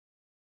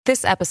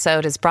This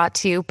episode is brought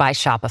to you by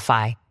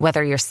Shopify.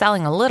 Whether you're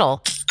selling a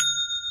little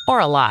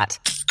or a lot,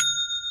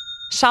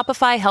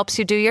 Shopify helps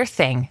you do your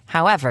thing,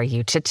 however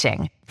you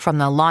cha-ching. From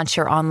the launch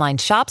your online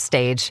shop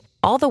stage,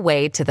 all the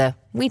way to the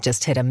we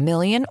just hit 1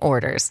 million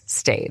orders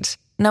stage.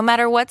 No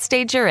matter what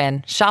stage you're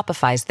in,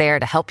 Shopify's there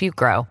to help you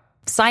grow.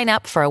 Sign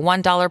up for a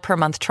 $1 per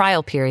month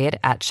trial period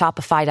at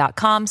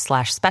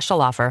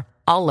shopify.com/special offer,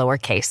 all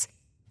lowercase.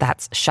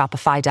 That's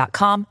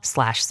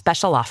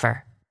shopify.com/special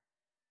offer.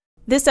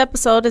 This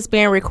episode is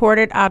being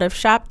recorded out of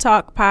Shop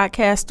Talk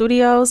Podcast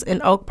Studios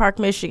in Oak Park,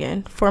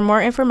 Michigan. For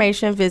more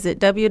information, visit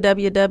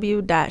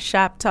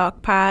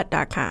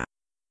www.shoptalkpod.com.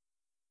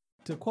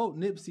 To quote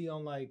Nipsey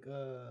on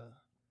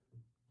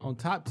on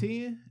Top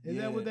 10, is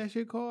that what that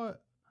shit called?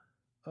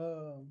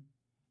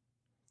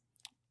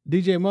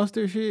 DJ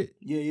Mustard shit?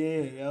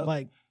 Yeah.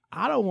 Like,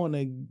 I don't want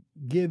to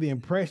give the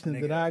impression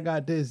that I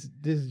got this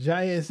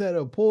giant set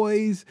of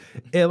poise.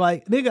 And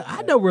like, nigga,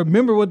 I don't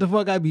remember what the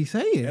fuck I be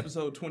saying.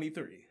 Episode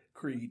 23,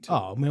 Creed 2.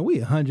 Oh, man, we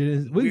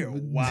 100. We're a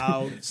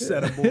wild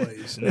set of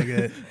boys,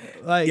 nigga.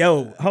 Like,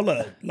 yo, hold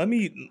up,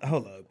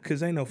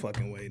 because ain't no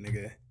fucking way,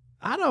 nigga.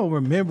 I don't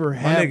remember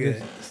half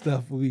the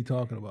stuff we be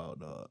talking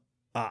about, dog.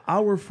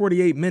 Hour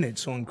 48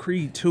 minutes on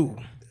Creed 2.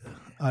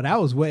 Oh,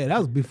 that was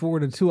before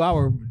the 2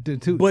 hour.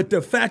 But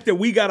the fact that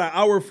we got an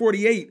hour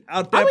 48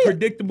 out that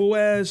predictable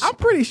ass. I'm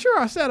pretty sure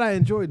I said I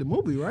enjoyed the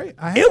movie, right?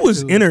 It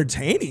was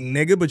entertaining,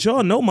 nigga. But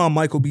y'all know my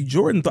Michael B.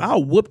 Jordan.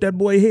 I'll whoop that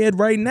boy head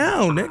right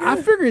now, nigga. I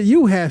figured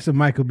you had some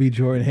Michael B.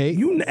 Jordan hate.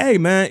 Hey,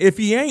 man, if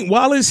he ain't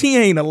Wallace, he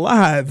ain't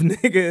alive,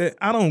 nigga.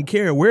 I don't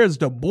care. Where's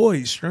the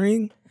boy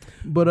string?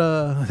 But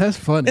that's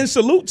funny. And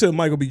salute to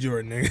Michael B.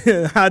 Jordan,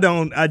 nigga. I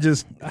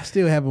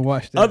still haven't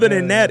watched it. Other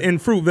than that, in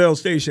Fruitvale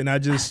Station, I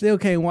still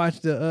can't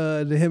watch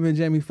the him and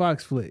Jamie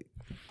Foxx flick.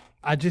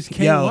 I just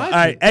can't watch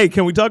it. Hey,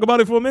 can we talk about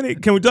it for a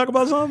minute? Can we talk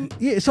about something?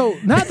 Yeah, so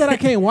not that I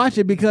can't watch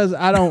it because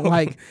I don't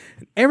like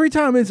every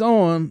time it's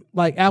on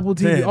like Apple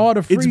TV, Man, all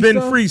the free it's been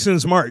stuff, free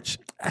since March.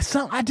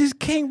 I just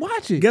can't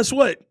watch it. Guess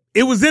what?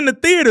 It was in the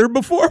theater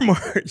before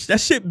March. That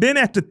shit been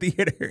at the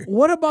theater.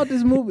 What about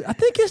this movie? I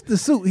think it's the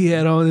suit he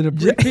had on in the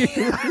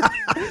preview.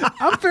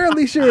 I'm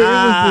fairly sure it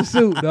was the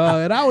suit,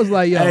 dog. And I was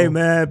like, yo. Hey,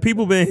 man,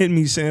 people been hitting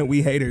me saying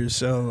we haters.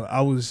 So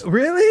I was.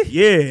 Really?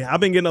 Yeah. I've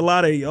been getting a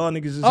lot of y'all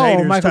niggas is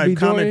haters Michael type B.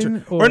 Jordan,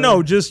 commentary. Or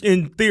no, just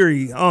in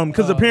theory.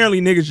 Because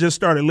apparently niggas just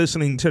started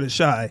listening to The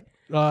Chi.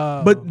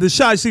 But The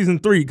Chi season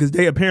 3, because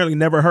they apparently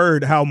never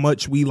heard how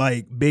much we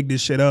like big this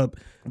shit up.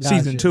 Gotcha.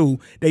 Season 2,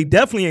 they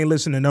definitely ain't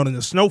listening to none of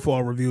the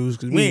Snowfall reviews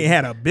because we ain't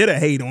had a bit of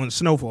hate on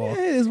Snowfall.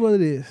 Yeah, it is what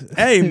it is.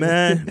 Hey,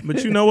 man,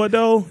 but you know what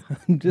though?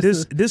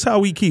 This how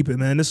we keep it,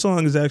 man. This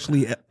song is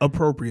actually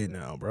appropriate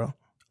now, bro.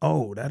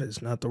 Oh, that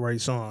is not the right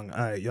song.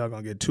 All right, y'all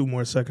gonna get 2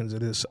 more seconds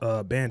of this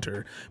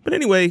banter. But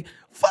anyway,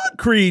 fuck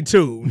Creed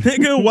 2,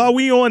 nigga. While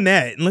we on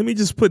that, let me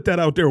just put that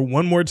out there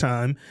one more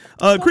time.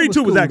 Creed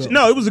 2 was actually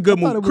it was a good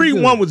movie.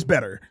 Creed 1 was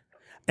better.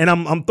 And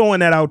I'm throwing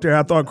that out there.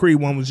 I thought Creed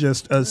 1 was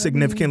just a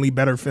significantly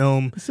better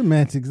film.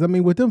 Semantics. I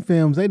mean, with them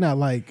films, they not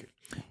like...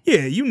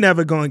 Yeah, you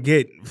never gonna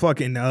get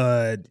fucking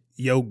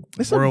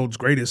world's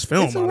greatest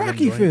film. It's a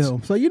Rocky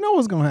film, so you know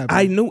what's gonna happen.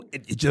 I knew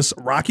just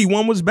Rocky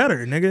 1 was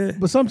better, nigga.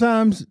 But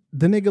sometimes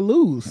the nigga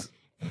lose.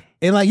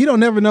 And like you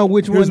don't never know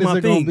which one is it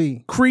gonna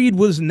be. Creed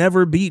was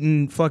never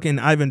beating fucking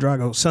Ivan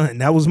Drago's son.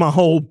 That was my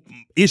whole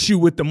issue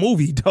with the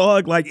movie,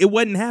 dog. Like it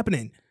wasn't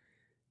happening.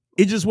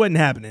 It just wasn't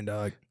happening,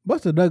 dog.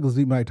 Buster Douglas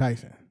beat Mike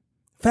Tyson.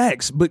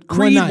 Facts, but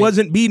Creed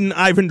wasn't beating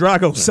Ivan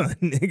Drago's son,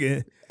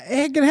 nigga.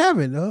 It can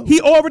happen, though.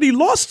 He already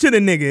lost to the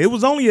nigga. It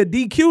was only a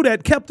DQ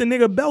that kept the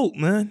nigga belt,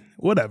 man.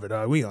 Whatever,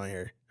 dog. We on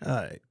here. All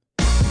right.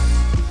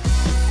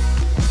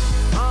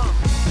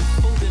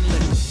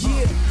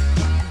 Yeah,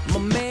 my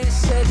man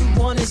said he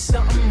wanted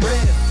something real.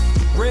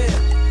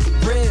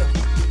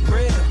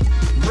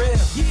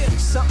 Yeah,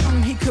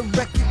 something he could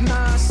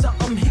recognize,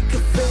 something he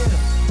could feel.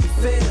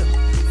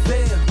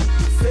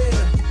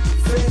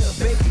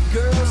 Baby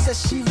girl said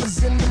she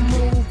was in the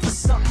mood for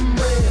something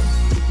real.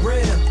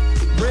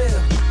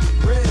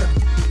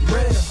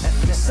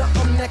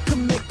 Something that could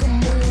make her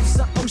move,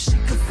 something she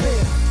could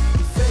feel.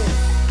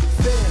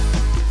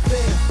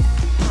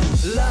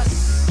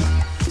 Lust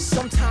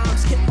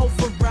sometimes can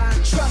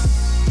override trust.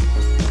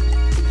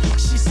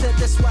 She said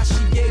that's why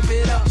she gave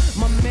it up.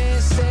 My man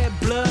said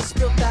blood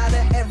spilled out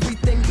of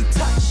everything he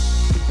touched.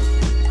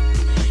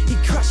 He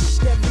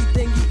crushed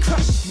everything he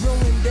crushed,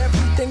 ruined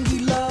everything he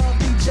loved.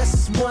 He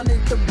just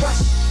wanted the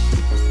rush.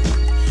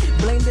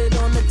 Blamed it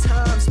on the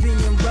times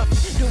being rough,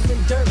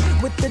 doing dirt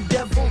with the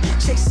devil,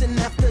 chasing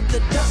after the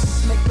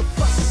dust. Make a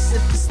fuss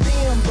if it's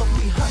them, but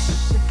we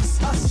hush if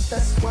it's us.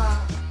 That's why.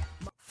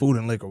 Food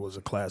and Liquor was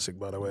a classic,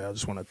 by the way. I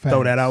just want to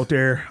throw that out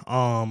there.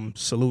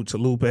 Salute to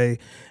Lupe.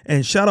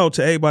 And shout out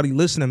to everybody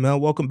listening,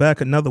 man. Welcome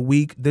back another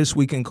week. This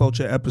Week in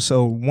Culture,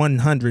 episode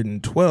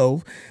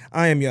 112.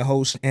 I am your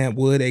host, Ant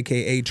Wood,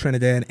 a.k.a.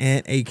 Trinidad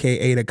Ant,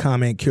 a.k.a. the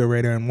comment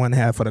curator and one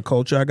half of the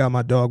culture. I got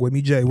my dog with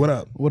me. Jay, what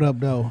up? What up,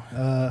 though?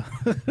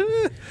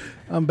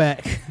 I'm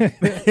back.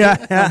 Yeah.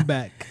 I'm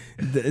back.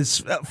 It's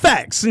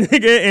facts,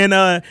 nigga.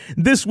 And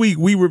this week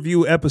we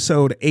review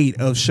episode 8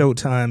 of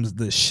Showtime's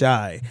The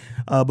Chi.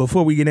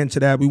 Before we get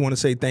into that, we want to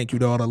say thank you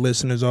to all the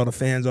listeners, all the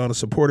fans, all the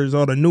supporters,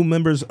 all the new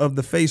members of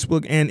the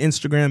Facebook and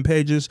Instagram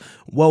pages.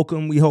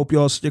 Welcome. We hope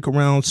y'all stick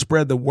around,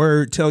 spread the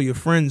word, tell your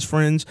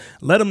friends.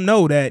 Let them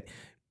know that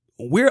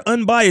we're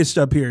unbiased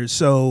up here.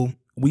 So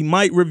we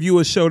might review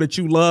a show that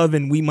you love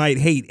and we might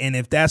hate. And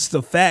if that's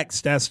the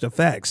facts, that's the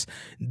facts.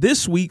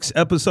 This week's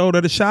episode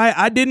of The Chi,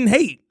 I didn't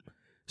hate.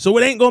 So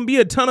it ain't going to be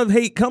a ton of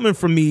hate coming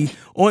from me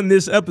on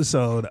this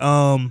episode.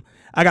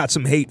 I got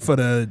some hate for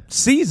the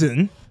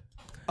season.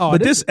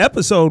 But this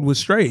episode was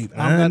straight.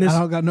 I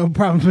don't got no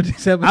problems with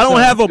this episode. I don't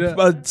have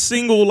a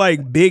single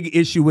like big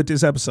issue with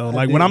this episode.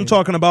 Like what I'm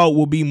talking about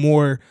will be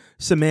more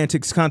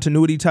semantics,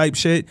 continuity type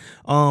shit.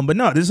 But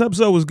no, this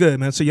episode was good,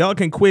 man. So y'all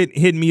can quit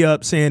hitting me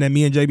up saying that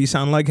me and JB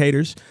sound like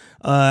haters.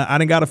 I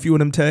done got a few of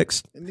them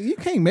texts. You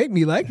can't make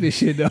me like this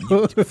shit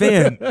though.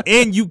 Fam,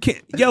 and you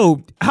can't.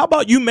 Yo, how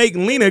about you make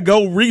Lena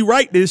go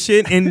rewrite this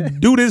shit and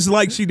do this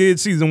like she did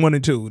season 1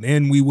 and 2,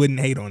 and we wouldn't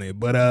hate on it.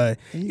 But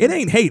it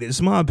ain't hate. It's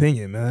my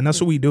opinion, man.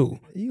 That's what we do.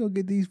 You gonna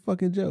get these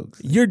fucking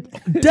jokes. You're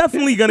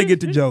definitely gonna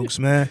get the jokes,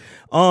 man.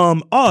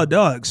 Oh,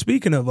 dog.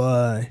 Speaking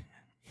of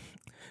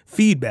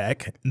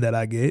feedback that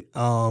I get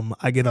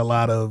a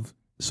lot of.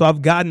 So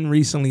I've gotten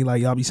recently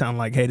like y'all be sounding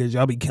like haters.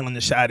 Y'all be killing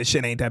the shot. This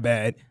shit ain't that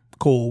bad.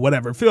 Cool,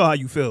 whatever. Feel how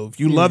you feel. If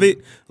you love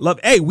it,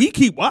 hey, we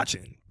keep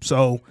watching.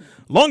 So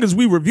long as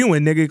we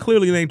reviewing, nigga,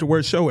 clearly it ain't the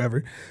worst show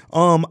ever.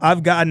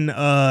 I've gotten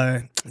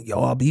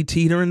I'll be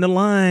teetering the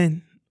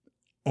line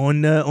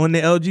on the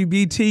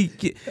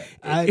LGBT.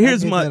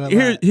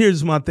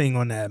 Here's my thing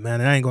on that, man.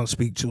 I ain't gonna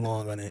speak too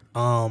long on it.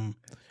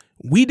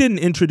 We didn't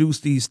introduce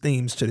these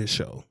themes to this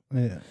show.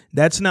 Yeah.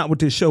 That's not what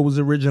this show was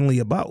originally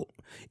about.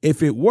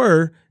 If it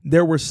were,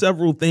 there were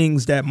several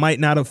things that might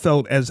not have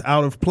felt as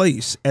out of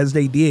place as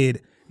they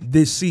did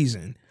this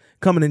season,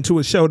 coming into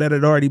a show that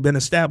had already been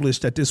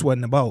established that this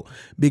wasn't about.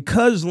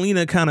 Because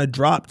Lena kind of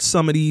dropped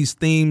some of these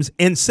themes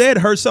and said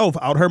herself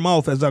out her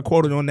mouth, as I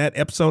quoted on that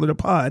episode of the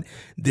pod,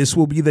 this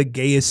will be the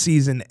gayest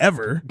season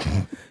ever.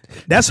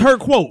 That's her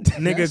quote,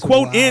 nigga. That's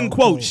quote, end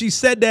quote. She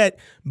said that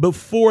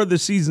before the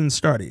season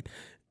started.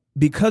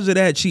 Because of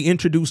that, she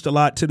introduced a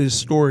lot to this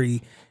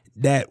story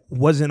that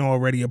wasn't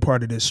already a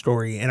part of this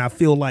story. And I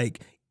feel like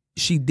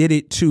she did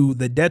it to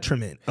the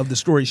detriment of the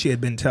story she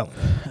had been telling.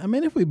 I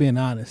mean, if we're being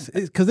honest,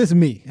 because it's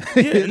me.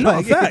 Yeah,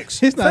 no,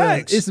 facts. It's not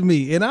facts. It's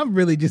me. And I'm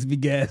really just be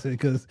gassing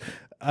because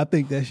I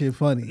think that shit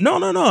funny. No.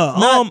 Let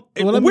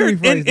me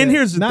rephrase and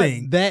here's the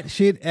thing. That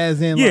shit as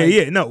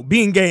in no,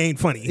 being gay ain't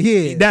funny.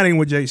 Yeah. That ain't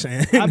what Jay's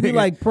saying. I'd be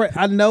like,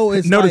 I know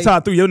it's Notice how I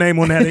threw your name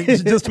on that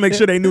just to make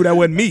sure they knew that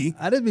wasn't me.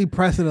 I just be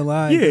pressing the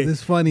line because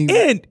it's funny.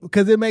 And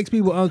because it makes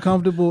people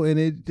uncomfortable and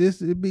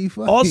it'd be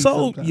funny.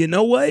 Also, sometimes. You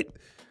know what?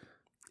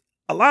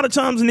 A lot of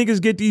times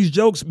niggas get these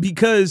jokes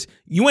because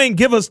you ain't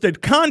give us the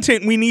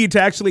content we need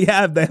to actually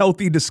have the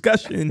healthy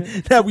discussion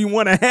that we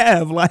want to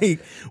have.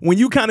 Like when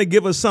you kind of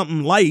give us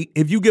something light,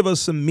 if you give us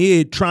some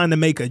mid trying to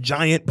make a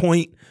giant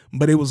point,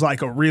 but it was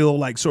like a real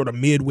like sort of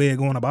mid way of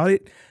going about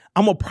it,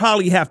 I'm gonna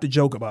probably have to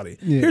joke about it.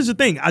 Yeah. Here's the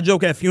thing: I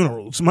joke at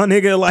funerals, my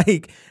nigga.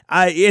 Like,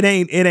 it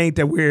ain't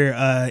that we're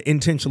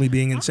intentionally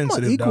being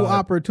insensitive. I'm an equal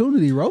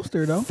opportunity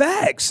roaster, though.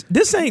 Facts.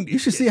 This ain't. You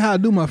should see how I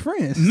do my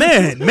friends.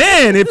 Man.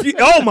 If you,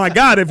 oh my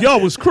God, if y'all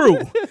was crew,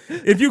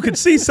 if you could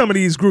see some of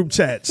these group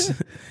chats,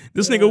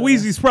 this nigga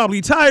Weezy's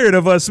probably tired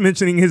of us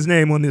mentioning his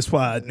name on this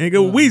pod.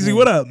 Nigga Weezy,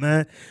 what up,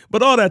 man?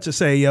 But all that to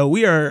say, yo,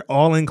 we are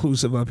all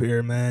inclusive up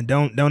here, man.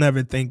 Don't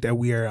ever think that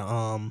we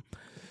are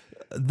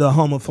the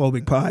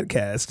homophobic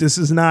podcast. This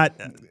is not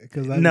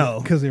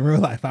because in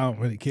real life I don't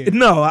really care.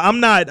 No, I'm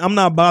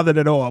not bothered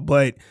at all.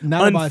 But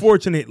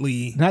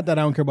unfortunately, not that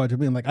I don't care about your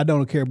being like I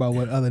don't care about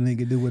what other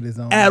nigga do with his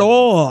own at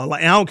all.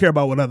 Like I don't care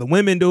about what other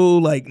women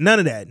do. Like none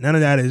of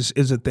that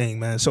is a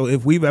thing, man. So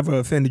if we've ever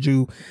offended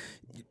you,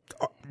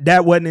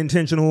 that wasn't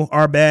intentional.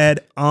 Our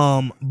bad.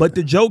 But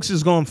the jokes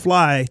is gonna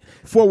fly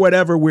for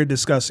whatever we're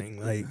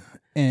discussing. Like,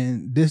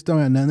 and this don't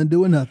have nothing to do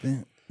with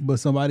nothing. But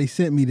somebody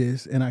sent me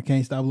this, and I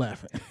can't stop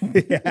laughing.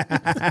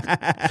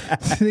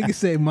 Nigga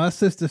say, my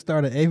sister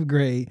started 8th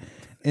grade,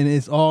 and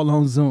it's all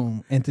on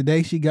Zoom. And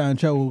today she got in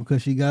trouble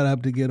because she got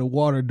up to get a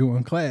water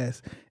during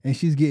class, and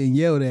she's getting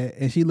yelled at.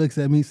 And she looks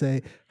at me and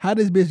say, how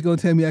this bitch gonna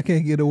tell me I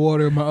can't get a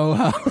water in my own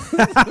house?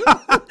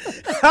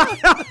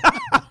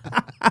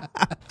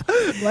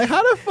 Like,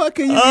 how the fuck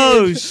can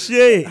you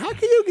shit. How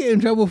can you get in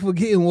trouble for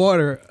getting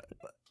water?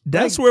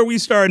 That's where we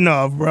starting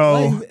off, bro.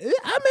 Like,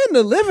 I'm in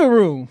the living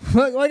room.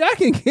 Like I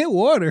can get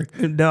water.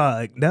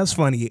 Dog, that's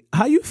funny.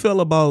 How you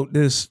feel about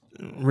this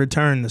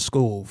return to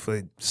school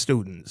for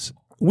students?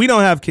 We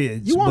don't have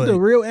kids. You want the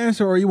real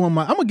answer or you want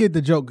I'm going to get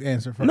the joke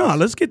answer first. No,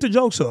 let's get the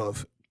jokes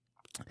off.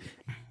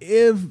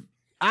 If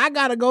I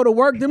got to go to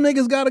work, them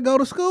niggas got to go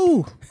to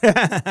school.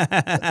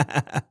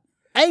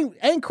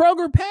 Ain't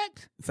Kroger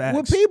packed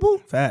with people?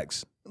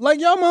 Facts. Like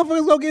y'all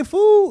motherfuckers go get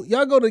food.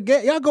 Y'all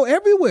go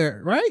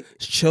everywhere, right?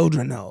 It's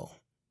children though.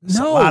 It's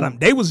a lot of them.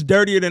 They was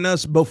dirtier than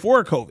us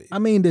before COVID. I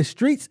mean, the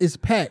streets is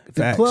packed.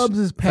 The Facts. clubs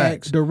is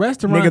packed. Facts. The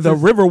restaurants. Nigga, the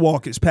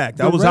Riverwalk is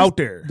packed. I was out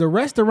there. The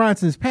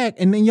restaurants is packed,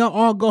 and then y'all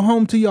all go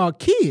home to y'all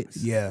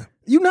kids. Yeah.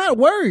 You not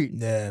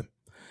worried. Yeah.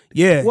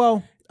 Yeah.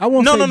 Well, I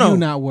won't say you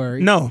not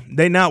worried. No,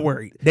 they not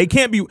worried. They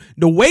can't be.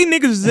 The way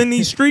niggas is in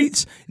these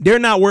streets, they're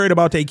not worried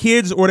about their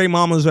kids or their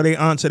mamas or their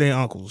aunts or their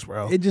uncles,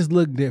 bro. It just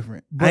looked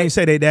different. But, I ain't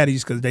say they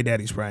daddies because they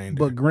daddies probably ain't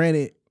there. But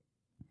granted,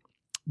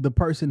 the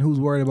person who's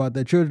worried about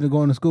their children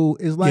going to school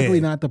is likely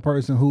not the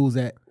person who's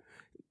in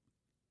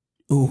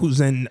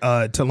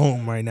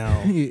Tulum right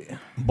now,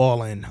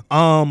 balling.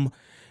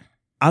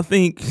 I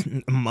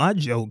think my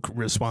joke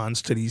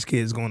response to these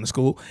kids going to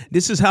school,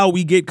 this is how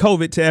we get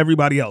COVID to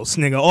everybody else,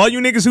 nigga. All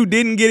you niggas who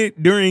didn't get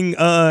it during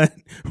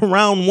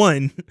round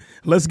 1,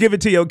 let's give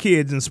it to your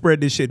kids and spread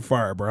this shit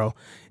far, bro.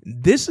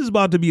 This is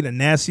about to be the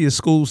nastiest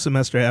school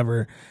semester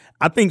ever.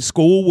 I think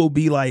school will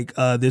be like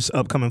this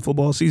upcoming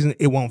football season.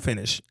 It won't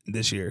finish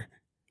this year.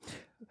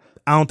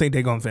 I don't think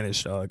they're going to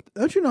finish, dog.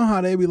 Don't you know how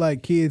they be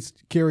like kids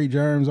carry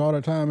germs all the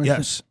time? And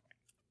yes.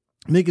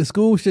 Nigga,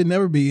 school should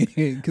never be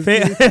in because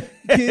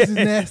kids is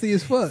nasty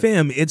as fuck.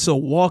 Fam, it's a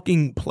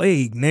walking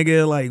plague,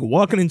 nigga. Like,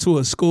 walking into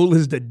a school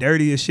is the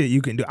dirtiest shit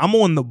you can do. I'm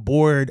on the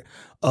board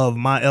of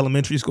my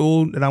elementary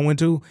school that I went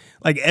to.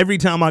 Like, every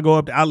time I go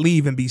up there, I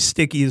leave and be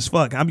sticky as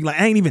fuck. I'll be like,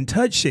 I ain't even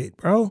touch shit,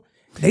 bro.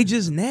 They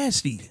just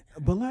nasty.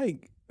 But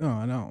like, oh,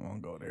 I don't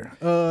want to go there.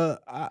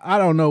 I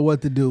don't know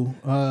what to do.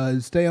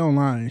 Stay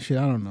online and shit.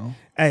 I don't know.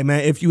 Hey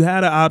man, if you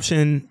had an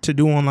option to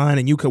do online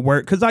and you could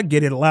work, because I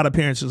get it, a lot of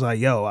parents is like,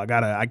 yo,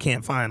 I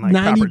can't find like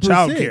proper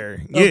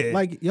childcare. Yeah,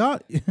 like y'all,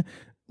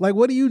 like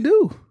what do you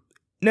do?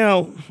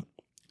 Now,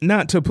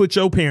 not to put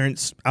your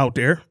parents out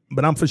there,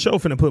 but I'm for sure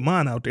finna put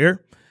mine out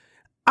there.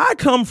 I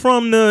come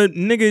from the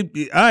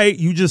nigga. All right,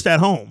 you just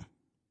at home.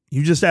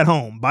 You just at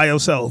home by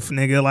yourself,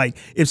 nigga. Like,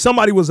 if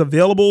somebody was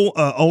available,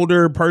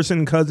 older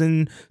person,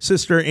 cousin,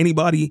 sister,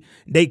 anybody,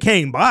 they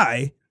came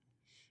by.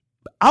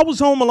 I was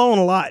home alone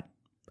a lot.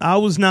 I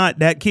was not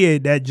that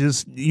kid that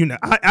just,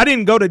 I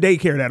didn't go to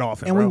daycare that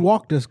often. And we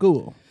walked to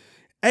school.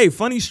 Hey,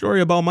 funny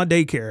story about my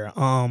daycare.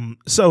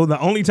 So the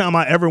only time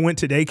I ever went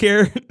to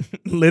daycare,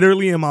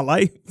 literally in my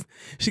life,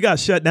 she got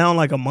shut down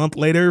like a month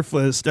later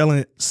for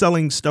selling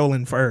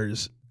stolen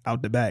furs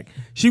out the back.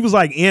 She was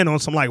like in on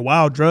some like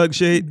wild drug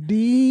shit.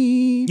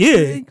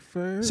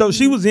 So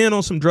she was in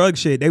on some drug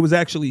shit. They was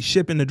actually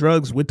shipping the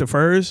drugs with the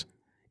furs.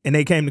 And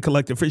they came to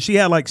collect the fur. She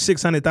had like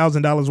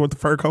 $600,000 worth of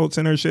fur coats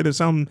in her shit or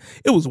something.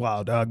 It was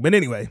wild, dog. But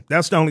anyway,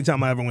 that's the only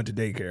time I ever went to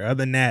daycare.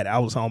 Other than that, I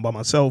was home by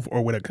myself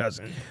or with a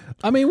cousin.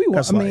 I mean,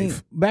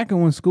 back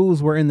when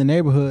schools were in the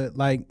neighborhood,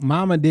 like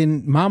mama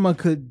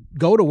could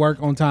go to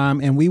work on time,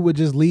 and we would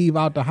just leave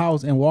out the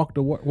house and walk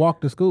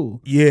to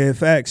school. Yeah,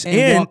 facts.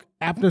 And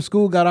after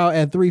school got out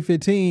at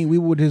 3:15, we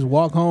would just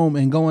walk home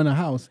and go in the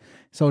house.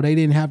 So they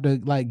didn't have to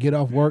like get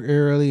off work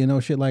early and no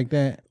shit like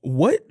that.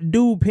 What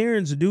do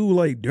parents do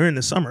like during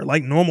the summer,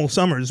 like normal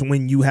summers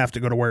when you have to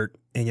go to work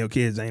and your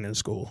kids ain't in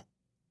school?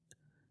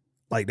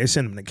 Like they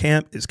send them to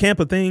camp. Is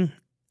camp a thing?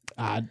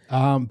 I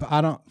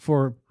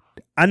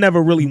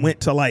never really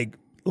went to like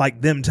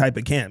them type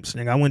of camps.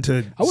 Nigga, I went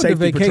to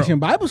vacation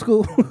Bible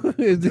school.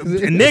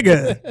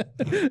 Nigga,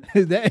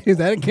 is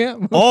that a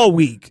camp? All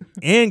week,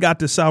 and got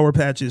the Sour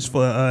Patches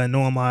for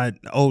knowing my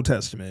Old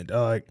Testament.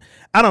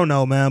 I don't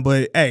know, man,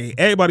 but hey,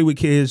 everybody with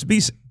kids, be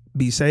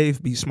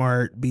safe, be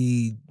smart,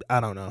 I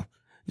don't know.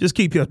 Just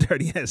keep your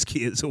dirty ass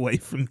kids away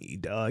from me,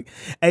 dog.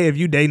 Hey, if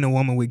you dating a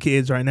woman with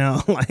kids right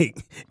now, like,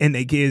 and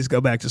they kids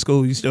go back to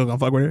school, you still gonna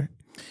fuck with her?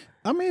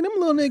 I mean, them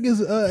little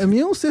niggas'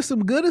 immune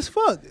system good as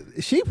fuck.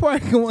 She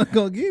probably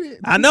gonna get it.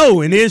 I know,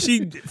 and then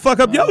she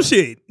fuck up your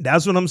shit.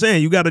 That's what I'm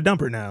saying. You got to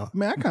dump her now.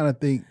 Man, I kind of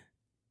think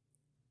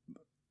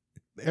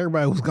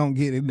everybody was gonna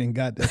get it and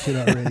got that shit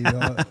already.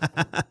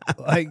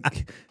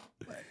 Like,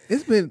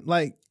 it's been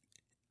like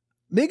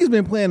niggas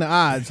been playing the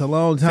odds a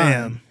long time.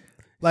 Damn.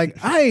 Like,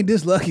 I ain't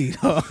this lucky.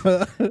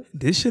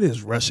 This shit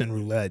is Russian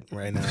roulette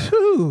right now.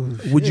 Ooh,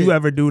 would you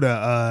ever do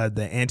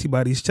the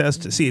antibodies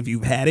test to see if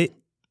you've had it?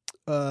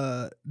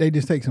 They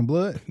just take some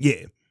blood?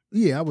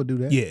 Yeah, I would do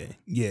that.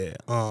 Yeah.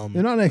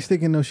 They're not like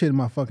sticking no shit in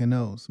my fucking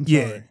nose. I'm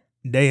sorry.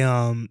 They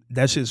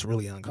that shit's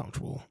really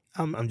uncomfortable.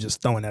 I'm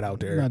just throwing that out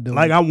there.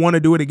 Like, I want to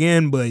do it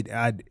again, but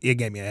it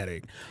gave me a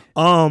headache.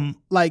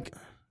 Like,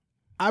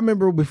 I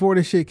remember before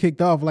this shit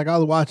kicked off, like I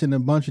was watching a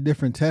bunch of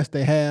different tests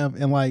they have,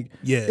 and like,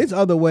 it's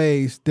other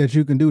ways that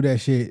you can do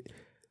that shit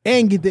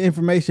and get the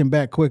information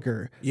back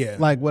quicker. Yeah.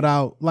 Like,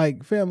 without,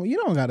 like, family, you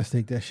don't got to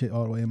stick that shit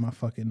all the way in my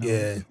fucking nose.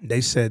 Yeah. They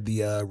said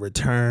the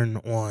return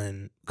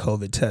on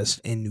COVID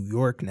test in New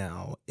York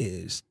now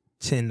is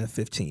 10 to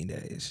 15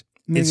 days.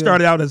 Nigga, it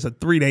started out as a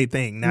 3-day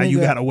thing. Now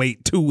you got to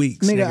wait 2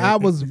 weeks. Nigga,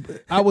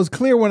 I was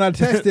clear when I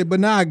tested, but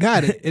now I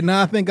got it, and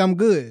now I think I'm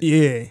good.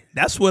 Yeah.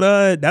 That's what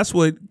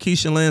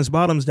Keisha Lance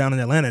Bottoms down in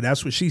Atlanta,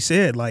 that's what she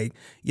said. Like,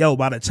 yo,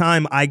 by the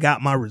time I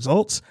got my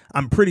results,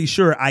 I'm pretty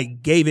sure I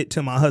gave it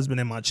to my husband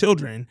and my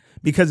children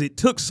because it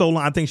took so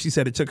long. I think she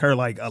said it took her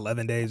like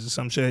 11 days or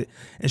some shit.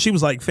 And she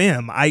was like,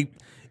 fam,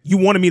 you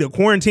wanted me to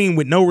quarantine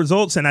with no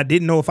results and I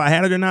didn't know if I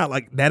had it or not.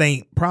 Like, that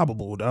ain't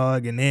probable,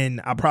 dog. And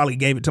then I probably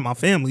gave it to my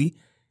family.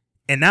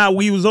 And now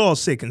we was all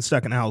sick and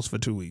stuck in the house for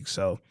 2 weeks.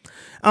 So,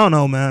 I don't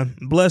know, man.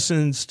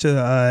 Blessings to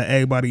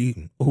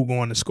everybody who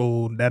going to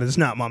school. That is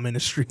not my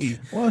ministry.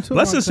 Well,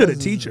 blessings to the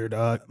teacher,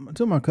 dog.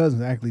 Two of my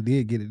cousins actually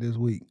did get it this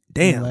week.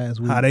 Damn. Last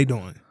week. How they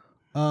doing?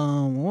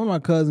 One of my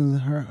cousins,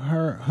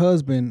 her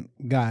husband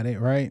got it,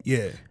 right?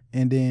 Yeah.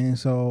 And then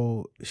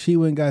so she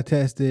went and got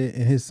tested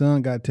and his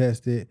son got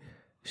tested.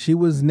 She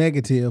was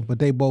negative, but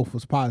they both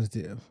was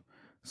positive.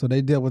 So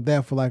they dealt with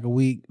that for like a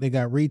week. They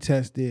got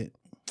retested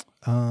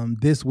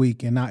this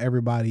week, and now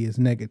everybody is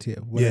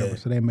negative, whatever. Yeah.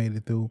 So they made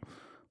it through.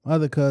 My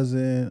other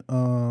cousin,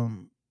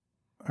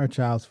 her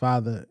child's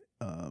father,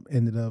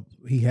 ended up,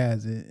 he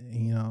has it,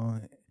 you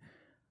know.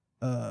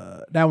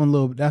 That one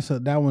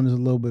is a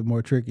little bit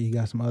more tricky. He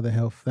got some other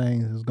health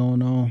things that's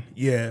going on.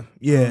 Yeah.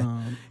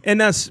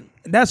 And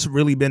that's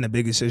really been the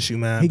biggest issue,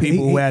 man.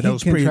 People who had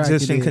those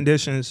pre-existing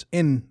conditions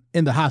in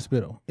the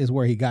hospital is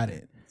where he got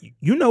it.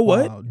 You know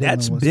what?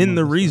 That's been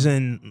the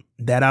reason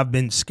that I've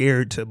been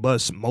scared to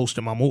bust most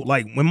of my moves.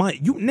 Like when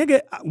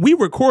we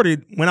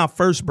recorded when I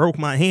first broke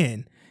my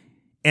hand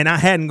and I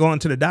hadn't gone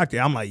to the doctor.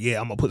 I'm like, yeah,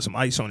 I'm gonna put some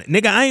ice on it.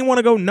 Nigga, I ain't want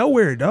to go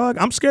nowhere, dog.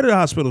 I'm scared of the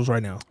hospitals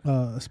right now.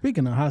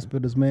 Speaking of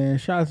hospitals, man,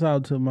 shouts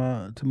out to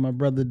my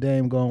brother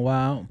Dame going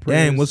wild.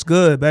 Dame, what's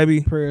good,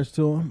 baby? Prayers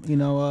to him. You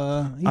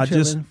know, he's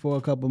chilling for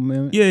a couple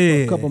minutes. Yeah.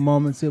 A couple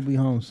moments. He'll be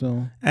home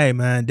soon. Hey,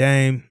 man,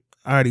 Dame.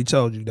 I already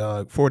told you,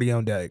 dog. 40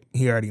 on deck.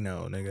 He already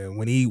know, nigga.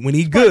 When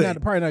he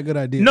good. Probably not a good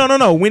idea.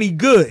 No. When he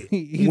good.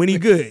 When he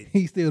good.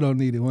 He still don't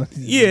need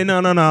it.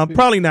 No.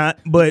 Probably not.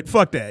 But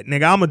fuck that,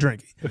 nigga. I'ma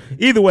drink it.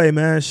 Either way,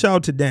 man. Shout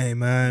out to Dame,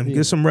 man. Yeah.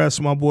 Get some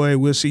rest, my boy.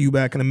 We'll see you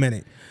back in a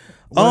minute.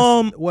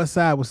 West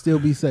Side will still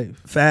be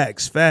safe.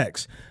 Facts.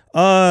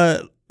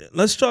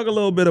 Let's talk a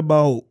little bit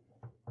about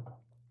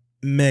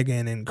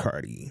Megan and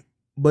Cardi.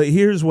 But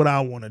here's what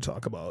I want to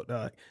talk about,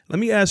 dog. Let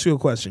me ask you a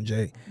question,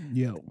 Jay.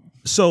 Yo.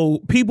 So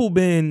people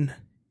been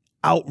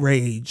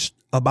outraged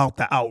about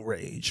the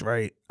outrage,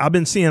 right? I've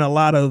been seeing a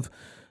lot of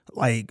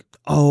like,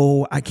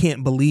 oh, I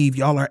can't believe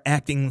men are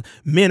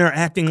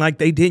acting like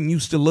they didn't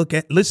used to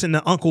listen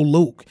to Uncle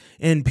Luke,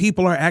 and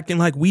people are acting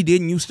like we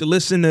didn't used to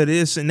listen to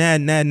this and that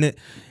and that and that.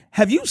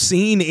 Have you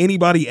seen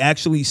anybody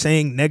actually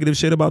saying negative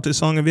shit about this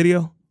song and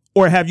video?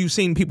 Or have you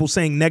seen people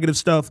saying negative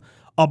stuff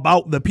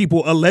about the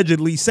people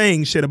allegedly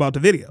saying shit about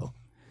the video?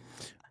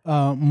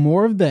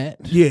 More of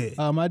that. Yeah.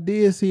 I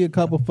did see a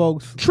couple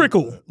folks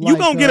trickle. You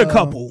gonna get a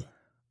couple.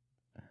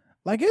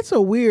 Like it's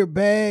a weird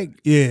bag.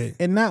 Yeah.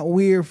 And not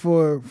weird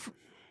for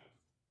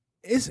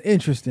it's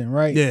interesting,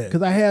 right? Yeah.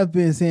 Because I have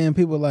been seeing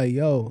people like,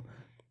 yo,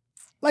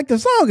 like the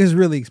song is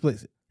really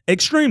explicit.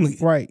 Extremely.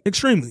 Right.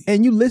 Extremely.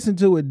 And you listen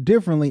to it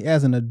differently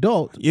as an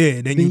adult. Yeah,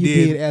 than you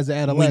did as an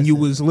adolescent. When you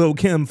was Lil'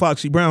 Kim,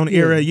 Foxy Brown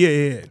era.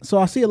 Yeah. So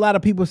I see a lot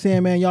of people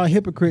saying, man, y'all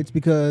hypocrites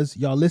because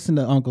y'all listen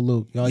to Uncle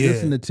Luke. Y'all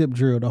listen to Tip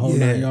Drill, the whole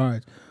 9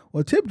 yards.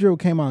 Well, Tip Drill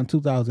came out in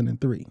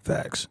 2003.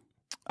 Facts.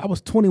 I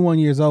was 21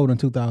 years old in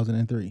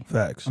 2003.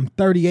 Facts. I'm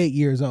 38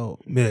 years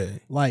old. Yeah.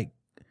 Like,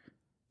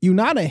 you're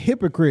not a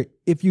hypocrite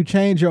if you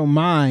change your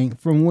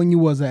mind from when you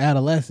was an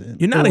adolescent.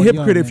 You're not a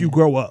hypocrite if you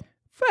grow up.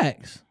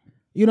 Facts.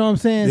 You know what I'm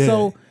saying? Yeah.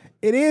 So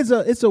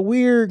it's a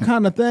weird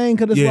kind of thing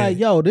because it's like,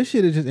 yo, this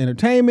shit is just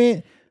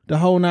entertainment, the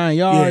whole 9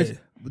 yards. Yeah.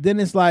 But then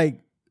it's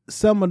like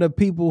some of the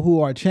people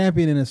who are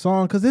championing the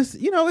song, because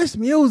it's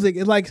music.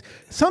 It's like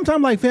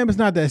sometimes like fam, it's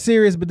not that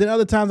serious, but then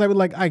other times I be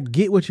like, I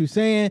get what you're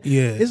saying.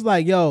 Yeah. It's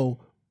like, yo,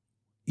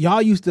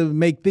 y'all used to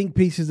make think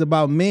pieces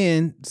about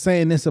men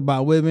saying this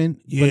about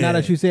women, but now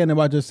that you're saying it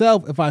about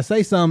yourself, if I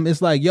say something,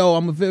 it's like, yo,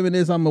 I'm a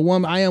feminist, I'm a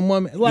woman, I am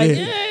woman. Like,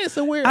 it's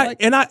a weird.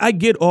 I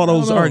get all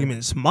those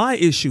arguments. My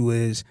issue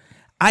is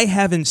I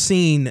haven't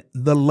seen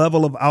the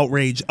level of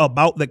outrage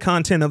about the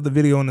content of the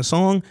video and the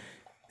song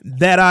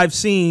that I've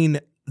seen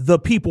the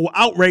people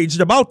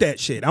outraged about that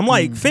shit. I'm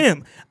like,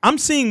 fam, I'm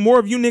seeing more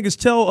of you niggas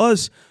tell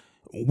us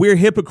we're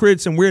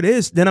hypocrites and we're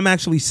this, then I'm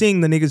actually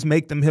seeing the niggas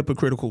make them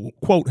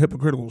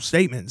hypocritical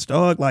statements,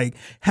 dog. Like,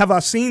 have I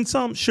seen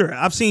some? Sure,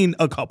 I've seen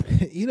a couple.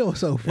 You know what's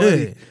so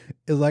funny?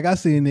 It's like I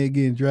seen it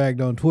getting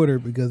dragged on Twitter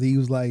because he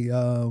was like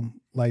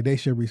they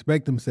should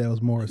respect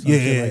themselves more or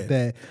something like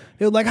that.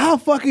 It was like, how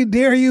fucking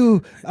dare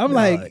you? I'm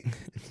like,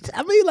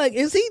 I mean, like,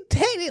 is he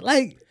taking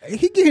like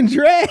he getting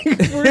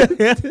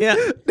dragged? Yeah,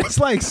 that's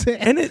like saying,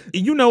 and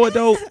you know what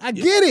though? I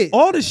get it.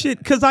 All this shit,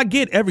 because I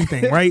get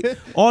everything, right?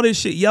 All this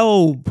shit,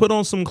 yo, put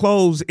on some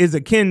clothes is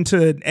akin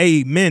to,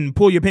 hey, men,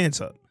 pull your pants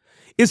up.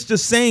 It's the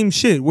same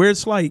shit where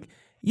it's like,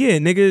 yeah,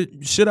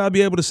 nigga, should I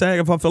be able to sag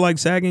if I feel like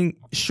sagging?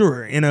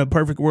 Sure, in a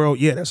perfect world,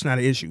 yeah, that's not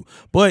an issue.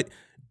 But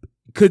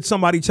could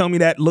somebody tell me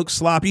that looks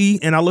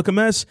sloppy and I look a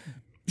mess?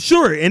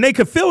 Sure, and they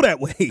could feel that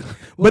way.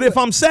 But if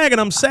I'm sagging,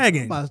 I'm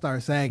sagging. I'm about to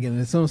start sagging, and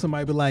as soon as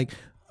somebody be like,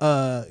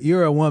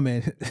 you're a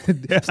woman.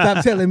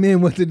 Stop telling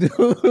men what to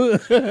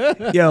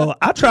do. Yo,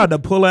 I tried to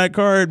pull that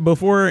card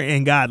before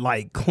and got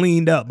like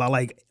cleaned up by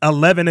like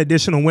 11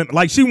 additional women.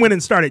 Like she went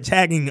and started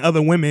tagging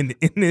other women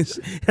in this,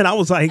 and I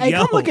was like, Hey,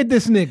 yo, come look at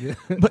this nigga.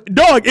 but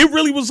dog, it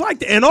really was like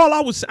that. And I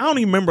don't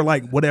even remember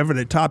like whatever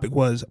the topic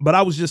was, but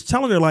I was just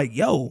telling her like,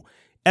 yo,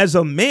 as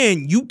a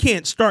man, you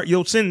can't start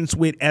your sentence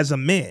with as a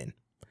man.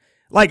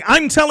 Like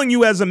I'm telling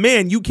you as a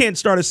man, you can't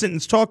start a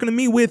sentence talking to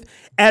me with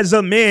as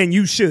a man,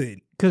 you should.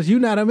 Because you're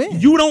not a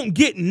man. You don't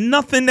get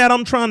nothing that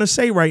I'm trying to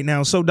say right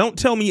now. So don't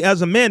tell me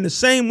as a man the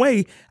same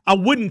way I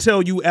wouldn't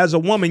tell you as a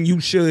woman you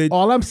should.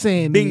 All I'm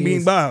saying Bing, is,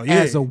 bing, bow. Yeah.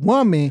 as a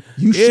woman,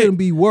 you shouldn't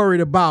be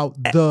worried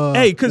about the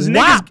Hey, 'cause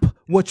WAP. niggas-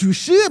 What you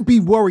should be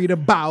worried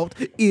about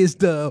is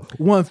the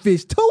one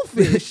fish, two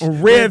fish,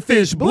 Red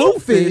fish, blue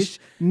fish.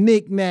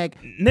 knick-knack,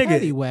 Nigga,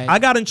 paddywhack. I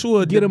got into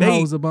a Get them debate.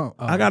 hoes about.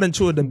 I got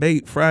into a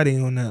debate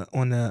Friday on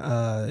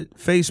the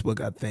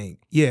Facebook, I think.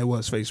 Yeah, it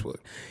was Facebook.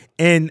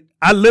 And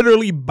I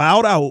literally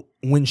bowed out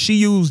when she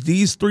used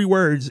these 3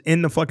 words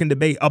in the fucking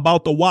debate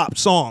about the WAP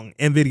song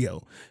and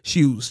video.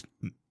 She used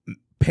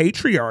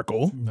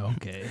patriarchal.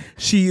 Okay.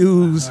 She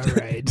used All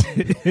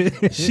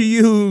right. she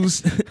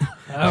used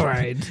All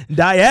right.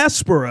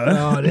 diaspora.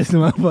 Oh, this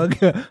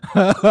motherfucker.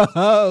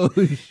 Oh,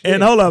 shit.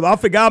 And hold up, I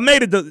forgot. I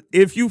made it.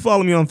 If you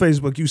follow me on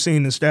Facebook, you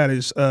seen the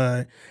status.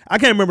 I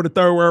can't remember the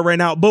third word right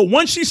now. But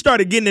once she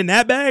started getting in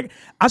that bag,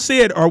 I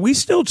said, "Are we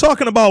still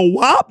talking about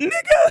WAP,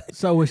 nigga?"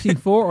 So was she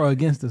for or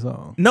against the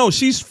song? No,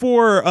 she's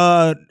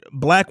for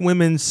black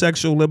women's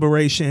sexual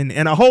liberation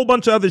and a whole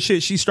bunch of other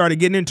shit she started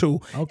getting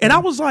into. Okay. And I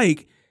was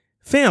like,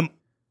 fam,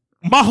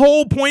 my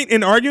whole point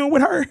in arguing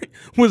with her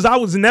was I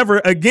was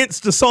never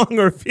against the song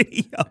or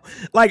video.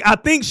 Like, I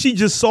think she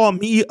just saw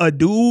me, a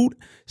dude,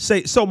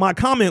 say, so my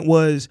comment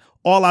was,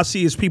 all I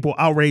see is people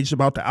outraged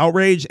about the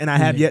outrage, and I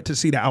have yet to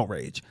see the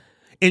outrage.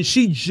 And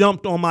she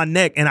jumped on my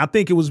neck, and I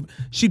think it was,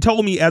 she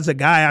told me as a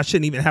guy I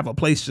shouldn't even have a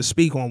place to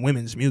speak on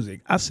women's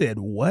music. I said,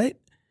 what?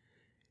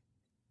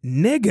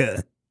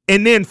 Nigga.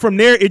 And then from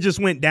there, it just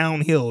went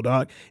downhill,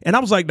 dog. And I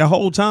was like, the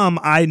whole time,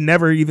 I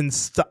never even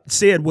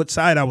said what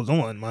side I was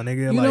on, my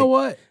nigga. You know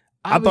what?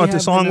 I thought the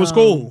song was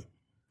cool.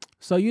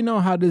 So you know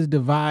how this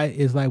divide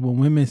is like when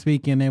women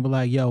speak and they be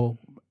like, yo,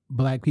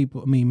 black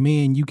people,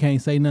 men, you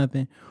can't say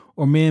nothing.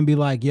 Or men be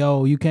like,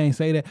 yo, you can't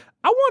say that.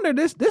 I wonder,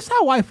 this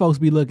how white folks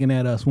be looking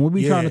at us when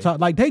we be trying to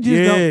talk. Like, they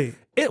just don't.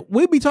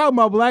 We be talking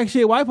about black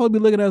shit. White folks be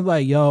looking at us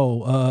like,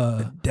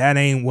 yo, that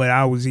ain't what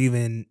I was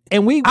even.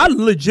 And I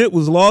legit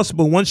was lost,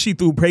 but once she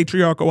threw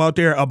patriarchal out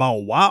there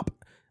about WAP,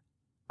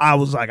 I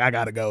was like, I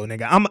gotta go,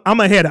 nigga. I'm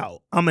a head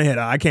out.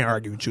 I can't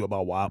argue with you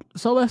about WAP.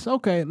 So let's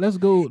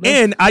go.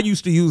 And I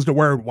used to use the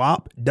word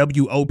WAP,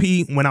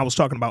 W-O-P, when I was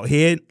talking about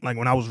head. Like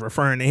when I was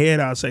referring to head,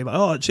 I'd say like,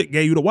 oh, a chick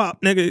gave you the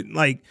WAP, nigga.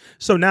 Like,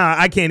 so now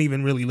I can't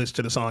even really listen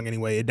to the song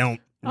anyway. It don't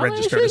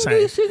register the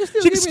same. She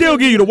can still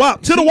give you the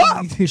WAP to the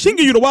WAP. She can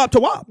give you the WAP to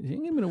WAP. She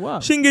can give me the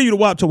WAP. She can give you the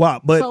WAP to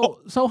WAP. But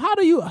so how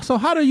do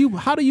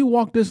you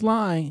walk this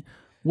line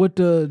with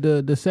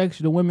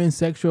the women's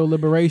sexual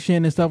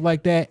liberation and stuff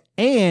like that,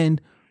 and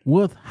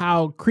with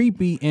how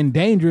creepy and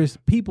dangerous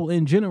people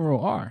in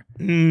general are?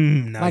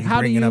 Now like, how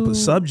bringing up a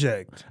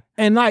subject,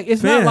 and like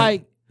it's not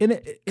like.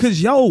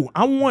 Because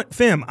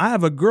I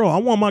have a girl. I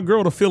want my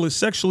girl to feel as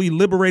sexually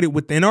liberated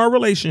within our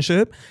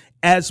relationship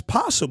as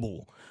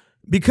possible.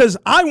 Because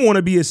I want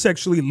to be as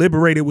sexually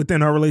liberated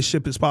within our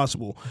relationship as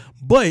possible.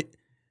 But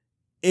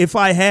if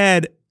I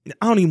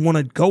don't even want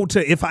to go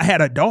to if I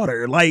had a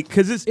daughter, like,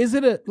 because it's. Is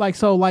it like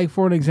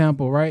for an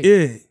example, right?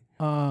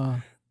 Yeah.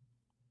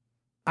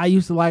 I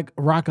used to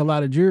rock a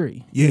lot of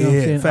jewelry. Yeah, you know what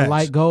I'm saying? facts. I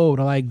like gold.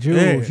 I like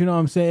jewels. Yeah. You know what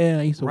I'm saying?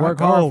 I used to work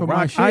gold, hard for my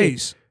rock shit.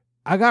 Ice.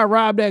 I got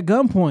robbed at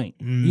gunpoint.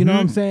 Mm-hmm. You know what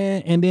I'm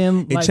saying? And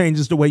then it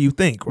changes the way you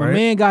think, right? My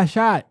man got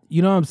shot.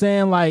 You know what I'm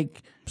saying?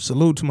 Like,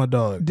 salute to my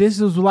dog.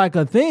 This is like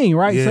a thing,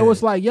 right? Yeah. So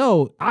it's like,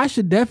 yo, I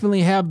should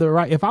definitely have the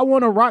right. If I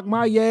want to rock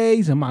my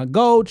yays and my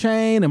gold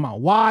chain and my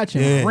watch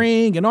and my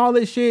ring and all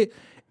this shit,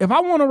 if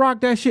I want to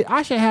rock that shit,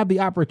 I should have the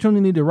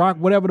opportunity to rock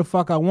whatever the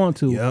fuck I want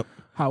to. Yep.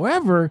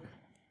 However,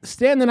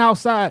 standing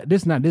outside,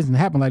 this doesn't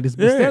happen like this,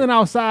 but standing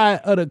outside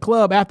of the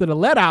club after the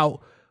let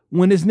out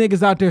when this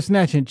nigga's out there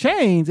snatching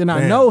chains and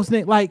I know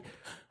like,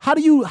 how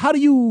do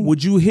you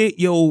would you hit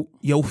your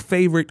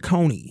favorite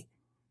Coney?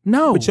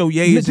 No. With your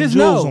yays and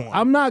jewels on.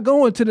 I'm not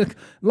going to the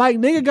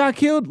nigga got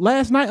killed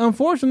last night,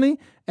 unfortunately,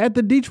 at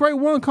the Detroit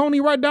 1 Coney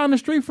right down the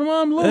street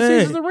from Little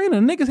Caesars Arena.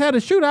 Niggas had a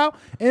shootout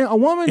and a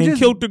woman just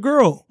killed the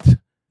girl.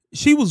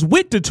 She was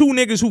with the 2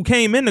 niggas who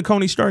came in the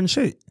Coney starting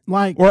shit.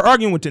 Or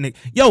arguing with the nigga.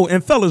 Yo,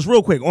 and fellas,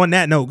 real quick on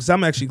that note, because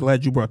I'm actually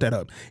glad you brought that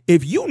up.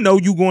 If you know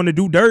you going to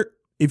do dirt,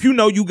 if you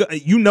know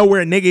you know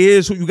where a nigga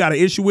is who you got an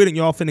issue with and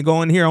y'all finna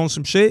go in here on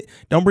some shit,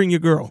 don't bring your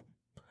girl.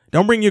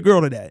 Don't bring your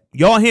girl to that.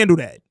 Y'all handle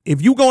that.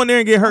 If you go in there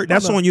and get hurt,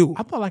 that's on you.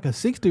 I thought like a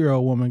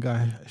 60-year-old woman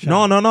got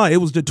shot. No. It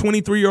was the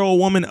 23-year-old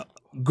woman,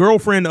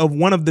 girlfriend of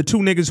one of the 2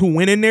 niggas who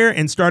went in there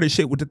and started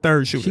shit with the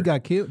third shooter. She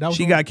got killed?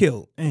 She got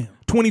killed. Damn.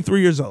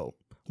 23 years old.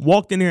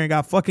 walked in there and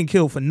got fucking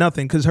killed for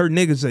nothing because her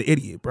nigga's an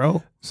idiot,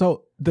 bro.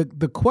 So the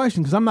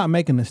question, because I'm not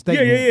making a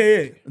statement.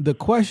 Yeah. The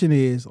question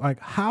is, like,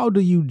 how do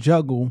you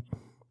juggle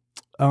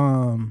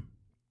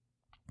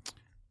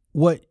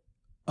what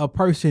a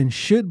person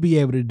should be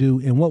able to do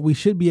and what we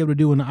should be able to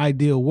do in the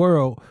ideal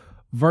world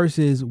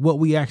versus what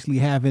we actually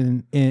have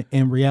in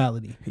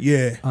reality?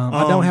 Yeah.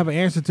 I don't have an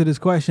answer to this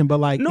question, but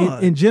like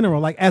in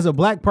general, like as a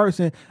black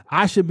person,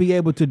 I should be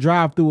able to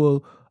drive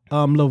through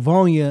a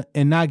Livonia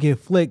and not get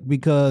flicked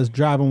because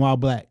driving while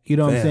black. You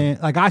know what I'm saying?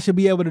 Like I should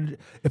be able to,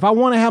 if I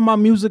want to have my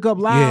music up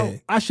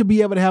loud, I should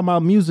be able to have my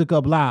music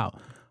up loud.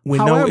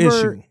 However, no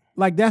issue.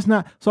 Like that's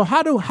not, so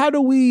how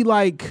do we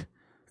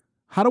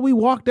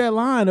walk that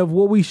line of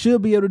what we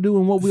should be able to do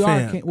and what we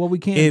what we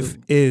can't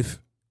do? If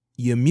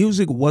your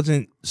music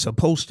wasn't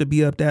supposed to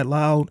be up that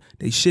loud,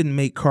 they shouldn't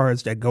make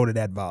cars that go to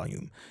that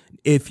volume.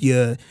 If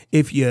your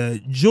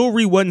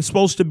jewelry wasn't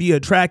supposed to be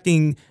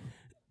attracting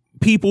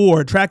people or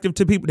attractive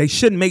to people, they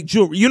shouldn't make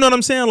jewelry. You know what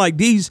I'm saying? Like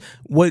these,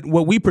 what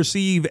we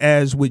perceive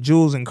as with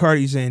jewels and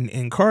Cardis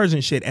and cars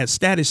and shit as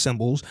status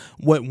symbols,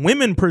 what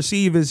women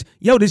perceive as,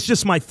 yo, this is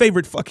just my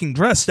favorite fucking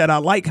dress that I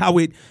like how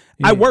it,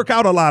 I work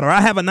out a lot, or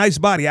I have a nice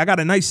body, I got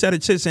a nice set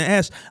of tits and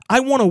ass, I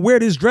want to wear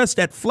this dress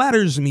that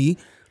flatters me.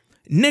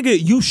 Nigga,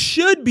 you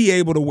should be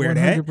able to wear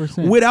 100%.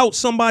 That without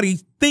somebody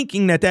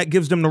thinking that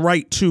gives them the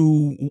right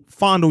to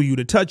fondle you,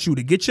 to touch you,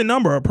 to get your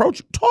number,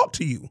 approach, talk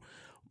to you.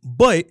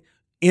 But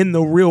in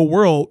the real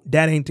world,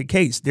 that ain't the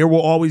case. There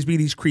will always be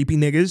these creepy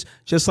niggas,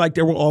 just like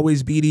there will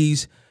always be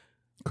these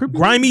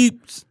grimy,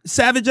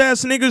 savage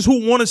ass niggas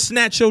who want to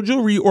snatch your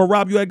jewelry or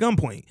rob you at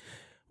gunpoint.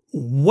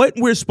 What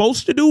we're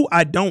supposed to do,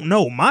 I don't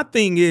know. My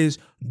thing is,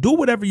 do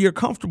whatever you're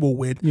comfortable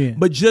with,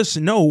 but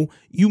just know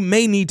you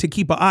may need to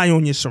keep an eye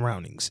on your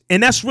surroundings.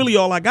 And that's really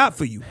all I got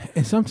for you.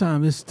 And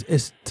sometimes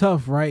it's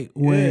tough, right?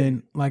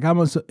 When like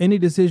any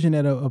decision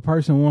that a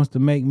person wants to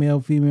make,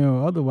 male, female,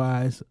 or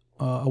otherwise,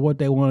 or what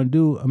they want to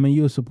do, I mean,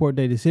 you'll support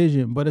their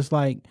decision. But it's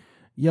like,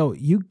 yo,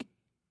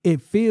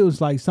 it feels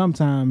like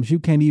sometimes you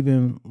can't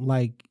even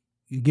like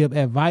give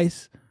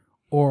advice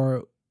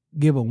or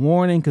give a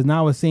warning, because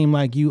now it seems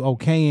like you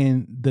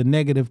okaying the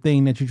negative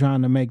thing that you're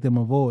trying to make them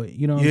avoid.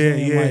 You know what I'm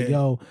saying? Like,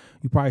 yo,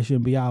 you probably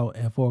shouldn't be out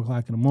at 4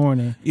 o'clock in the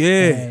morning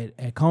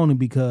at Coney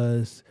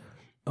because,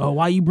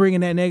 why you bringing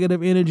that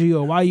negative energy,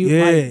 or why you...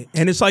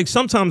 And it's like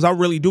sometimes I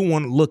really do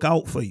want to look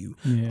out for you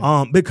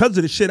because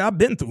of the shit I've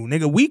been through.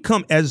 Nigga, we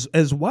come, as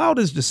wild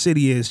as the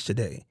city is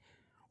today,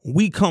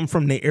 we come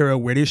from the era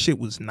where this shit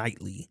was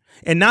nightly.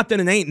 And not that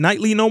it ain't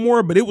nightly no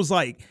more, but it was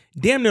like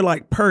damn near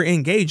like per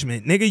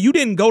engagement. Nigga, you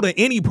didn't go to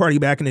any party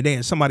back in the day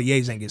and somebody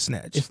A's ain't get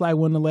snatched. It's like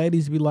when the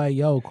ladies be like,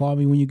 yo, call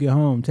me when you get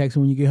home, text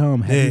me when you get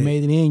home. Have you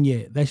made it in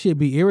yet? That shit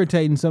be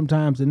irritating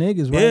sometimes to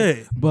niggas, right?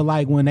 Yeah. But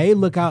like when they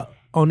look out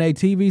on their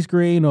TV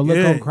screen or look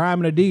on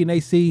Crime and D and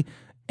they see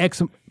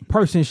X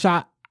person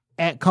shot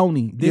at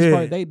Coney,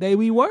 part, they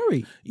be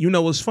worried. You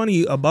know what's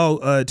funny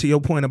about, to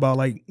your point about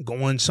like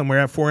going somewhere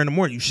at 4 a.m,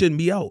 you shouldn't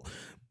be out.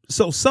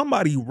 So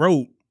somebody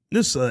wrote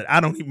this,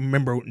 I don't even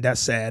remember, that's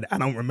sad, I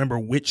don't remember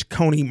which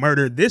Coney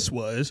murder this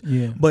was,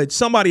 but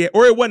somebody,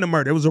 or it wasn't a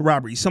murder, it was a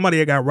robbery. Somebody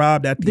had got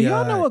robbed at the... Do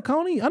y'all know what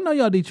Coney? I know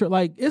y'all Detroit,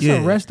 like, it's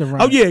a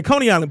restaurant. Oh yeah,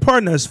 Coney Island.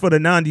 Pardon us for the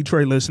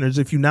non-Detroit listeners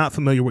if you're not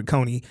familiar with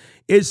Coney.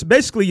 It's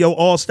basically your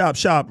all-stop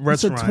shop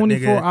restaurant. It's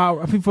a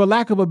 24-hour, I mean, for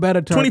lack of a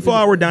better term,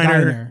 24-hour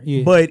diner,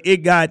 but it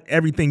got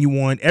everything you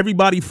want.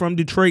 Everybody from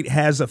Detroit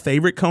has a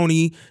favorite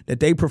Coney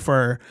that they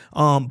prefer,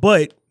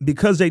 but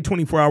because they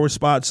 24-hour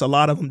spots, a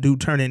lot of them do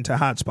turn into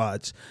hot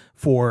spots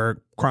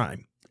for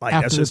crime. Like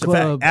after that's just the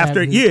club, a fact.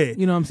 After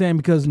you know what I'm saying?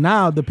 Because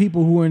now the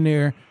people who are in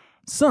there,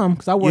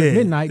 because I work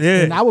midnight,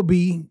 and I would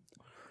be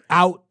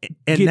out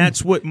and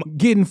that's what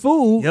getting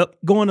food,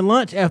 going to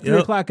lunch after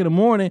 3 o'clock in the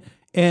morning.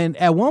 And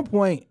at one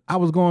point, I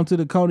was going to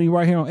the Coney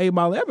right here on 8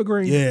 Mile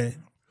Evergreen. Yeah.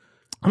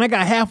 And I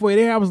got halfway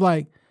there. I was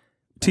like,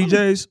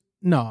 TJ's?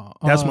 No.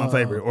 That's my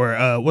favorite.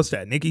 Or what's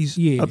that? Nikki's?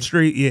 Up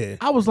street? Yeah.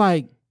 I was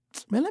like,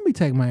 man, let me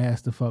take my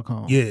ass the fuck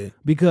home. Yeah.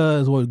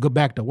 Because, go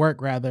back to work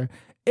rather.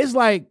 It's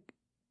like,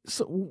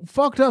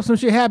 fucked up, some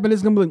shit happened.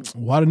 It's gonna be like,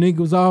 why the nigga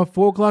was off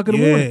 4 o'clock in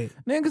the morning?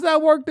 Niggas I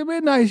worked the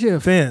midnight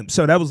shift. Fam,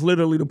 so that was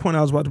literally the point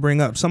I was about to bring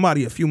up.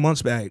 Somebody a few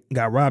months back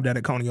got robbed at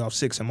a Coney off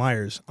 6 and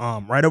Myers,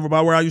 right over by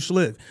where I used to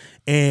live.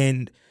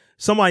 And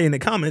somebody in the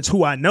comments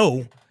who I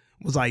know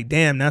was like,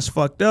 damn, that's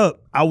fucked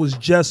up. I was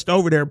just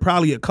over there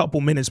probably a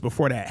couple minutes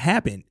before that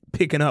happened,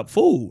 picking up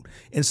food.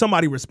 And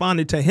somebody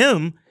responded to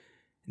him,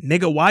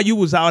 nigga, why you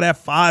was out at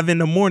 5 in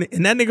the morning?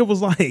 And that nigga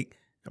was like,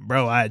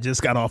 bro, I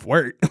just got off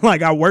work.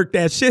 Like, I worked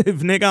that shift,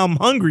 nigga. I'm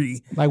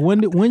hungry. Like,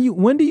 when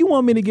do you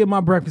want me to get my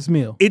breakfast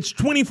meal? It's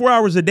 24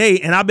 hours a day,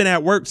 and I've been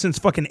at work since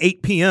fucking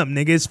 8 p.m.,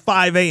 nigga. It's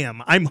 5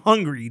 a.m. I'm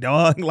hungry,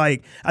 dog.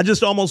 Like, I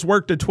just almost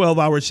worked a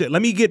 12-hour shift.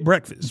 Let me get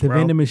breakfast, the bro.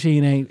 vending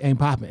machine ain't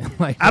popping.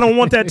 Like, I don't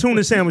want that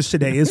tuna sandwich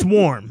today. It's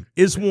warm.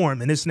 It's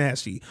warm, and it's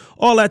nasty.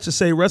 All that to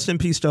say, rest in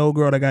peace to the old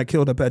girl that got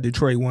killed up at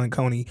Detroit 1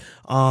 Coney.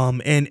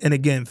 And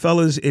again,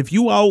 fellas, if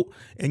you out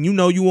and you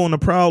know you on the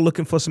prowl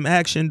looking for some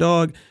action,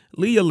 dog,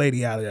 leave your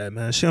lady out of that,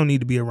 man. She don't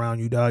need to be around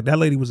you, dog. That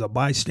lady was a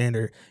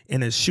bystander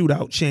in a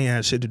shootout. She ain't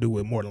had shit to do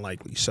with, more than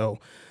likely. So,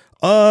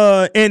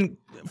 and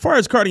as far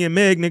as Cardi and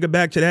Meg, nigga,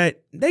 back to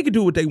that, they could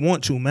do what they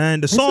want to,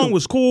 man. The song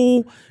was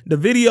cool. The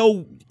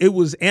video, it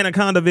was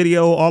Anaconda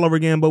video all over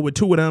again, but with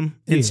two of them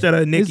instead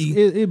of Nicki.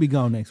 It'll be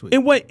gone next week.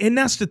 And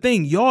that's the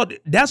thing, y'all.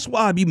 That's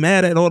why I be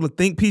mad at all the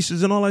think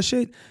pieces and all that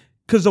shit.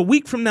 Because a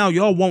week from now,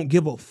 y'all won't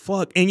give a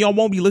fuck, and y'all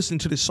won't be listening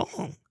to this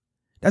song.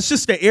 That's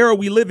just the era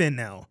we live in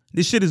now.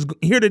 This shit is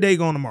here today,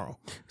 gone tomorrow.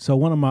 So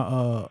one of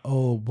my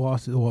old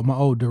bosses, or my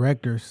old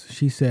directors,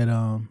 she said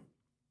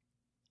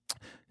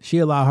she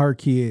allowed her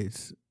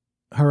kids,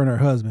 her and her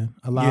husband,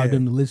 allowed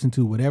them to listen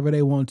to whatever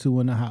they want to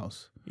in the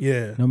house.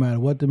 Yeah. No matter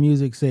what the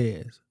music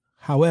says.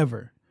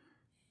 However,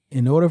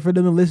 in order for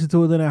them to listen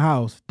to it in the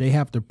house, they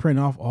have to print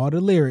off all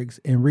the lyrics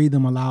and read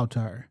them aloud to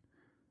her.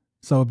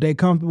 So if they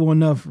comfortable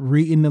enough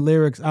reading the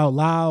lyrics out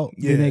loud,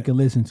 then they can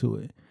listen to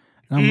it.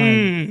 And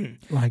I'm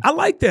like, I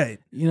like that.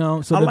 You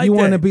know, so if you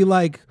want to be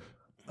like,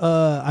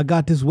 I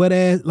got this wet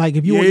ass. Like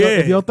if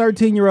if your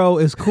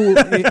 13-year-old is cool,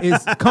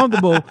 is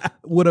comfortable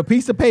with a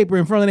piece of paper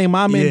in front of their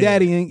mom and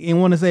daddy and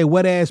want to say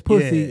wet ass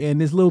pussy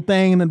and this little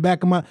thing in the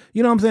back of my,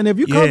 you know what I'm saying? If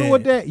you comfortable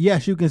with that,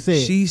 yes, you can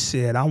say it. She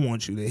said, I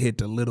want you to hit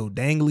the little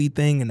dangly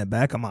thing in the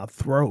back of my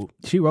throat.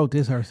 She wrote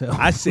this herself.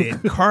 I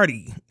said,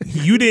 Cardi,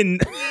 you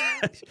didn't.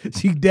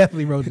 She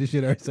definitely wrote this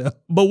shit herself.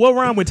 But what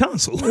rhyme with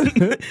tonsil?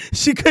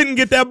 She couldn't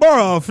get that bar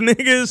off,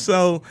 nigga.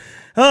 So,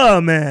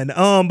 oh man.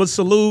 But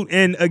salute.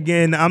 And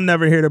again, I'm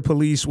never here to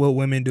police what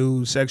women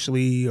do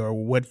sexually or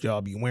what y'all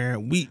be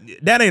wearing.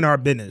 That ain't our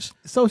business.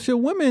 So should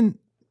women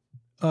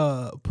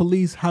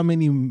police how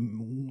many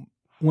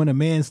when a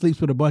man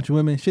sleeps with a bunch of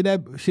women? Should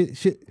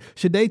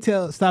they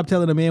stop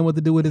telling a man what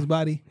to do with his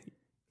body?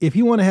 If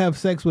you want to have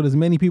sex with as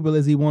many people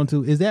as he wants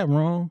to, is that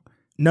wrong?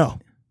 No.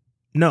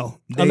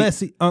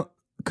 Unless he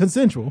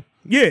consensual.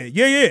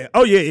 Yeah.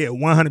 Oh, yeah,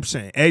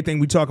 100%. Everything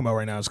we talking about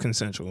right now is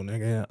consensual,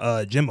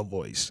 nigga. Gemma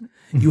voice.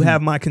 You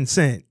have my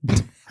consent.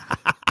 That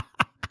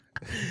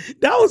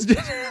was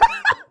just...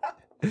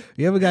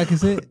 You ever got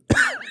consent?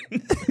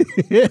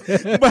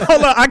 But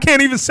hold on, I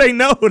can't even say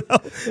no.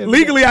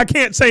 Legally, I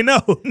can't say no.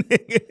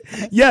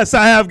 Yes,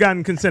 I have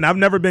gotten consent. I've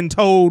never been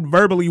told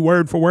verbally,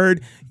 word for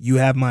word, you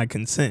have my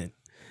consent.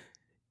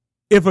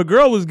 If a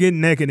girl was getting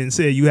naked and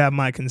said, you have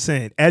my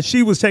consent, as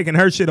she was taking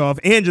her shit off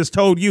and just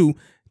told you,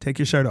 take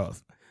your shirt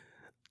off.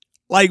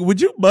 Like, would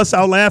you bust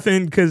out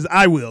laughing? Because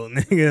I will,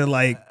 nigga.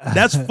 Like,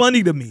 that's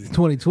funny to me.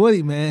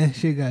 2020, man.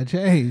 Shit got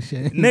changed.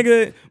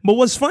 Nigga, but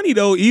what's funny,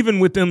 though, even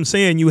with them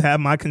saying you have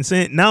my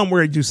consent, now I'm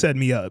worried you set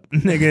me up,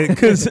 nigga.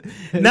 Because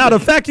now the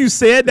fact you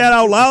said that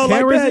out loud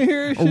Cameras like in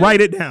here that,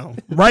 write it down.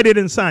 Write it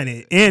and sign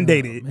it and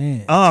date it.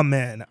 Man. Oh,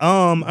 man.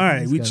 All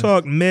right, we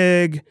talked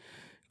Meg,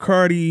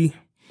 Cardi.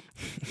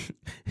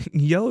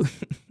 Yo,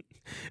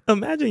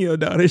 imagine your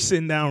daughter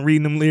sitting down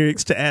reading them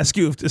lyrics to ask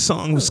you if the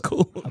song was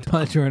cool. I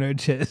punch her in her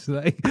chest.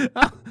 Like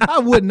I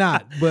would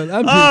not, but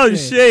I'm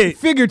just saying, shit.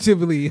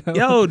 Figuratively.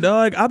 Yo,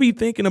 dog, I be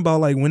thinking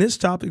about like when it's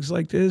topics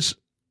like this,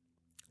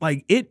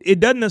 like it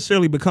doesn't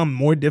necessarily become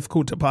more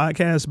difficult to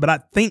podcast, but I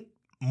think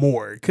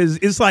more because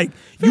it's like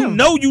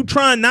you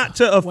trying not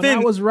to offend. When I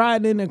was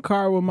riding in the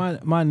car with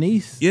my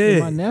niece and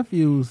my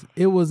nephews,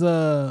 it was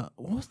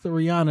what's the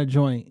Rihanna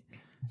joint?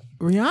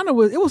 Rihanna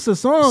it was a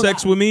song.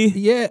 Sex With Me?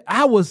 Yeah,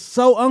 I was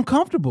so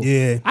uncomfortable.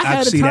 Yeah, I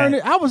had to turn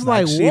it. I was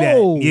like,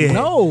 whoa,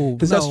 no.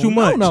 Because that's too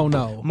much. No.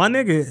 My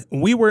nigga,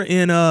 we were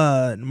in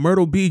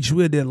Myrtle Beach.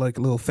 We did like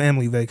a little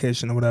family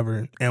vacation or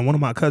whatever. And one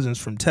of my cousins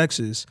from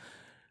Texas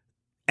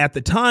at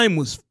the time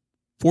was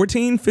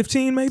 14,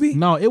 15 maybe?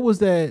 No, it was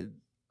that.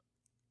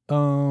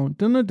 Oh,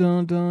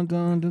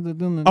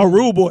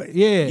 Rude Boy.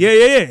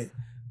 Yeah.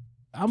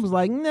 I was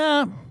like,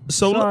 nah.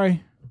 So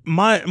sorry.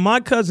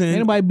 My cousin. Ain't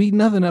nobody beat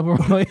nothing up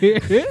around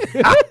here.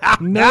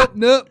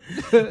 Nope.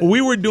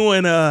 We were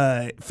doing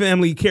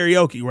family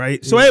karaoke,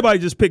 right? So everybody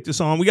just picked a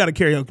song. We got a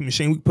karaoke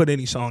machine. We can put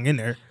any song in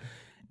there.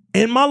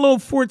 And my little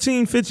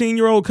 14,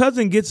 15-year-old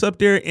cousin gets up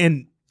there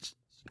and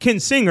can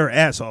sing her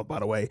ass off, by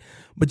the way,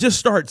 but just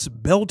starts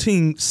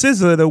belting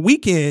SZA The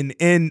Weeknd.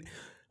 And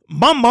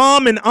my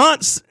mom and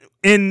aunts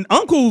and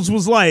uncles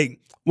was like,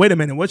 wait a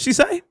minute, what'd she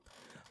say?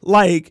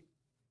 Like,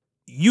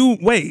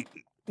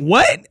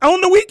 what?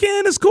 On the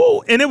weekend is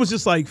cool. And it was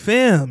just like,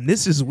 fam,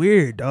 this is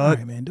weird, dog. All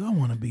right, man, do I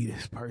want to be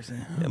this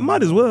person?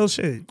 Might as well,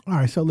 shit. All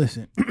right, so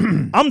listen.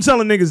 I'm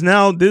telling niggas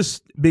now,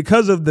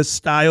 because of the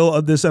style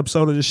of this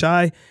episode of The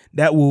Shy,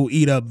 that will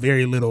eat up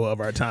very little of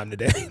our time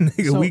today.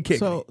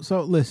 Nigga,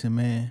 So listen,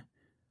 man.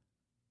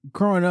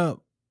 Growing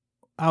up,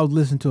 I was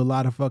listening to a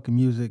lot of fucking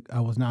music I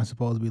was not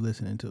supposed to be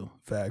listening to.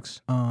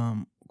 Facts.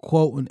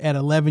 Quote, at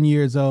 11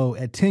 years old,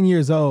 at 10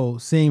 years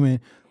old, singing,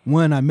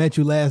 when I met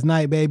you last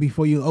night, baby,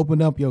 before you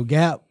opened up your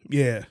Gap.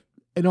 Yeah.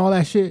 And all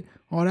that shit.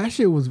 All that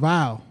shit was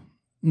vile.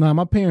 No,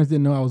 my parents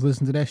didn't know I was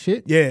listening to that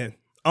shit. Yeah.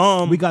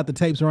 We got the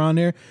tapes around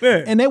there.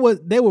 Yeah. And they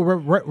would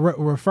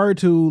refer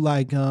to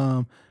like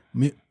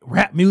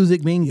rap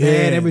music being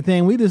bad,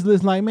 everything. We just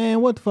listen like,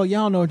 man, what the fuck?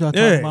 Y'all know what y'all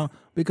talking about.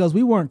 Because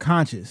we weren't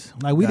conscious.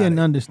 Like, we didn't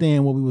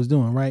understand what we was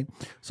doing, right?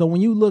 So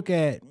when you look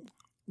at,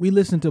 we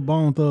listened to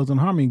Bone Thugs and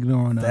Harmony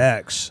growing up.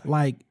 Facts.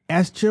 Like,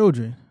 as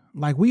children,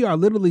 like, we are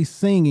literally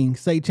singing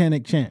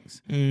satanic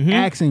chants,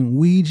 asking,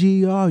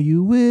 Ouija, are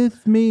you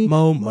with me?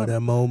 Mo murder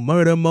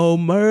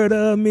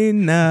me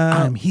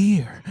now. I'm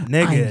here.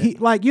 Nigga.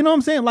 Like, you know what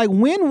I'm saying? Like,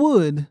 when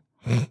would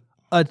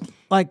and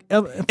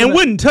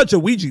wouldn't touch a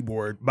Ouija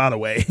board, by the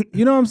way.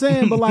 You know what I'm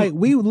saying? But like,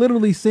 we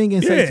literally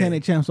singing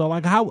satanic chants. So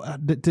like, how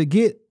to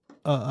get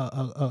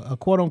a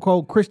quote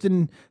unquote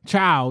Christian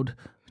child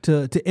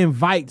to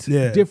invite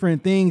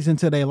different things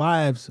into their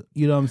lives.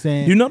 You know what I'm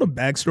saying? You know the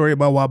backstory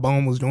about why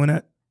Bone was doing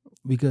that?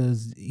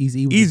 Because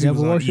Easy was a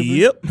devil worshiper.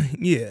 Yep.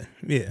 Yeah.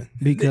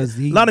 Because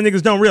a lot of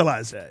niggas don't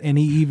realize that. And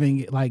he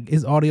even, like,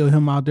 his audio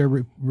him out there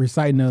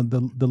reciting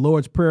the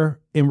Lord's Prayer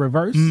in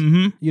reverse.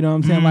 You know what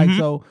I'm saying? Like,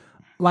 so,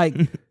 like,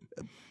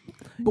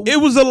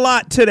 it was a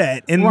lot to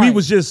that, and we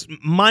was just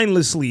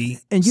mindlessly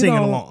singing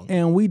along.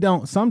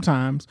 And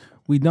sometimes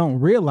we don't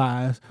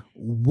realize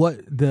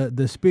what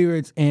the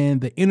spirits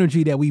and the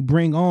energy that we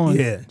bring on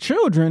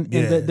children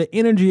and the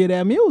energy of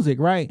that music,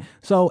 right?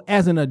 So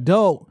as an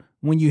adult,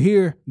 when you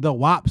hear the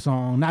WAP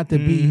song, not to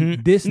be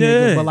this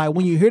nigga, but like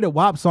when you hear the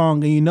WAP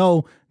song and you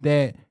know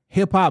that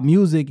hip hop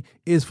music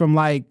is from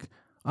like,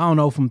 I don't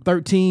know, from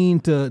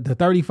 13 to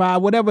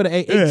 35, whatever,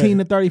 the 18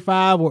 to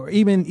 35 or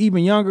even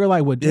younger,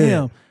 like, well,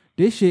 damn,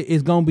 this shit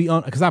is going to be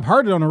on, because I've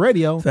heard it on the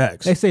radio.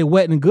 Facts. They say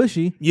Wet and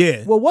Gushy.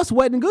 Yeah. Well, what's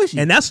Wet and Gushy?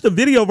 And that's the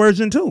video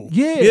version too.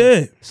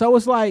 Yeah. So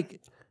it's like,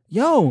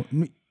 yo,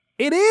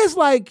 it is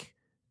like,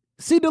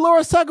 see,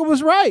 Dolores Tucker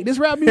was right. This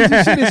rap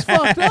music shit is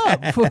fucked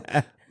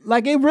up.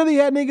 Like, it really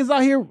had niggas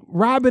out here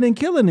robbing and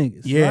killing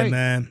niggas. Yeah, right?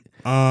 man.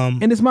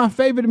 And it's my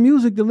favorite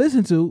music to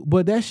listen to,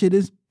 but that shit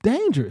is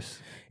dangerous.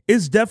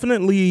 It's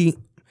definitely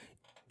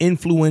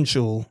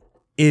influential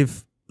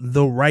if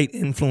the right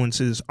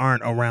influences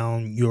aren't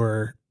around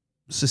your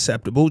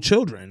susceptible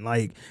children.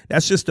 Like,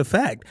 that's just a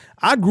fact.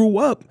 I grew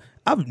up,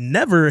 I've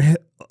never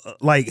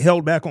like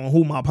held back on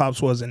who my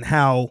pops was and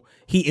how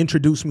he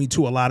introduced me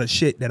to a lot of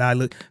shit that I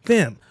look.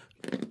 Fam,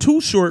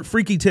 Too Short,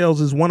 Freaky Tales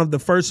is one of the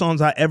first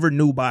songs I ever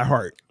knew by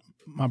heart.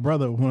 My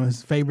brother, one of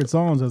his favorite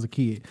songs as a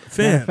kid.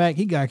 Fam. Matter of fact,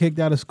 he got kicked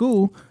out of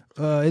school.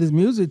 His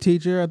music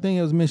teacher, I think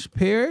it was Miss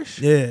Parrish.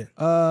 Yeah.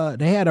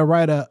 They had to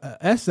write a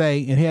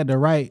essay, and he had to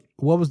write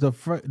what was the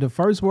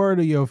first word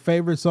of your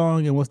favorite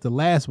song and what's the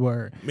last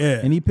word. Yeah.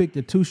 And he picked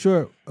a Too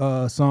Short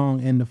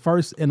song, and the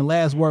first and the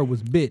last word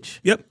was bitch.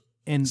 Yep.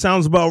 And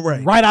sounds about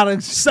right. Right out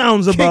of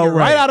sounds about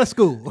right. Right out of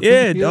school.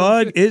 Yeah, you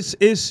dog.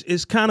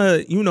 It's kind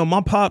of, you know,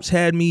 my pops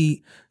had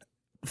me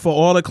for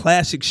all the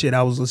classic shit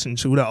I was listening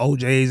to, the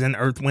OJs and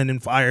Earth, Wind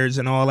and Fires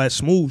and all that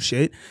smooth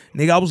shit.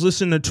 Nigga, I was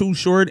listening to Too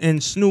Short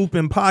and Snoop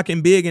and Pac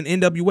and Big and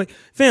NWA.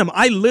 Fam,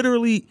 I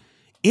literally,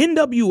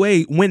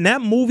 NWA, when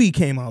that movie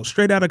came out,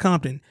 Straight Outta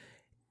Compton,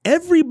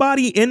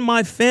 everybody in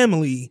my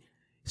family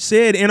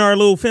said in our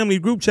little family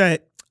group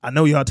chat, I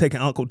know y'all taking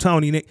Uncle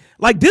Tony, Nick.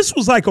 Like, this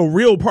was like a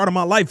real part of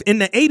my life. In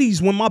the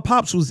 80s, when my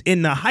pops was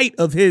in the height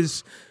of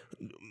his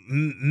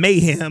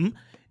mayhem,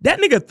 that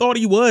nigga thought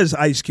he was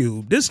Ice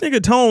Cube. This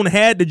nigga Tone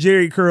had the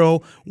Jerry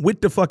curl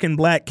with the fucking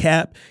black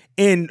cap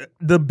and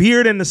the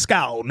beard and the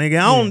scowl,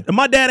 nigga.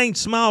 My dad ain't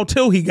smiled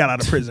till he got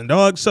out of prison,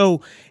 dog.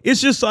 So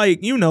it's just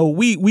like, you know,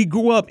 we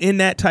grew up in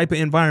that type of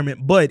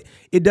environment, but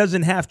it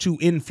doesn't have to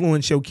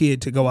influence your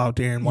kid to go out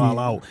there and wild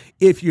out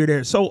if you're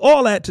there. So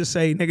all that to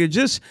say, nigga,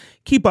 just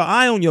keep an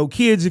eye on your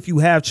kids if you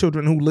have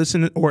children who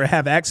listen or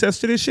have access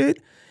to this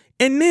shit.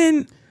 And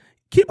then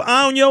keep an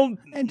eye on your...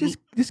 And just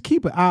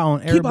keep an eye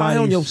on everybody. Keep an eye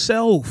on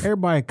yourself.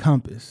 Everybody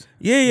compass.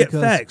 Yeah,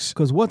 facts.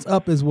 Because what's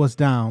up is what's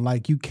down.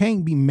 Like, you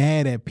can't be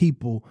mad at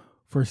people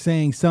for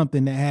saying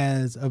something that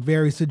has a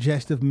very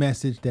suggestive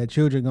message that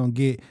children gonna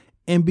get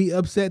and be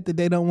upset that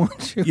they don't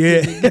want you.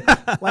 Yeah.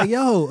 Like,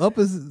 yo, up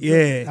is...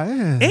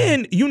 Yeah.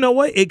 And you know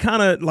what? It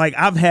kind of, like,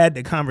 I've had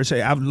the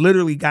conversation. I've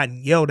literally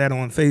gotten yelled at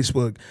on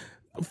Facebook.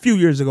 A few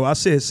years ago, I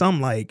said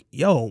something like,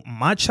 yo,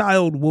 my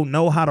child will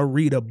know how to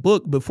read a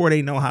book before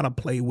they know how to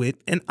play with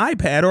an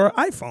iPad or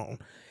an iPhone.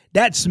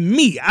 That's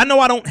me. I know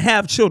I don't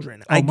have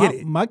children. I get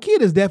it. My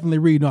kid is definitely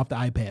reading off the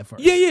iPad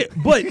first. Yeah.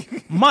 But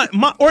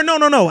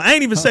no. I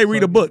ain't even say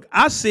read a book.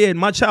 I said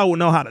my child will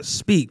know how to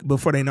speak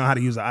before they know how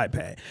to use an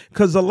iPad.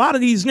 Because a lot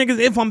of these niggas,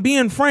 if I'm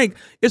being frank,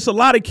 it's a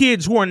lot of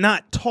kids who are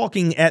not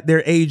talking at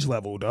their age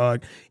level,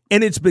 dog.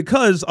 And it's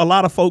because a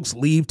lot of folks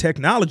leave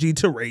technology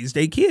to raise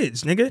their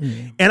kids, nigga.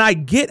 Mm. And I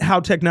get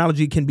how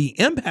technology can be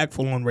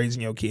impactful on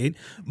raising your kid.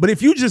 But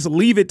if you just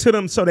leave it to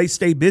them so they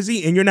stay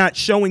busy and you're not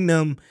showing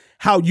them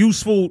how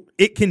useful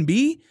it can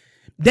be,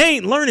 they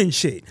ain't learning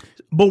shit.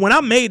 But when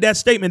I made that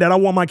statement that I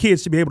want my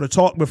kids to be able to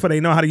talk before they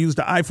know how to use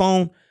the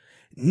iPhone,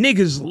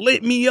 niggas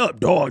lit me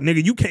up, dog.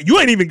 Nigga, you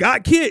ain't even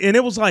got kid. And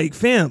it was like,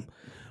 fam,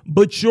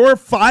 but your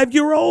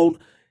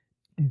 5-year-old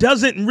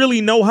doesn't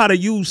really know how to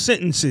use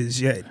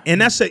sentences yet.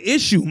 And that's an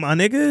issue, my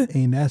nigga.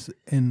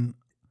 And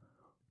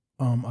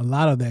a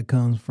lot of that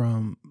comes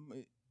from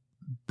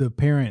the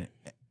parent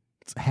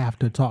have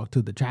to talk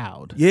to the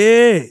child.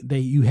 Yeah.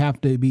 You have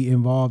to be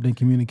involved in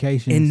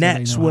communication. And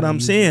that's what I'm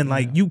saying.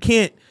 Like, you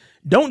can't,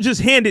 don't just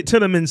hand it to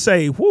them and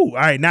say, whoo, all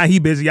right, now he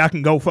busy. I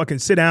can go fucking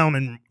sit down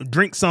and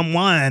drink some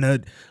wine.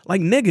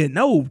 Like, nigga,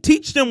 no.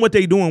 Teach them what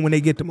they doing when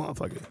they get the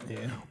motherfucker.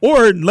 Yeah.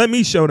 Or let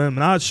me show them,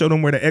 and I'll show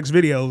them where the X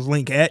videos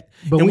link at,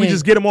 and we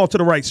just get them all to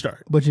the right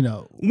start. But you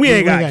know, we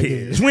ain't got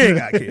kids. We ain't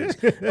got kids.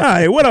 All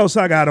right, what else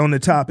I got on the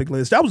topic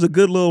list? That was a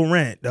good little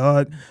rant,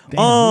 dog.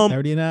 Damn,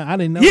 39. I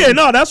didn't know. Yeah,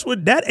 no,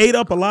 that ate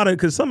up a lot of,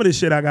 because some of this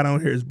shit I got on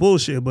here is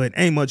bullshit, but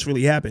ain't much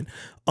really happened.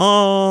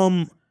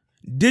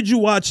 Did you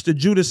watch the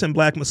Judas and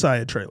Black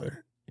Messiah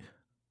trailer?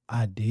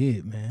 I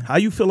did, man. How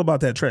you feel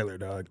about that trailer,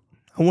 dog?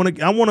 I want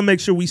to make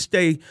sure we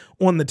stay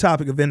on the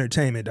topic of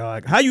entertainment,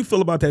 dog. How you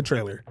feel about that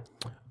trailer?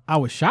 I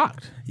was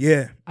shocked.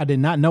 Yeah. I did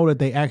not know that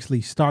they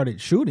actually started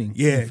shooting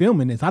and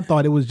filming this. I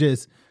thought it was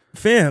just...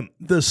 Fam,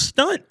 the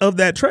stunt of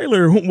that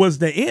trailer was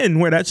the end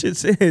where that shit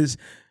says,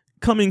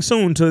 coming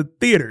soon to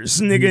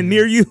theaters, nigga,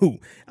 near you.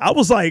 I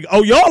was like,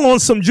 oh, y'all on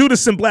some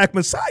Judas and Black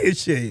Messiah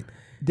shit.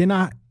 Then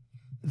I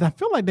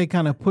feel like they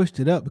kind of pushed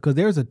it up because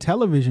there's a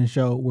television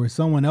show where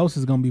someone else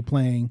is going to be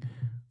playing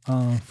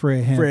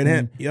Fred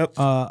Hampton. Yep.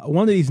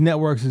 One of these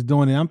networks is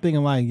doing it. I'm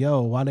thinking like,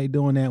 yo, why they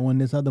doing that when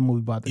this other movie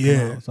about to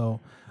come out?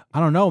 So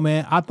I don't know,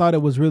 man. I thought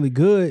it was really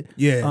good.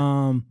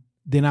 Yeah.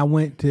 Then I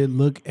went to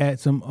look at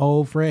some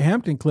old Fred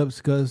Hampton clips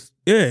because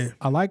I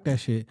like that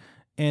shit.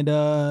 And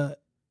Daniel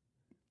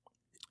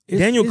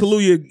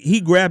Kaluuya,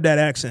 he grabbed that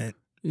accent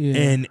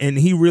and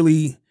he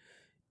really...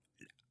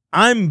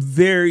 I'm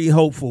very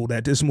hopeful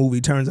that this movie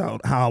turns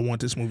out how I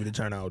want this movie to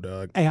turn out,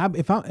 dog. Hey,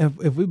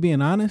 if we're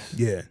being honest,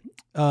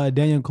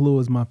 Daniel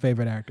Kaluuya is my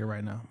favorite actor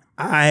right now.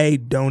 I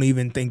don't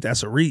even think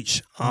that's a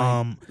reach.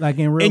 Like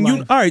in real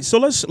life. All right, so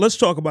let's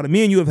talk about it.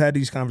 Me and you have had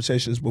these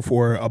conversations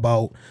before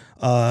about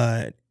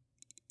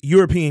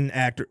European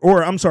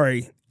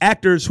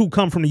actors who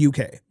come from the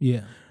UK.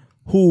 Yeah.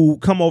 Who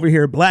come over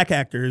here, black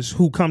actors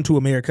who come to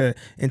America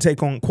and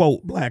take on,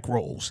 quote, black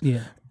roles.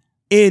 Yeah.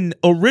 In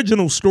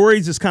original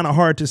stories, it's kind of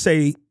hard to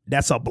say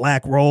that's a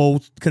black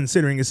role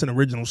considering it's an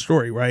original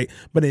story, right?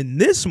 But in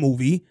this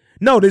movie,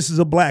 no, this is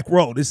a black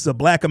role. This is a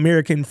black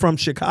American from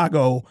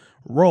Chicago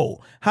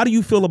role. How do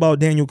you feel about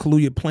Daniel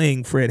Kaluuya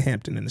playing Fred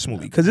Hampton in this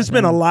movie? Because it's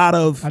been a lot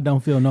of... I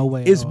don't feel no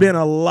way. It's been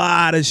a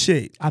lot of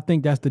shit. I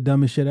think that's the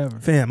dumbest shit ever.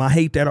 Fam, I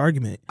hate that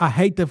argument. I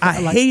hate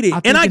hate it.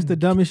 I think it's the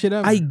dumbest shit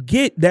ever. I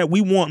get that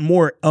we want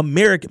more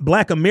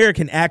black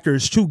American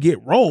actors to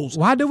get roles.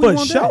 Why do we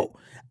want that?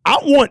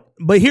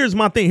 But here's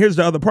my thing. Here's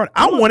the other part.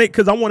 I want it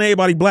because I want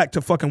everybody black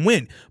to fucking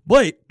win.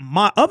 But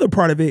my other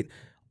part of it,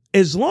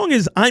 as long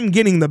as I'm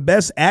getting the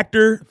best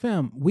actor,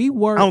 fam, I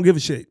don't give a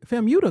shit.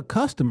 Fam, you the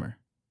customer.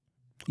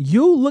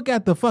 You look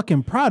at the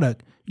fucking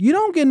product. You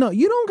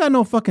don't got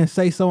no fucking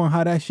say so on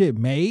how that shit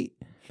made.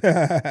 You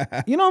know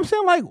what I'm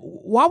saying? Like,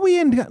 why we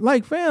in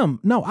like, fam?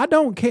 No, I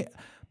don't care.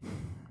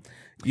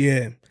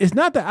 Yeah, it's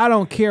not that I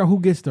don't care who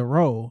gets the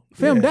role,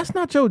 fam. Yeah. That's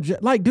not your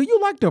like. Do you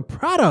like the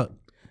product?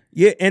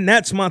 Yeah, and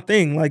that's my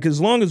thing. Like,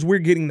 as long as we're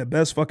getting the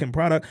best fucking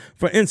product.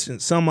 For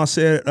instance, I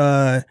said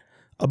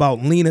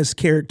about Lena's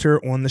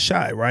character on The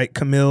Chi, right?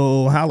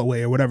 Camille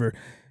Holloway or whatever.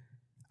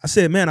 I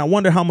said, man, I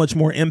wonder how much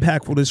more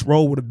impactful this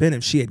role would have been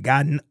if she had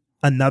gotten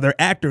another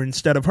actor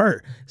instead of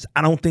her.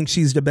 I don't think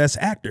she's the best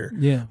actor.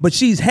 Yeah. But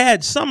she's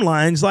had some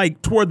lines,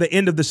 like toward the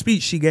end of the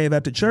speech she gave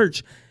at the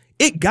church.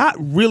 It got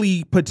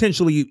really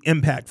potentially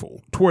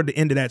impactful toward the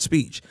end of that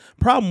speech.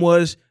 Problem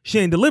was, she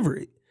ain't deliver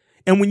it.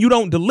 And when you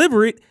don't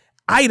deliver it,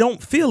 I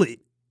don't feel it.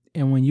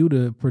 And when you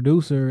the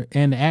producer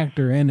and the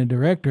actor and the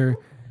director,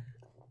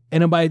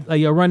 ain't nobody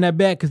like, yo, run that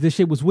back because this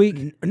shit was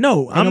weak.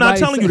 No, I'm not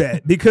telling you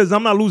that because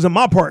I'm not losing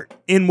my part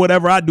in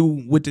whatever I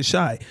do with The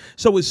Chi.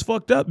 So it's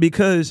fucked up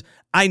because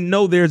I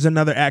know there's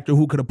another actor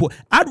who could have put.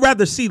 I'd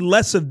rather see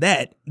less of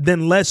that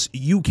than less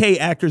UK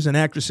actors and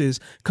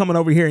actresses coming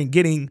over here and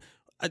getting.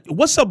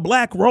 What's a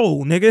black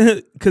role,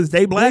 nigga? Because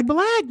they black. They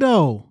black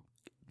though.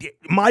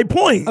 My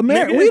point.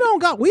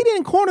 We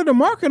didn't corner the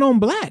market on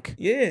black.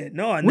 Yeah,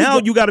 no. Now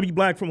you got to be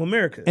black from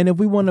America. And if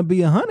we want to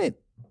be 100,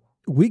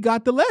 we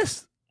got the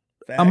less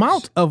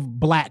amount of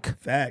black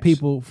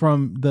people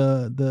from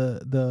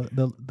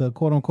the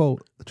quote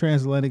unquote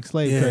transatlantic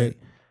slave trade.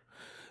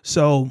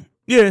 So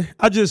yeah,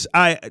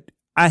 I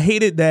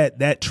hated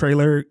that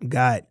trailer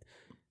got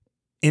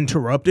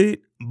interrupted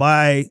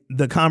by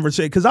the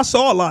conversation because I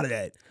saw a lot of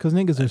that. Because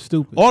niggas are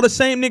stupid. All the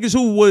same niggas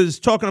who was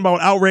talking about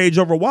outrage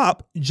over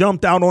WAP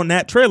jumped out on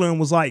that trailer and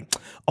was like,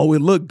 "Oh,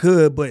 it looked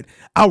good, but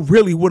I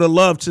really would have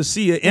loved to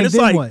see it." And it's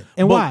like, what?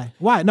 And why?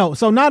 Why? No.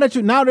 So now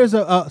there's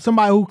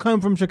somebody who come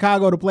from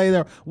Chicago to play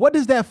there. What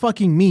does that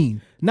fucking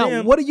mean?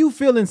 Now, what do you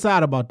feel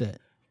inside about that?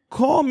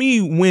 Call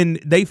me when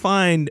they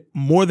find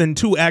more than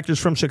 2 actors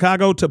from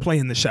Chicago to play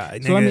in The Chi.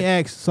 So let me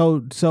ask.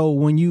 So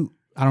when you,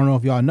 I don't know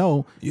if y'all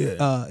know,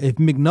 if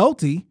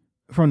McNulty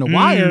from The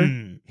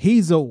Wire,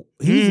 he's a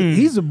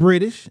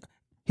British,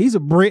 he's a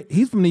Brit,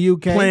 he's from the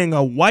UK, playing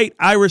a white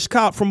Irish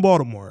cop from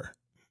Baltimore.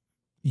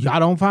 Y'all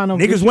don't find no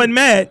niggas wasn't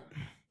mad.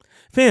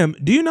 Fam,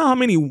 do you know how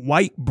many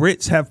white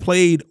Brits have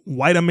played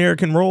white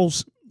American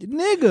roles?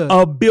 Nigga.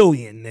 $1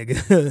 billion,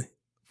 nigga.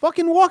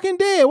 Fucking Walking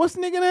Dead. What's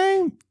the nigga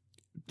name?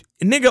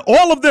 Nigga,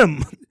 all of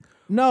them.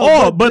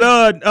 No. but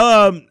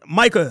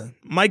Mike,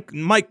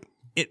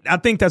 I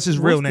think that's his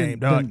real name,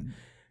 dog.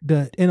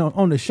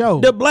 On the show.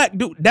 The black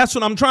dude. That's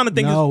what I'm trying to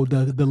think. No,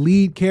 the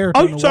lead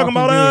character. Oh, you talking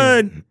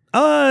about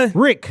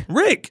Rick?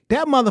 Rick.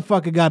 That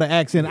motherfucker got an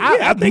accent.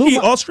 Yeah, I think he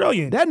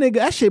Australian.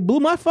 That shit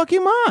blew my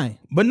fucking mind.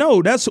 But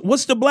no,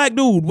 what's the black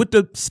dude with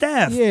the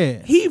staff?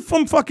 Yeah, he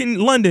from fucking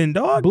London,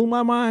 dog. Blew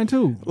my mind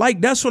too. Like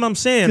that's what I'm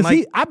saying.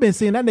 Like I've been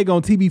seeing that nigga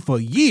on TV for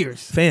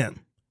years, fam,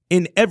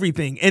 in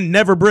everything, and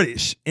never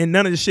British, in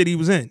none of the shit he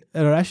was in.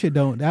 That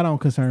don't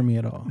concern me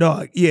at all,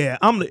 dog. Yeah,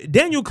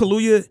 Daniel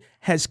Kaluuya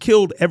has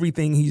killed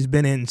everything he's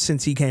been in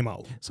since he came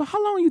out. So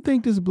how long you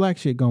think this black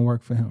shit gonna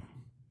work for him?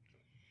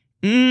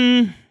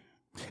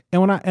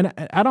 And when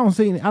I don't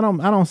say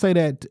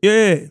that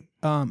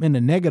in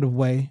a negative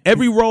way.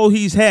 Every role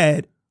he's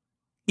had,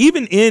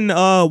 even in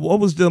what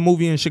was the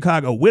movie in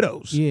Chicago,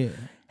 Widows,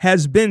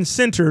 has been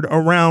centered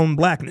around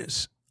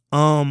blackness.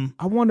 I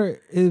wonder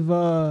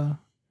if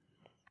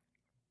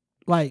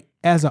like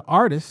as an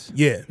artist,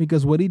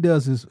 because what he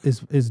does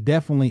is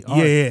definitely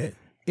art. Yeah.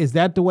 Is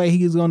that the way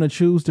he's going to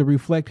choose to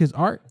reflect his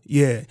art?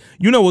 Yeah.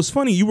 You know what's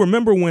funny? You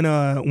remember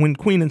when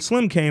Queen and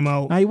Slim came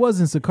out? Now, he was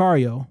in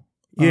Sicario.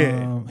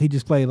 Yeah. He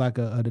just played like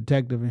a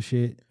detective and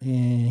shit.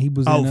 And he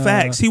was in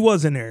facts. He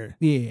was in there.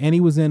 Yeah. And he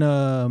was in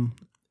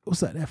what's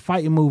that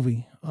fighting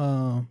movie?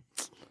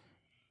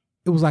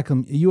 It was like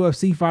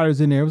UFC fighters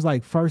in there. It was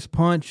like First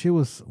Punch. It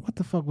was, what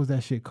the fuck was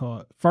that shit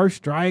called? First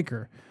Strike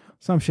or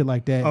some shit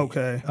like that.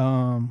 Okay.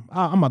 I'm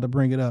about to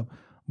bring it up.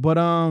 But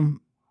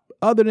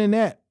other than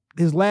that,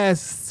 his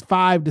last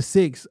 5 to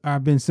 6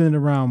 have been centered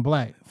around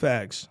black.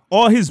 Facts.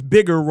 All his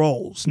bigger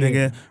roles,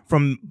 nigga.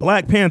 From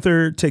Black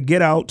Panther to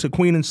Get Out to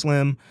Queen and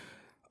Slim,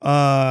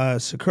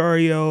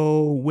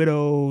 Sicario,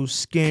 Widows,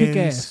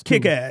 Skins,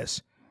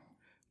 Kick-Ass.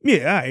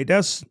 Yeah, all right.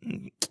 That's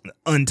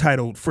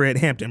untitled Fred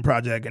Hampton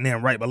project. And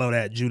then right below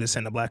that, Judas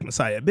and the Black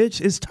Messiah. Bitch,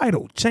 it's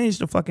titled. Change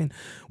the fucking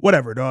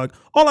whatever, dog.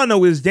 All I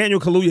know is Daniel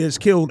Kaluuya has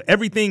killed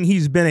everything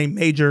he's been a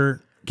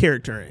major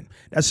character in.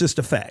 That's just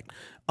a fact.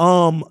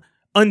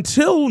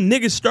 Until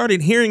niggas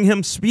started hearing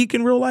him speak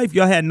in real life,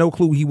 y'all had no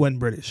clue he wasn't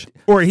British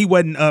or he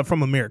wasn't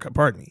from America.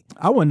 Pardon me.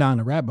 I went down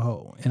the rabbit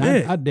hole, and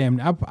I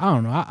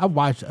don't know. I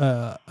watched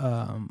a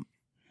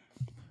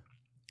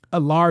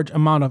large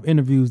amount of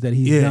interviews that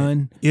he's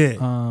done.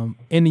 Yeah.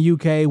 In the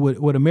UK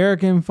with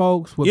American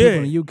folks, with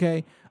people in the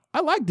UK. I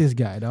like this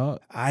guy,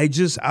 dog. I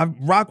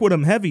rock with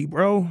him heavy,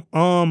 bro.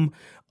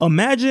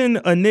 Imagine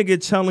a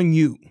nigga telling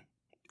you,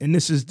 and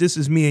this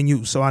is me and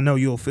you, so I know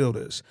you'll feel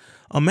this.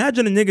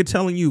 Imagine a nigga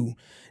telling you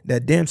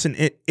that Damson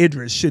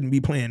Idris shouldn't be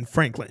playing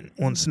Franklin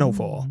on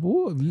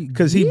Snowfall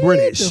because he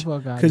British.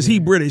 Because he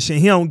British and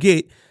he don't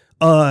get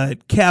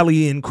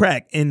Cali and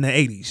crack in the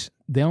 80s.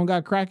 They don't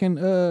got crack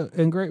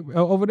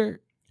over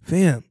there?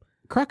 Fam.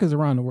 Crack is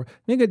around the world.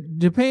 Nigga,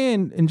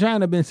 Japan and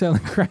China been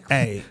selling crack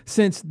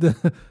since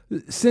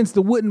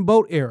the wooden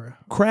boat era.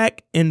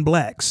 Crack and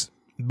blacks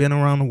been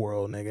around the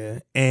world,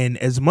 nigga. And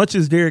as much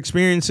as their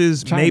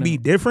experiences may be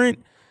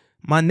different,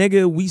 my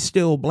nigga, we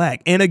still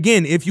black. And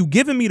again, if you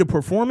giving me the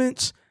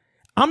performance,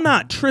 I'm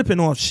not tripping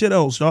off shit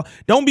else, dog.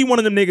 Don't be one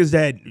of them niggas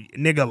that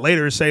nigga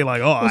later say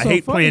like, oh, I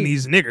hate playing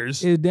these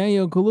niggers. Is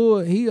Daniel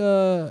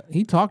Kaluuya,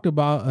 he talked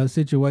about a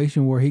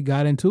situation where he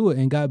got into it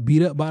and got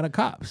beat up by the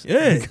cops.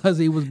 Yeah. Because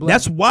he was black.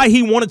 That's why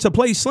he wanted to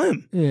play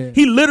Slim. Yeah.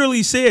 He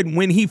literally said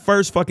when he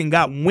first fucking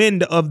got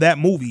wind of that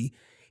movie,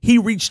 he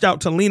reached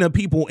out to Lena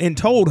People and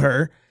told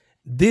her,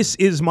 this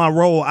is my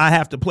role. I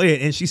have to play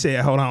it. And she said,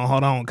 hold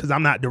on, because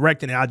I'm not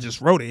directing it. I just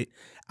wrote it.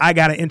 I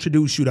got to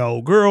introduce you to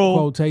old girl.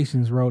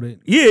 Quotations wrote it.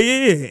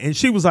 Yeah. And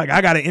she was like,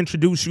 I got to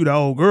introduce you to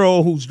old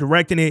girl who's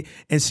directing it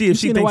and see if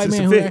she thinks it's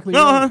a fit.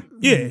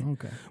 Yeah.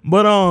 Okay.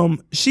 But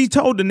she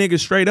told the nigga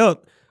straight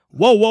up,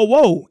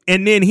 whoa.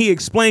 And then he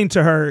explained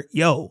to her,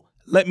 yo,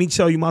 let me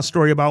tell you my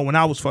story about when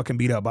I was fucking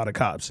beat up by the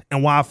cops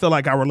and why I feel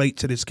like I relate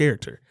to this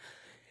character.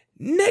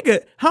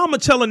 Nigga, how I'ma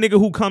tell a nigga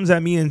who comes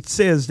at me and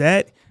says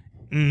that,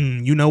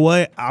 you know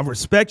what? I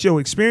respect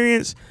your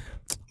experience,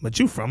 but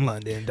you from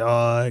London,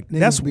 dog.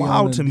 That's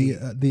wild to me.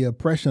 The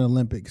oppression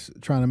Olympics,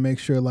 trying to make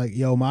sure like,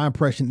 yo, my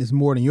impression is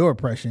more than your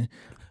oppression.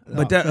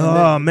 But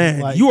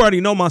man, like, you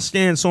already know my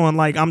stance on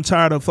like I'm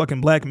tired of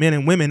fucking black men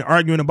and women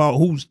arguing about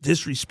who's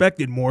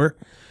disrespected more.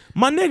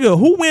 My nigga,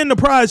 who win the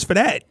prize for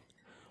that?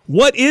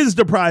 What is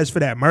the prize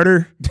for that?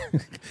 Murder?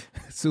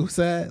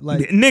 Suicide?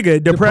 Like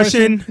nigga,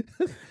 depression?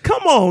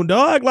 Come on,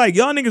 dog. Like,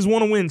 y'all niggas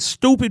want to win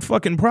stupid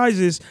fucking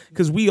prizes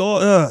because we all,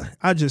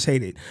 I just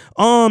hate it.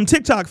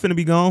 TikTok finna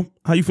be gone.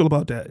 How you feel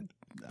about that?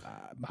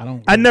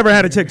 I never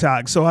had a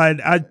TikTok, so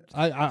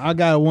I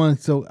got one.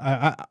 So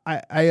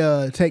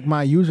I take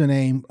my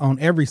username on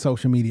every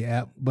social media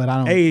app, but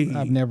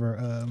I've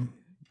never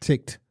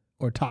ticked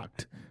or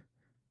talked.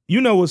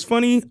 You know what's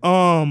funny?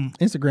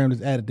 Instagram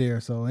is added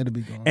there, so it'll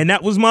be gone. And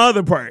that was my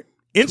other part.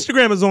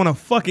 Instagram is on a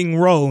fucking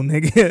roll,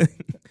 nigga.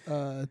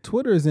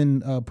 Twitter is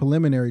in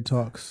preliminary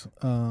talks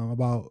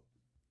about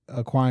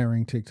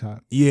acquiring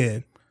TikTok. Yeah.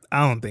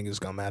 I don't think it's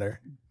gonna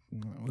matter.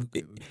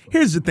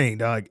 Here's the thing,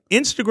 dog.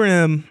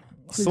 Instagram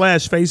 /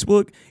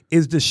 Facebook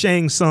is the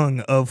Shang Tsung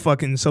of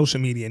fucking social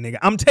media, nigga.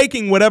 I'm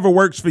taking whatever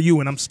works for you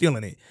and I'm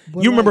stealing it.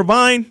 But you remember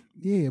Vine?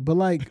 Yeah, but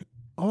like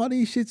all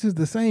these shits is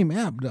the same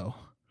app though.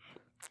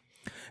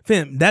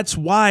 Fam, that's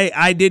why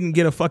I didn't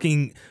get a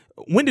fucking.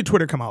 When did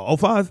Twitter come out?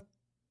 05?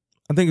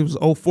 I think it was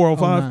 04,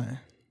 05. 09.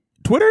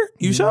 Twitter?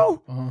 You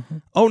sure? 09.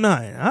 All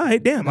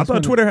right, damn. I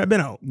thought Twitter had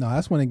been out. No,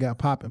 that's when it got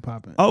popping.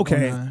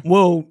 Okay. 09.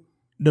 Well,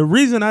 the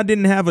reason I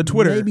didn't have a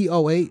Twitter Maybe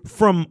 08.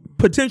 from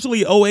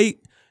potentially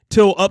 08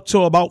 till up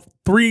to about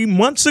 3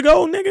 months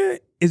ago, nigga,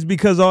 is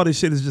because all this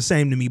shit is the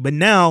same to me. But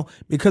now,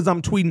 because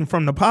I'm tweeting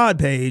from the pod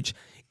page,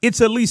 it's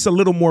at least a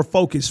little more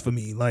focused for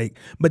me. Like,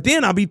 but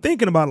then I'll be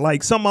thinking about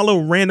like some of my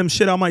little random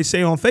shit I might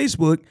say on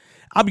Facebook.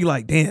 I'll be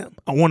like, damn,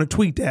 I want to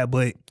tweet that,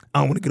 but I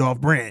don't want to get off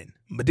brand.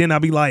 But then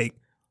I'll be like,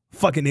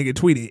 fucking nigga,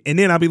 tweet it. And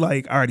then I'll be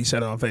like, I already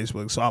said it on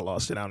Facebook, so I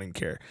lost it. I don't even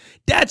care.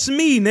 That's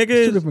me, nigga.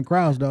 It's two different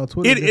crowds, though.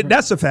 Twitter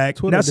That's a fact.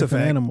 Twitter That's a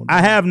different fact. animal,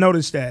 I have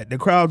noticed that. The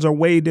crowds are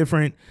way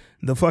different.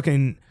 The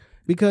fucking...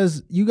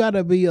 Because you got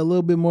to be a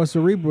little bit more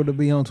cerebral to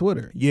be on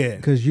Twitter. Yeah.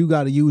 Because you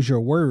got to use your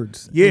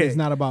words. Yeah. It's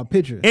not about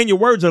pictures. And your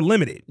words are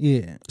limited.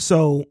 Yeah.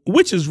 So,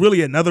 which is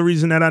really another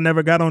reason that I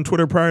never got on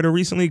Twitter prior to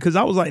recently, because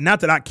I was like, not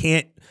that I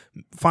can't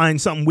find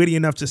something witty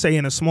enough to say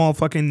in a small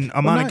fucking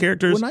amount of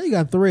characters. Well, now you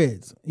got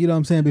threads. You know what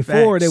I'm saying?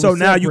 Before they so were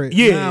now separate.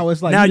 Now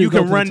it's like now you go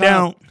can to run the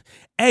top. down.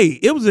 Hey,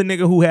 it was a nigga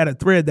who had a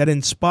thread that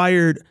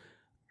inspired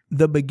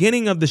the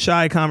beginning of the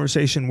Shy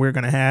conversation we're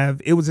gonna have.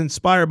 It was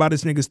inspired by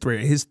this nigga's thread.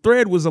 His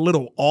thread was a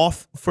little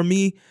off for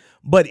me,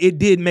 but it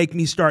did make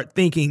me start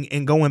thinking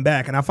and going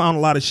back. And I found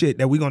a lot of shit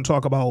that we're gonna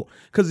talk about.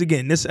 Because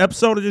again, this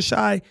episode of the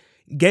Shy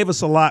gave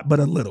us a lot, but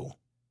a little.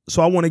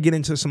 So I want to get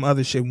into some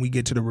other shit when we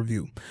get to the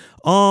review.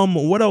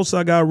 What else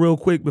I got real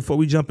quick before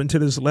we jump into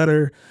this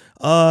letter?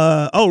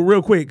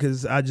 Real quick,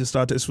 because I just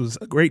thought this was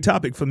a great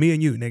topic for me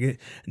and you, nigga.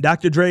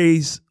 Dr.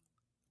 Dre's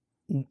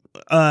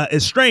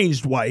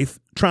estranged wife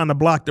trying to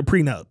block the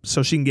prenup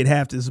so she can get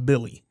half this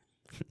Billy.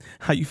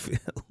 How you feel?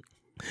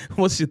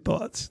 What's your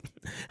thoughts?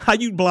 How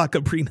you block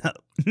a prenup?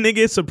 Nigga,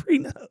 it's a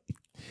prenup.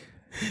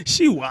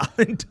 She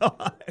wildin'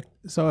 dog.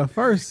 So at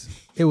first,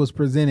 it was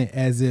presented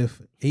as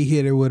if he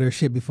hit her with her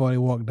shit before they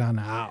walked down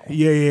the aisle.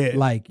 Yeah.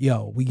 Like,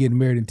 yo, we getting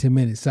married in 10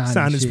 minutes.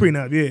 Sign this shit.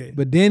 prenup, yeah.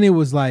 But then it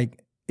was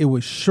like, it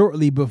was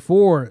shortly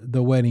before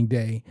the wedding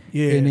day.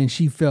 Yeah. And then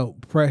she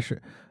felt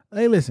pressure.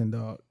 Hey, listen,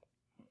 dog.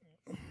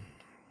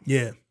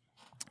 Yeah.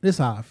 This is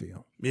how I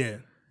feel. Yeah.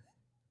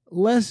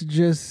 Let's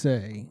just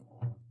say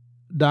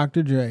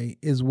Dr. Dre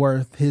is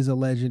worth his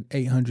alleged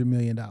 $800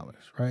 million,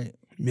 right?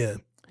 Yeah.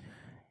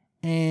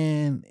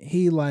 And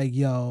he like,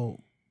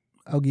 yo,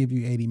 I'll give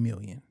you 80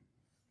 million.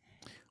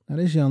 Now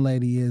this young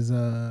lady is,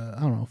 I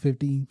don't know,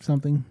 50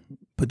 something.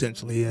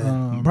 Potentially,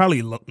 yeah.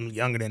 Probably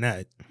younger than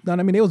that. No,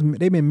 I mean,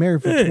 they've been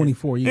married for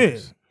 24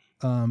 years.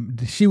 Yeah.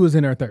 She was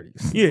in her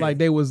 30s. Yeah. Like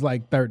they was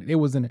like 30. It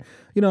was in there.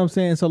 You know what I'm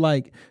saying? So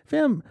like,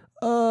 fam,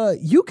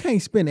 you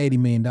can't spend $80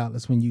 million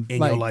when you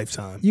in your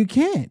lifetime. You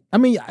can't. I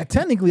mean,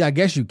 technically, I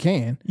guess you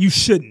can. You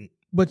shouldn't.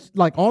 But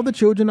like all the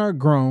children are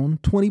grown,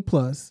 20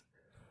 plus.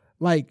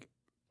 Like,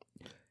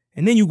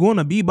 and then you're going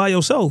to be by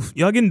yourself.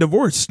 Y'all getting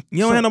divorced. You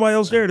don't have nobody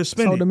else there to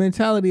spend it. So the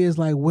mentality is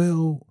like,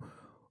 well,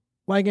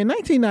 like in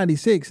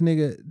 1996,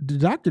 nigga,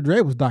 Dr.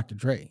 Dre was Dr.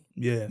 Dre.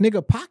 Yeah.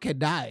 Nigga, Pac had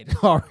died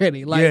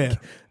already. Like,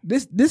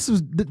 this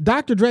was,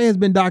 Dr. Dre has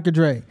been Dr.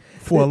 Dre.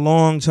 For a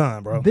long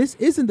time, bro. This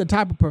isn't the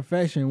type of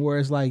profession where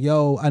it's like,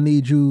 yo, I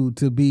need you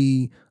to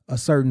be a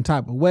certain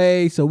type of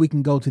way so we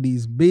can go to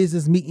these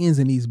business meetings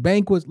and these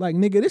banquets. Like,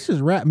 nigga, this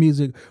is rap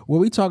music where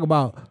we talk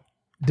about,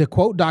 to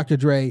quote Dr.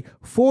 Dre,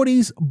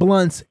 40s,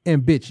 blunts,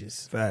 and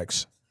bitches.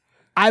 Facts.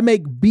 I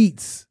make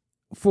beats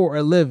for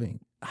a living.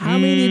 How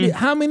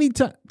many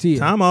times?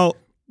 Time out.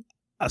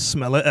 I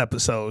smell an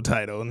episode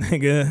title,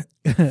 nigga.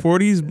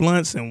 40s,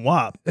 blunts, and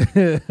WAP.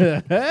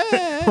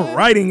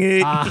 Writing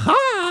it.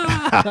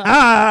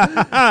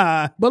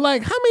 But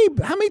like, how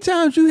many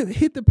times you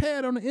hit the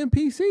pad on the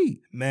MPC?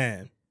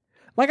 Man.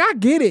 Like, I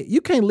get it.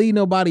 You can't leave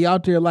nobody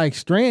out there like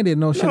stranded,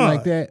 no shit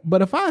like that.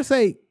 But if I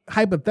say,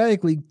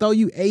 hypothetically, throw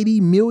you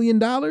 $80 million,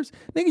 nigga,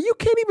 you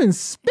can't even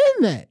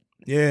spend that.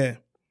 Yeah.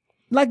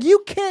 Like,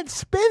 you can't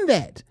spend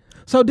that.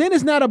 So then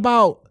it's not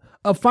about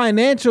a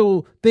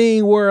financial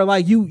thing where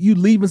like you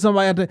leaving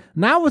somebody out there.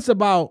 Now it's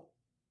about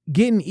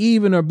getting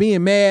even or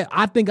being mad.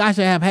 I think I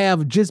should have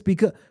half just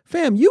because.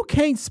 Fam, you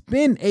can't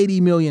spend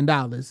 $80 million.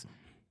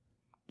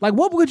 Like,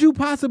 what would you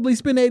possibly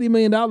spend $80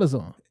 million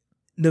on?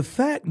 The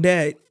fact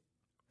that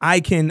I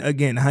can,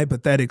 again,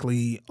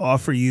 hypothetically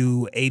offer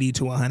you $80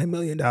 to $100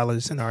 million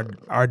in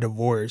our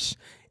divorce,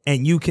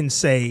 and you can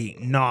say,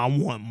 no, I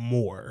want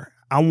more.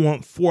 I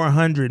want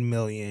 $400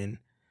 million.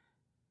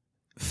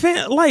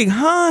 Like,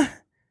 huh?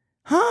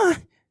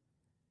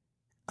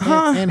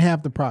 And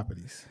half the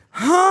properties.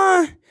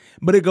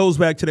 But it goes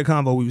back to the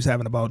convo we was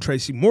having about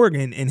Tracy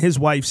Morgan and his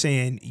wife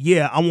saying,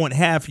 yeah, I want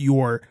half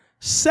your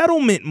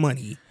settlement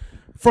money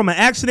from an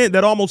accident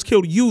that almost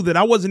killed you, that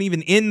I wasn't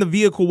even in the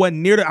vehicle, wasn't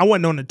near it, I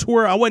wasn't on the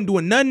tour, I wasn't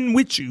doing nothing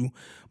with you,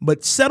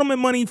 but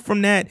settlement money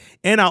from that,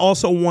 and I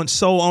also want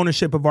sole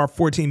ownership of our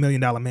 $14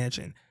 million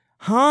mansion.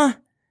 Huh?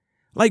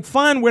 Like,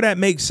 find where that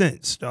makes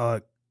sense,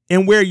 dog,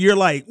 and where you're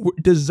like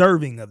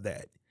deserving of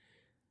that.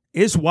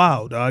 It's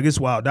wild, dog. It's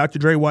wild. Dr.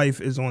 Dre wife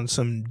is on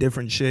some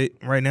different shit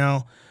right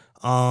now.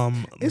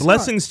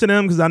 Blessings to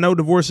them, because I know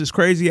divorce is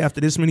crazy after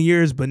this many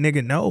years, but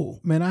nigga, no.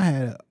 Man, I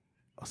had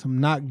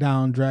some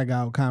knockdown, drag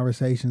out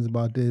conversations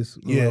about this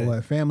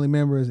with family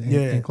members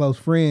and close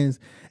friends,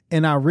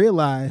 and I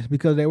realized,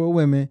 because they were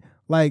women,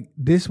 like,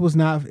 this was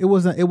not, it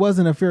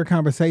wasn't a fair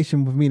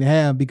conversation for me to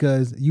have,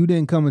 because you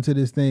didn't come into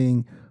this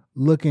thing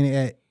looking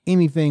at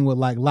anything with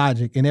like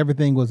logic, and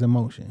everything was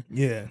emotion.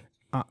 Yeah.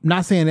 I'm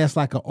not saying that's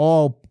like an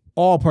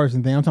all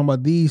person thing. I'm talking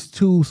about these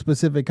two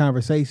specific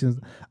conversations.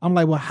 I'm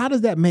like, well, how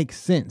does that make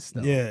sense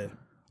though? Yeah.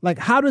 Like,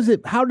 how does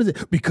it,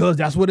 because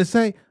that's what it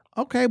say.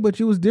 Okay, but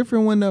you was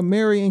different when the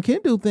Mary and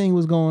Kendu thing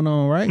was going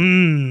on, right?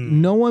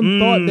 No one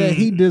thought that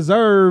he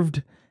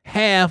deserved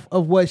half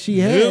of what she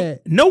had.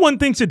 No one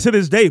thinks it to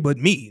this day but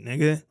me,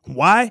 nigga.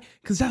 Why?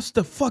 Because that's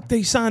the fuck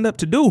they signed up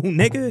to do,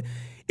 nigga.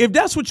 If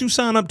that's what you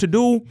signed up to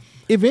do.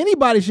 If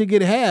anybody should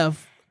get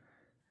half,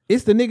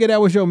 it's the nigga that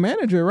was your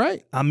manager,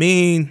 right? I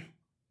mean,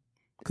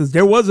 because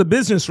there was a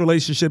business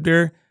relationship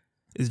there.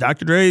 Is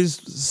Dr.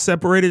 Dre's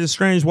separated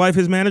estranged wife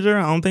his manager?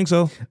 I don't think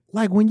so.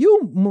 Like, when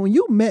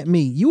you met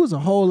me, you was a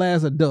whole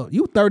ass adult.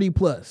 You 30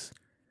 plus.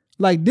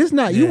 Like, this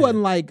not, you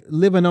wasn't like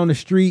living on the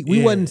street.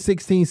 We wasn't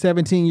 16,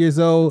 17 years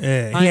old.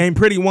 Yeah, he ain't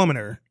Pretty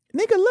Womaner.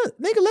 Nigga,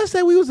 let's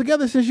say we was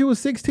together since you was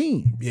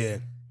 16. Yeah.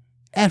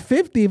 At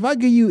 50, if I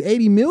give you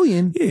 80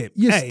 million,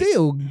 you're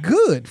still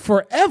good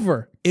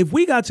forever. If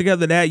we got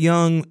together that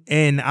young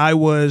and I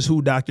was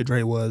who Dr.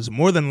 Dre was,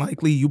 more than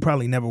likely you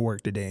probably never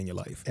worked a day in your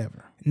life.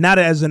 Ever. Not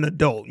as an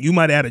adult. You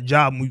might have had a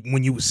job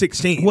when you were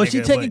 16. Was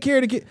she taking care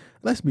of the kid?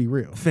 Let's be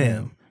real.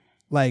 Fam.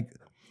 Like,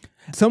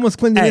 someone's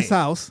cleaning this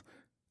house.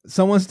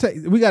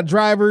 We got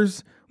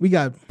drivers. We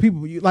got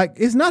people. Like,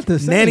 it's not the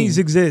same. Nannies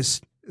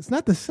exist. It's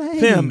not the same.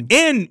 Fam.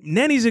 And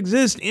nannies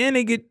exist and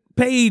they get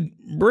paid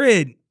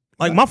bread.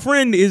 Like, my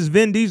friend is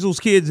Vin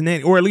Diesel's kid's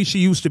nanny, or at least she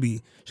used to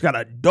be. She got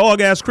a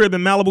dog-ass crib in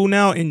Malibu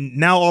now, and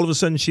now all of a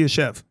sudden she a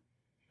chef.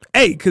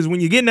 Hey, because when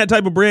you're getting that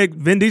type of bread,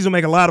 Vin Diesel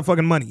make a lot of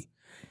fucking money.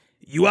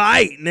 You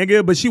aight,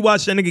 nigga, but she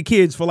watched that nigga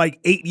kids for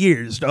like 8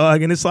 years,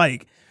 dog, and it's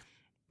like,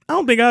 I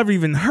don't think I've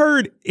even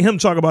heard him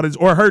talk about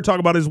her talk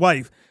about his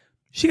wife.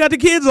 She got the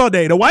kids all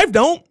day. The wife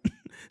don't.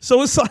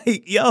 So it's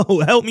like,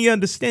 yo, help me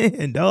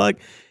understand, dog.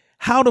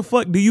 How the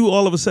fuck do you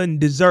all of a sudden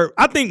deserve?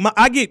 I think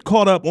I get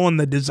caught up on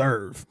the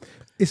deserve.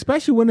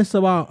 Especially when it's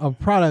about a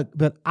product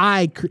that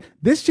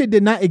this shit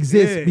did not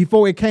exist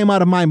before it came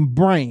out of my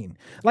brain.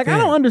 Like, I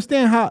don't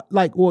understand how,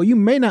 like, well, you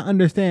may not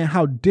understand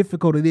how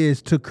difficult it is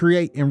to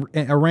create and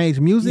arrange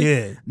music.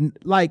 Yeah.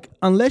 Like,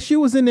 unless you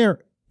was in there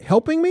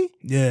helping me.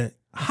 Yeah.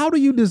 How do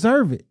you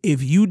deserve it?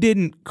 If you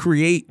didn't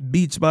create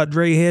Beats by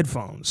Dre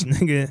headphones,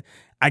 nigga,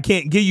 I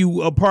can't give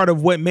you a part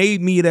of what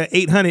made me the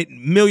 $800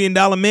 million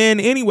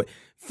man anyway.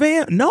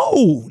 Fam,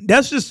 no.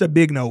 That's just a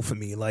big no for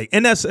me. Like,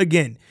 and that's,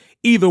 again,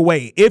 either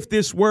way, if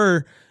this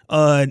were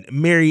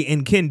Mary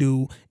and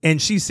Kendu,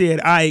 and she said,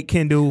 "All right,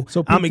 Kendu,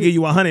 so I'm gonna give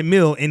you $100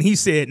 million," and he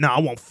said, "No, I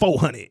want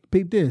 400."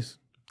 Peep this.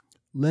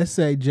 Let's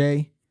say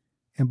Jay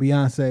and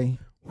Beyonce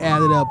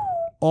added up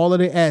all of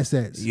their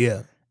assets.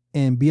 Yeah.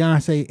 And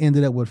Beyonce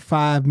ended up with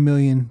 $5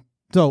 million.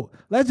 So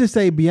let's just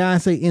say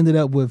Beyonce ended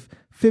up with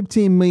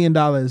 $15 million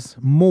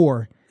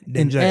more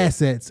in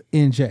assets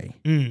in Jay.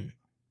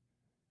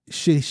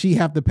 Should she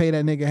have to pay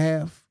that nigga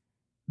half?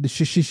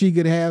 Should she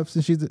get half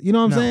since she's, you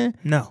know what I'm saying?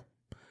 No.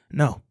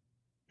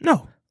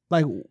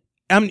 Like,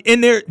 I'm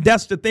in there.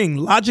 That's the thing.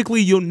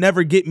 Logically, you'll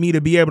never get me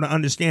to be able to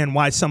understand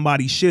why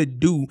somebody should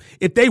do.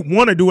 If they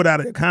want to do it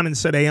out of the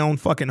kindness of their own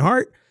fucking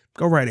heart,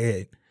 go right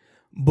ahead.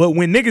 But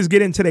when niggas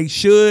get into they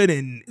should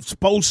and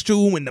supposed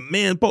to, and the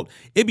man,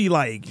 it be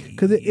like,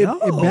 because it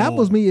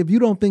baffles me if you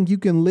don't think you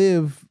can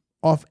live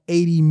off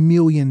 $80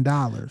 million.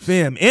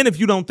 Fam, and if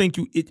you don't think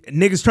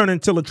niggas turn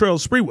into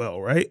Latrell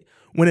Sprewell, right?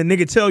 When a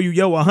nigga tell you,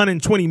 yo,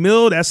 120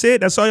 mil, that's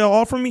it? That's all y'all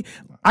offering me?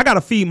 I got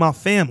to feed my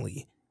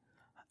family.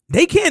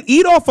 They can't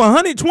eat off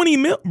 120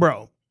 mil.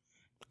 Bro,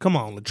 come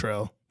on,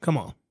 Latrell. Come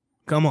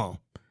on.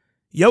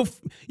 Yo,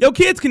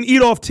 kids can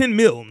eat off 10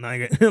 mil,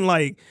 nigga.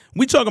 Like,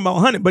 we talking about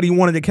 100, but he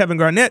wanted a Kevin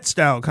Garnett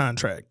style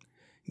contract.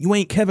 You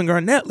ain't Kevin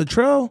Garnett,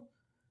 Latrell.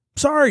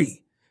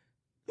 Sorry.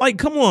 Like,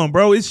 come on,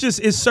 bro. It's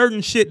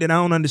certain shit that I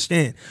don't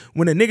understand.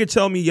 When a nigga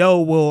tell me,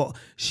 yo, well,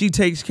 she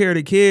takes care of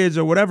the kids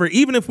or whatever,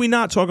 even if we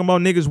not talking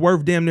about niggas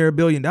worth damn near $1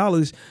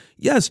 billion,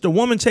 yes, the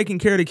woman taking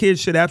care of the kids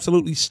should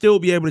absolutely still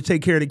be able to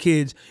take care of the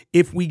kids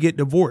if we get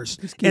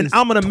divorced. And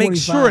I'm going to make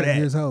sure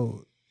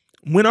that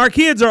when our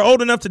kids are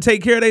old enough to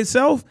take care of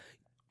themselves,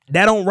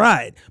 that don't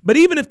ride. But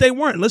even if they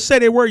weren't, let's say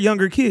they were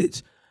younger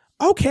kids.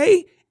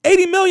 Okay,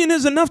 80 million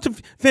is enough to,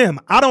 fam,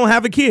 I don't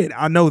have a kid.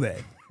 I know that.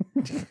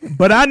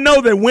 But I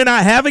know that when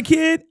I have a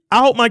kid, I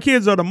hope my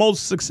kids are the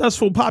most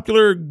successful,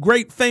 popular,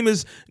 great,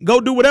 famous, go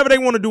do whatever they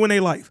want to do in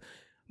their life.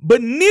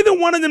 But neither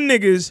one of them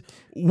niggas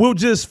will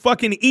just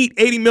fucking eat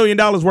 $80 million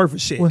worth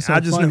of shit. What's so I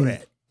just know funny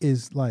that.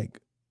 is like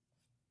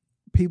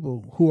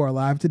people who are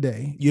alive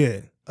today,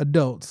 Yeah.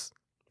 adults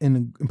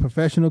in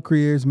professional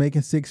careers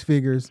making six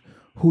figures,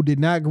 who did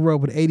not grow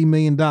up with $80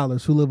 million,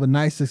 who live a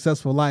nice,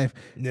 successful life,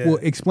 will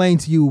explain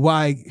to you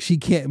why she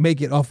can't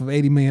make it off of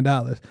 $80 million.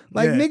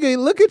 Like, nigga,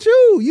 look at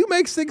you. You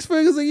make six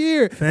figures a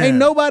year. Fam. Ain't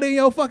nobody in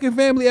your fucking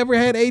family ever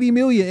had 80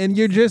 million, and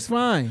you're just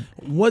fine.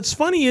 What's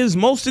funny is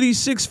most of these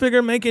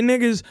six-figure making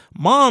niggas,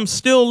 moms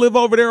still live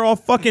over there all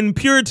fucking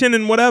Puritan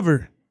and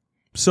whatever.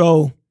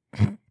 So,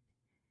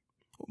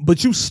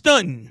 but you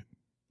stunting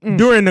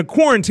during the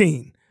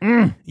quarantine.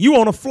 You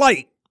on a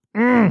flight.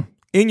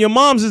 And your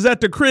mom's is at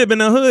the crib in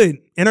the hood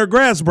and her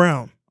grass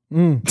brown.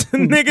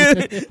 Nigga.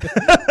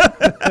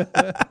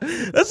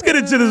 Let's get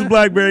into this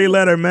BlackBerry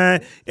letter,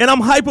 man. And I'm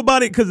hype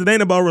about it because it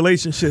ain't about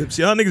relationships.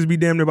 Y'all niggas be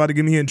damn near about to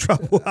get me in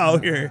trouble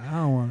out here. I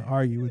don't want to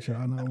argue with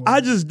y'all. I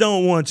just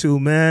don't want to,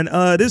 man.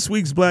 This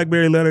week's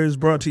BlackBerry letter is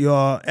brought to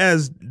y'all,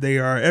 as they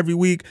are every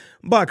week,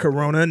 by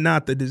Corona.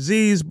 Not the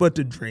disease, but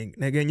the drink,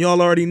 nigga. And y'all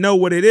already know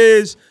what it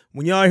is.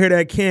 When y'all hear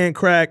that can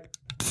crack,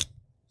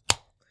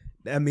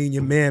 that mean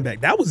your man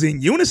back. That was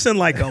in unison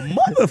like a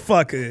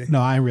motherfucker.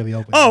 No, I ain't really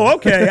open. Oh,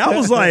 okay. I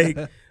was like,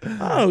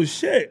 oh,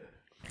 shit.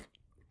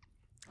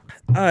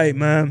 All right,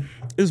 man.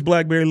 This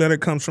BlackBerry letter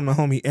comes from the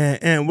homie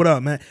and what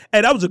up, man? Hey,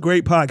 that was a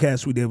great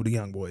podcast we did with the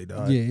young boy,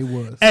 dog. Yeah, it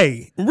was.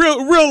 Hey,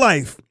 real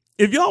life.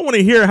 If y'all want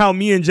to hear how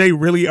me and Jay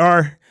really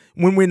are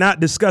when we're not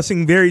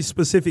discussing very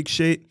specific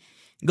shit,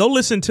 go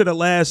listen to the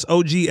last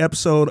OG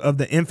episode of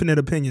the Infinite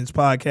Opinions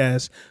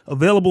podcast,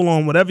 available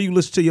on whatever you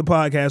listen to your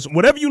podcast.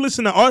 Whatever you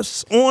listen to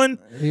us on,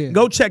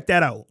 go check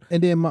that out.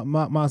 And then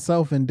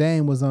myself and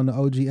Dame was on the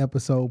OG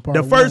episode, part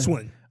The first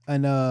one.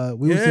 And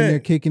we was in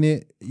there kicking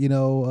it, you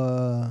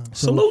know.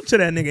 Salute to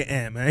that nigga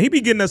Ant, man. He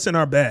be getting us in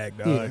our bag,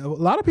 dog. Yeah, a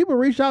lot of people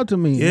reached out to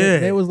me. Yeah.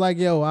 They was like,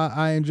 yo,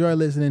 I enjoy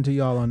listening to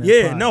y'all on that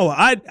Yeah, pod. no,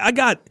 I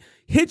got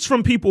hits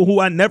from people who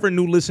I never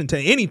knew listened to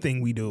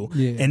anything we do.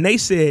 Yeah. And they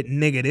said,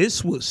 nigga,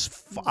 this was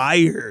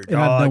fire, And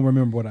I dog. don't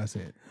remember what I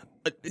said.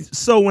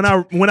 So when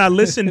I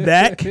listened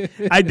back,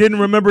 I didn't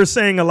remember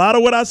saying a lot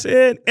of what I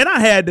said. And I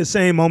had the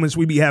same moments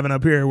we be having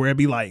up here where it'd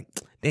be like,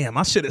 damn,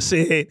 I should have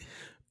said.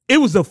 It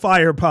was a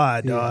fire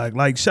pod, dog.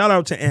 Like, shout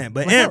out to Ant.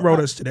 But Ant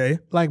wrote us today.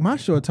 Like, my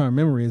short-term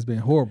memory has been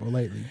horrible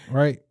lately,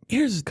 right?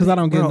 Here's Because I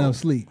don't get bro, enough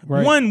sleep,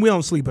 right? One, we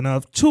don't sleep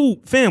enough. Two,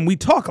 fam, we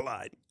talk a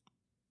lot.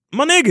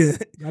 My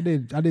nigga.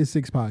 I did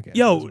 6 podcasts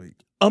Yo, this week.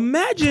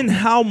 imagine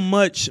how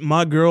much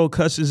my girl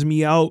cusses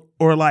me out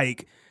or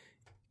like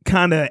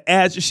kind of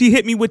as she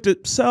hit me with the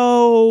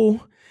so,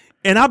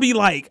 and I'll be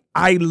like,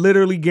 I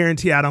literally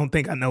guarantee I don't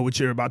think I know what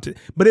you're about to.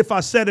 But if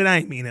I said it, I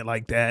ain't mean it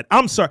like that.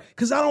 I'm sorry,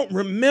 because I don't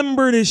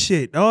remember this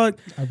shit, dog.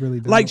 I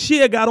really don't. Like she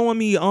had got on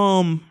me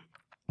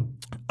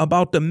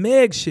about the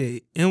Meg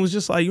shit and was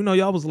just like, you know,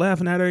 y'all was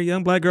laughing at her,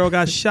 young black girl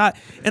got shot.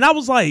 And I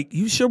was like,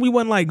 you sure we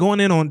wasn't like going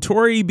in on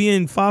Tory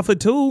being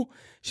 5'2"?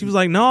 She was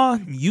like, nah,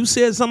 you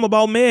said something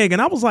about Meg.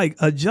 And I was like,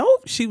 a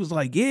joke? She was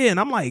like, yeah. And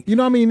I'm like, you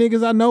know how many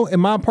niggas I know in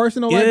my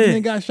personal life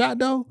that got shot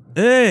though?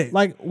 hey.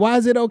 Like, why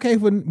is it okay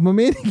for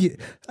men to get?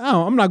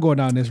 I'm not going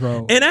down this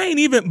road. And I ain't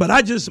even, but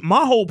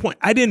my whole point,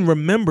 I didn't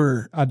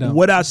remember I don't.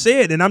 what I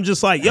said. And I'm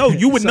just like, yo,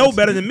 you would know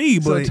better than me.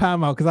 But So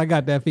time out, because I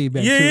got that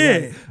feedback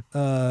too.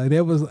 Right?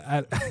 There was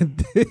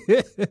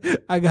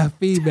I got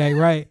feedback,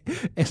 right?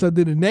 And so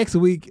then the next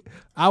week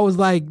I was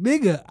like,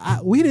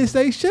 nigga, we didn't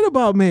say shit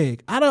about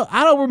Meg. I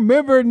don't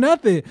remember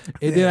nothing.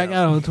 And then I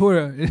got on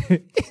Twitter and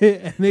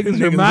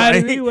niggas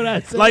reminded me what I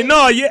said. Like,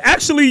 no,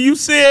 actually you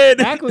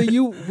said. Actually,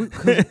 you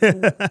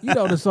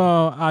know the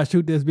song "I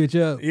Shoot This Bitch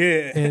Up."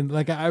 Yeah. And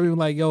like I was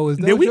like, "Yo, is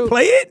Did we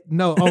play it?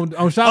 No,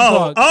 on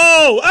Shop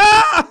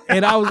Talk.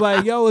 And I was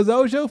like, "Yo, is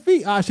those your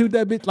feet? I shoot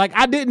that bitch." Like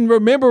I didn't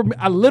remember.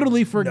 I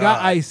literally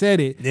forgot I said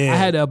it. Yeah. I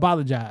had to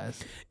apologize.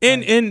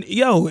 And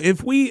yo,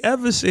 if we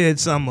ever said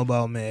something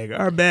about Meg,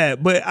 our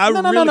bad. But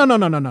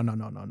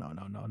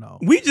No.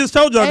 We just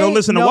told y'all go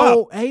listen to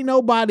WAP. Ain't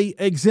nobody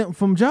exempt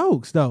from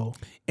jokes though.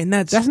 And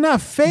that's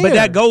not fair. But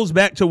that goes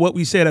back to what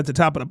we said at the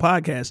top of the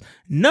podcast.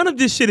 None of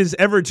this shit is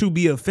ever to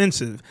be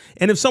offensive.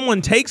 And if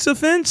someone takes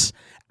offense,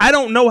 I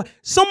don't know.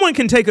 Someone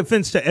can take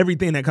offense to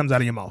everything that comes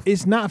out of your mouth.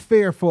 It's not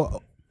fair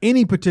for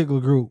any particular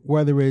group,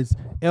 whether it's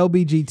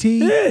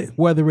LBGT,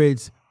 whether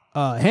it's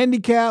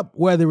handicap,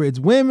 whether it's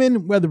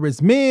women, whether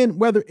it's men,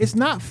 whether it's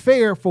not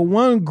fair for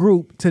one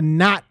group to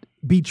not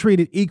be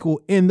treated equal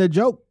in the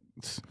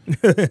jokes.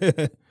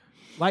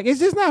 Like,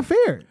 it's just not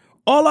fair.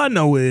 All I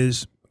know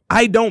is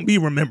I don't be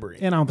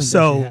remembering. And I don't think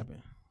that should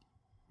happen.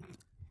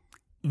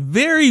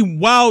 Very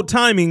wild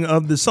timing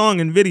of the song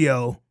and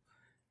video.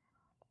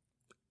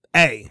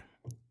 Hey,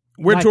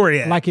 where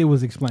Tory at? Like it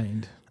was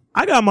explained.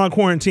 I got my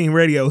quarantine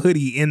radio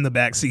hoodie in the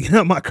backseat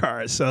of my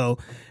car. So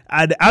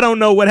I don't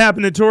know what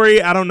happened to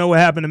Tory. I don't know what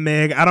happened to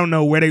Meg. I don't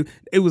know where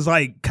it was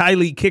like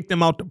Kylie kicked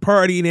them out the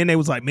party. And then they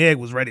was like, Meg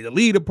was ready to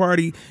lead the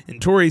party.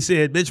 And Tory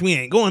said, bitch, we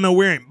ain't going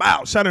nowhere. And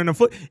bow, shot her in the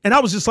foot. And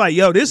I was just like,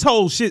 yo, this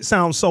whole shit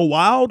sounds so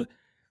wild.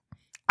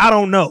 I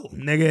don't know,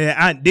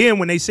 nigga. Then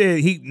when they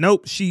said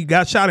she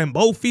got shot in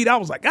both feet, I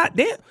was like, God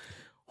damn,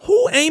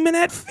 who aiming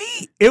at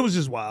feet? It was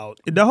just wild.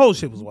 The whole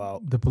shit was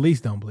wild. The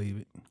police don't believe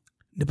it.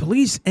 The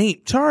police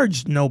ain't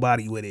charged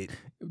nobody with it.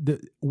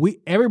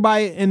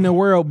 Everybody in the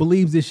world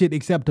believes this shit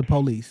except the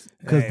police.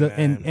 Hey,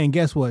 and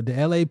guess what? The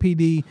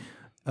LAPD,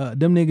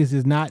 them niggas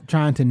is not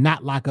trying to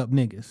not lock up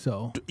niggas.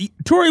 So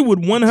Tory would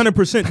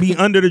 100% be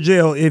under the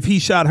jail if he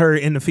shot her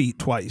in the feet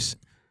twice.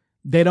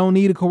 They don't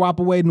need a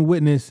cooperating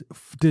witness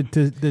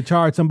to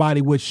charge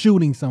somebody with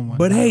shooting someone.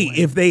 But hey,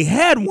 if they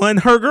had one,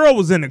 her girl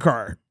was in the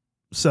car.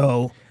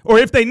 So, or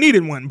if they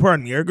needed one,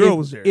 pardon me, her girl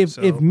was there.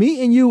 If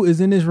me and you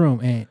is in this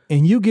room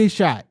and you get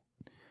shot,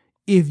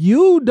 if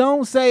you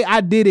don't say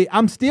I did it,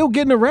 I'm still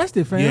getting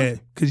arrested, fam. Yeah,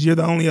 because you're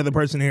the only other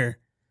person here.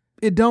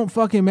 It don't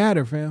fucking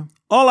matter, fam.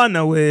 All I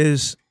know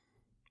is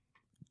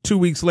 2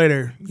 weeks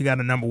later, you got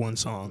a #1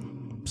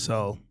 song.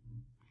 So,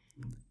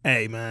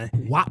 hey, man.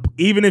 Wop.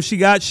 Even if she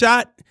got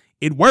shot,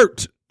 it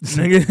worked.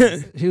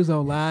 Nigga. She was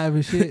on live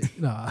and shit.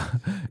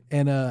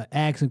 And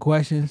asking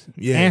questions,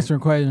 Yeah. answering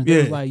questions. Yeah.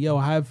 They was like, yo,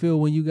 how it feel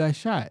when you got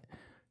shot?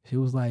 She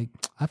was like,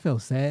 I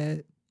felt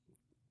sad.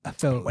 I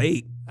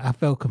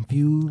felt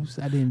confused.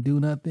 I didn't do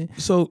nothing.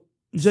 So,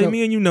 Jay,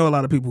 me and you know a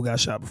lot of people got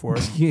shot before.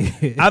 Yeah.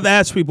 I've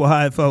asked people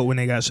how it felt when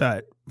they got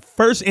shot.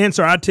 First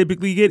answer I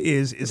typically get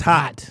is, it's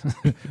hot.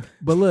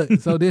 But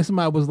look, so then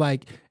somebody was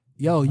like,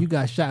 yo, you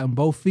got shot in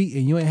both feet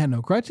and you ain't had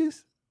no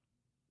crutches?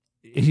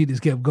 And she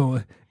just kept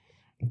going.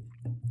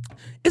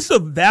 It's a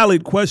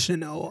valid question,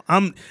 though.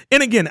 And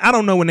again, I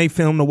don't know when they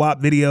filmed the WAP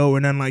video or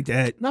nothing like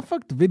that. Nah,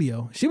 fuck the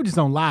video. She was just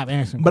on live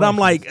answering But questions. I'm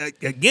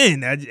like,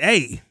 again,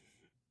 hey.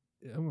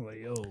 I'm like,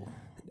 yo.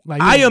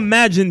 Like, I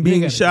imagine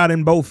being gotta- shot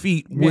in both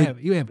feet.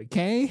 you have a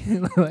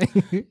cane? Like,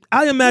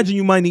 I imagine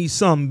you might need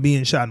some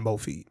being shot in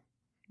both feet.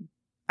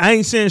 I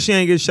ain't saying she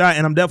ain't get shot,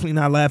 and I'm definitely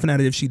not laughing at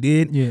it if she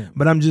did. Yeah.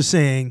 But I'm just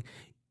saying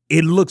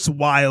it looks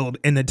wild,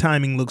 and the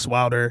timing looks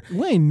wilder.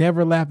 we ain't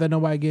never laughed at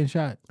nobody getting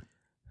shot.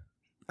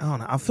 I don't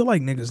know. I feel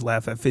like niggas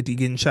laugh at 50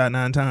 getting shot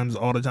 9 times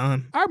all the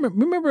time. I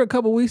remember a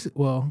couple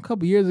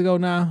years ago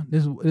now,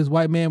 this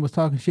white man was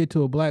talking shit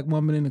to a black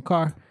woman in the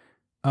car,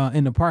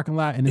 in the parking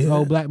lot, and this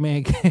old black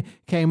man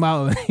came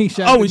out and he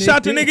shot Oh, he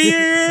shot the nigga?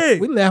 Yeah.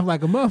 We laughed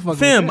like a motherfucker.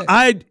 Fam, with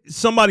that.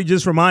 somebody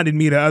just reminded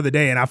me the other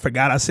day, and I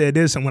forgot I said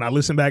this, and when I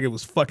listened back, it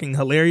was fucking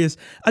hilarious.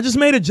 I just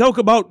made a joke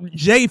about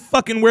Jay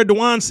fucking where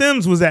DeJuan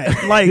Sims was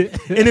at. Like,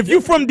 and if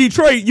you from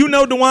Detroit, you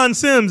know DeJuan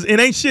Sims. It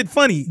ain't shit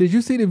funny. Did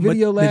you see the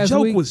video But last the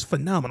joke week? was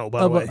phenomenal, by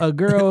the Of way. a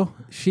girl,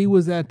 she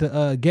was at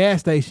the gas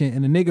station,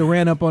 and the nigga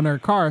ran up on her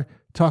car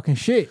talking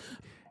shit.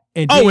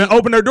 And and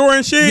opened her door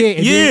and shit?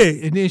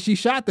 And then she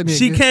shot the nigga.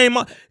 She came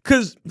up,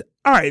 because,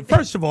 all right,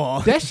 first of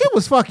all, That shit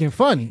was fucking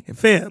funny.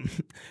 fam,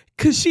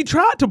 because she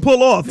tried to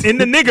pull off,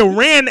 and the nigga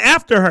ran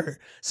after her.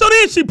 So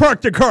then she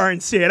parked her car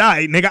and said, all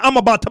right, nigga, I'm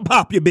about to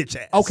pop your bitch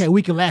ass. Okay,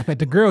 we can laugh at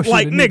the girl shit,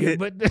 Like, nigga, nigga.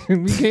 but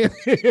we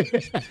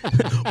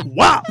can't.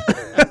 Wow.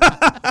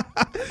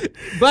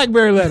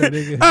 Blackberry letter,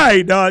 nigga. All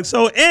right, dog.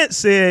 So Ant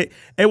said,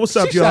 hey, what's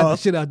up, She shot y'all? the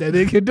shit out that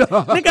nigga,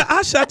 dog. Nigga,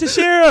 I shot the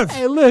sheriff.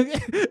 Hey, look.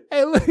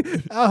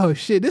 Oh,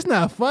 shit. This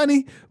not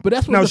funny, but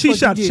that's what No, the she fuck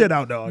shot you the get. shit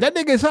out, dog. That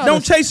nigga shot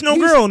Don't chase no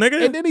girl,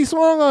 nigga. And then he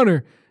swung on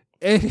her.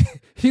 And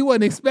he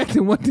wasn't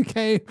expecting what to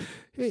came.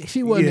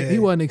 He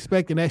wasn't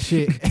expecting that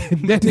shit.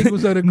 That nigga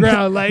was on the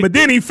ground like. But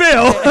then he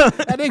fell.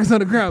 That nigga's on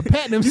the ground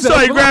patting You himself.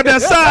 saw he grabbed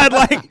that side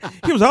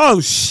like, he was, oh,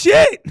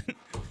 shit.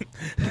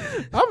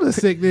 I'm a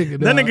sick nigga.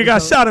 That dog. nigga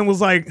got shot and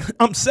was like,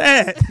 I'm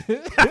sad.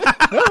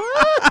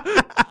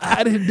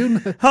 I didn't do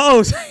nothing.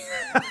 Oh,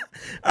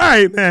 all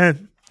right,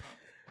 man.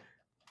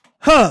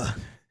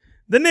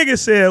 The nigga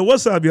said,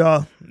 what's up,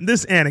 y'all?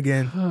 This Ant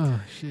again. Oh,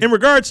 shit. In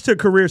regards to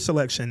career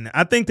selection,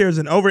 I think there's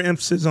an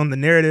overemphasis on the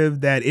narrative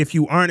that if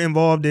you aren't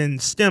involved in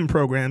STEM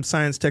programs,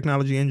 science,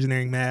 technology,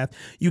 engineering, math,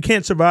 you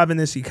can't survive in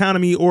this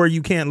economy or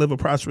you can't live a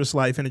prosperous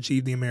life and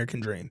achieve the American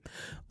dream.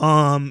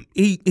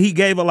 He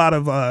gave a lot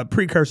of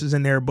precursors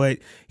in there, but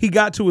he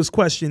got to his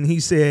question. He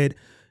said,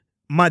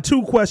 my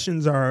 2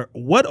 questions are,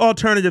 what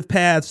alternative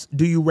paths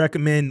do you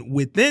recommend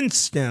within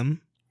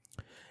STEM?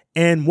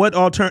 And what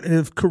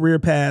alternative career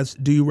paths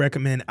do you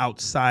recommend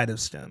outside of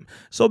STEM?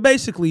 So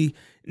basically,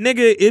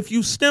 nigga, if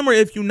you STEM or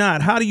if you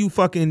not, how do you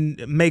fucking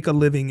make a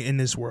living in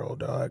this world,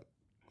 dog?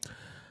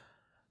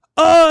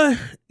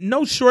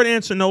 No short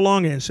answer, no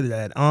long answer to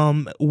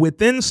that.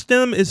 Within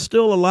STEM, it's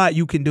still a lot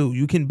you can do.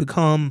 You can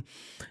become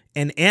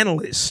an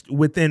analyst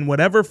within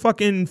whatever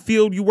fucking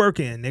field you work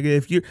in, nigga.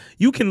 If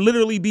you can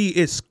literally be,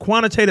 it's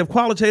quantitative,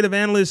 qualitative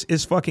analyst,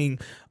 it's fucking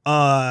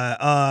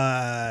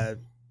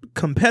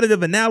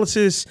competitive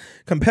analysis,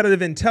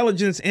 competitive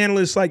intelligence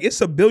analyst. Like,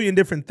 it's a billion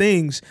different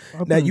things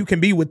that you can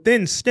be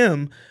within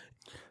STEM.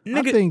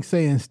 Nigga, I think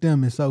saying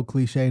STEM is so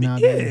cliche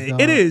nowadays. Yeah,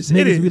 it is. Niggas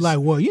It is. be like,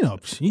 well,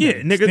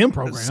 nigga, STEM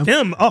program.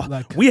 STEM. Oh,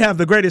 Like- we have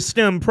the greatest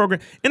STEM program.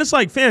 And it's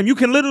like, fam, you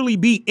can literally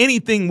be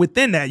anything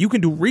within that. You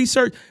can do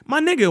research. My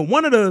nigga,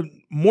 one of the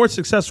more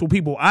successful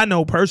people I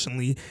know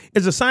personally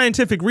is a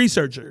scientific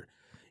researcher.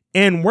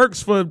 and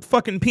works for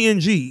fucking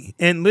P&G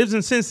and lives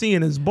in Cincy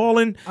and is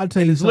balling and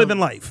is living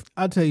life.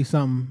 I'll tell you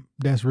something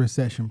that's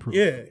recession proof.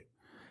 Yeah.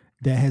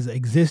 That has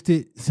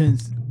existed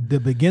since the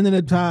beginning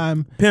of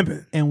time.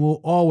 Pimping. And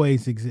will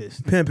always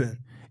exist. Pimping.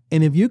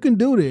 And if you can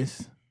do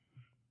this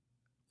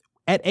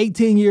at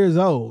 18 years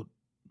old,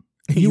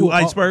 you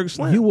iceberg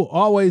slam. You will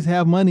always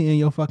have money in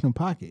your fucking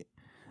pocket.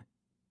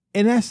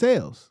 And that's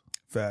sales.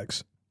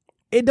 Facts.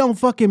 It don't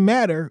fucking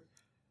matter.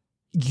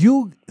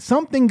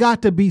 Something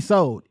got to be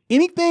sold.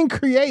 Anything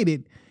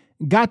created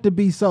got to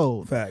be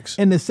sold. Facts.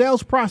 And the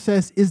sales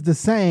process is the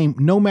same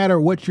no matter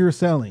what you're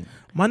selling.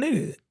 My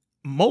nigga,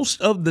 most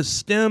of the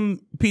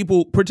STEM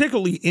people,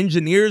 particularly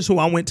engineers who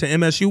I went to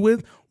MSU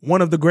with,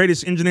 one of the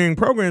greatest engineering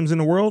programs in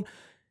the world,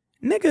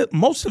 nigga,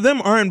 most of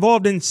them are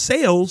involved in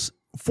sales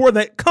for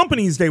the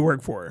companies they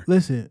work for.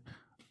 Listen,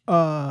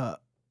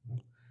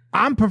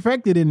 I'm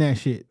perfected in that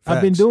shit. Facts.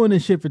 I've been doing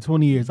this shit for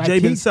 20 years. Jay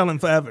been selling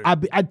forever.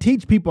 I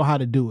teach people how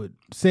to do it.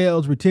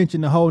 Sales,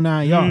 retention, the whole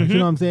 9 yards. You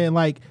know what I'm saying?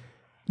 Like,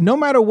 no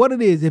matter what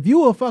it is, if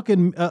you a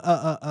fucking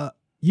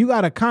you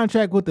got a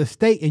contract with the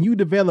state and you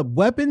develop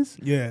weapons,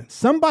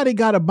 somebody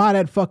got to buy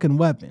that fucking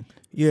weapon.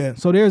 Yeah.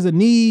 So there's a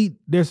need.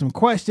 There's some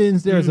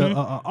questions. There's a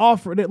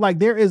offer. Like,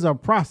 there is a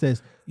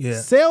process. Yeah.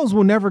 Sales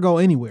will never go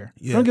anywhere.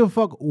 Yeah. I don't give a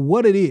fuck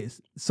what it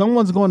is.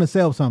 Someone's going to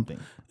sell something.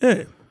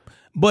 Yeah.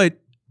 But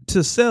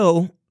to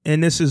sell,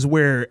 and this is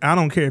where I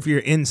don't care if you're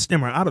in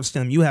STEM or out of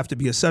STEM, you have to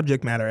be a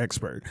subject matter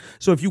expert.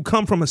 So if you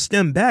come from a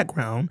STEM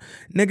background,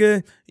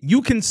 nigga,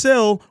 you can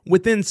sell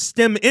within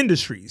STEM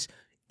industries.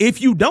 If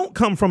you don't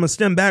come from a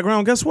STEM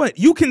background, guess what?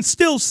 You can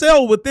still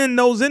sell within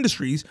those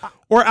industries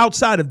or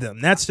outside of them.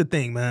 That's the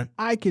thing, man.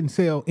 I can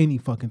sell any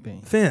fucking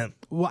thing. Fam.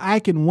 Well, I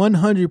can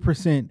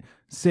 100%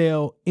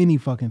 sell any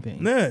fucking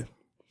thing. Yeah.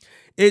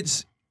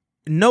 It's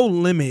no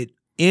limit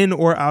in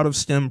or out of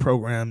STEM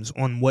programs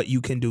on what you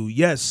can do.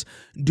 Yes,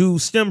 do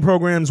STEM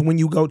programs when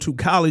you go to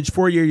college,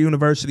 4-year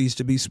universities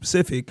to be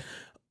specific,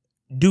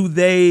 do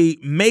they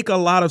make a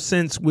lot of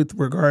sense with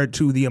regard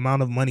to the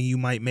amount of money you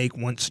might make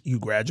once you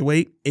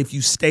graduate if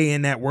you stay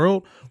in that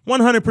world?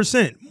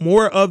 100%.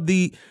 More of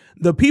the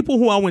people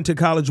who I went to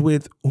college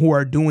with who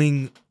are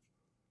doing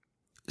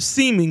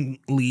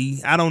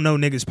seemingly, I don't know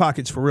niggas'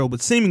 pockets for real,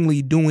 but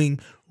seemingly doing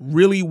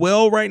really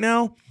well right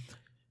now,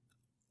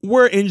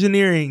 were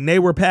engineering, they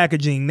were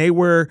packaging, they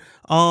were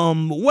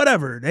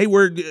whatever, they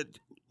were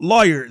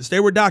lawyers, they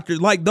were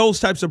doctors, like those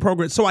types of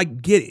programs. So I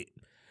get it.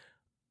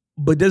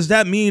 But does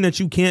that mean that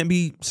you can't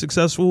be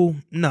successful?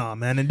 Nah,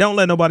 man. And don't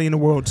let nobody in the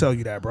world tell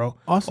you that, bro.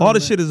 Also, all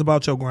the shit is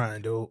about your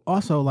grind, dude.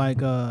 Also, like,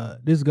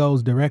 this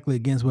goes directly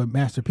against what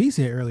Master P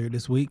said earlier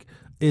this week,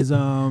 is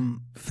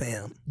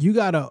fam, you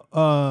gotta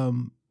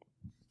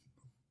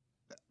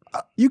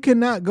you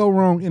cannot go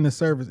wrong in the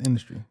service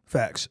industry.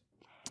 Facts.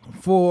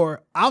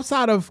 For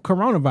outside of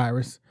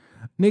coronavirus,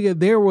 nigga,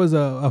 there was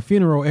a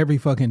funeral every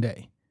fucking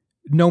day,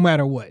 no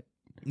matter what.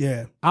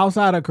 Yeah.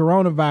 Outside of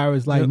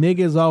coronavirus, like,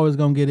 nigga's always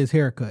gonna get his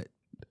hair cut.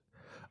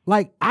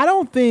 Like, I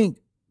don't think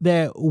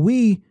that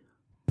we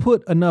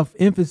put enough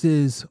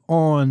emphasis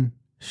on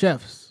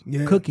chefs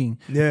cooking.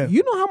 Yeah.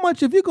 You know how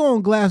much, if you go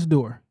on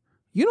Glassdoor,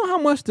 you know how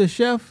much the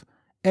chef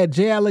at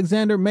J.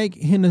 Alexander make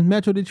in the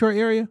Metro Detroit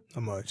area?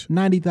 How much?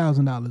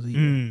 $90,000 a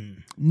year.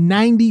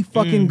 90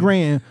 fucking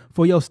grand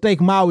for your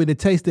steak Maui to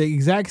taste the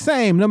exact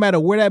same, no matter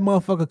where that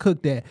motherfucker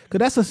cooked at. Cause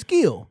that's a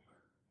skill.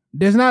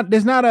 There's not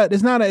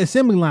an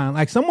assembly line.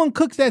 Like, someone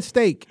cooks that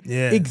steak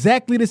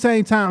exactly the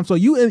same time, so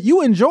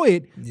you enjoy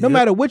it no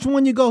matter which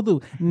one you go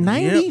through.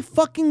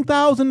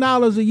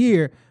 $90,000 a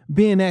year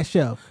being that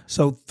chef.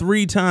 So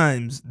 3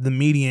 times the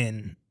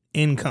median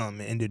income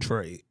in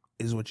Detroit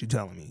is what you're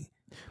telling me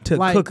to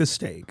cook a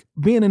steak.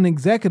 Being an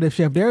executive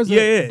chef, there's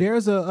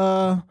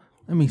a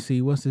let me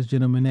see, what's this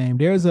gentleman's name?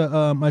 There's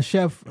a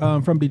chef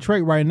from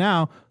Detroit right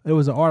now. There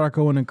was an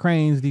article in the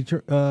Cranes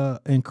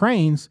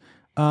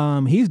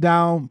he's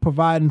down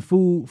providing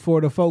food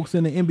for the folks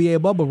in the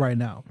NBA bubble right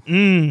now.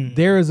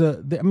 There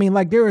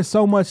is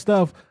so much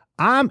stuff.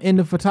 I'm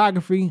into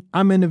photography.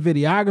 I'm into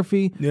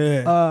videography.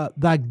 Yeah.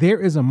 Like, there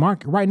is a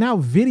market right now.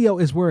 Video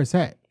is where it's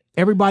at.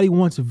 Everybody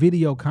wants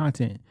video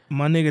content.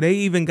 My nigga, they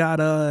even got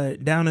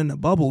down in the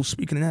bubble.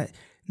 Speaking of that,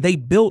 they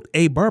built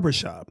a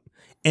barbershop,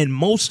 and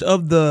most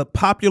of the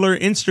popular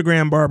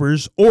Instagram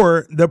barbers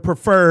or the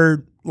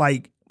preferred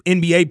like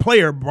NBA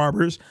player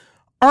barbers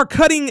are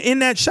cutting in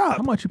that shop.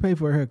 How much you pay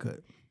for a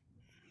haircut?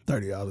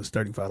 $30,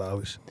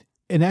 $35.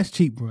 And that's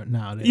cheap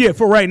nowadays. Yeah,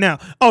 for right now.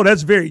 Oh,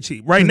 that's very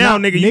cheap. Right now,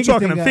 nigga, you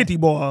talking a 50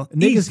 ball.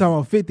 Niggas talking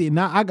about 50.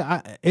 Now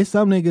it's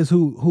some niggas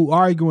who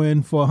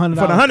arguing for $100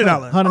 for the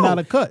 $100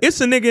 $100 cut.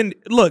 It's a nigga.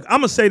 Look,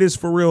 I'm gonna say this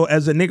for real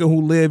as a nigga who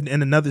lived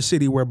in another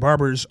city where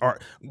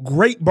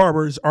great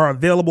barbers are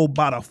available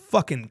by the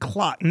fucking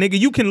clock. Nigga,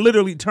 you can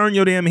literally turn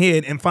your damn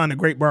head and find a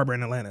great barber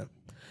in Atlanta.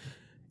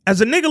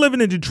 As a nigga living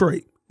in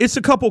Detroit, it's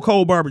a couple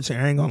cold barbers here.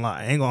 I ain't gonna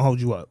lie. I ain't gonna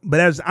hold you up. But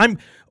as I'm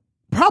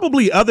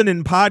probably, other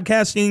than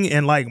podcasting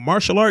and like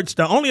martial arts,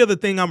 the only other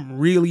thing I'm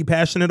really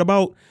passionate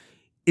about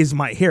is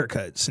my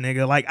haircuts,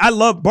 nigga. Like I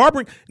love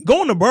barbering.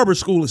 Going to barber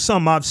school is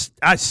something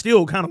I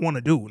still kind of want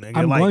to do, nigga.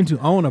 I'm like, going to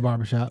own a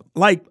barbershop.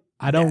 Like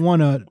I don't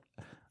want to.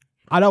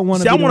 I don't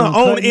want to. I want to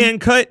own and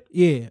cut.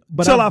 Yeah,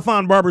 but until I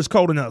find barbers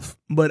cold enough.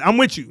 But I'm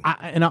with you.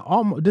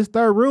 This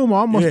third room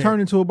almost turned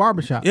into a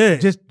barbershop. Yeah,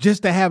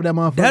 just to have that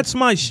motherfucker. That's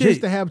my shit.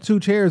 Just to have 2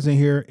 chairs in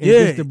here, and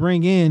just to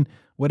bring in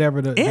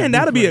whatever the. And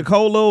that'll be a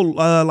cold little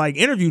like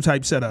interview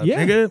type setup,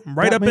 nigga.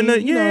 Right up in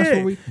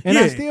the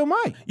I still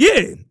might.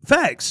 Yeah,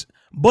 facts.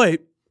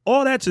 But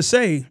all that to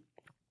say,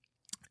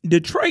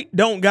 Detroit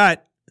don't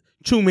got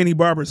too many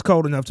barbers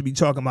cold enough to be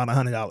talking about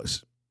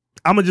 $100.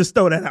 I'm gonna just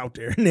throw that out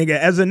there, nigga.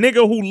 As a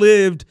nigga who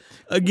lived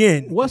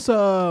again, what's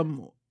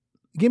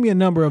give me a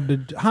number of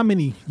how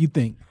many you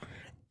think?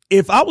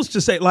 If I was to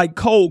say like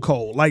cold,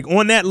 like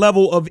on that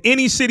level of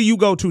any city you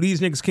go to, these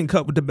niggas can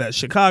cut with the best.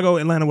 Chicago,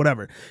 Atlanta,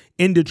 whatever.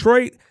 In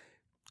Detroit,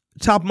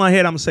 top of my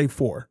head, I'm gonna say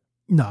 4.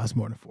 No, it's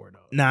more than 4 though.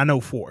 Nah, I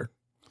know 4.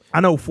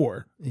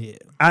 Yeah,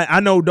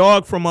 I know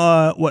dog from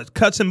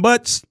Cuts and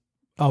Butts.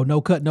 Oh, no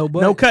cut, no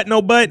butt. No cut,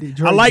 no butt.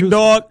 Detroit I like Juice,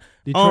 dog.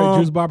 Detroit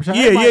Juice Barbershop.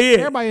 Yeah.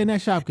 Everybody in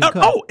that shop can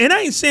cut. Oh, and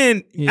I ain't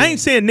saying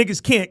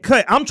niggas can't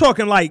cut. I'm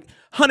talking like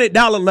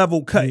 $100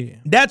 level cut. Yeah.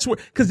 That's where,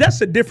 because that's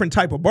a different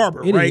type of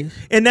barber, It right? is.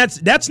 And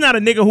that's not a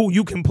nigga who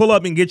you can pull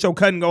up and get your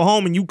cut and go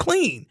home and you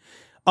clean.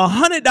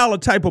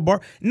 $100 type of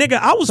bar, nigga.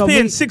 I was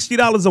paying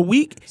 $60 a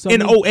week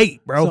in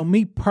 08, bro. So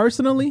me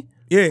personally,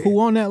 Yeah. who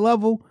on that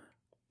level,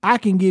 I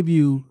can give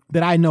you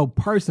that I know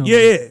personally.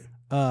 Yeah.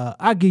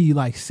 I give you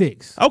like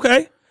 6.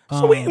 Okay.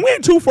 So we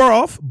ain't too far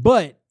off.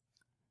 But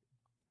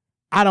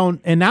I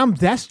don't, and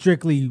that's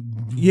strictly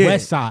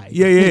West Side.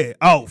 Yeah.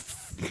 Oh,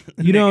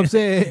 you know what I'm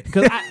saying?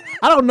 Because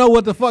I don't know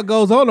what the fuck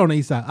goes on the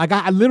East Side. Like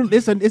I literally,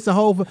 it's a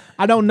whole.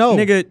 I don't know,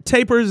 nigga.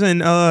 Tapers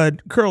and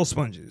curl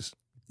sponges.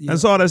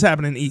 That's all that's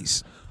happening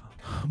East.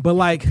 But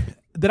like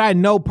that I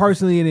know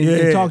personally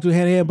and talk to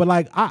hand in hand. But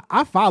like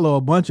I follow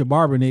a bunch of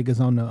barber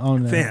niggas on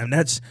the. Fam,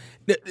 that's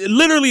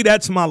literally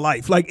that's my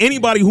life. Like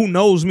anybody who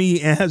knows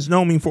me and has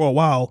known me for a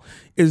while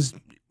is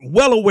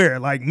well aware.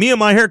 Like me and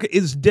my haircut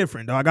is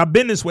different, dog. I've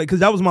been this way because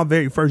that was my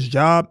very first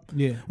job.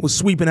 Yeah, was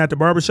sweeping at the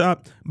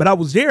barbershop. But I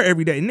was there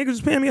every day. Niggas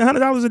was paying me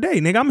 $100 a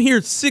day. Nigga, I'm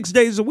here 6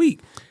 days a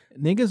week.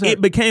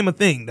 It became a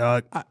thing,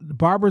 dog.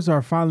 Barbers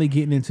are finally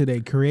getting into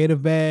their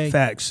creative bag.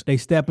 Facts. They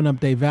stepping up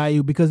their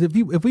value because if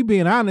we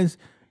being honest,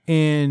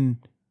 in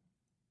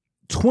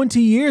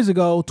 20 years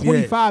ago,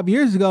 25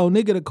 years ago,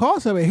 nigga, the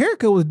cost of a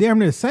haircut was damn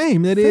near the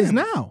same that it is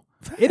now.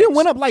 Facts. It didn't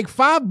went up like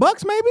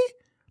 $5 maybe.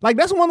 Like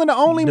that's one of the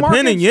only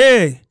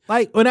markets.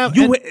 Like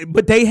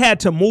but they had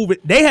to move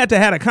it. They had to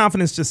have the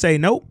confidence to say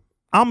nope.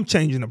 I'm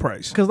changing the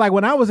price. Because like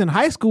when I was in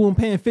high school and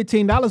paying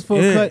 $15 for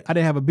a cut, I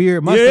didn't have a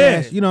beard,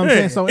 mustache. You know what I'm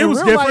saying? So it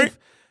was real different.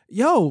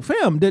 Life,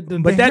 fam.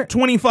 But that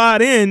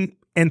 25 in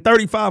and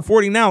 35,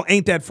 40 now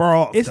ain't that far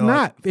off. It's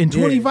not. In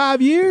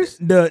 25 years,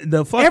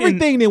 the fucking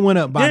everything that went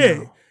up by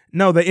now.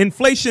 No, the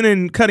inflation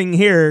in cutting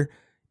hair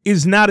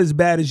is not as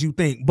bad as you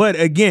think. But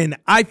again,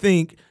 I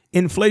think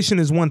inflation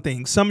is one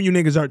thing. Some of you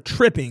niggas are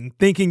tripping,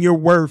 thinking you're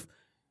worth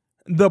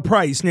the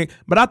price, Nick.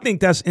 But I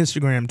think that's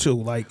Instagram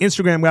too. Like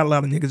Instagram got a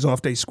lot of niggas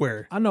off they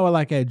square. I know,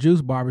 like at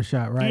Juice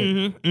Barbershop,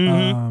 right?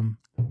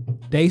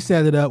 They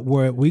set it up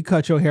where we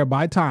cut your hair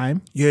by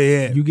time.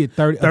 Yeah. You get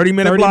 30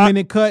 minute block, 30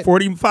 minute cut,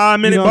 45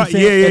 minute block.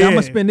 Yeah. And I'm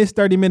gonna spend this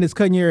 30 minutes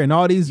cutting your hair, and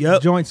all these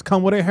joints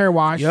come with a hair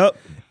wash. Yep.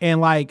 And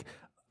like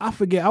I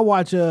forget, I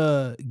watch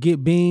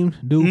Get Beamed,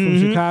 dude from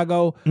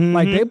Chicago.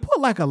 Like they put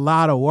like a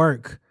lot of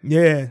work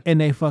in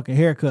they fucking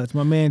haircuts.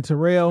 My man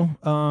Terrell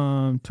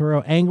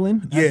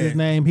Anglin, that's his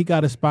name. He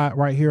got a spot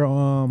right here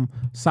on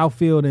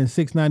Southfield and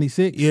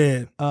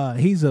 696.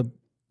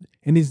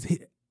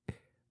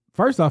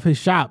 First off, his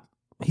shop,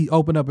 he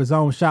opened up his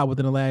own shop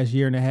within the last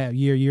year and a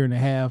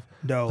half.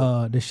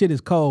 Dope. The shit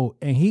is cold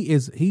and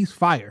he's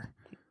fire.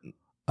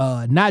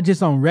 Not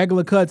just on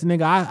regular cuts,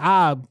 nigga.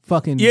 I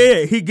fucking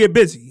he get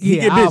busy. He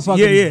get busy. I'll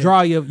fucking draw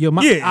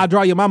I'll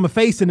draw your mama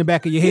face in the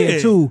back of your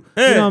head too.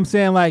 You know what I'm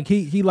saying? Like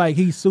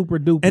he's super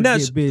duper. And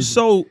that's get busy.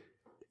 So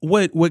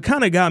what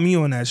kind of got me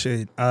on that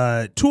shit?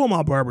 2 of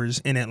my barbers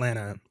in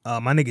Atlanta,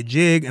 my nigga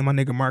Jig and my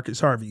nigga Marcus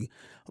Harvey,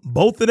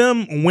 both of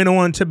them went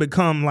on to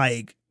become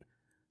like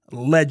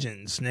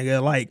legends,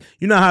 nigga. Like,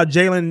 you know how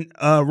Jalen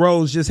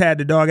Rose just had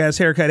the dog ass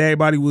haircut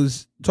everybody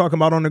was talking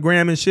about on the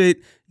gram and shit.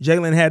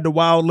 Jalen had the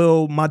wild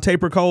little my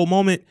taper cold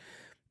moment.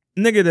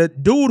 Nigga, the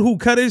dude who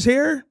cut his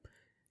hair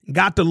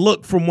got the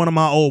look from one of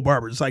my old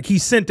barbers. Like, he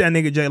sent that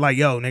nigga Jay, like,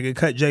 yo, nigga,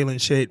 cut Jalen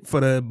shit for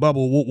the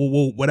bubble, whoop, whoop,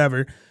 whoop,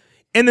 whatever.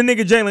 And the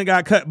nigga Jalen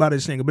got cut by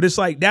this nigga. But it's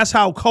like, that's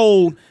how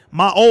cold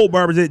my old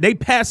barbers is. They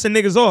passing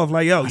niggas off.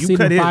 Like, yo, you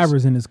cut his.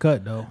 Fibers in his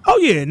cut, though. Oh,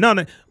 yeah. No.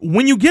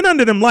 When you get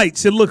under them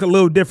lights, it look a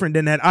little different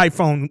than that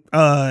iPhone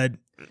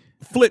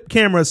flip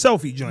camera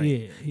selfie joint.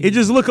 Yeah. It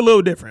just look a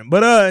little different.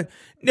 But, and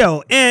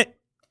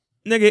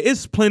nigga,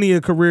 it's plenty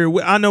of career.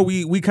 I know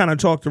we kind of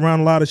talked around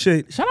a lot of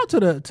shit. Shout out to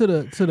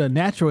the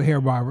natural hair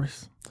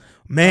barbers.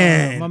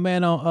 Man. My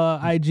man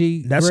on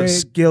IG. That's Greg, a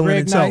skill Greg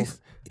in itself.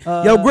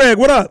 Nice. Yo, Greg,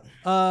 what up?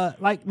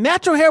 like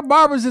natural hair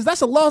barbers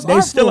that's a lost They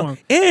art still form.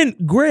 and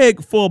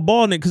Greg for a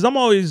bald nigga, because I'm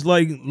always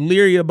like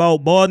leery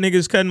about bald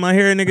niggas cutting my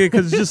hair, nigga,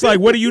 because it's just like,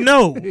 what do you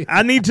know?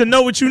 I need to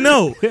know what you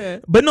know.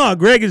 But no,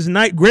 Greg is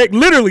nice. Greg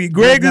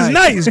is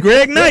nice.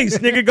 Greg nice,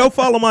 nigga. Go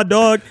follow my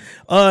dog.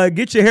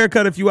 Get your hair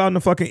cut if you out in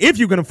the fucking, if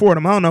you can afford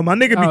them. I don't know. My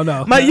nigga, I don't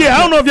know. I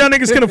don't know if y'all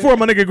niggas can afford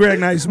my nigga Greg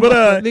nice,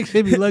 but Niggas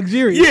should be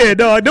luxurious. yeah,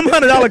 dog. Them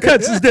 $100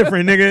 cuts is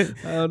different,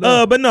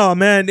 nigga. But no,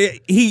 man.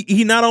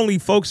 He not only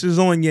focuses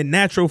on your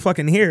natural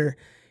fucking hair.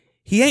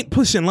 He ain't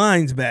pushing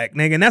lines back,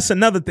 nigga, and that's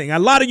another thing. A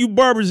lot of you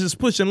barbers is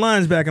pushing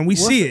lines back, and we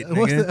see it,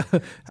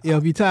 nigga.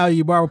 If you tired of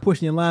your barber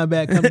pushing your line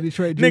back, come to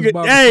Detroit Juice Nigga,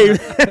 Barber.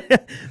 hey,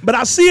 but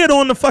I see it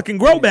on the fucking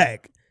grow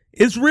back.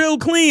 It's real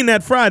clean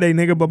that Friday,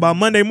 nigga, but by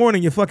Monday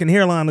morning, your fucking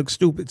hairline looks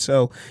stupid.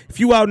 So if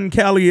you out in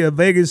Cali or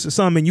Vegas or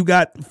something and you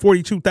got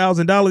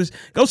 $42,000,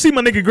 go see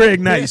my nigga Greg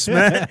Nice,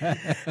 man.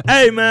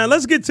 Hey, man,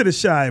 let's get to the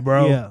shy,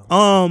 bro.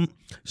 Yeah.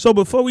 So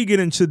before we get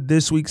into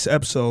this week's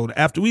episode,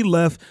 after we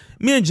left,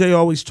 me and Jay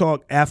always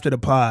talk after the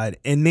pod,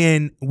 and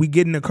then we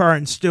get in the car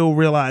and still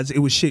realize it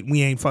was shit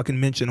we ain't fucking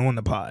mentioned on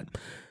the pod.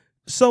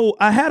 So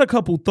I had a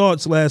couple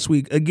thoughts last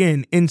week,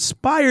 again,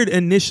 inspired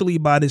initially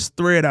by this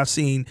thread I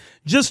seen,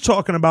 just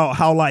talking about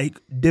how like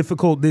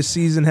difficult this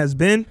season has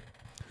been.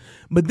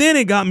 But then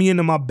it got me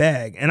into my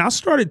bag, and I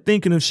started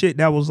thinking of shit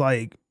that was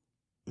like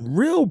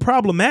real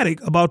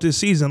problematic about this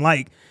season.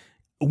 Like,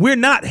 we're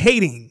not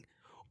hating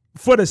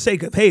for the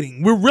sake of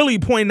hating. We're really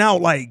pointing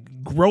out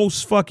like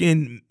gross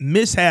fucking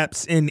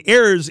mishaps and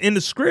errors in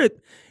the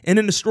script and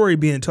in the story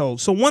being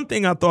told. So one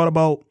thing I thought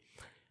about,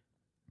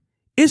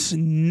 it's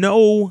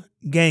no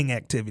gang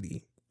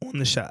activity on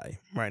the shy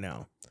right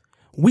now.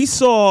 We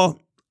saw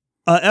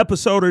an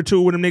episode or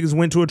two where them niggas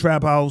went to a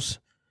trap house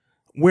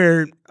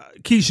where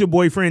Keisha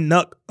boyfriend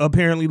Nuck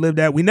apparently lived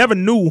at. We never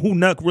knew who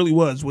Nuck really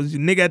was. Was the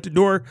nigga at the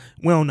door?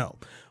 We don't know.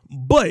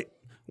 But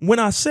when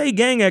I say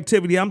gang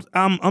activity,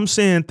 I'm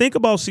saying, think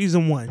about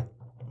season 1.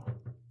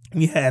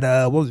 We had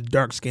what was the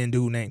dark skinned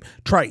dude named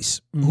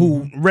Trice,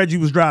 who Reggie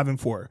was driving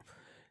for.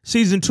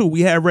 Season 2,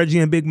 we had Reggie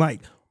and Big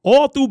Mike.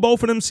 All through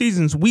both of them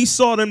seasons, we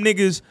saw them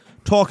niggas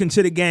talking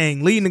to the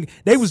gang, leading.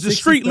 They was the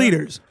street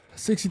leaders.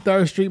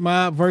 63rd Street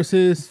Mob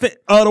versus the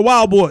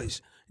Wild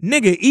Boys,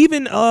 nigga.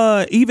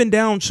 Even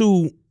down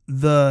to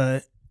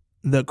the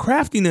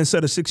craftiness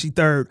of the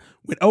 63rd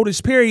with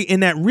Otis Perry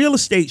and that real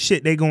estate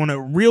shit they going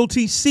to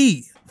Realty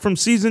C from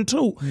season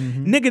 2.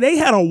 Nigga, they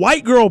had a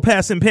white girl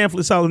passing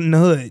pamphlets out in the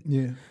hood.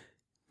 Yeah.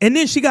 And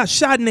then she got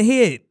shot in the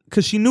head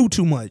because she knew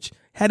too much.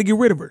 Had to get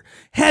rid of her.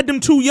 Had them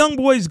 2 young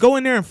boys go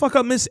in there and fuck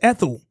up Miss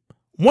Ethel.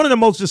 One of the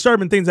most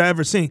disturbing things I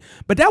ever seen.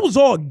 But that was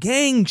all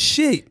gang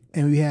shit.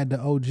 And we had the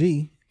OG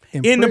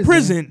in the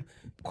prison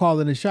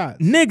calling the shots.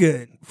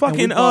 Nigga,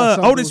 fucking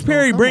Otis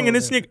Perry bringing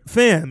this nigga,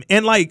 fam.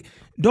 And like,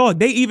 dog,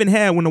 they even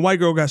had, when the white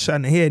girl got shot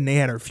in the head and they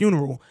had her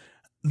funeral,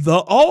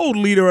 the old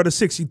leader of the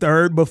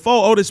 63rd,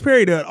 before Otis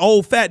Perry, the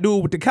old fat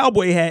dude with the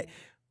cowboy hat,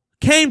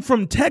 came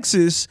from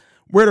Texas,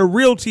 where the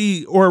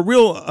realty or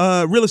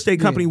real estate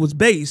company was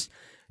based,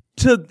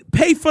 to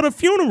pay for the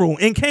funeral,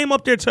 and came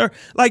up there to her.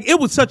 Like, it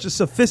was such a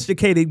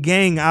sophisticated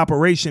gang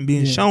operation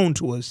being shown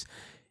to us.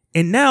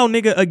 And now,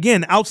 nigga,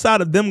 again,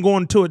 outside of them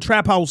going to a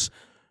trap house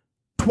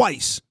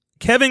twice,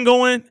 Kevin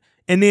going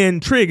and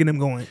then Trig and them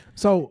going.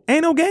 So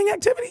ain't no gang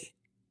activity.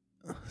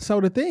 So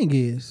the thing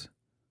is,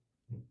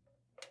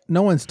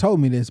 no one's told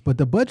me this, but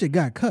the budget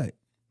got cut.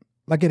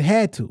 Like, it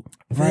had to.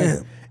 Right?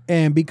 Damn.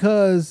 And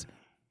because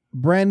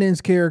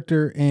Brandon's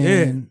character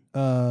and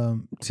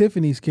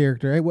Tiffany's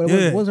character, what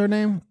was her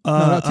name?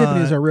 No,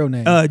 Tiffany is her real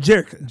name.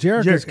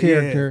 Jerica's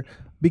character,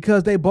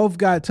 because they both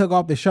got took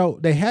off the show,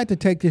 they had to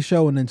take this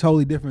show in a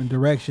totally different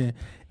direction.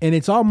 And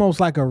it's almost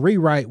like a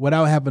rewrite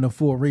without having a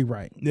full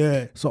rewrite.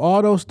 Yeah. So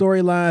all those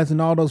storylines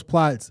and all those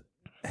plots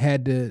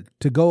had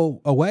to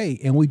go away,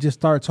 and we just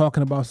started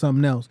talking about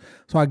something else.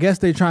 So I guess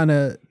they're trying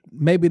to,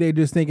 maybe they're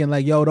just thinking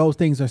like, yo, those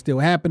things are still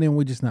happening.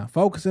 We're just not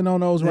focusing on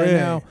those right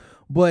now.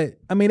 But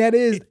I mean, that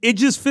is, it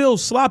just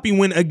feels sloppy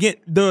when, again,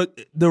 the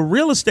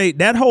real estate,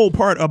 that whole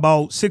part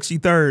about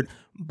 63rd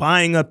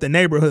buying up the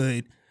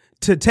neighborhood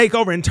to take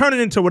over and turn it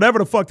into whatever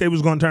the fuck they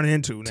was going to turn it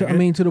into. I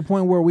mean, to the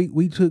point where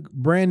we took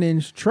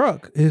Brandon's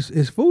truck,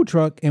 his food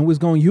truck, and was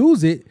going to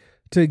use it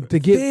to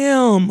get,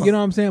 damn, you know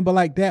what I'm saying? But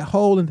like that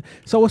whole, and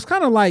so it's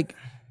kind of like,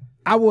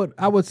 I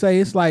would say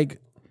it's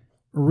like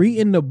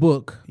reading the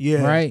book,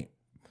 right?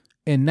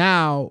 And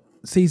now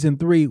season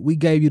 3, we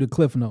gave you the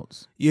Cliff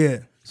Notes. Yeah.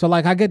 So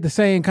like, I get the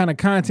same kind of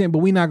content, but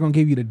we're not going to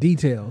give you the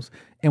details.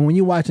 And when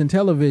you're watching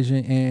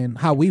television, and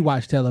how we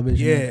watch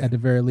television at the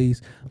very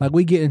least, like,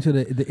 we get into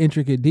the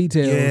intricate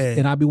details,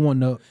 and I be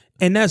wanting to.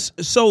 And that's,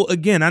 so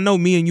again, I know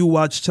me and you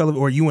watch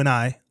television, or you and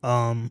I,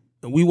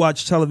 we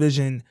watch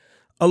television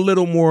a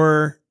little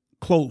more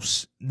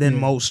close than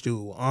most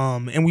do.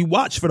 And we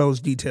watch for those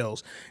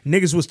details.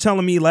 Niggas was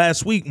telling me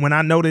last week when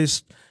I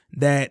noticed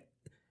that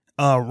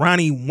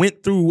Ronnie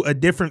went through a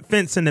different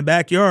fence in the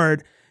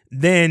backyard,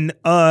 then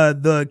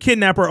the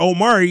kidnapper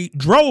Omari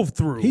drove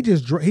through. He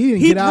didn't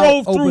get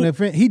out, open the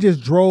fence. He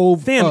just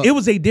drove. Fam, up. it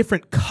was a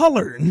different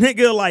color,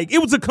 nigga. Like, it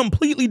was a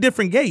completely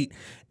different gate.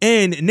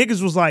 And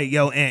niggas was like,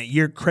 yo, Ant,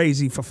 you're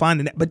crazy for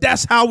finding that. But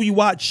that's how we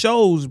watch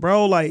shows,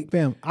 bro. Like,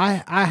 fam,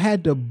 I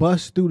had to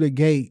bust through the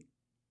gate,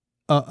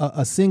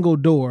 a single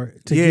door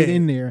to get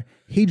in there.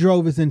 He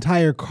drove his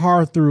entire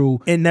car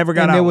through and never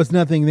got out. There was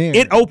nothing there.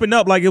 It opened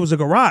up like it was a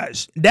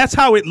garage. That's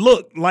how it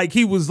looked. Like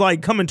he was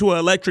like coming to an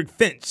electric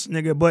fence,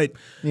 nigga. But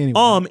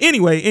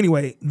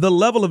anyway, the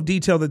level of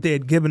detail that they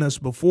had given us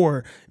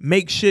before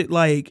makes shit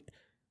like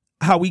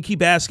how we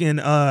keep asking,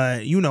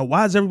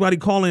 why is everybody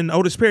calling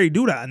Otis Perry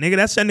Doodah? Nigga,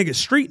 that's that nigga's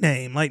street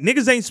name. Like,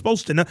 niggas ain't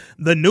supposed to know.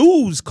 The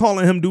news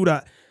calling him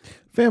Doodah.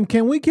 Fam,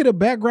 can we get a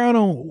background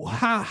on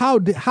how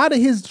did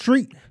his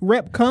street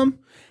rep come?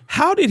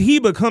 How did he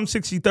become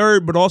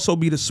 63rd, but also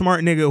be the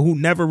smart nigga who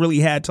never really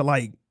had to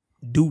like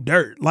do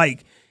dirt?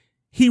 Like,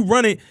 he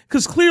run it,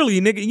 because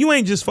clearly, nigga, you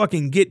ain't just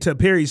fucking get to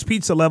Perry's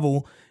Pizza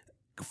level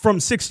from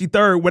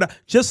 63rd without,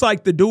 just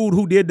like the dude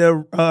who did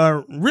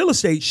the real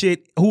estate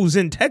shit who's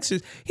in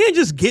Texas. He ain't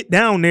just get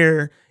down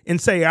there and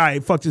say, all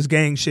right, fuck this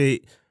gang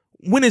shit.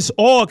 When it's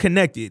all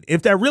connected.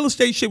 If that real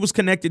estate shit was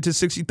connected to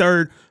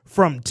 63rd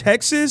from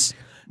Texas,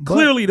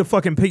 clearly the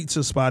fucking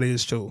pizza spot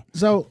is too.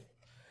 So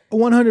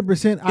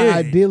 100%,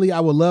 ideally, I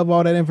would love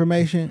all that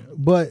information,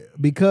 but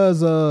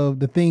because of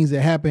the things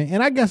that happened,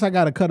 and I guess I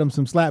got to cut him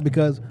some slack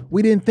because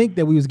we didn't think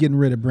that we was getting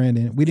rid of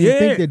Brandon. We didn't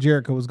think that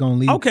Jericho was going to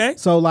leave. Okay.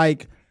 So,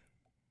 like,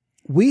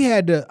 we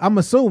had to, I'm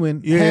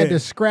assuming, had to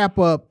scrape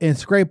up,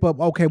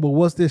 okay, well,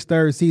 what's this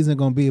third season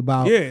going to be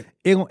about? Yeah.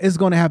 It's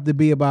going to have to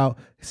be about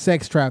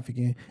sex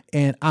trafficking.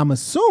 And I'm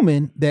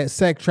assuming that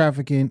sex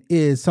trafficking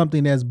is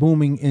something that's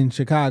booming in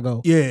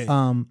Chicago.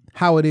 Yeah.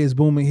 How it is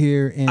booming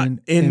here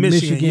in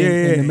Michigan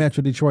in the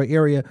Metro Detroit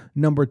area.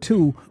 Number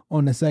 2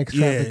 on the sex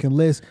trafficking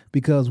list,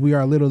 because we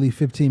are literally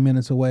 15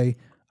 minutes away,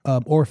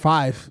 or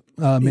 5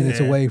 minutes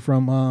away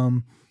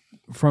from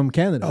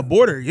Canada. A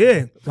border,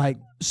 yeah. Like,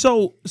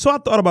 So I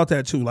thought about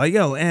that too. Like,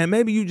 yo, and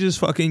maybe you just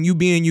fucking, you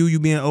being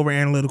over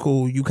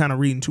analytical, you kind of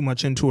reading too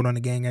much into it on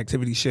the gang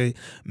activity shit.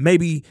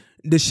 Maybe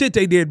the shit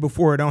they did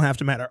before don't have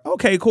to matter.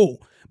 Okay,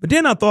 cool. But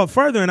then I thought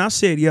further and I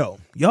said, yo,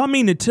 y'all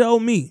mean to tell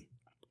me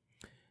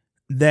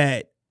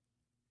that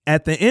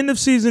at the end of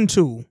season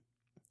 2,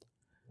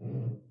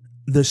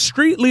 the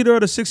street leader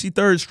of the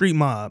 63rd Street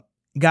Mob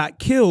got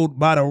killed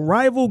by the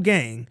rival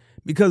gang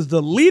because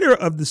the leader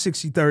of the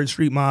 63rd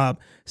Street Mob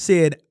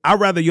said, I'd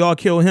rather y'all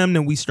kill him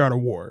than we start a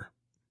war.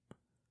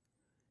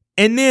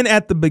 And then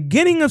at the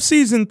beginning of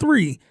season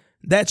 3,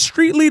 that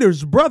street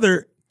leader's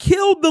brother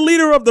killed the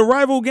leader of the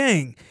rival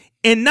gang.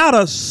 And not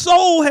a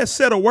soul has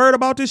said a word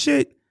about this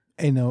shit.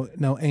 Ain't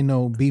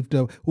no beefed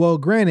up. Well,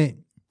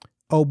 granted,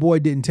 old boy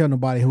didn't tell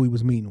nobody who he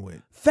was meeting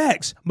with.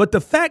 Facts. But the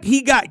fact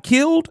he got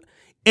killed,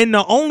 and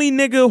the only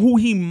nigga who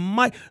he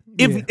might,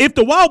 if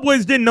the Wild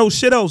Boys didn't know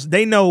shit else,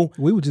 they know.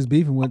 We were just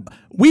beefing with.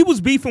 We was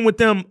beefing with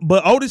them,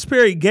 but Otis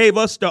Perry gave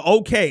us the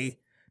okay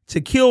to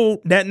kill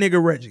that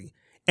nigga Reggie.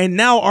 And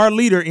now our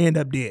leader end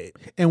up dead.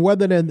 And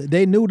whether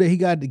they knew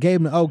that gave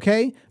him the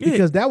okay,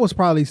 because that was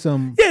probably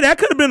some. Yeah, that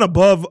could have been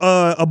above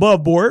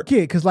board.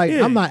 Yeah, because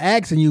I'm not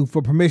asking you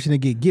for permission to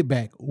get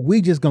back.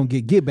 We just gonna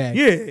get back.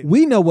 Yeah,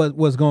 we know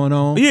what's going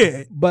on.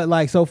 Yeah, but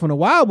like, so from the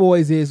Wild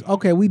Boys is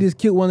okay. We just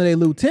killed one of their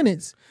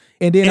lieutenants.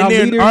 And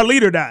then our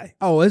leader died.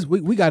 Oh,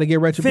 we got to get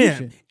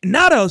retribution. Fam,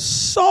 not a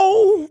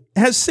soul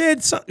has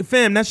said something.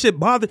 Fam, that shit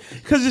bothered.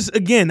 Because it's,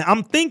 again,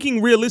 I'm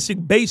thinking realistic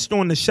based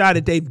on the shot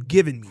that they've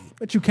given me.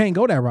 But you can't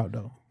go that route,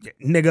 though.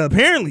 Nigga,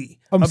 apparently.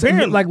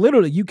 Saying, like,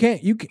 literally, you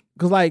can't.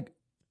 Because, like,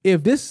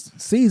 if this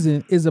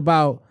season is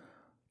about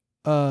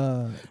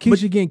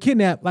Keisha getting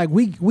kidnapped, like,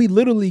 we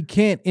literally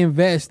can't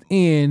invest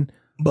in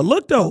But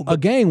look, though. A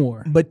gang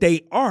war. But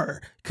they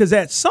are. Because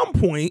at some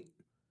point,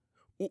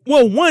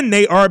 well, one,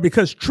 they are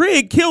because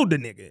Trigg killed the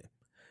nigga.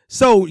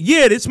 So,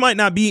 yeah, this might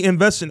not be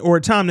investing or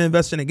time to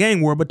invest in a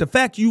gang war, but the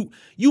fact you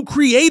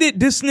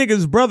created this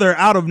nigga's brother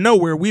out of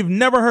nowhere, we've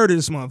never heard of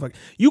this motherfucker.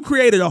 You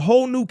created a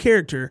whole new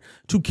character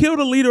to kill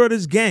the leader of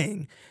this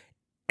gang,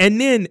 and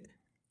then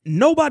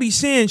nobody's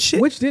saying shit.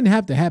 Which didn't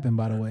have to happen,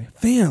 by the way.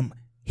 Fam,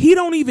 he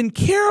don't even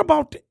care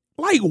about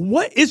like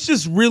what? It's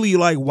just really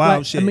like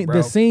wild shit. I mean, bro.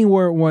 The scene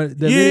where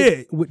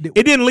it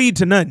didn't lead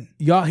to nothing.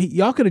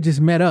 Y'all could have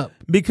just met up,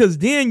 because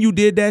then you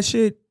did that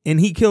shit and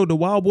he killed the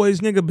Wild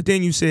Boys nigga. But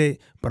then you said,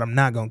 "But I'm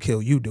not gonna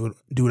kill you, dude.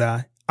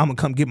 I'm gonna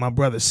come get my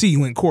brother. See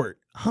you in court,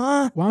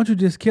 huh? Why don't you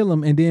just kill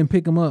him and then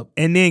pick him up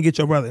and then get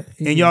your brother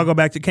and y'all go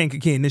back to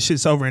Kankakee and this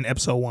shit's over in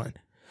episode 1.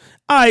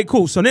 All right,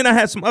 cool. So then I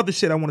had some other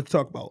shit I wanted to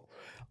talk about.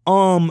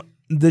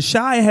 The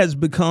Chi has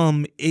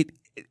become it.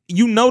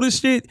 You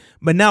noticed it,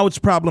 but now it's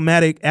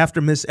problematic after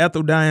Miss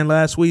Ethel dying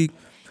last week.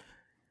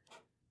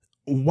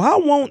 Why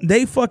won't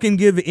they fucking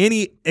give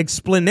any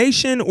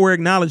explanation or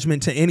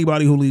acknowledgement to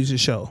anybody who leaves the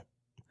show?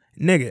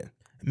 Nigga,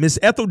 Miss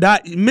Ethel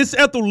died. Miss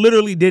Ethel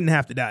literally didn't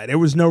have to die. There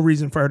was no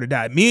reason for her to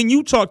die. Me and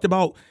you talked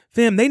about,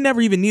 fam, they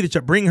never even needed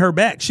to bring her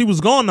back. She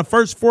was gone the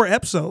first 4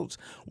 episodes.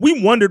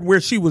 We wondered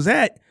where she was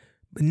at,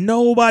 But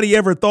nobody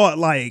ever thought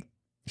like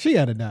she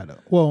had to die though.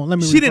 Well, let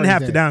me. She didn't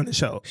have to die on the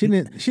show. She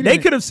didn't. They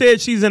could have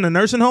said she's in a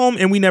nursing home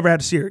and we never had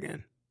to see her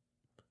again.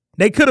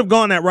 They could have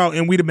gone that route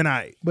and we'd have been all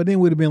right. But then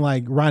we'd have been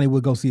like Ronnie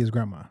would go see his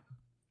grandma.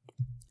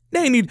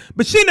 They need,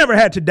 but she never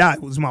had to die.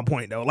 Was my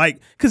point though. Like,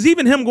 because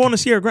even him going to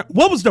see her grandma,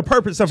 what was the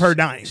purpose of her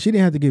dying? She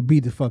didn't have to get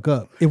beat the fuck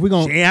up. If we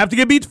gonna, she didn't have to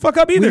get beat the fuck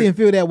up either. We didn't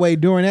feel that way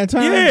during that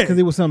time because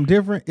it was something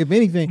different. If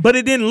anything, but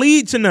it didn't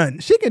lead to nothing.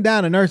 She can die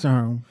in a nursing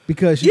home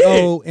because she's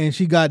old and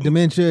she got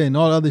dementia and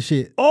all the other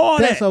shit. All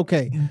that's that.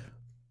 Okay.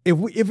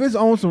 If it's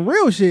on some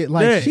real shit,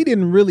 like she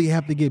didn't really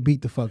have to get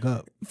beat the fuck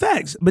up.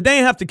 Facts, but they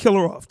ain't have to kill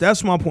her off.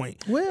 That's my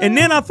point. Well, and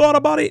then I thought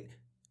about it,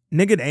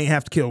 nigga. They ain't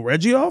have to kill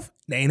Reggie off.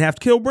 They ain't have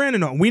to kill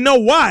Brandon off. We know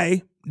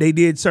why they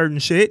did certain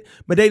shit,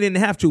 but they didn't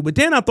have to. But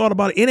then I thought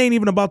about it. It ain't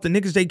even about the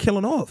niggas they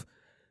killing off,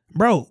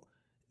 bro.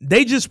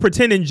 They just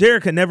pretending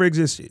Jerica never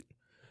existed.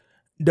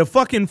 The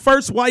fucking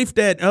first wife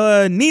that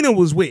Nina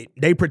was with,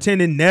 they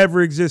pretending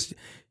never existed,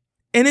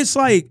 and it's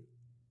like.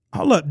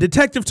 Hold up,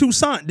 Detective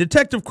Toussaint,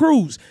 Detective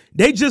Cruz,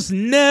 they just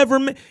never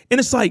and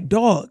it's like,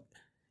 dog,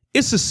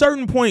 it's a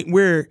certain point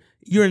where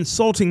you're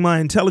insulting my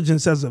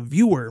intelligence as a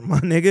viewer, my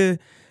nigga.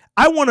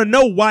 I want to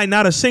know why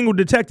not a single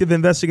detective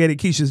investigated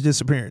Keisha's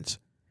disappearance.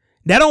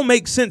 That don't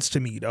make sense to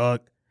me, dog.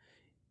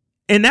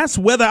 And that's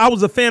whether I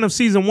was a fan of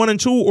season 1 and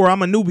 2 or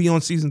I'm a newbie on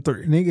season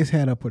 3. Niggas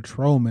had a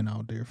patrolman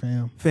out there,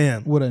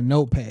 fam. With a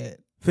notepad.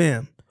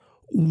 Fam.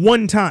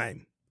 One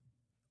time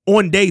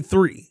on day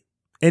 3.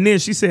 And then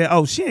she said,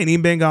 oh, she ain't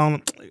even been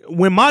gone.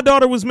 When my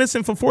daughter was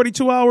missing for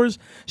 42 hours,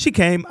 she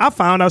came. I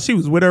found out she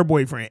was with her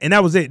boyfriend. And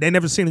that was it. They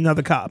never seen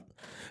another cop.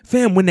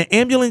 Fam, when the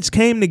ambulance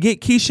came to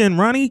get Keisha and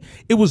Ronnie,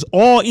 it was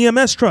all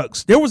EMS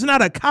trucks. There was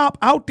not a cop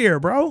out there,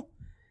 bro.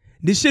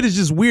 This shit is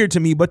just weird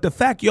to me. But the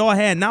fact y'all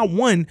had not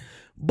one,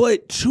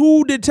 but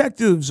 2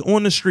 detectives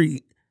on the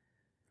street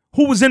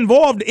who was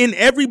involved in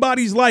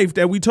everybody's life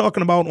that we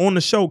talking about on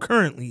the show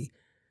currently.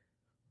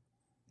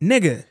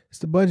 Nigga. It's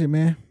the budget,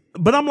 man.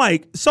 But I'm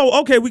like,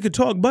 so, okay, we could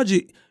talk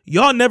budget.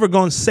 Y'all never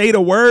gonna say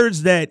the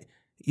words that,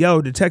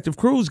 yo, Detective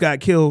Cruz got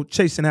killed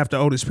chasing after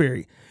Otis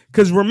Perry.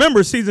 Because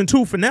remember, season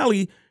 2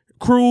 finale,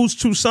 Cruz,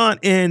 Toussaint,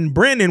 and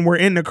Brandon were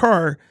in the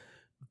car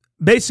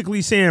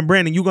basically saying,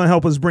 Brandon, you gonna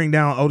help us bring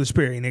down Otis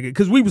Perry, nigga.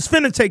 Because we was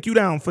finna take you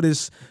down for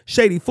this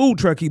shady food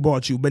truck he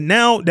bought you. But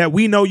now that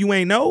we know you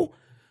ain't know,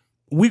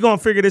 we gonna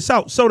figure this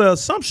out. So the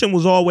assumption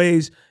was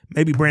always,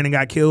 maybe Brandon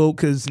got killed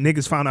because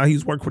niggas found out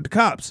he's worked with the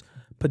cops,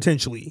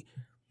 potentially.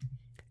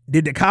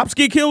 Did the cops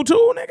get killed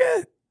too,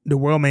 nigga? The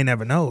world may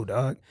never know,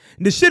 dog.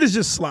 This shit is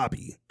just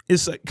sloppy.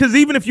 It's because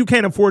even if you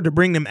can't afford to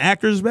bring them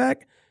actors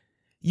back,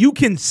 you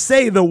can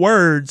say the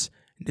words,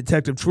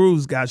 Detective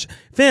Cruz got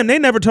fam, they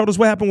never told us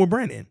what happened with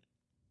Brandon.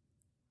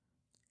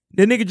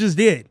 The nigga just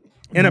did.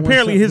 And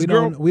apparently his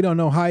girl... We don't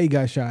know how he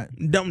got shot.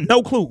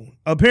 No clue.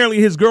 Apparently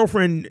his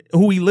girlfriend,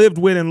 who he lived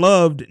with and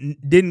loved,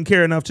 didn't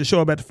care enough to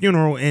show up at the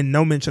funeral, and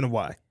no mention of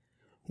why.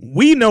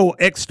 We know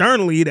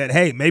externally that,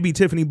 hey, maybe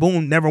Tiffany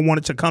Boone never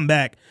wanted to come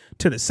back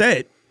to the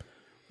set.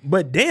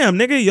 But damn,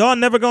 nigga, y'all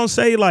never gonna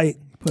say, like...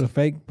 Put a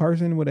fake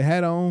person with a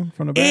hat on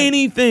from the back?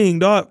 Anything,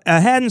 dog. A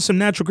hat and some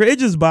natural... It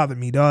just bothered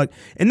me, dog.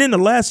 And then the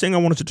last thing I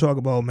wanted to talk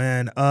about,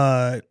 man,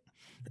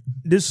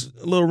 this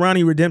little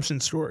Ronnie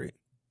redemption story.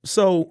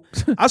 So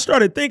I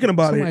started thinking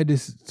about somebody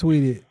just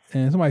tweeted,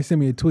 and somebody sent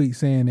me a tweet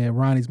saying that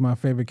Ronnie's my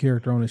favorite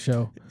character on the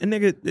show. And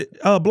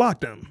nigga, blocked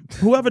them.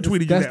 Whoever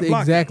tweeted that's you that,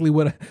 exactly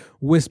what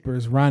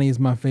whispers. Ronnie is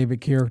my favorite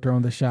character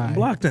on the show.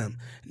 Blocked them.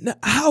 Now,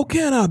 how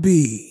can I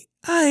be?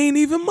 I ain't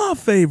even my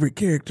favorite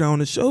character on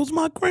the show. It's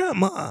my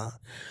grandma.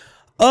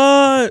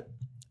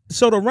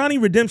 So the Ronnie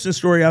redemption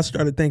story I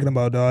started thinking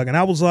about, dog, and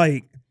I was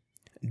like,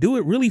 do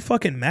it really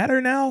fucking matter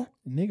now?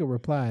 Nigga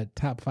replied,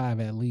 top 5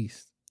 at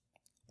least.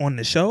 On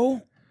the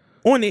show?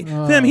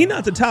 Fam, he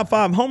not the top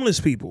 5 homeless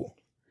people.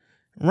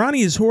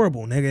 Ronnie is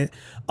horrible, nigga.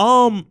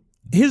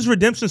 His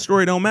redemption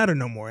story don't matter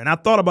no more. And I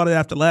thought about it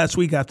after last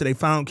week after they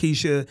found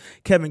Keisha.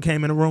 Kevin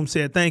came in the room,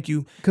 said thank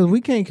you. Because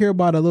we can't care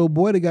about a little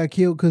boy that got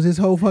killed because his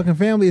whole fucking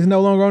family is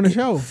no longer on the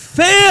show.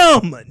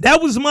 Fam! That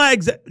was my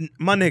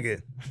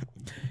nigga.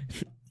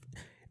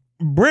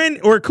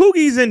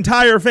 Coogie's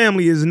entire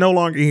family is no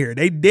longer here.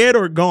 They dead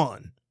or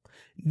gone.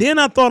 Then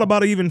I thought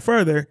about it even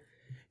further.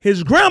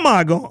 His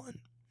grandma gone.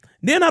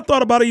 Then I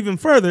thought about it even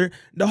further.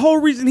 The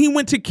whole reason he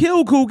went to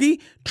kill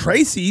Coogie,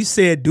 Tracy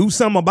said, do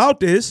something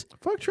about this.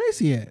 Fuck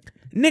Tracy at?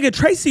 Nigga,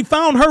 Tracy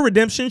found her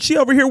redemption. She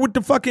over here with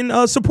the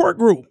fucking support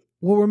group.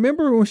 Well,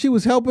 remember when she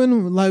was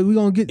helping, like, we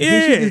gonna get...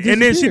 Yeah,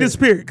 and then she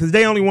disappeared because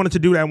they only wanted to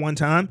do that one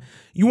time.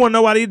 You want to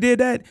know why they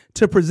did that?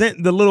 To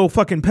present the little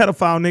fucking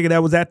pedophile nigga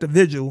that was at the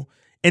vigil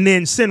and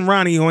then send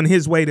Ronnie on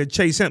his way to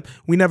chase him.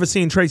 We never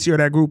seen Tracy or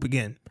that group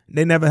again.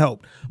 They never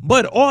helped.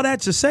 But all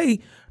that to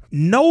say,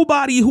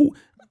 nobody who...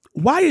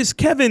 Why is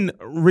Kevin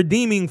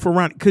redeeming for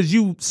Ronnie? Because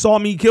you saw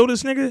me kill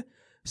this nigga?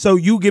 So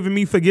you giving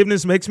me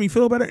forgiveness makes me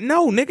feel better?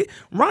 No, nigga.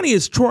 Ronnie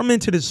is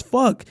tormented as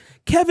fuck.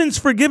 Kevin's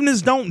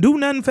forgiveness don't do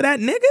nothing for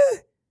that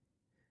nigga.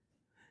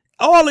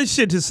 All this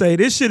shit to say,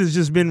 this shit has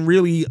just been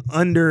really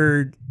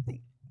underwhelming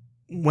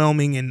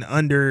and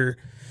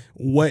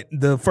what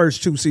the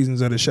first 2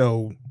 seasons of the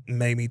show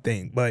made me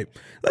think. But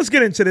let's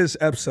get into this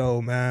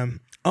episode,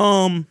 man.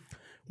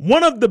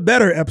 One of the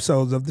better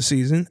episodes of the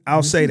season,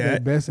 I'll say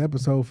that. The best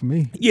episode for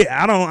me.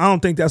 Yeah, I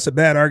don't think that's a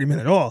bad argument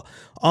at all.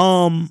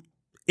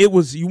 It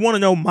was. You want to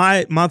know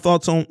my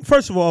thoughts on?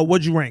 First of all,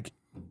 what'd you rank?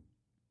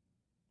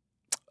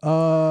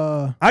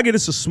 I get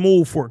it's a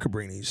smooth 4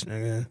 Cabrinis,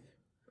 nigga.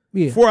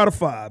 Yeah, 4 out of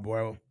 5,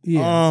 bro.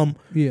 Yeah,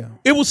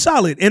 it was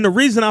solid, and the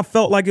reason I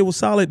felt like it was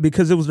solid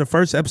because it was the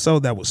first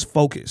episode that was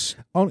focused.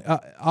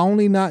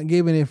 Only not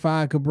giving it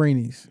 5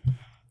 Cabrinis.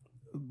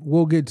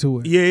 We'll get to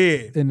it.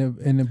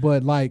 Yeah.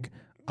 But like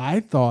I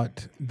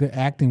thought the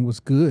acting was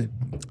good.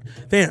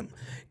 Fam,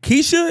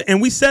 Keisha,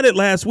 and we said it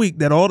last week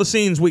that all the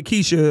scenes with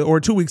Keisha, or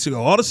 2 weeks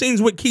ago, all the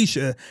scenes with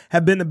Keisha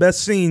have been the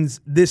best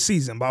scenes this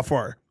season by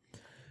far.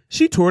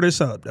 She tore this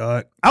up,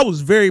 dog. I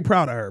was very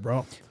proud of her,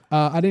 bro.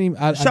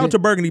 Shout out to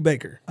Burgundy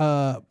Baker.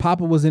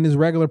 Papa was in his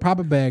regular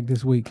Papa bag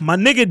this week. My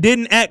nigga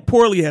didn't act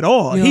poorly at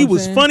all. You know he what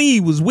was I'm saying? funny.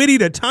 He was witty.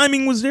 The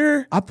timing was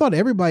there. I thought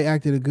everybody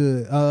acted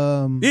good.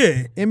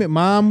 Yeah. Emmett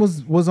mom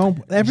was on.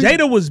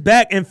 Jada was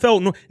back and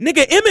felt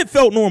nigga. Emmett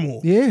felt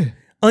normal. Yeah.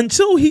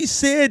 Until he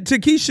said to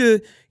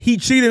Keisha he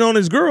cheated on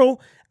his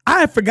girl.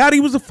 I forgot he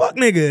was a fuck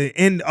nigga.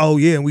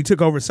 And we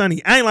took over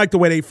Sonny. I ain't like the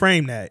way they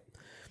framed that.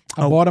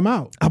 I bought him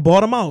out.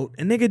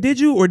 And nigga, did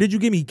you or did you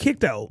get me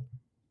kicked out?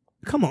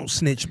 Come on,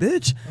 snitch,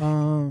 bitch.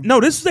 No,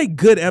 this is a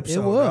good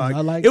episode. It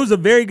was. Dog. It was a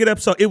very good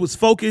episode. It was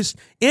focused.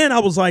 And I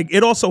was like,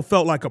 it also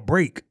felt like a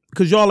break.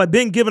 Because y'all have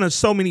been giving us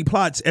so many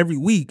plots every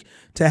week.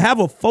 To have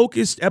a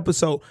focused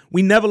episode,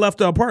 we never left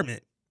the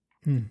apartment.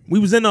 We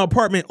was in the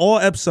apartment all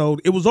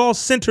episode. It was all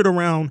centered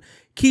around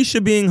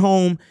Keisha being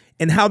home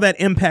and how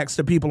that impacts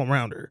the people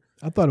around her.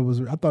 I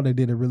thought they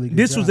did a really good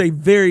This job. was a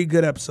very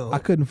good episode. I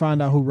couldn't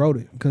find out who wrote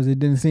it because it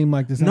didn't seem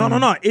like the same.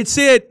 No. It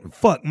said,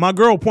 fuck, my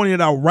girl pointed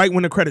it out right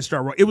when the credits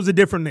started. It was a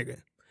different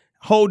nigga.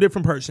 Whole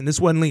different person. This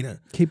wasn't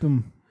Lena. Keep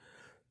him.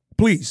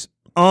 Please.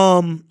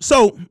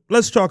 So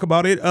let's talk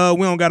about it.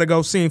 We don't gotta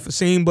go scene for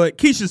scene,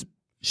 but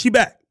she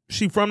back.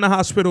 She from the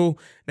hospital.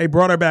 They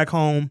brought her back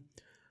home.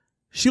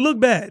 She looked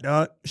bad,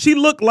 dog. She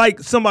looked like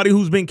somebody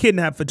who's been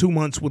kidnapped for 2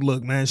 months would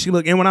look, man.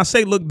 And when I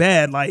say look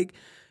bad, like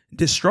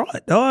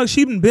distraught, dog.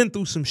 She been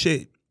through some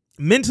shit.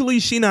 Mentally,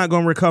 she not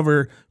gonna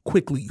recover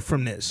quickly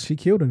from this. She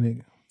killed a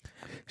nigga.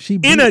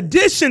 In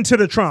addition to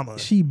the trauma,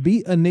 she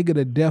beat a nigga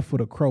to death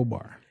with a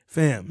crowbar.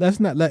 Fam, that's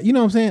not like, you know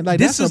what I'm saying? Like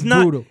this that's is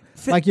not brutal.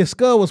 Like your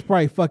skull was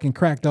probably fucking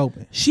cracked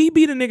open. She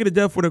beat a nigga to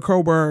death with a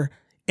crowbar,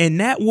 and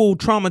that will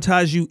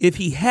traumatize you if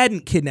he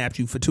hadn't kidnapped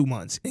you for 2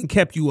 months and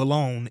kept you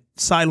alone,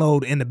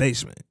 siloed in the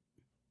basement.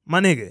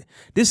 My nigga,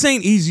 this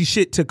ain't easy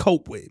shit to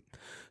cope with.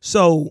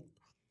 So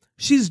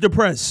she's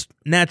depressed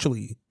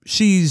naturally.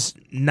 She's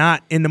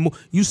not in the mood.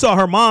 You saw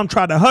her mom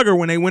try to hug her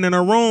when they went in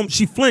her room.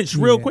 She flinched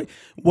real quick.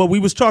 What we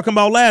was talking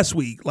about last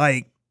week,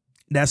 like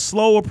that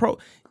slow approach.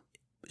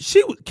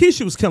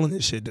 Keisha was killing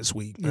this shit this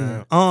week.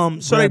 Yeah.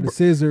 So grabbed the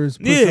scissors,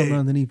 put something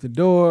underneath the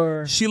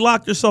door. She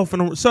locked herself in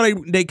the room. So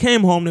they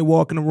came home, they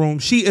walk in the room.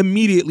 She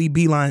immediately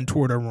beeline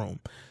toward her room.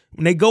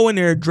 When they go in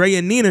there, Dre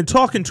and Nina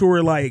talking to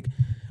her like,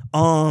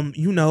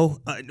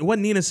 what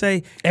Nina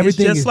say?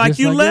 Everything it's just is like just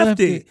you like left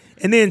it.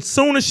 And then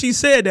soon as she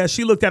said that,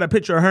 she looked at a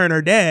picture of her and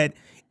her dad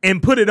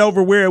and put it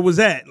over where it was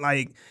at.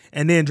 Like,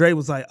 and then Dre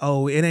was like,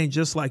 oh, it ain't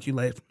just like you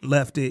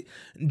left it.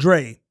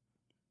 Dre,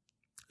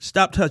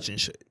 stop touching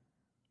shit.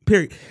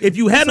 Period. If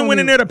you hadn't went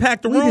in there to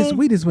pack the room,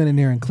 we just went in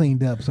there and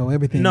cleaned up, so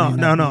everything. No.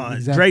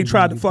 Exactly. Dre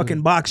tried to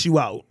fucking box you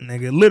out,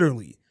 nigga.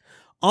 Literally.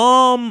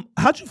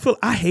 How'd you feel?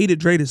 I hated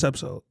Dre this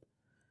episode.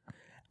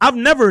 I've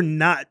never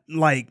been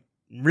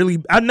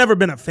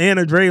a fan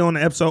of Dre on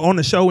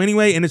the show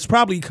anyway, and it's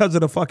probably because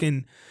of the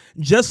fucking,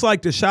 just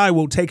like the Shy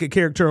will take a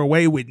character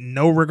away with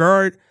no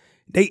regard.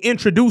 They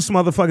introduce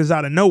motherfuckers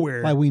out of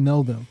nowhere. Like we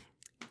know them.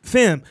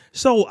 Fam,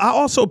 so I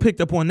also picked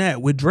up on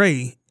that with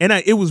Dre, and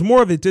it was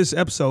more of it this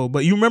episode,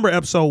 but you remember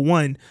episode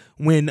 1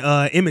 when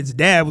Emmett's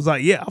dad was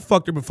like, yeah, I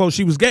fucked her before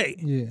she was gay.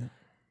 Yeah.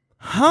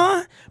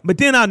 Huh? But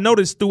then I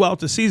noticed throughout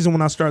the season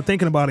when I started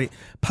thinking about it,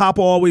 Papa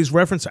always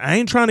referenced, I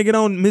ain't trying to get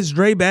on Miss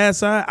Dre bad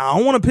side. I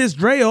don't want to piss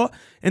Dre off.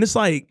 And it's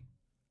like,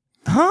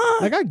 huh?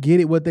 Like I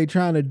get it. What they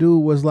trying to do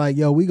was like,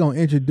 yo, we gonna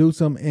introduce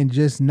them and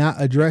just not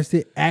address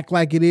it, act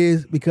like it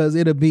is, because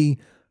it'll be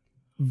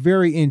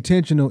very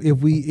intentional if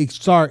we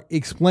start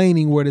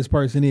explaining where this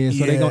person is,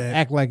 so they gonna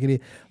act like it is.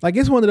 Like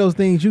it's one of those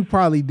things you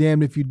probably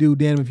damned if you do,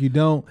 damned if you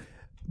don't,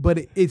 but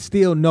it's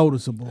still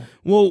noticeable.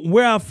 Well,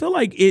 where I feel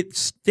like it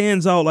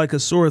stands out like a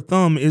sore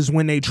thumb is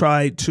when they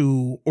tried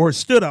to, or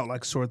stood out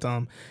like a sore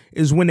thumb,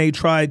 is when they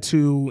tried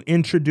to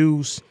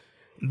introduce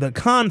the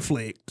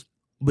conflict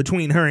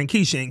between her and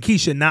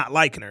Keisha not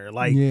liking her.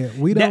 Like, yeah,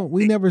 we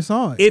never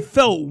saw it. It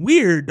felt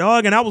weird,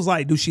 dog. And I was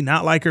like, do she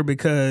not like her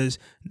because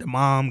the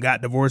mom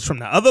got divorced from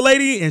the other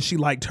lady and she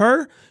liked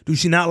her? Do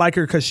she not like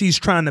her because she's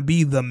trying to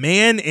be the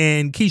man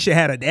and Keisha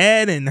had a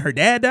dad and her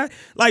dad died?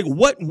 Like,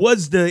 what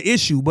was the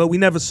issue? But we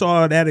never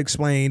saw that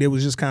explained. It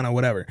was just kind of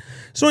whatever.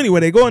 So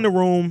anyway, they go in the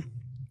room.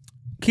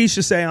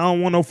 Keisha say, I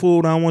don't want no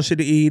food. I don't want shit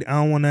to eat. I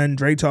don't want nothing.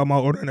 Dre talking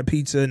about ordering a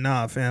pizza.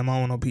 Nah, fam, I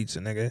don't want no pizza,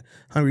 nigga.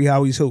 Hungry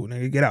Howie's who,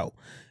 nigga, get out.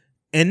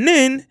 And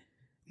then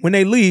when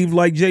they leave,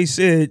 like Jay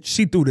said,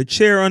 she threw the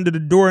chair under the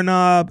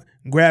doorknob,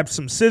 grabbed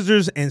some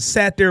scissors, and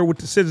sat there with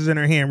the scissors in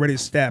her hand, ready to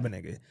stab a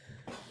nigga.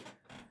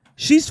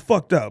 She's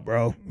fucked up,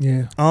 bro.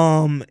 Yeah.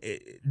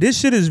 This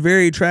shit is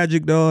very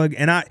tragic, dog.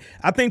 And I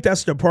think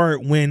that's the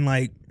part when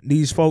like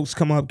these folks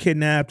come up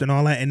kidnapped and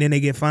all that, and then they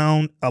get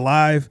found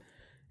alive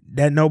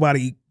that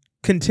nobody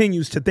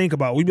continues to think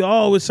about. We be,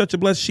 oh, it's such a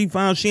blessing.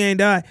 She ain't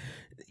died.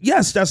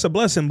 Yes, that's a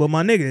blessing, but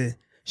my nigga,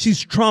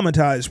 she's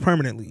traumatized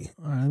permanently.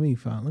 All right, let me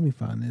find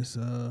this.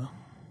 Let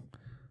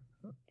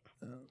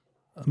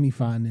me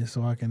find this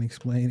so I can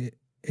explain it.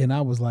 And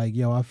I was like,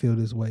 yo, I feel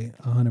this way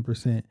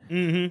 100%.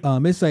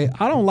 Mm-hmm. It say,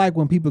 I don't like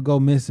when people go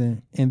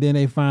missing and then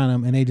they find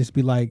them and they just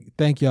be like,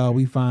 thank y'all,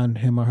 we find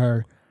him or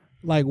her.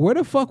 Like, where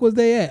the fuck was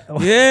they at?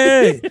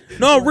 Yeah.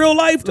 No, real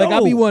life, though.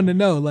 Like, I be wanting to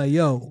know, like,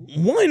 yo.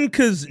 One,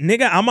 because,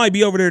 nigga, I might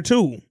be over there,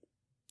 too.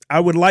 I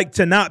would like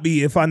to not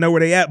be if I know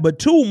where they at. But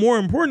two, more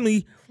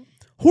importantly,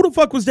 who the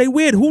fuck was they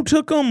with? Who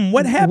took them?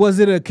 What happened? Was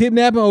it a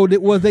kidnapping or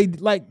was they,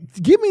 like,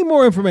 give me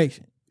more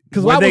information.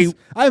 Because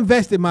I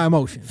invested my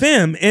emotions.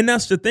 Fam, and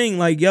that's the thing.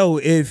 Like, yo,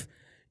 if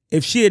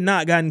she had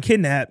not gotten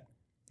kidnapped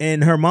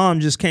and her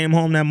mom just came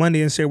home that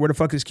Monday and said, where the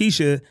fuck is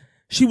Keisha?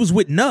 She was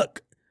with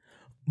Nuck.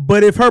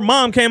 But if her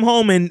mom came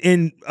home and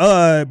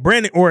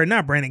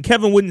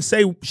Kevin wouldn't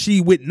say she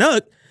with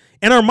Nuck,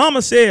 and her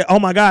mama said, oh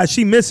my God,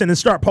 she missing, and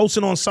start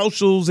posting on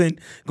socials and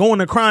going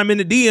to Crime in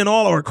the D and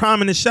all, or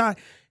Crime in the Shot.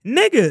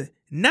 Nigga,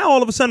 now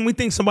all of a sudden we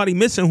think somebody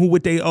missing who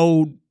with their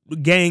old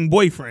gang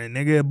boyfriend,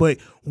 nigga, but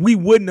we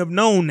wouldn't have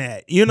known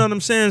that. You know what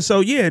I'm saying? So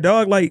yeah,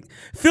 dog, like,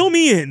 fill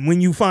me in when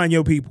you find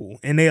your people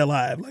and they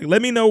alive. Like,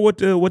 let me know what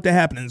the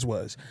happenings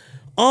was.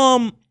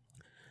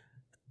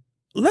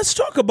 Let's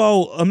talk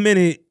about a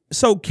minute.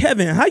 So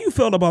Kevin, how you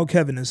felt about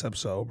Kevin this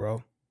episode,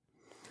 bro?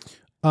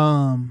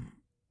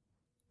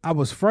 I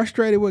was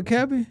frustrated with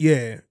Kevin.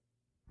 Yeah.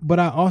 But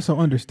I also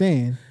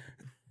understand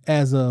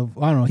as of,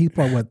 I don't know, he's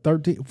probably what,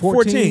 13,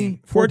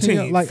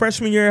 14? Like,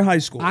 freshman year in high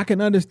school. I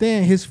can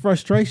understand his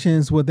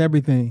frustrations with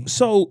everything.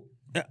 So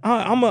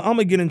I'm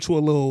gonna get into a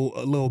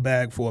little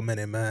bag for a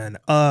minute, man.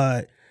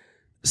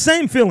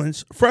 Same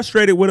feelings,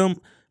 frustrated with him,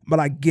 but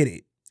I get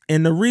it.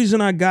 And the reason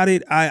I got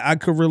it, I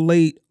could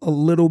relate a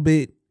little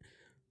bit,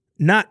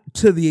 not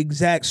to the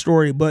exact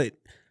story, but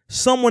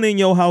someone in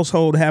your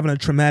household having a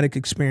traumatic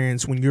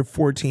experience when you're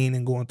 14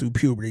 and going through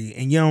puberty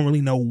and you don't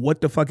really know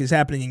what the fuck is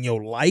happening in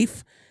your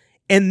life,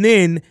 and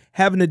then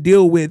having to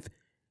deal with,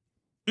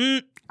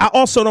 I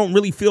also don't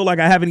really feel like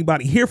I have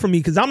anybody here for me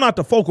because I'm not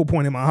the focal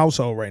point in my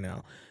household right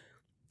now.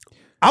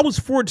 I was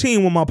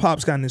 14 when my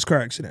pops got in this car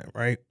accident,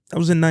 right? That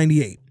was in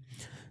 98.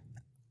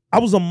 I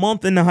was a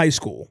month into high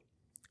school.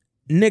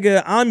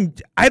 Nigga,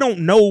 I don't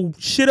know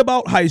shit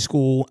about high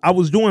school. I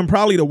was doing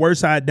probably the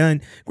worst I had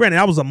done. Granted,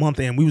 I was a month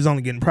in. We was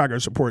only getting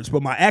progress reports,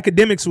 but my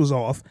academics was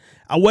off.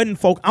 I wasn't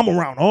I'm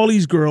around all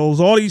these girls,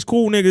 all these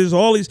cool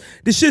niggas,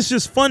 this shit's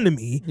just fun to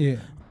me. Yeah.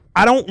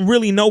 I don't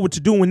really know what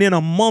to do. And then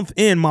a month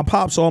in, my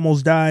pops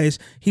almost dies.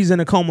 He's in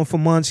a coma for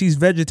months. He's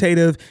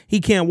vegetative. He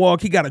can't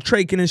walk. He got a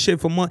trach and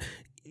shit for months.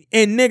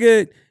 And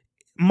nigga,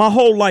 my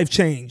whole life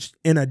changed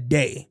in a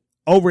day.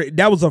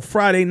 That was a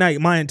Friday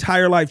night. My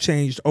entire life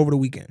changed over the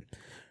weekend.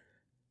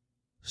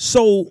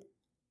 So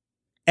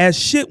as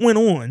shit went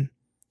on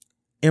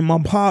and my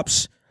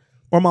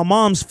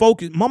mom's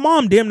focus, my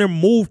mom damn near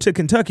moved to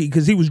Kentucky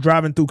because he was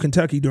driving through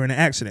Kentucky during the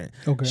accident.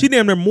 Okay. She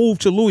damn near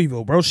moved to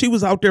Louisville, bro. She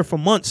was out there for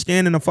months,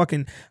 staying in a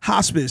fucking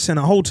hospice and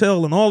a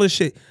hotel and all this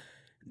shit.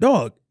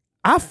 Dog,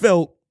 I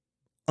felt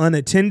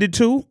unattended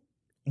to.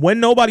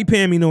 Wasn't nobody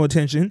paying me no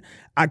attention.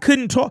 I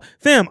couldn't talk.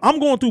 Fam, I'm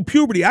going through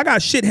puberty. I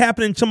got shit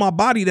happening to my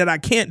body that I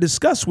can't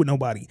discuss with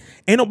nobody.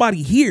 Ain't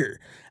nobody here.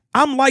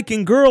 I'm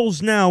liking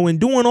girls now and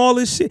doing all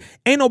this shit.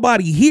 Ain't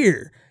nobody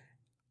here.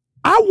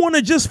 I want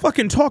to just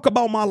fucking talk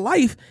about my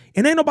life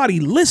and ain't nobody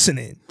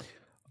listening.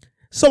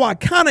 So I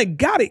kind of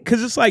got it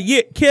because it's like,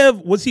 yeah,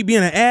 Kev, was he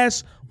being an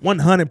ass?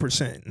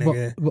 100%,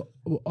 nigga. But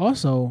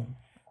also,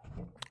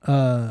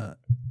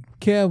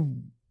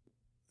 Kev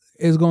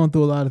is going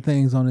through a lot of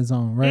things on his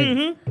own, right?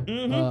 Mm-hmm,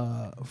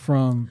 mm-hmm.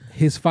 From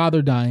his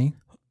father dying.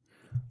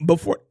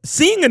 Before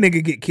seeing a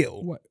nigga get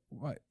killed.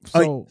 Right.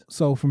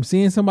 So from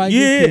seeing somebody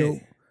get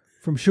killed,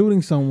 from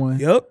shooting someone,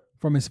 yep,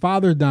 from his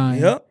father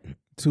dying, yep,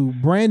 to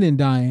Brandon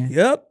dying,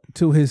 yep,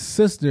 to his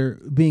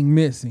sister being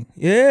missing.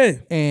 Yeah.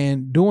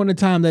 And during the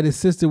time that his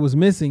sister was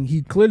missing,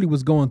 he clearly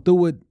was going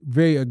through it,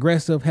 very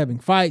aggressive, having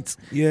fights.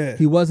 Yeah.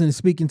 He wasn't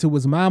speaking to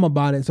his mom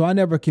about it. So I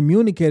never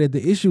communicated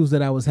the issues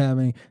that I was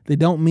having. They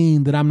don't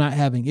mean that I'm not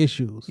having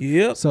issues.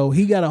 Yep. So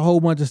he got a whole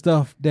bunch of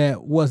stuff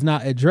that was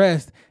not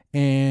addressed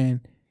and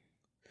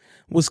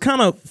was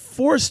kind of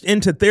forced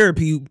into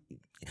therapy.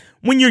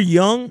 When you're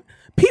young,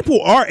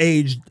 people our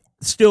age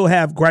still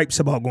have gripes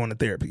about going to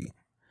therapy.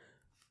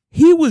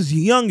 he was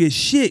young as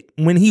shit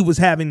when he was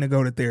having to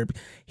go to therapy.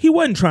 He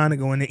wasn't trying to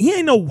go in there. He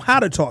ain't know how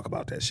to talk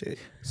about that shit.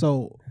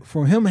 So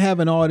for him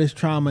having all this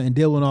trauma and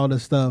dealing with all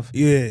this stuff,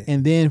 Yeah.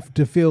 and then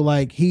to feel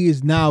like he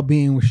is now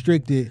being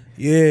restricted,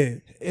 Yeah.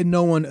 and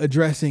no one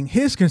addressing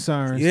his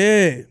concerns,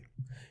 Yeah.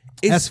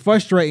 that's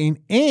frustrating.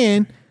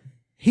 And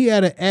he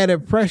had an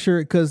added pressure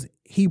because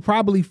he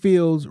probably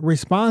feels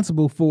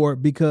responsible for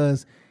it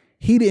because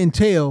he didn't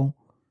tell.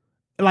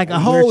 Like a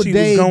whole she was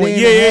day, going. day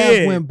and a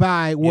half Yeah. went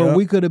by where Yup.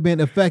 we could have been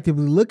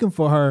effectively looking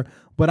for her,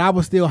 but I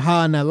was still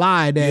hiding that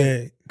lie Yeah.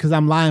 that because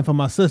I'm lying for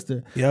my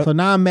sister. Yup. So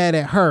now I'm mad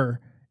at her,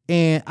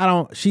 and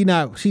she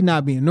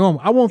not being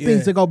normal. I want things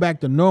Yeah. to go back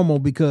to normal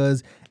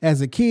because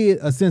as a kid,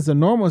 a sense of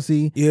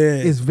normalcy Yeah.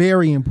 is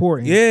very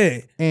important. Yeah.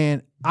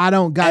 And I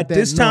don't got At that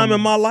this time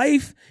in normal. my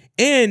life,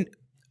 and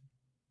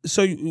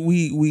so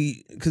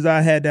we because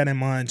I had that in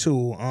mind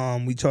too.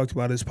 We talked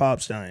about his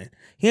pops dying.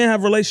 He didn't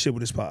have a relationship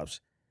with his pops.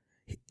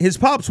 His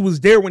pops was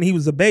there when he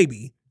was a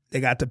baby. They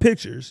got the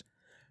pictures.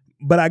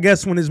 But I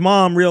guess when his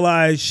mom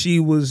realized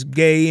she was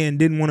gay and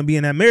didn't want to be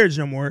in that marriage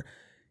no more,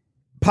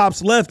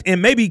 pops left.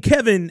 And maybe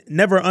Kevin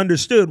never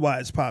understood why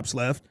his pops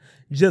left.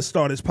 Just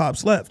thought his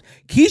pops left.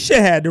 Keisha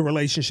had the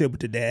relationship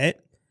with the dad.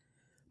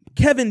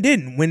 Kevin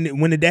didn't.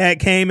 When the dad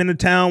came into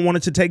town,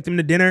 wanted to take them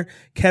to dinner,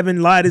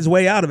 Kevin lied his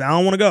way out of it. I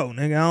don't want to go,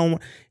 nigga. I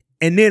don't.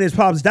 And then his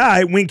pops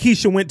died when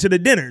Keisha went to the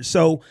dinner.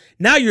 So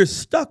now you're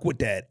stuck with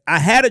that. I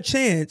had a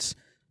chance,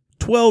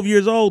 12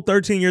 years old,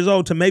 13 years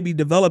old, to maybe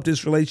develop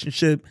this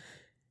relationship,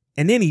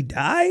 and then he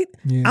died?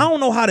 Yeah. I don't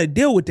know how to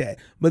deal with that.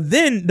 But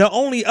then the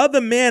only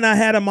other man I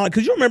had in mind,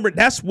 because you remember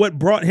that's what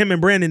brought him and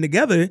Brandon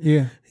together,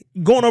 Yeah.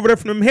 going over there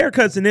for them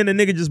haircuts, and then the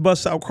nigga just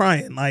busts out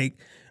crying, like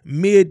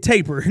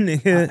mid-taper.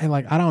 Nigga. And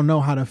like I don't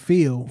know how to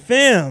feel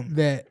Fam.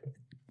 that.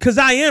 Because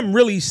I am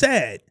really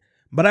sad,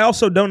 but I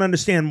also don't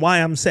understand why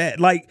I'm sad.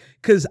 Like,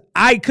 because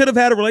I could have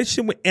had a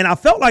relationship with, and I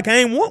felt like I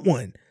ain't want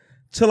one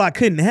till I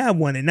couldn't have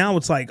one. And now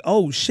it's like,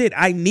 oh shit,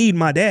 I need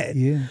my dad.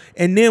 Yeah.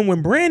 And then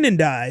when Brandon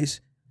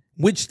dies,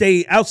 which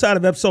they, outside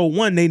of episode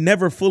 1, they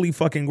never fully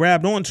fucking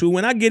grabbed onto.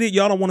 And I get it,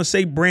 y'all don't want to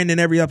say Brandon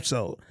every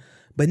episode.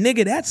 But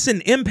nigga, that's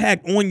an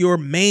impact on your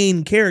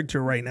main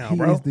character right now, He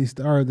bro. is the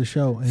star of the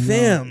show, and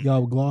Fam.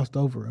 y'all glossed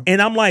over him.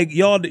 And I'm like,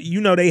 y'all, you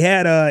know, they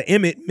had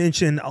Emmett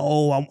mention,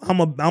 oh, I'm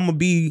a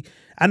be,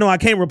 I know I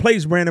can't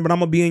replace Brandon, but I'm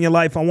gonna be in your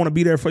life. I want to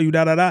be there for you,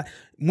 da da da.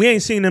 We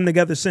ain't seen them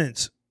together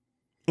since.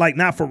 Like,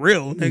 not for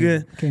real,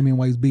 nigga. Yeah. Came in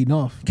while he's beating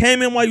off.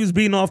 Came in while he was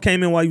beating off,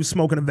 came in while he was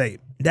smoking a vape.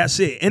 That's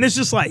it. And it's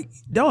just like,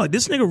 dog,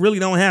 this nigga really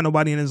don't have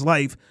nobody in his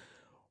life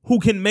who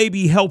can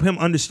maybe help him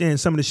understand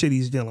some of the shit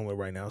he's dealing with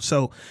right now.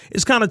 So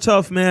it's kind of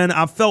tough, man.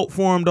 I felt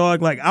for him,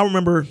 dog. Like, I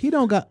remember, He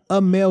don't got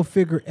a male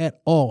figure at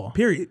all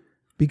period.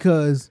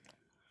 because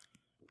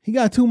he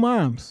got 2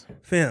 moms.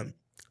 Fam.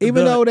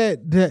 Even though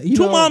that you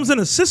two know, moms and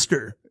a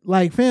sister,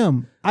 like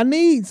fam, I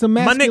need some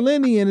My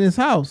masculinity in this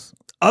house.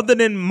 other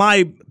than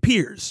my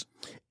peers.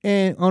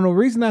 And on the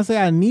reason I say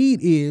I need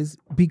is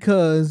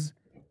because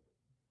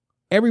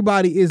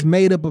everybody is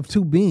made up of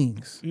 2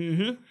 beings,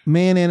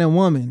 man and a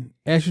woman,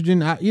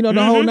 estrogen, you know,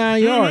 the whole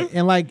 9 yards.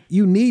 And like,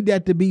 you need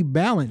that to be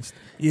balanced.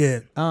 Yeah.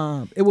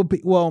 It would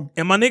be, well,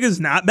 And my nigga's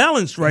not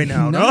balanced right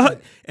now, He dog.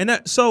 not. And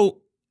that, so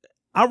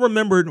I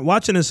remembered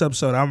watching this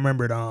episode. I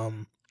remembered,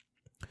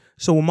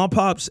 so when my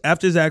pops,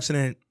 after his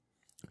accident,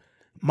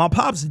 my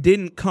pops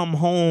didn't come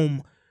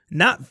home,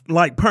 not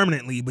like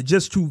permanently, but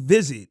just to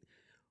visit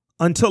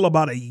until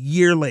about a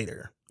year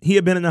later. He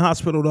had been in the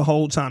hospital the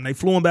whole time. They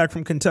flew him back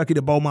from Kentucky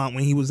to Beaumont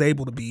when he was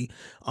able to be.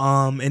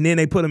 And then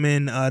they put him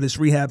in this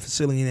rehab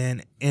facility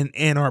in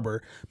Ann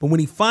Arbor. But when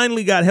he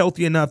finally got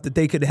healthy enough that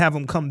they could have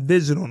him come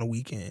visit on the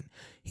weekend,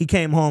 he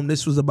came home.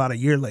 This was about a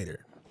year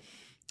later.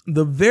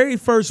 The very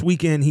first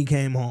weekend he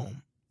came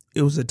home,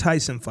 it was a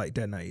Tyson fight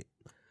that night.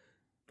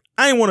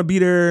 I didn't want to be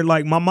there.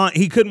 Like, my mom,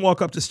 he couldn't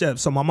walk up the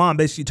steps. So my mom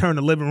basically turned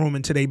the living room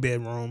into their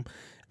bedroom.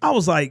 I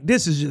was like,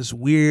 this is just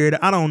weird.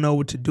 I don't know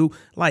what to do.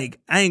 Like,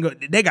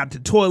 they got the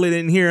toilet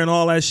in here and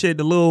all that shit.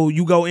 The little,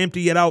 you go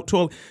empty it out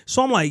toilet.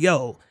 So I'm like,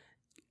 yo,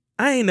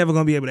 I ain't never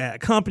going to be able to have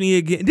company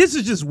again. This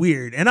is just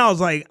weird. And I was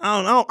like, I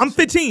don't know. I'm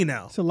 15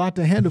 now. it's a lot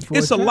to handle for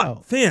It's a a child.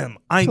 lot. Fam,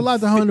 It's a lot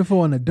to handle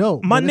for an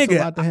adult. my but it's nigga,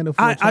 a lot to handle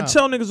for a I child.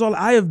 tell niggas all,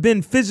 I have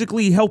been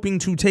physically helping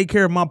to take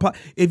care of my pop.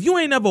 If you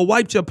ain't ever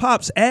wiped your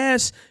pop's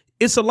ass,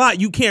 it's a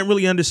lot you can't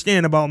really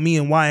understand about me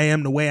and why I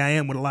am the way I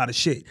am with a lot of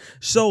shit.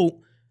 So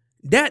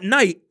that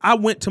night, I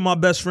went to my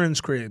best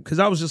friend's crib because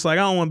I was just like,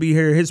 I don't want to be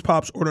here. His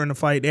pop's ordering a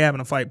fight. They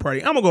having a fight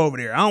party. I'm going to go over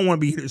there. I don't want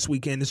to be here this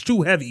weekend. It's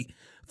too heavy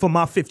for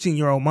my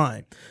 15-year-old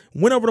mind.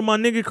 Went over to my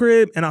nigga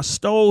crib and I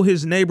stole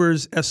his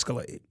neighbor's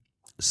Escalade.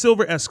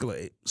 Silver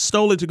Escalade.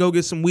 Stole it to go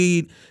get some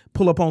weed,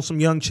 pull up on some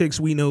young chicks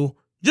we knew,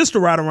 just to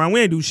ride around.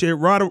 We ain't do shit.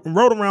 Rode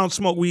around,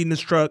 smoke weed in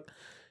his truck.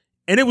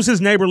 And it was his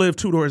neighbor lived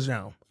 2 doors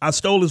down. I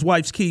stole his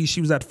wife's keys. She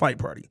was at the fight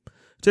party.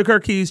 Took her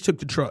keys, took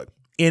the truck,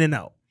 in and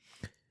out.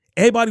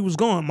 Everybody was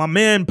gone. My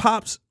man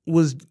Pops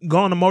was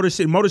gone to Motor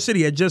City. Motor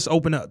City had just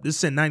opened up. This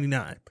is in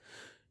 99.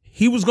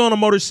 He was gone to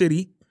Motor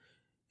City,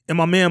 and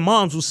my man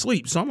Moms was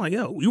asleep. So I'm like,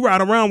 yo, we ride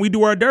around, we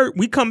do our dirt,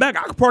 we come back,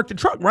 I can park the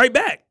truck right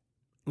back.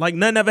 Like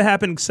nothing ever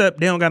happened except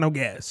they don't got no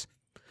gas.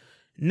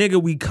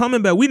 Nigga, we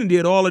coming back. We done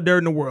did all the dirt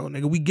in the world.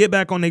 Nigga, we get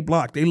back on their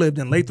block. They lived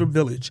in Lathrop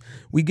Village.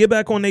 We get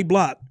back on their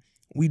block.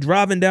 We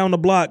driving down the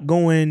block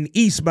going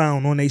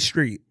eastbound on their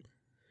street.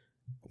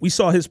 We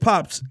saw his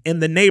pops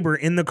and the neighbor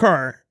in the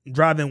car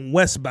driving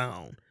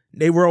westbound.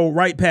 They rolled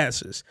right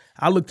past us.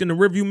 I looked in the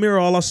rearview mirror.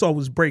 All I saw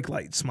was brake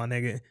lights, my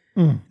nigga.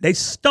 They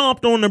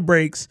stomped on the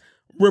brakes,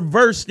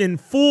 reversed in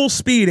full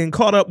speed, and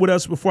caught up with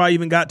us before I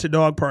even got to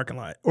dog parking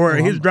lot or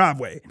his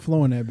driveway.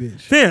 Flowing that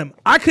bitch. Fam,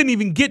 I couldn't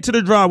even get to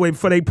the driveway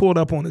before they pulled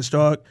up on us,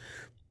 dog.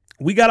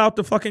 We got out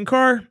the fucking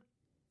car.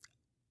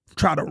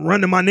 Try to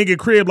run to my nigga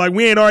crib like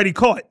we ain't already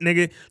caught,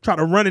 nigga. Try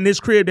to run in his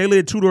crib. They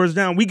live 2 doors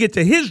down. We get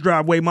to his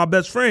driveway, my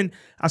best friend.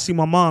 I see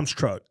my mom's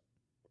truck.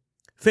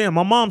 Fam,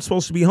 my mom's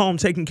supposed to be home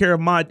taking care of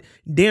my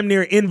damn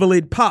near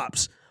invalid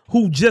pops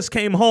who just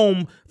came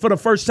home for the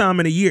first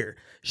time in a year.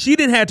 She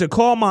didn't have to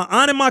call my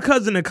aunt and my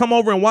cousin to come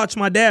over and watch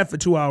my dad for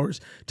 2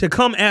 hours to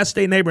come ask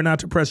their neighbor not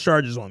to press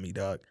charges on me,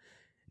 dog.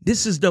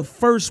 This is the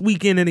first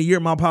weekend in a year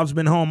my pop's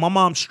been home. My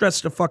mom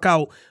stressed the fuck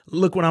out.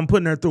 Look what I'm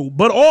putting her through.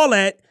 But all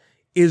that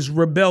is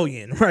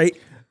rebellion, right?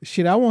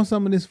 Shit, I want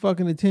some of this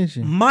fucking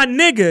attention. My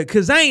nigga,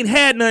 because I ain't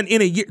had none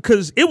in a year,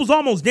 because it was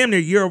almost damn near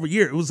year over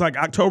year. It was like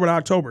October to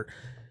October.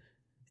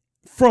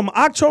 From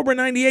October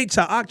 98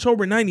 to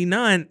October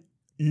 99,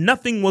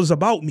 nothing was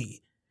about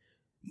me.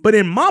 But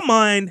in my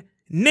mind,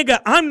 nigga,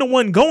 I'm the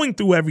one going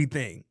through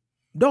everything.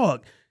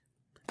 Dog,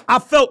 I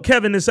felt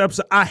Kevin this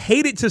episode. I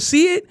hated to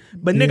see it,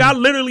 but nigga, I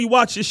literally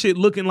watched this shit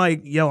looking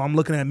like, yo, I'm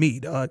looking at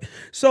me, dog.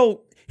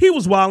 So he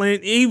was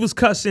wilding, he was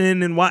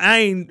cussing, and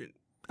I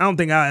don't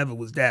think I ever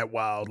was that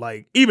wild.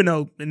 Like, even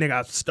though the nigga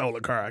I stole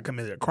a car, I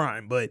committed a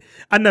crime, but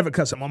I never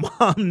cussed at my mom,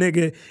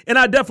 nigga. And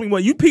I definitely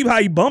went, you peep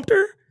how he bumped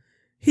her?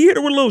 He hit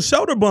her with a little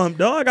shoulder bump,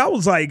 dog. I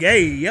was like,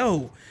 hey,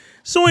 yo.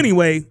 So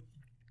anyway,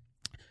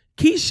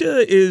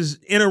 Keisha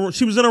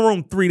she was in her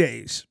room 3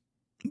 days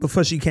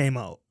before she came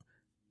out.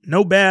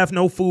 No bath,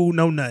 no food,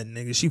 no nothing,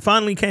 nigga. She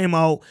finally came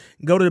out,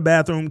 go to the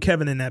bathroom,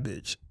 Kevin and that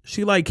bitch.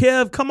 She like,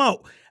 Kev, come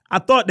out. I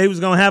thought they was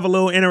going to have a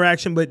little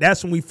interaction, but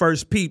that's when we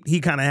first peeped.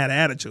 He kind of had an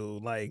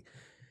attitude. Like,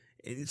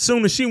 as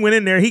soon as she went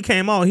in there, he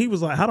came out. He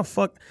was like,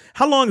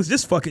 how long is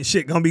this fucking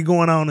shit going to be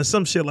going on or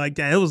some shit like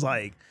that? It was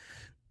like,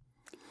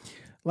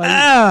 we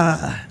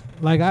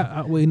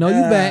know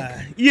you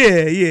back.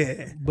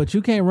 Yeah. But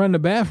you can't run the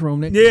bathroom,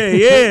 nigga.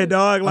 Yeah,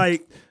 dog.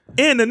 Like,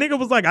 and the nigga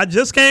was like, I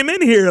just came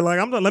in here. Like,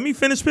 let me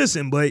finish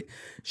pissing. But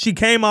she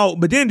came out.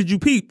 But then did you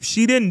peep?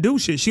 She didn't do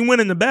shit. She went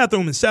in the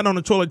bathroom and sat on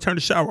the toilet, turned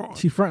the shower on.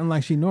 She fronting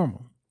like she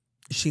normal.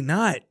 She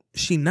not.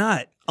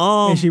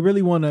 And she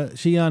really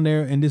she on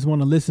there and just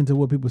want to listen to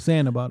what people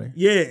saying about her.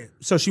 Yeah.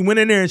 So she went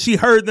in there and she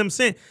heard them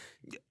saying.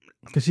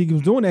 Because she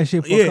was doing that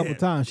shit for a couple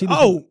times. She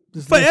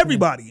just for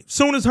everybody.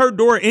 Soon as her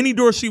door, any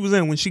door she was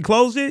in, when she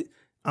closed it,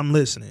 I'm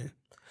listening.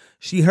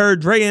 She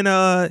heard Dre and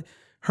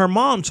her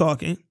mom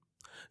talking.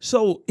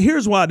 So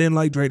here's why I didn't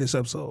like Dre this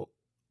episode.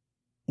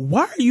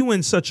 Why are you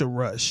in such a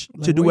rush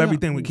to do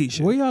everything with Keisha?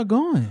 Where y'all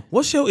going?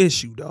 What's your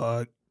issue,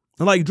 dog?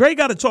 Like, Dre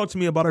got to talk to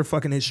me about her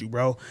fucking issue,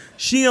 bro.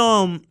 She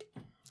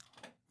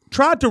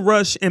tried to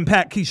rush and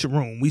pack Keisha's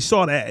room. We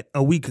saw that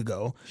a week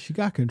ago. She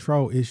got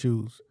control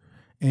issues.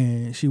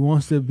 And she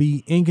wants to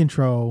be in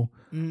control.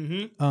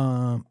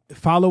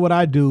 Follow what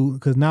I do,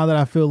 because now that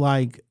I feel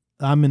like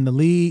I'm in the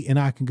lead and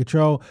I can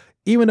control,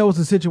 even though it's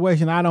a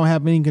situation I don't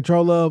have any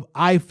control of,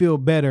 I feel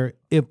better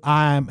if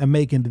I'm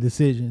making the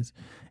decisions.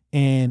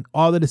 And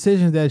all the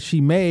decisions that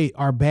she made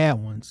are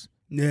bad ones.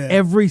 Yeah.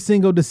 Every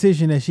single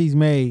decision that she's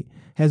made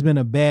has been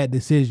a bad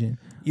decision.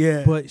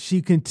 Yeah. But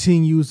she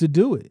continues to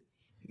do it.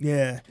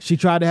 Yeah. She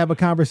tried to have a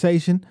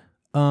conversation,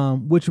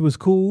 which was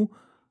cool.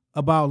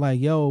 About like,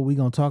 yo, we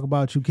gonna talk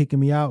about you kicking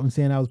me out and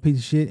saying I was a piece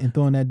of shit and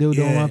throwing that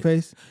dildo on my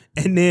face.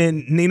 And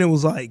then Nina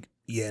was like,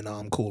 yeah, no,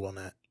 I'm cool on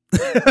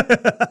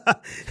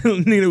that.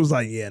 Nina was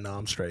like, yeah, no,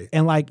 I'm straight.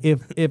 And like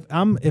if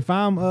I'm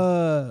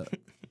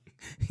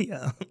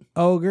yeah,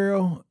 old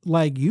girl,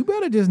 like you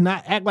better just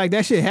not act like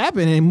that shit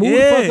happened and move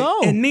the fuck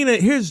on. And Nina,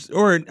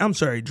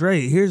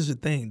 Dre, here's the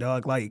thing,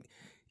 dog. Like,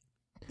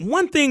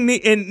 one thing,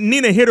 and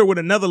Nina hit her with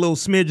another little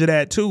smidge of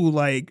that too,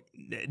 like,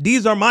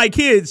 these are my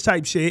kids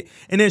type shit.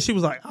 And then she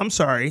was like, I'm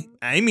sorry,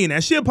 I ain't mean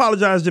that. She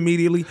apologized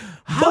immediately.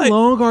 How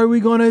long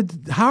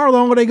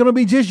are they gonna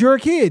be just your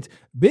kids?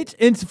 Bitch,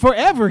 it's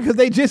forever, because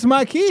they just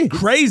my kids.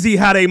 Crazy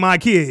how they my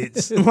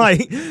kids.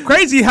 Like,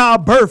 crazy how I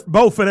birthed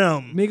both of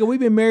them. Nigga, we've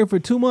been married for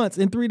 2 months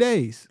and 3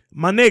 days.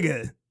 My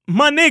nigga.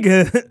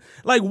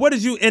 Like, what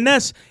did you, and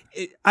that's,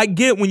 I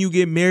get when you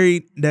get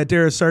married that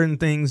there are certain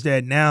things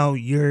that now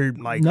you're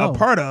like a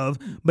part of,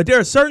 but there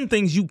are certain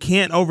things you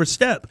can't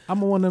overstep.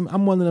 I'm one of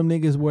them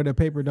niggas where the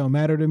paper don't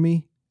matter to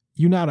me.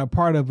 You're not a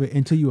part of it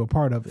until you're a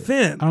part of it.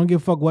 Fam. I don't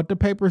give a fuck what the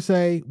paper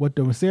say, what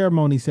the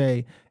ceremony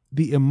say.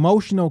 The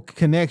emotional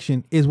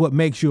connection is what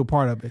makes you a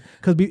part of it.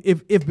 Because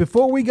if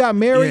before we got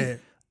married,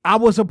 I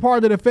was a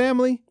part of the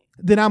family,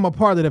 then I'm a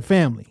part of the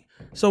family.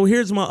 So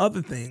here's my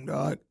other thing,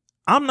 dog.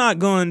 I'm not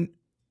going to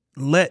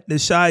let the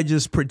shy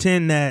just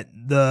pretend that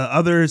the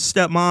other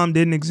stepmom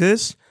didn't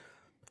exist.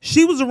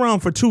 She was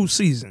around for 2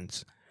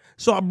 seasons.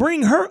 So I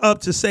bring her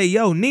up to say,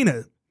 yo,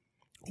 Nina,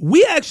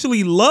 we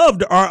actually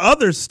loved our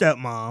other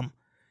stepmom.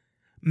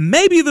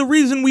 Maybe the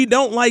reason we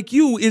don't like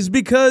you is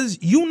because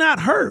you not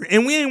her,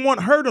 and we ain't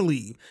want her to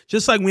leave,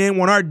 just like we ain't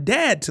want our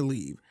dad to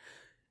leave.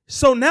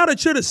 So now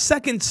that you're the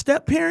second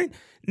step parent,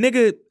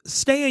 nigga,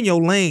 stay in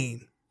your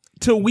lane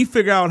till we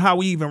figure out how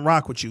we even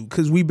rock with you,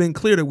 because we've been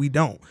clear that we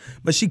don't.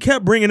 But she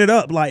kept bringing it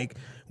up like,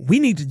 we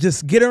need to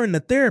just get her into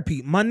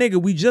therapy. My nigga,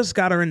 we just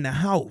got her in the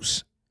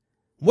house.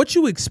 What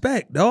you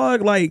expect,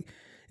 dog? Like,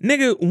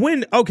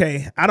 nigga,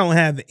 okay, I don't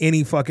have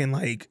any fucking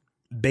like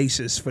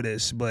basis for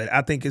this, but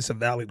I think it's a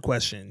valid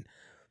question.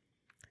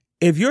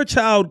 If your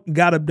child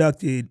got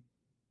abducted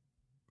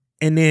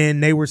and then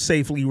they were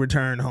safely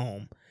returned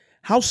home,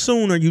 how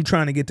soon are you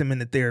trying to get them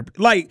into therapy?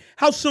 Like,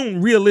 how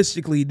soon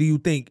realistically do you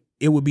think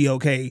it would be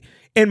okay?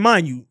 And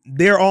mind you,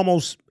 they're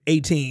almost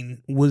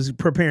 18, was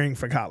preparing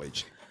for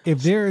college.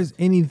 If there is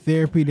any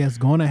therapy that's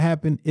going to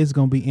happen, it's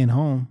going to be in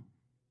home.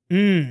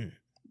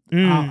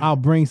 I'll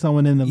bring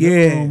someone in the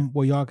living room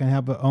where y'all can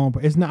have a own.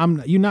 It's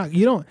not. You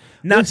don't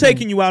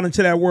taking you out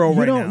into that world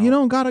right now. You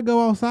don't gotta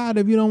go outside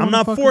if you don't. I'm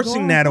not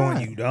forcing that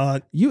on you,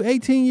 dog. You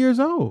 18 years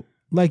old.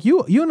 Like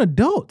you're an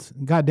adult.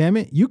 God damn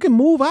it, you can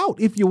move out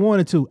if you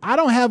wanted to. I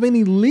don't have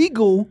any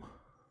legal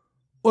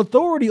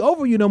authority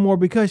over you no more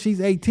because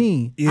she's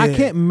 18. Yeah. I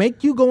can't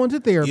make you go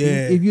into therapy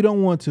if you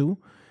don't want to,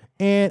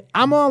 and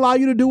I'm gonna allow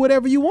you to do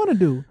whatever you want to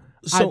do.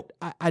 So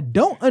I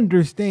don't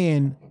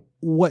understand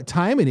what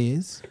time it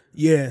is.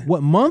 Yeah.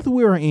 What month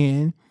we're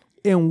in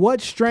and what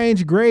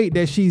strange grade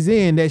that she's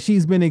in, that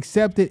she's been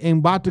accepted and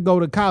about to go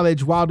to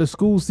college while the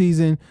school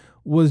season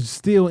was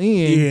still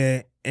in.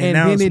 Yeah. And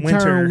then it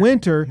turned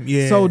winter.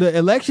 Yeah. So the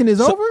election is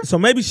over? So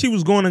maybe she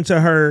was going into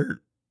her.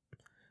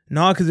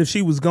 No, because if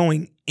she was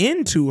going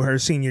into her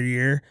senior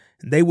year,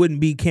 they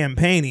wouldn't be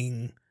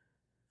campaigning.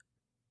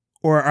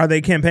 Or are they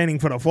campaigning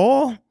for the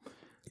fall?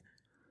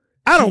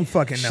 I don't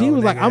fucking know. She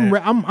was like,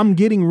 I'm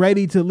getting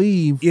ready to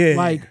leave. Yeah.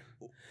 Like,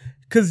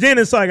 because then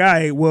it's like, all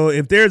right, well,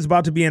 if there's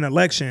about to be an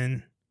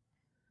election.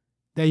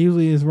 That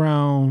usually is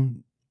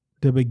around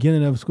the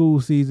beginning of school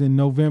season,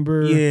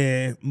 November.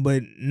 Yeah,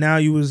 but now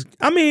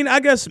I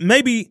guess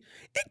maybe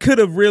it could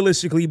have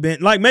realistically been,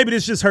 like, maybe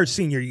this is just her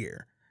senior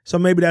year. So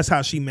maybe that's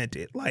how she meant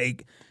it.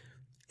 Like,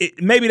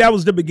 maybe that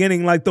was the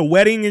beginning, like the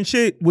wedding and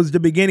shit was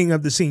the beginning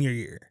of the senior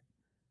year.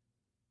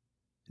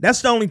 That's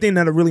the only thing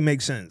that'll really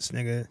make sense,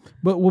 nigga.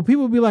 But will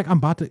people be like, I'm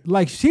about to,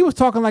 like, she was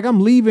talking like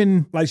I'm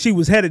leaving. Like she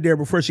was headed there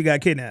before she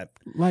got kidnapped.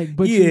 Like,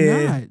 but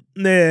you're not.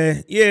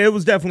 Yeah, it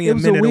was definitely a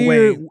minute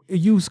weird, away.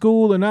 You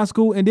school or not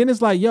school. And then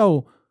it's like,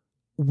 yo,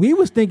 we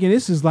was thinking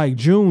this is like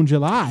June,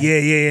 July.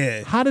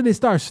 Yeah. How did it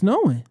start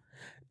snowing?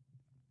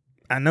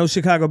 I know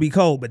Chicago be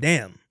cold, but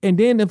damn. And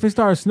then if it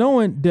starts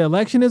snowing, the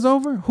election is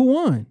over? Who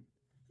won?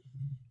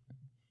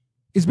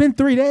 It's been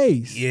 3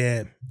 days.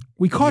 Yeah.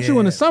 We caught you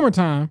in the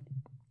summertime.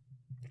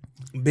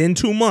 Been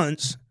 2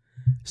 months.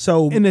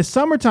 So in the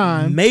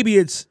summertime, maybe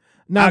it's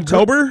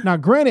October. Now,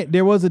 granted,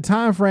 there was a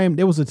time frame.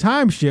 There was a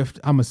time shift.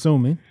 I'm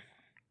assuming.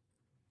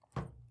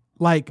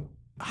 Like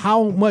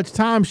how much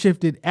time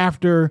shifted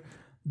after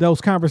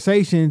those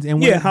conversations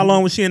and how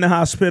long was she in the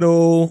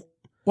hospital?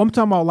 Well, I'm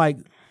talking about like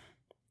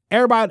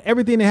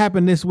everything that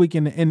happened this week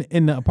in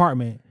the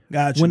apartment.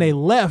 Gotcha. When they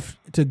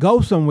left to go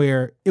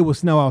somewhere, it was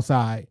snow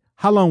outside.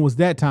 How long was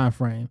that time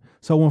frame?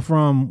 So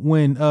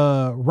when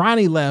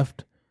Ronnie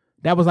left.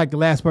 That was like the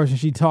last person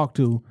she talked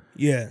to.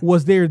 Yeah.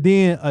 Was there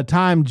then a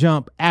time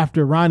jump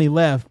after Ronnie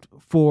left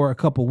for a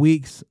couple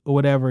weeks or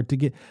whatever to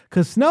get...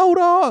 Because snow,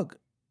 dog.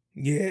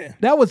 Yeah.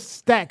 That was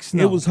stacked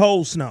snow. It was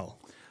whole snow.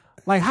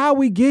 Like, how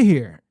we get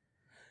here?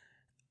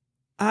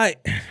 I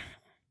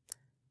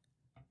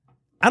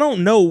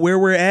don't know where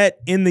we're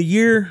at in the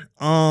year.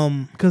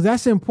 Because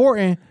that's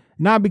important.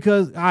 Not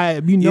because I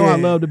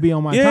love to be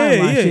on my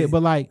timeline shit,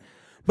 but like...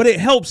 But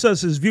it helps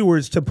us as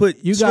viewers to put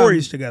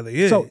stories together.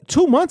 Yeah. So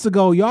 2 months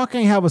ago, y'all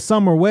can't have a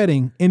summer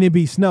wedding and it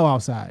be snow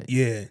outside.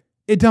 Yeah.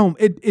 I don't.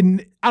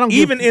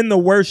 Even in the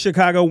worst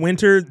Chicago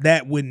winter,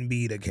 that wouldn't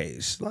be the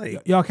case.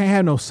 Like y'all can't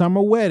have no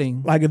summer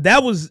wedding. Like if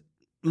that was,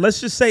 let's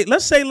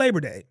say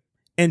Labor Day,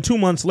 and 2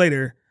 months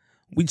later,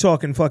 we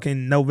talking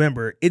fucking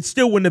November, it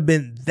still wouldn't have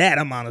been that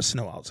amount of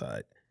snow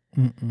outside.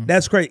 Mm-mm.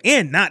 That's crazy.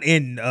 And not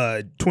in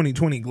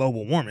 2020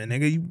 global warming,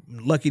 nigga. You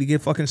lucky to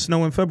get fucking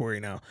snow in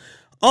February now.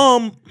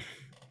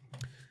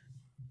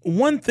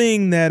 One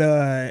thing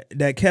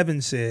that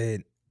Kevin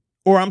said,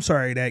 or I'm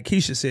sorry, that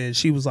Keisha said,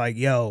 she was like,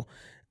 yo,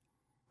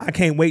 I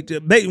can't wait to,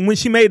 when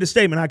she made the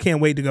statement, I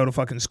can't wait to go to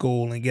fucking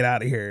school and get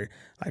out of here.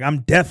 Like, I'm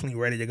definitely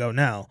ready to go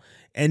now.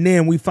 And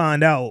then we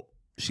find out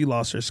she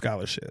lost her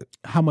scholarship.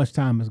 How much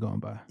time has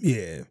gone by?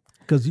 Yeah.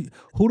 Because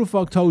who the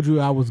fuck told you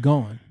I was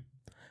going?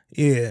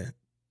 Yeah.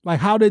 Like,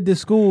 how did the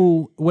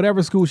school,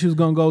 whatever school she was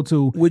going to go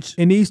to,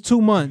 in these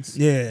 2 months,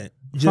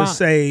 just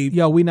say,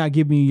 yo, we not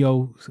giving you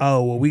your...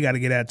 Oh, well, we got to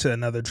get out to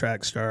another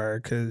track star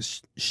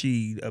because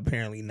she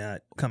apparently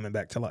not coming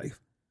back to life.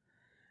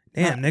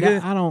 Damn,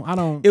 nigga. I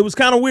don't. It was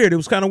kind of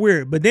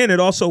weird. But then it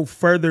also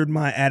furthered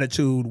my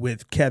attitude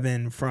with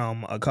Kevin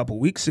from a couple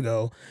weeks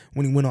ago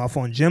when he went off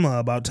on Gemma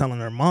about telling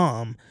her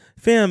mom.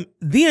 Fam,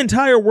 the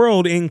entire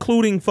world,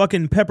 including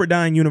fucking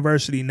Pepperdine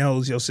University,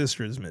 knows your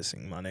sister is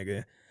missing, my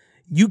nigga.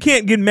 You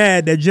can't get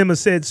mad that Gemma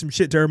said some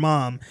shit to her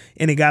mom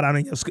and it got out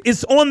of your school.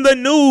 It's on the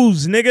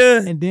news,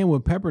 nigga. And then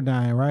with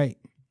Pepperdine, right?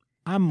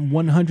 I'm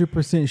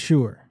 100%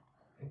 sure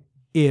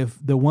if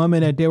the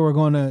woman that they were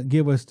going to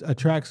give us a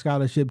track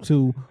scholarship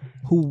to,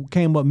 who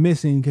came up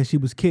missing because she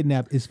was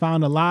kidnapped, is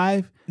found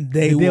alive,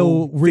 they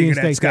will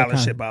reinstate that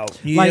scholarship out.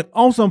 Yep. Like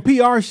on some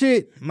PR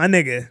shit. My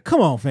nigga.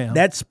 Come on, fam.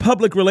 That's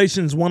public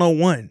relations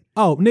 101.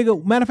 Oh,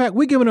 nigga, matter of fact,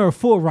 we're giving her a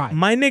full ride.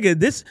 My nigga,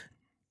 this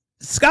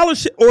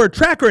scholarship or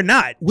track or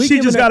not,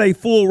 she just got a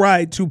full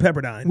ride to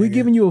Pepperdine. We're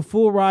giving you a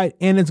full ride,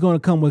 and it's going to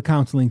come with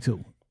counseling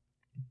too.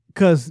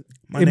 Because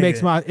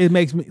it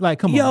makes me like,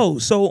 come on. Yo,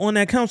 so on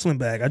that counseling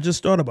bag, I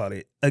just thought about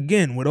it.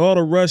 Again, with all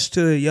the rush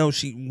to,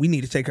 we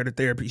need to take her to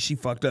therapy. She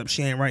fucked up.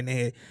 She ain't right in the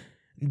head.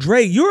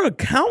 Dre, you're a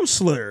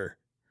counselor.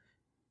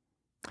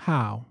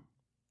 How?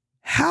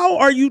 How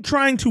are you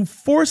trying to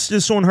force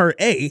this on her,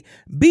 A?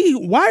 B,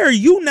 why are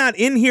you not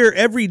in here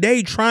every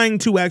day trying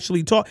to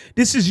actually talk?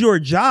 This is your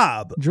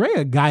job. Dre,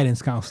 a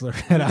guidance counselor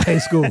at a high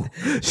school.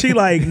 She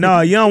like,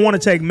 no, you don't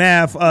want to take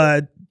math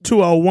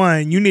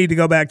 201. You need to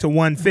go back to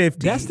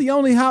 150. That's the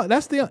only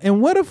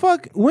and what the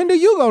fuck, when do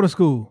you go to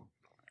school?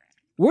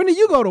 When do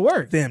you go to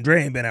work? Damn,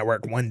 Dre ain't been at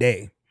work one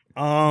day.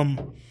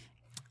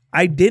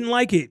 I didn't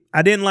like it.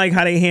 I didn't like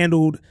how they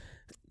handled.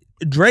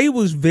 Dre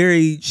was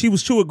she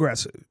was too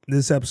aggressive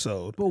this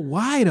episode. But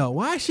why though?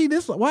 Why is she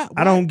this? Why?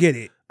 I don't get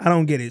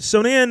it.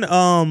 So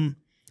then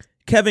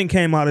Kevin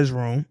came out of his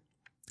room.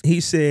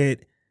 He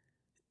said,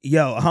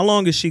 yo, how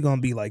long is she gonna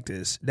be like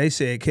this? They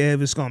said,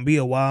 Kev, it's gonna be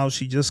a while.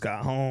 She just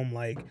got home.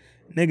 Like,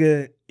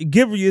 nigga,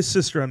 give your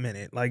sister a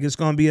minute. Like, it's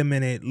gonna be a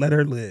minute. Let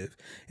her live.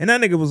 And that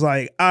nigga was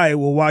like, all right,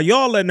 well, while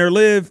y'all letting her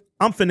live,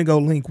 I'm finna go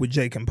link with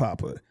Jake and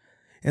Papa. And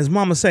his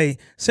mama say,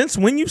 since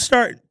when you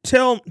start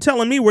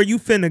telling me where you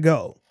finna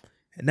go?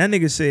 And that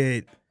nigga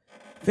said,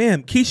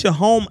 fam, Keisha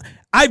home.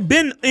 I've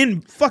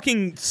been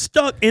fucking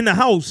stuck in the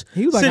house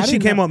since she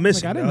came up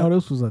missing. I didn't know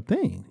this was a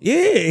thing.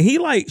 Yeah,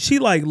 she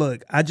like,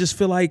 look, I just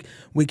feel like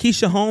with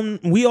Keisha home,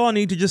 we all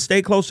need to just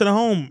stay close to the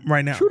home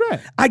right now. True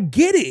that. I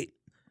get it.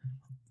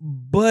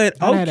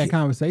 But I had that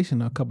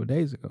conversation a couple of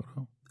days ago,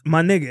 though.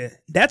 My nigga,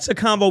 that's a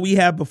convo we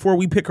have before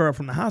we pick her up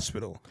from the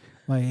hospital.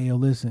 Like, hey, yo,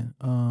 listen,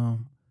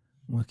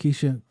 when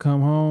Keisha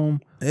come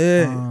home,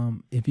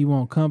 if you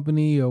want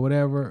company or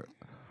whatever,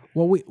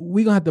 well,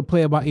 we gonna have to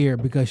play it by ear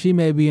because she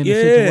may be in a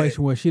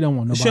situation where she don't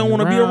want nobody. She don't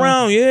want to be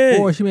around,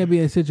 or she may be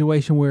in a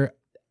situation where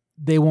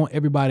they want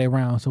everybody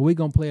around. So we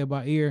gonna play it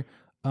by ear.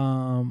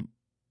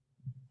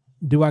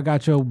 Do I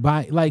got your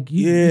body? Like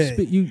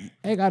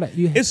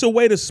it's a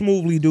way to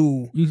smoothly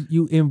do.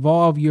 You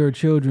involve your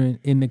children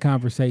in the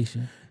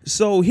conversation.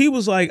 So he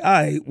was like, all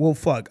right, well,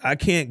 fuck, I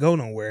can't go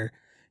nowhere.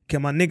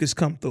 Can my niggas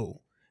come through?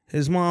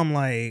 His mom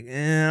like,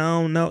 I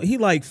don't know. He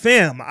like,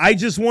 fam, I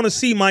just want to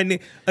see my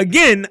nigga.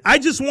 Again, I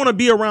just want to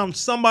be around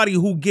somebody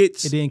who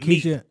gets and then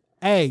Keisha,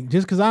 hey,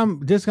 just because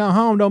I'm just got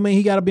home don't mean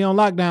he got to be on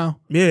lockdown.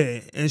 Yeah,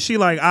 and she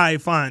like, all right,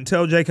 fine.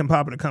 Tell Jake and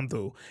Papa to come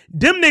through.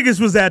 Them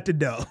niggas was at the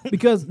door.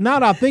 Because now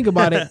that I think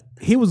about it,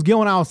 he was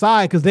going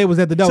outside because they was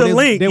at the door. They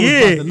was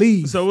about to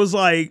leave. So it was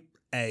like,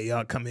 hey,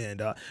 y'all come in,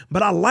 dog.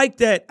 But I like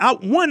that.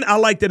 I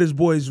like that his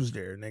boys was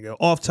there, nigga,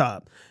 off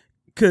top.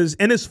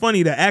 And it's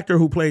funny, the actor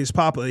who plays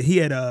Papa, he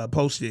had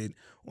posted,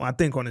 well, I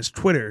think on his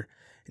Twitter,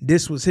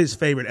 this was his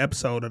favorite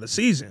episode of the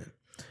season.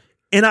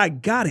 And I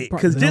got it.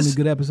 Because this only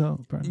good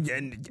episode.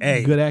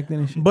 Hey, good acting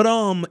and shit. But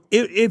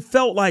it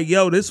felt like,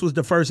 yo, this was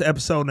the first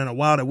episode in a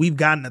while that we've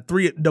gotten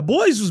the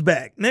boys was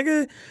back,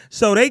 nigga.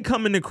 So they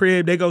come in the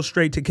crib, they go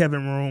straight to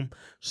Kevin's room.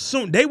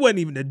 Soon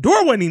the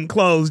door wasn't even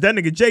closed. That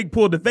nigga Jake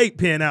pulled the vape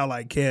pen out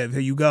like, Kev, here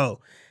you go.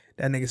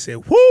 That nigga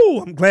said, whoo,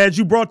 I'm glad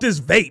you brought this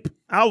vape.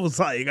 I was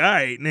like, all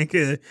right,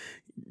 nigga.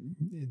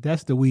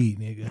 That's the weed,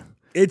 nigga.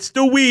 It's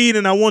the weed,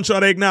 and I want y'all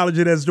to acknowledge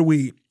it as the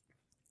weed.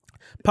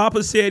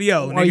 Papa said,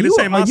 yo, nigga, this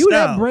ain't my style. Are you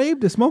that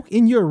brave to smoke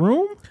in your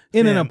room?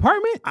 In an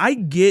apartment? I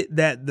get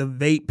that the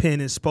vape pen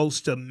is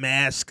supposed to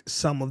mask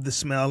some of the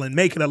smell and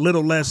make it a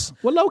little less.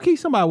 Well, low-key,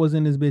 somebody was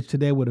in this bitch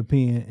today with a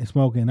pen and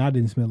smoking. I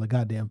didn't smell a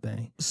goddamn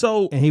thing.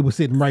 And he was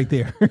sitting right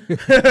there.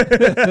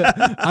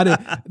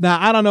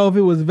 I don't know if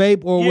it was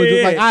vape or was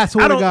it like, I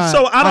swear to God.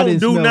 So I don't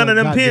do none of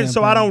them pens,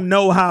 so I don't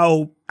know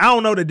I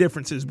don't know the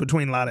differences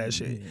between a lot of that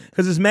shit.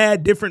 Because it's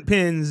mad different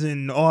pens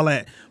and all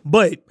that.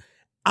 But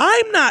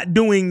I'm not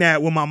doing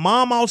that with my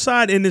mom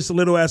outside in this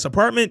little ass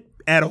apartment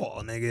at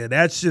all, nigga.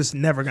 That's just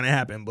never gonna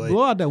happen. But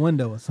blow out that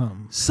window or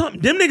something.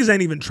 Them niggas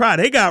ain't even try.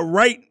 They got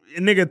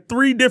nigga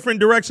 3 different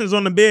directions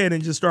on the bed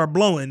and just start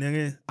blowing,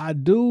 nigga. I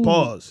do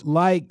pause.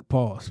 I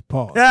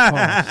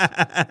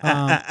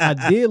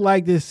did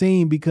like this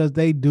scene because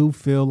they do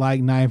feel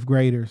like 9th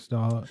graders,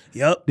 dog.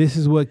 Yep. This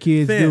is what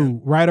kids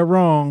do, right or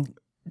wrong.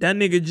 That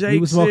nigga Jake We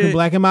was smoking said,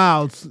 Black and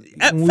Milds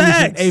when we was in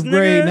facts, 8th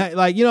grade. nigga.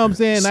 Like, you know what I'm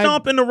saying?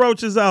 Stomping the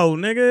roaches out,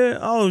 nigga.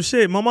 Oh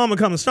shit, my mama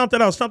coming. Stomp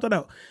that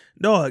out.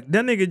 Dog,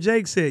 that nigga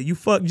Jake said, you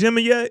fuck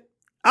Jimmy yet?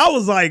 I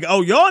was like,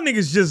 oh, y'all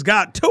niggas just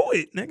got to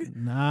it, nigga.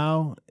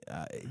 No,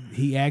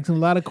 he asking a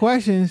lot of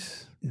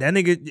questions. That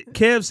nigga,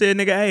 Kev said,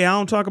 nigga, hey, I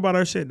don't talk about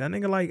our shit. That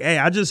nigga like, hey,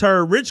 I just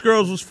heard rich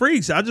girls was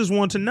freaks. I just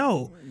want to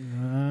know.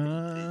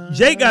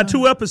 Jake got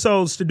 2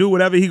 episodes to do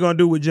whatever he gonna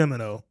do with Jimmy,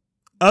 though.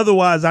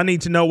 Otherwise, I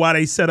need to know why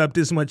they set up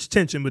this much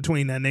tension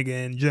between that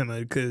nigga and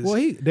Jimmy. Cause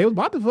Well, they was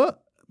about to fuck.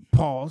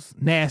 Pause.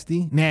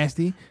 Nasty.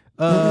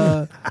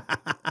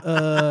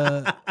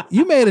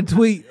 You made a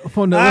tweet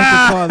from the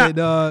call it,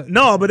 dog.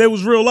 no, but it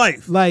was real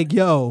life. Like,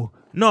 yo,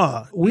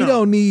 we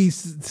don't need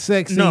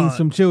sex scenes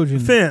from children.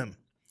 Fam,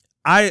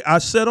 I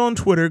said on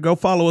Twitter, go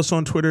follow us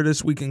on Twitter,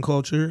 This Week in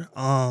Culture,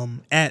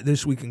 at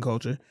This Week in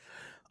Culture.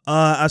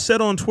 I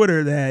said on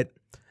Twitter that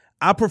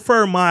I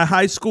prefer my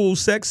high school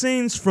sex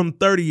scenes from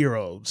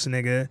 30-year-olds,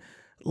 nigga.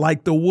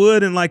 Like The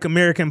Wood and like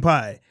American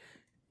Pie.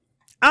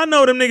 I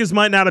know them niggas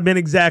might not have been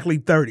exactly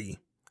 30,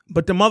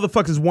 but the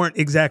motherfuckers weren't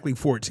exactly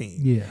 14.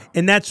 Yeah.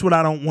 And that's what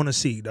I don't want to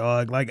see,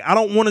 dog. Like, I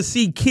don't want to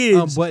see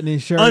kids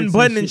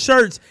unbuttoning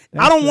shirts.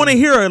 I don't want to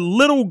hear a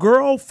little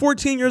girl,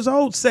 14 years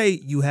old, say,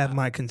 you have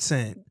my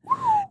consent.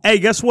 Hey,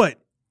 guess what?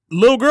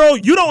 Little girl,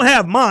 you don't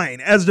have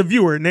mine as the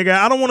viewer, nigga.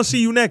 I don't want to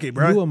see you naked,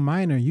 bro. You a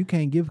minor. You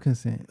can't give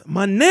consent.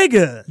 My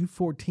nigga. You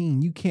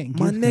 14. You can't give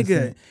My consent.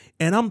 nigga.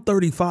 And I'm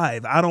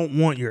 35. I don't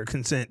want your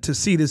consent to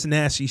see this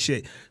nasty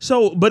shit.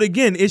 So, but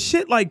again, it's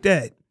shit like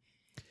that.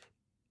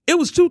 It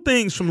was 2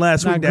 things from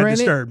last week that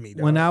disturbed me,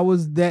 dog. When I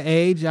was that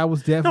age, I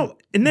was definitely...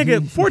 No, nigga,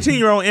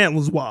 14-year-old Ant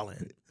was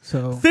wilding.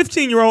 So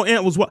 15-year-old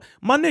Ant was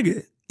my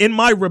nigga. In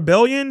my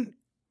rebellion,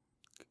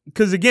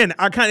 because again,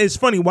 it's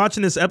funny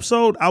watching this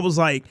episode. I was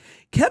like,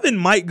 Kevin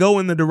might go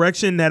in the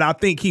direction that I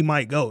think he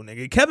might go,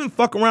 nigga. Kevin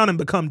fuck around and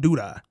become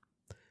Duda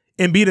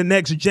and be the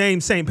next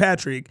James St.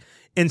 Patrick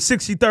and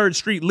 63rd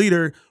Street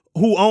leader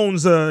who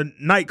owns a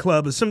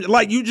nightclub or something.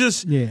 Like, you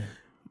just... Yeah.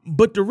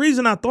 But the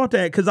reason I thought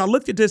that, because I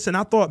looked at this and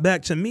I thought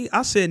back to me,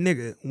 I said,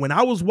 nigga, when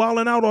I was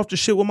wilding out off the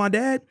shit with my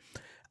dad,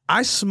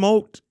 I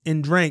smoked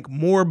and drank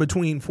more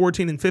between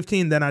 14 and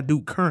 15 than I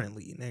do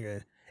currently,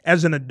 nigga,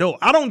 as an adult.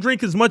 I don't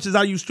drink as much as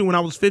I used to when I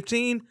was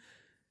 15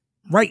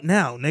 right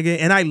now, nigga,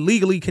 and I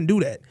legally can do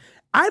that.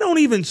 I don't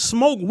even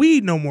smoke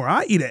weed no more.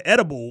 I eat an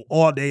edible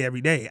all day,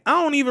 every day.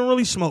 I don't even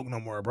really smoke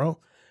no more, bro.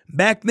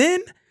 Back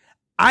then,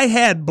 I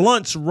had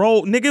blunts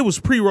rolled. Nigga, it was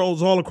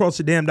pre-rolls all across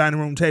the damn dining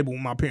room table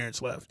when my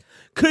parents left.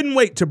 Couldn't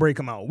wait to break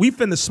them out. We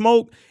finna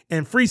smoke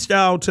and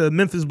freestyle to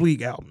Memphis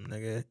Bleak album,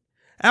 nigga.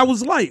 That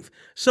was life.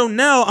 So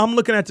now I'm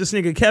looking at this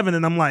nigga Kevin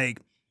and I'm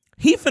like,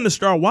 he finna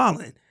start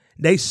wilding.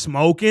 They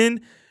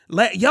smoking.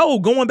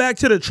 Going back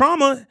to the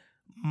trauma,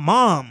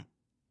 Mom,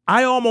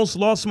 I almost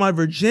lost my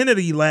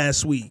virginity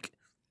last week.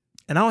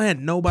 And I had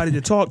nobody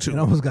to talk to. And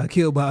almost got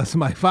killed by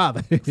somebody's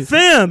father.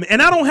 Fam,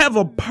 and I don't have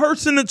a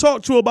person to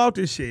talk to about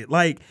this shit.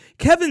 Like,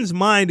 Kevin's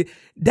mind,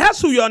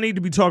 that's who y'all need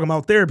to be talking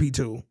about therapy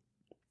to.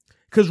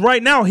 Because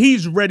right now,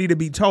 he's ready to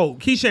be told.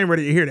 Keisha ain't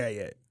ready to hear that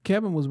yet.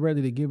 Kevin was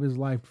ready to give his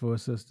life for a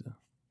sister.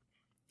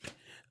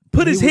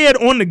 Put his head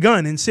on the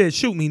gun and said,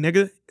 shoot me,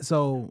 nigga.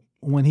 So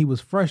when he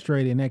was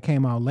frustrated and that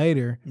came out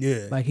later,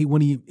 yeah, like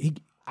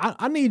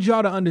I need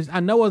y'all to understand. I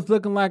know it's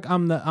looking like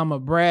I'm a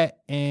brat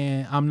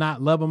and I'm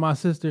not loving my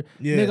sister.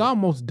 Yeah. Nigga, I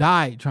almost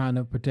died trying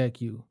to protect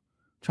you,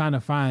 trying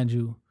to find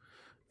you.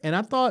 And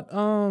I thought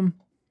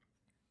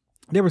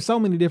there were so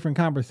many different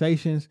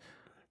conversations.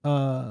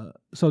 So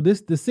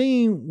the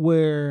scene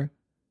where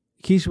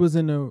Keisha was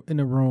in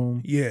the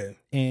room, yeah,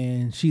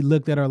 and she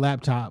looked at her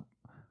laptop.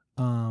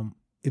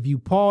 If you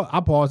pause, I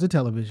paused the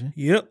television.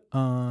 Yep.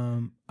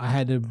 I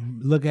had to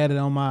look at it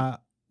on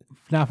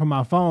not from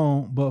my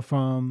phone, but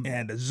from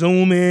and to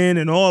zoom in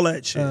and all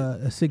that shit. A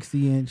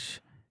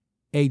 60-inch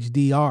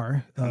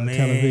HDR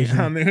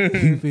television.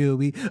 You feel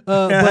me?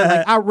 But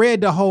like I read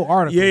the whole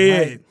article. Yeah.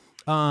 Right?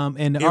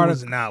 And the it article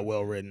was not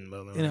well written,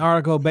 brother. In the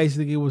article,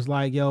 basically, it was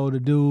like, yo, the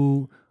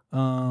dude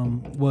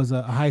was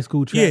a high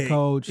school track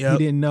coach. Yep.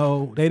 They didn't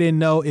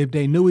know if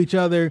they knew each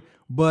other,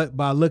 but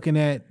by looking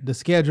at the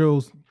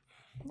schedules,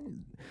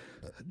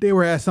 they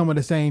were at some of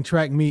the same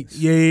track meets.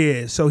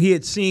 Yeah. So he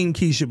had seen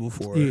Keisha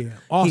before. Yeah.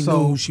 Also, he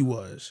knew who she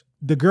was.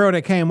 The girl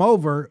that came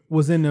over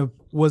was in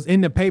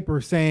the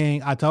paper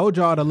saying, I told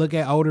y'all to look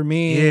at older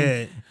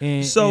men.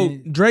 Yeah. So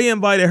Dre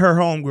invited her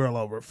homegirl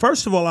over.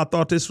 First of all, I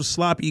thought this was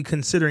sloppy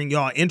considering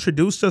y'all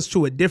introduced us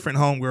to a different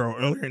homegirl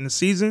earlier in the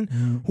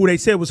season who they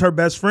said was her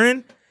best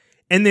friend.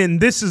 And then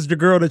this is the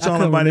girl that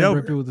y'all invited over.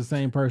 If it was the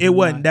same person. It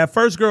wasn't. That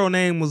first girl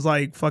name was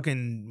like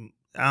fucking,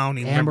 I don't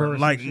even remember,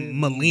 like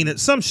Melina,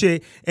 some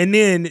shit. And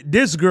then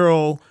this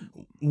girl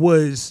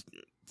was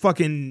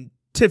fucking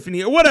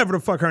Tiffany or whatever the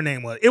fuck her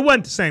name was. It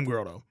wasn't the same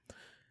girl though.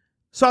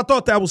 So I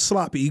thought that was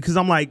sloppy because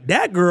I'm like,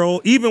 that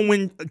girl, even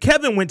when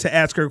Kevin went to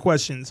ask her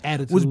questions,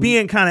 was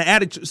being kind of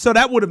attitude. So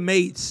that would have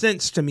made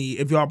sense to me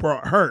if y'all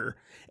brought her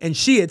and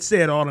she had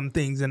said all them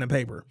things in the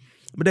paper.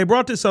 But they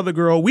brought this other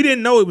girl. We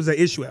didn't know it was an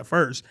issue at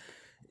first.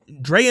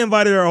 Dre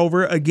invited her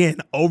over again,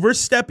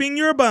 overstepping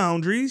your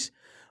boundaries.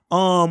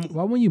 Why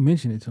wouldn't you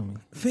mention it to me?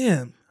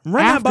 Fam,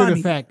 run After that by the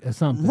me. fact or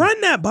something. Run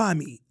that by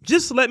me.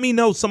 Just let me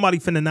know somebody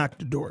finna knock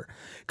the door.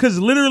 Because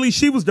literally,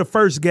 she was the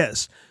first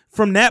guest.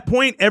 From that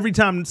point, every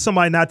time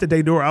somebody knocked at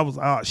their door, I was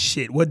like, oh,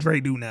 shit, what Dre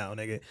do now,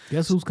 nigga?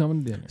 Guess who's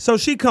coming to dinner? So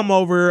she come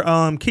over.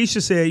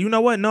 Keisha said, you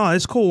know what? No,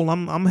 it's cool.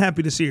 I'm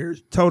happy to see her.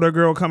 Told her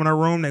girl come in her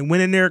room. They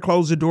went in there,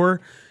 closed the door,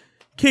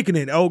 kicking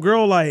it. Oh,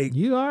 girl, like,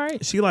 You all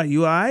right? she like,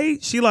 you all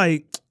right? She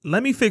like,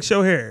 let me fix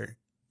your hair.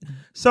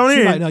 So She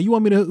then, like, no, you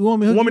want me to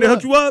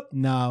hook you up?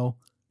 No.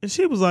 And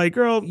she was like,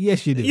 girl,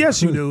 Yes, you do.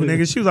 yes, you do,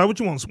 nigga. She was like, what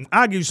you want?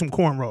 I'll give you some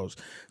cornrows.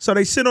 So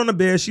they sit on the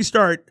bed. She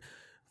start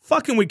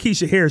fucking with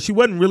Keisha hair. She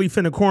wasn't really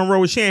finna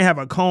cornrow. She ain't have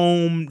a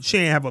comb. She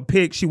ain't have a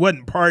pick. She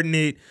wasn't parting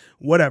it,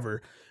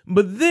 whatever.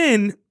 But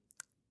then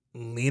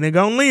Lena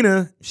gon'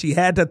 Lena, she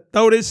had to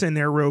throw this in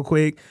there real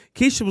quick.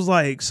 Keisha was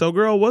like, so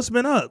girl, what's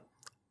been up?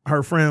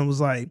 Her friend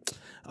was like,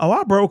 oh,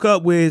 I broke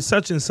up with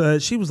such and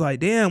such. She was like,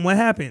 damn, what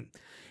happened?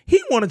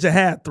 He wanted to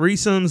have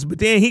threesomes, but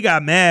then he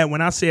got mad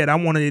when I said I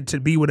wanted it to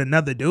be with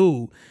another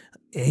dude.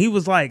 And he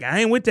was like, I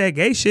ain't with that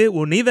gay shit.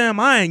 Well, neither am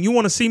I. And you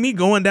want to see me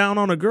going down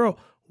on a girl?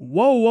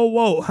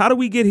 Whoa. How do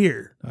we get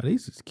here? Oh,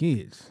 these is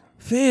kids.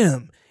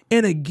 Fam.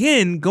 And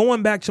again,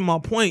 going back to my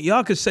point,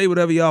 y'all could say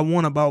whatever y'all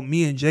want about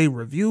me and Jay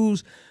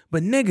reviews,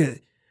 but nigga,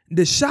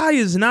 The Chi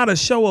is not a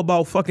show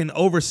about fucking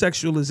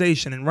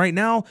over-sexualization. And right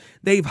now,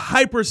 they've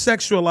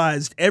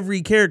hyper-sexualized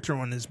every character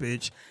on this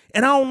bitch.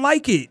 And I don't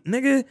like it,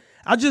 nigga.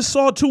 I just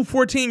saw 2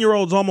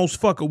 14-year-olds almost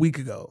fuck a week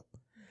ago.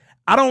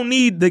 I don't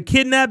need the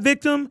kidnap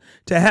victim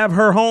to have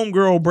her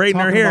homegirl braiding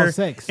Talking her hair about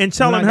sex. and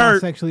telling When I got her,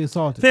 sexually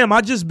assaulted. fam,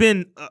 I just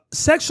been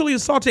sexually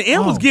assaulted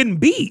and was getting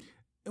beat.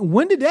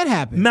 When did that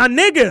happen? My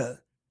nigga.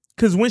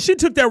 Because when she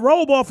took that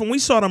robe off and we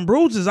saw them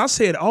bruises, I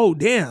said, oh,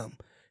 damn.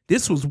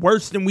 This was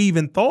worse than we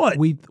even thought.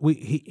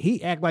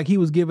 He act like he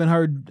was giving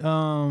her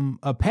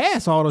a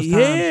pass all those times.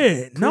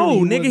 Yeah. No,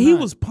 Clearly nigga, he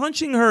not. was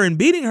punching her and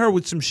beating her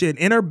with some shit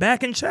in her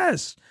back and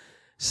chest.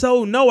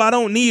 So, no, I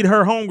don't need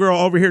her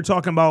homegirl over here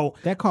talking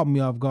about, That caught me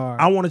off guard.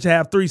 I wanted to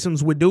have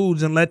threesomes with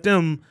dudes and let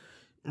them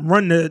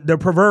run the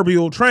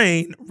proverbial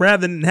train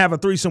rather than have a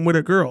threesome with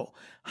a girl.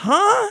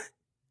 Huh?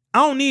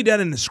 I don't need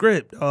that in the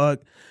script, dog.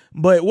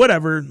 But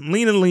whatever,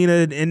 Lena,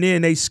 and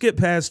then they skip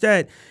past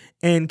that.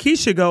 And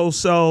Keisha goes,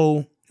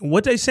 so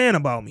what they saying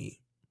about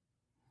me?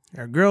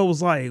 Her girl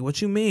was like,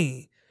 what you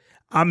mean?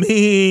 I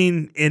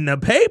mean, in the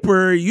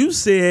paper, you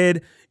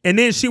said, and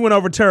then she went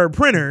over to her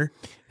printer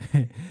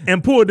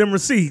and pulled them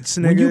receipts,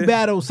 nigga. When you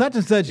battled such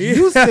and such,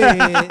 you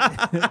said,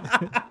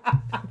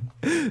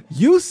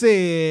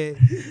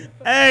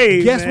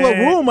 hey, guess man. what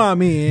room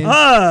I'm in?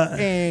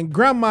 And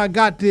grandma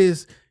got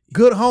this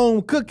good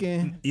home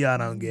cooking. Y'all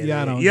don't get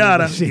Y'all it. don't Y'all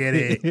get don't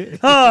it. get it.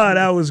 Oh,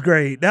 that was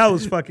great. That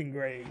was fucking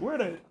great. We're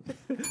the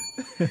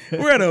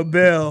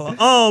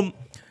bell.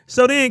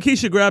 So then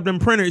Keisha grabbed them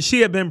printers.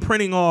 She had been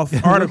printing off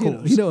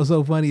articles. You know what's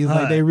so funny? It's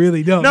like they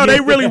really don't. No, get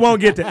they really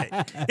won't get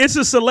that. It's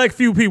a select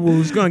few people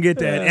who's gonna get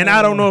that, and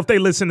I don't know if they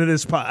listen to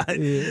this pod.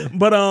 Yeah.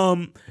 But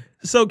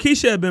so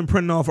Keisha had been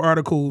printing off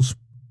articles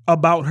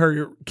about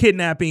her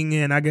kidnapping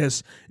and I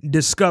guess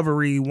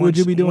discovery once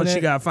you be doing she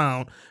that? got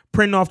found.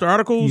 Printing off the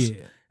articles. Yeah.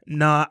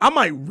 Nah, I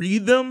might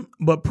read them,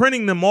 but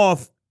printing them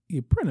off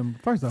You print them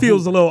first off.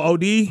 feels a little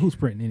OD. Who's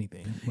printing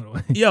anything? By the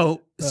way?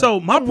 Yo, so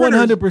my I'm printer,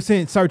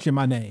 100% searching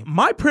my name.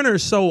 my printer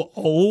is so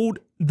old.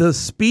 The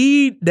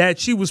speed that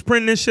she was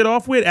printing this shit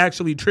off with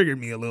actually triggered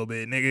me a little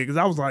bit, nigga. Because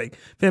I was like,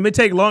 fam, it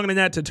take longer than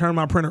that to turn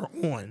my printer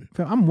on.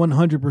 I'm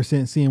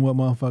 100% seeing what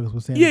motherfuckers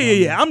was saying.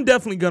 Yeah. I'm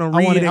definitely gonna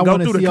read and go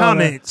through the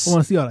comments. I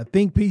want to see all the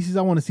think pieces.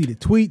 I want to see the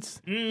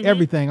tweets,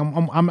 everything.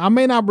 I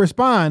may not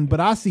respond, but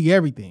I see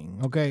everything.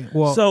 Okay.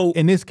 Well, So-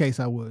 in this case,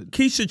 I would.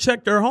 Keisha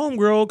checked her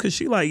homegirl because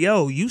she like,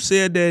 yo, you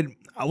said that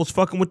I was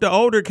fucking with the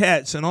older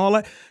cats and all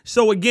that.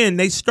 So again,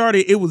 they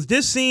started, it was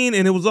this scene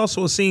and it was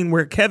also a scene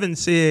where Kevin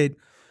said,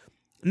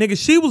 nigga,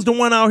 she was the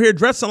one out here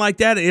dressing like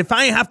that. If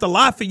I ain't have to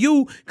lie for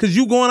you, because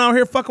you going out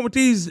here fucking with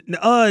these,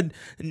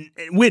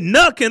 with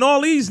Nuck and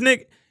all these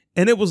niggas.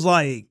 And it was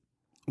like,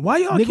 why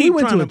y'all Nigga, keep we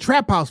went trying to a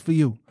trap house for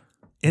you.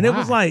 and it Why?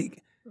 was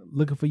like,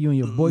 Looking for you and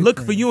your boyfriend. look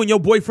for you and your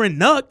boyfriend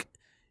Nuck.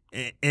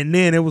 And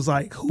then it was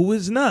like, who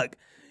is Nuck?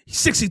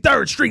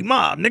 63rd Street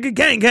Mob, nigga,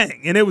 gang.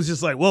 And it was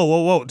just like,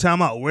 whoa,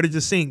 time out. Where did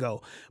this scene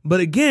go? But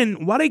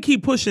again, why they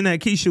keep pushing that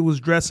Keisha was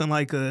dressing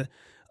like a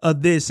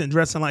this and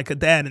dressing like a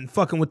that and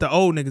fucking with the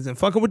old niggas and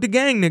fucking with the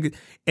gang niggas.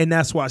 And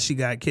that's why she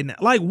got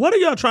kidnapped. Like, what are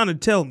y'all trying to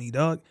tell me,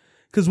 dog?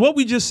 Because what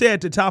we just said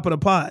at the top of the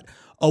pod,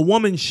 a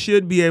woman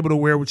should be able to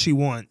wear what she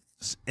wants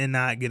and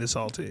not get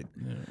assaulted.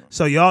 Yeah.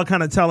 So y'all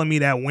kind of telling me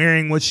that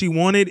wearing what she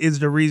wanted is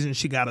the reason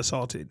she got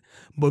assaulted.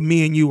 But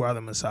me and you are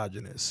the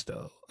misogynists,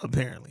 though,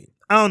 apparently.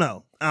 I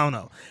don't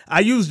know. I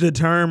used a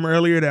term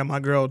earlier that my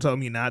girl told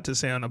me not to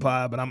say on the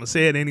pod, but I'm going to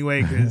say it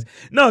anyway because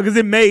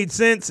it made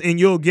sense and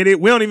you'll get it.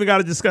 We don't even got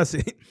to discuss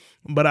it.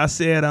 But I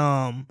said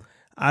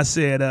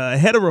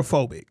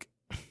heterophobic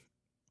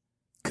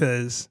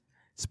because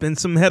it's been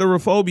some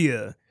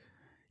heterophobia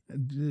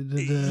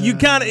You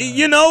kind of,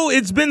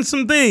 it's been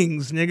some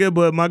things, nigga,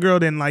 but my girl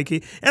didn't like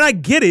it. And I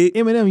get it.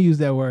 Eminem used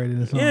that word in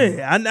the song.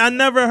 Yeah, I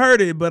never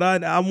heard it, but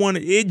I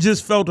wanted, it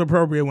just felt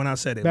appropriate when I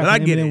said it. Back but I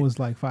when get Eminem it. was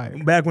like fire.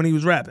 Back when he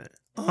was rapping.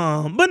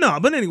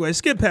 But anyway,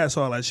 skip past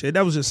all that shit.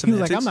 That was just He was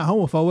semantics. like, I'm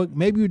not homophobic.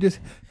 Maybe you're just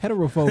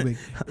heterophobic.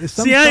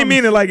 See, I ain't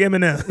mean it like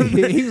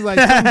Eminem. He was like,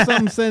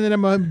 something sending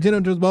them a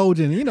genitals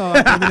bulging. You know,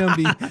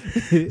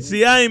 Eminem be.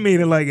 See, I ain't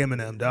mean it like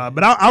Eminem, dog.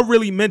 But I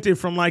really meant it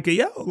from like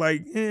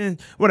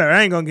whatever.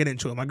 I ain't gonna get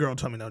into it. My girl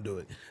told me don't do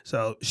it.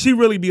 So she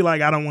really be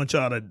like, I don't want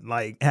y'all to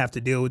like have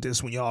to deal with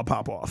this when y'all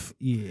pop off.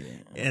 Yeah.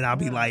 And I'll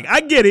be like,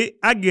 I get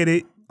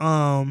it.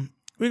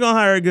 We're going to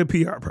hire a good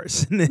PR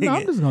person. No,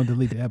 I'm just going to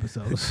delete the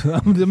episodes.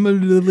 I'm going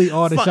to delete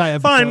all the shy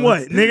episodes. Fine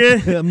what,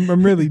 nigga?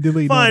 I'm really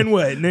deleting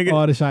nigga?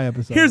 All the shy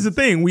episodes. Here's the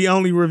thing. We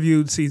only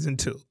reviewed season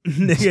 2.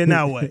 Nigga,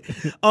 now what?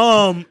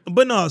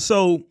 But no,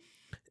 so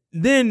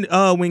then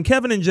when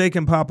Kevin and Jake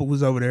and Papa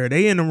was over there,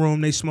 they in the room,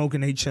 they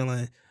smoking, they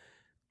chilling.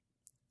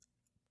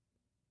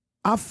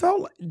 I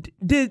felt like,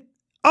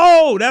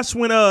 that's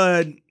when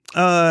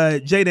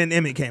Jada and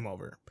Emmett came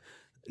over.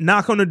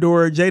 Knock on the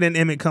door, Jada and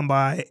Emmett come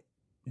by.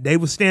 They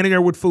was standing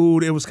there with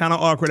food. It was kind of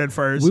awkward at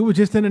first. We were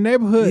just in the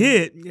neighborhood.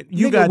 Yeah,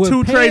 you nigga, got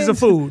 2 trays of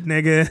food,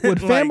 nigga. With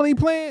family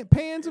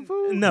pans of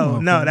food?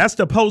 No, that's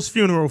the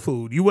post-funeral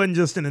food. You wasn't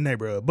just in the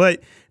neighborhood.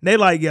 But they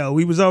like, yo,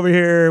 we was over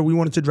here. We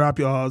wanted to drop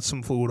y'all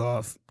some food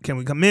off. Can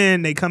we come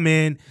in? They come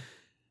in.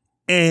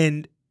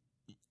 And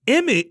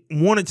Emmett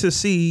wanted to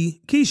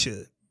see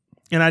Keisha.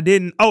 And I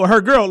didn't. Oh,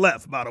 her girl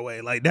left, by the way.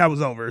 Like, that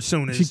was over as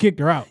soon as. She kicked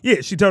her out. Yeah,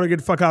 she told her, get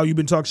the fuck out. You've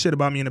been talking shit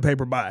about me in the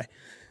paper. Bye.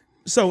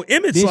 So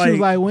Emmett's then like, she was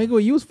like, "Wingo,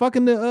 you was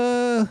fucking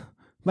the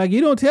like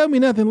you don't tell me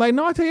nothing." Like,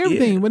 no, I tell you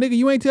everything. Yeah. But nigga,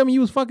 you ain't tell me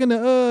you was fucking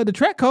the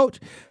track coach.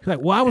 She's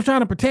like, well, I was trying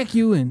to protect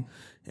you, and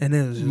it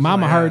was just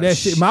Mama like, heard that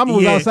shit. Mama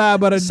was outside,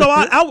 but so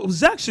I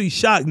was actually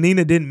shocked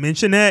Nina didn't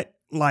mention that.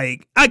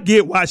 Like, I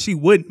get why she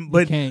wouldn't,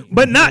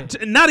 but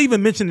not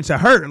even mention it to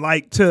her,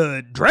 like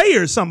to Dre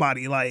or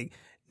somebody. Like,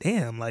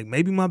 damn, like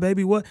maybe my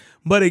baby what?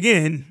 But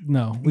again,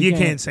 no, you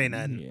can't say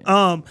nothing.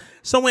 Yeah.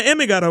 So when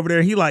Emmett got over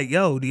there, he like,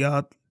 yo, do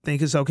y'all think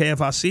it's okay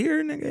if I see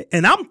her, nigga?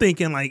 And I'm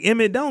thinking like,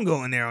 Emmett, don't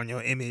go in there on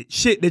your Emmett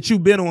shit that you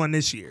been on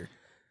this year.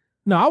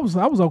 No, I was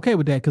okay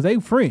with that because they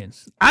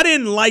friends. I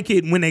didn't like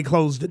it when they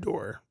closed the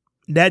door.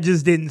 That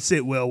just didn't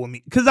sit well with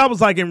me. Because I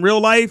was like, in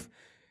real life,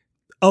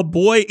 a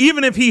boy,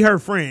 even if he her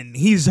friend,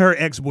 he's her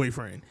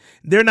ex-boyfriend.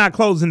 They're not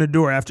closing the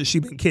door after she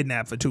been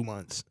kidnapped for 2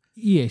 months.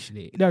 Yeah, she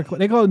did.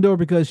 They closed the door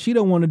because she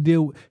don't want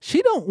to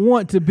she don't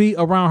want to be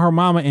around her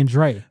mama and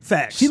Dre.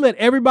 Facts. She let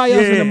everybody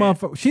else in the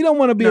motherfucker. She don't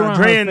want to be around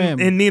Dre her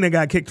family. and Nina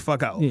got kicked the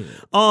fuck out. Yeah.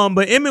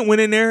 But Emmett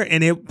went in there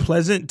and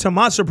to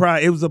my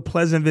surprise, it was a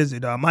pleasant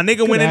visit, dog. My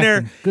nigga went in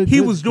there.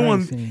 He was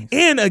doing,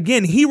 and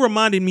again, he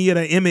reminded me of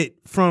the Emmett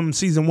from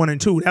season 1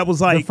 and 2. That was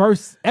like the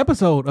first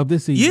episode of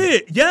this season. Yeah,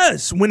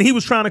 yes. When he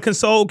was trying to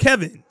console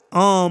Kevin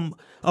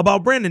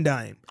about Brandon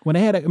dying. When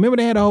they had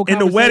a whole in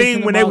the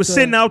wedding when they were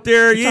sitting out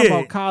there, yeah,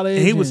 about college,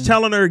 and he was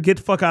telling her get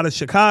the fuck out of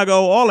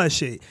Chicago, all that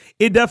shit.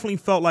 It definitely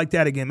felt like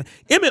that again.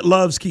 Emmett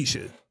loves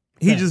Keisha,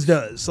 he just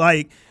does.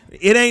 Like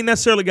it ain't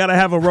necessarily got to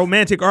have a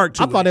romantic arc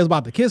to it. I thought they was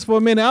about to kiss for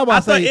a minute. I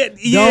was about to say,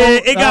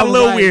 it got a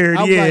little weird.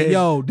 I was like,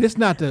 yo, this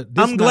not the.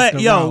 I'm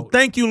glad,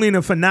 thank you,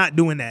 Lena, for not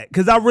doing that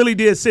because I really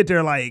did sit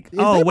there like,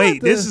 oh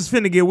wait, this is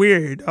finna get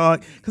weird,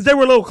 because they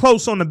were a little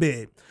close on the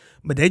bed.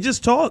 But they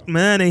just talked,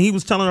 man, and he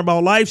was telling her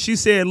about life. She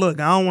said, look,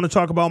 I don't want to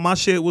talk about my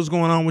shit. What's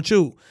going on with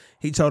you?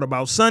 He told her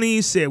about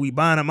Sonny. Said we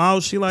buying him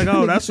out. She like,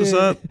 oh, that's what's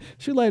up.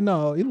 She like,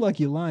 no, you like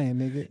you lying,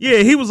 nigga.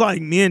 Yeah, he was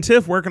like, me and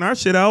Tiff working our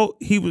shit out.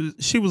 She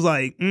was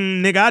like,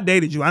 nigga, I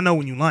dated you. I know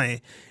when you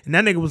lying. And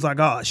that nigga was like,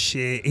 oh,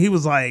 shit. He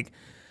was like,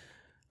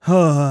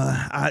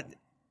 I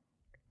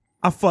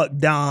fucked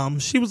Dom.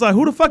 She was like,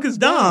 who the fuck is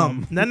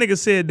Dom? And that nigga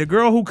said, the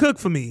girl who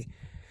cooked for me.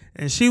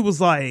 And she was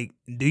like,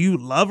 do you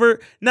love her?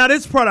 Now,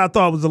 this part I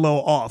thought was a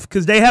little off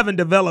because they haven't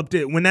developed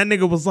it. When that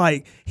nigga was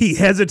like, he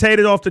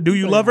hesitated off the do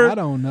you love her? I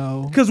don't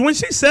know. Because when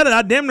she said it,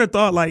 I damn near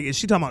thought, like, is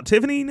she talking about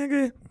Tiffany,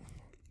 nigga?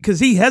 Because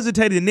he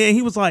hesitated and then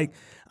he was like,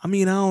 I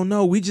mean, I don't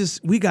know. We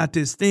got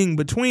this thing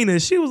between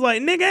us. She was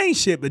like, nigga, ain't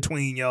shit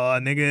between y'all,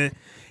 nigga.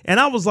 And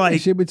I was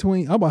like, I'm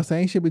about to say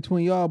ain't shit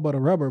between y'all but a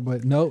rubber,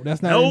 but nope,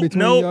 that's not in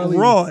between y'all. No,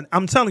 Rod,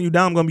 I'm telling you,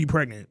 Dom gonna be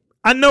pregnant.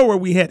 I know where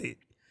we headed.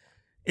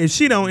 If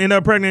she don't end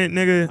up pregnant,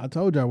 nigga. I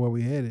told y'all where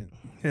we headed.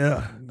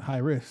 Yeah. High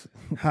risk.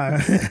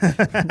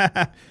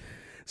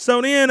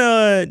 So then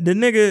the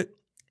nigga,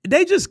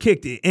 they just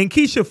kicked it. And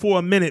Keisha for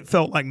a minute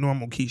felt like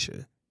normal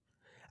Keisha.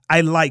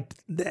 I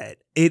liked that.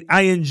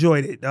 I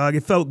enjoyed it, dog.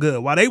 It felt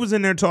good. While they was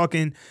in there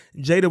talking,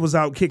 Jada was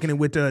out kicking it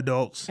with the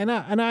adults. And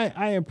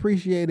I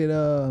appreciated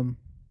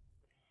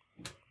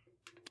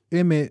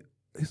Emmett.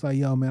 It's like,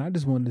 yo, man, I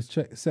just wanted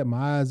to set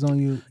my eyes on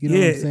you. You know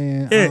what I'm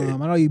saying? Yeah.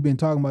 I know you've been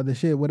talking about this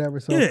shit, whatever.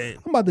 So yeah.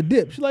 I'm about to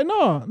dip. She's like,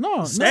 no,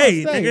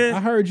 stay. Nigga. I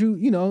heard you,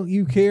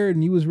 you cared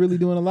and you was really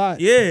doing a lot.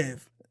 Yeah.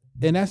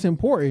 And that's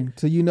important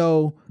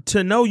to,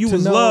 to know you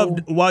was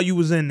loved while you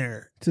was in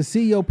there. To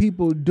see your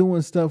people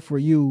doing stuff for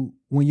you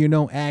when you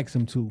don't ask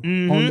them to.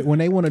 When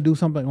they want to do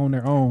something on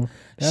their own.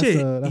 That's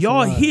Shit,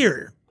 y'all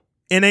here.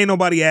 And ain't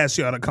nobody asked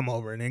y'all to come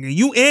over, nigga.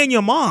 You and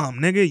your mom,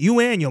 nigga. You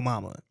and your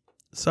mama.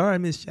 Sorry,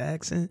 Miss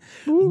Jackson.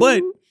 Ooh.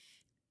 But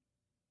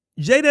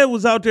Jada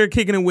was out there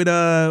kicking it with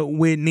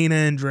Nina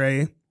and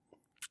Dre.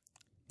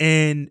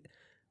 And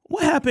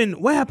what happened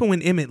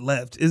when Emmett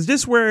left? Is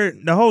this where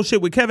the whole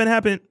shit with Kevin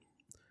happened?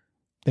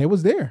 They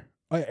was there.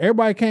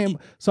 Everybody came.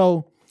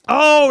 So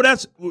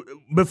that's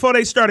before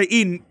they started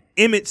eating.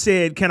 Emmett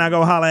said, "Can I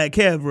go holler at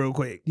Kev real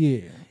quick?"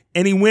 Yeah.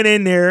 And he went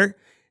in there,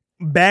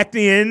 backed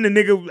in, the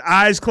nigga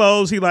eyes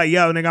closed. He like,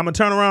 "Yo, nigga, I'm gonna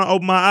turn around,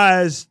 open my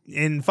eyes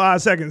in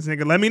 5 seconds,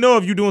 nigga. Let me know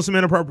if you doing some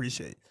inappropriate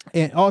shit."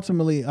 And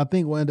ultimately, I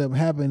think what ended up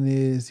happening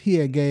is he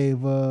had gave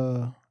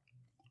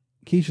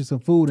Keisha some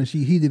food and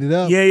she heated it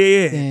up.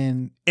 Yeah.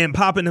 And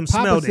popping them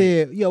Papa smelled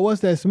said, "Yo,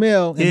 what's that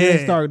smell?" And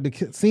then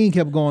the scene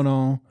kept going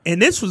on.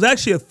 And this was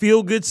actually a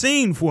feel-good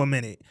scene for a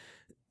minute.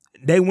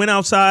 They went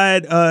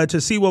outside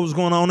to see what was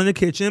going on in the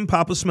kitchen.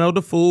 Papa smelled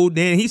the food.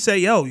 Then he said,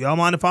 "Yo, y'all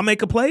mind if I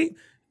make a plate?"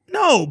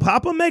 No,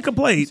 Papa, make a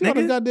plate. See all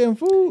the goddamn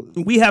food?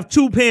 We have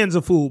 2 pans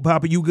of food,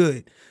 Papa. You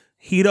good?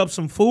 Heat up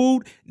some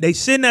food. They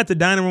sitting at the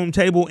dining room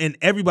table and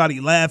everybody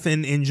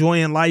laughing,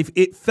 enjoying life.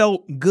 It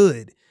felt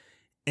good.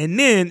 And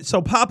then,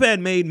 so Papa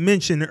had made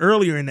mention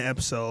earlier in the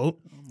episode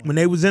when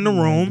they was in the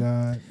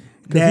room.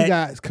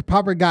 Because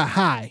Papa got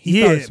high.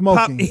 He started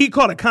smoking. He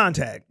caught a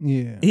contact.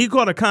 Yeah. He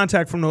caught a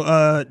contact from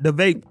the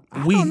vape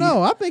weed. I don't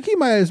know. I think he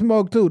might have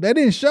smoked too. They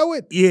didn't show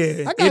it.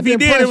 Yeah. I got if he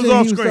did, it was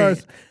off screen.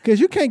 Because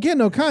you can't get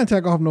no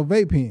contact off no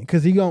vape pen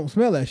because he don't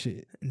smell that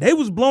shit. They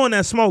was blowing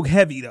that smoke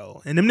heavy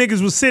though. And them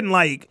niggas was sitting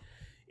like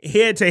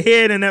head to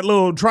head in that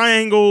little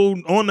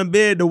triangle on the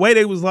bed. The way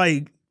they was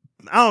like,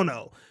 I don't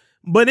know.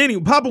 But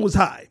anyway, Papa was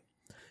high.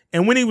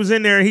 And when he was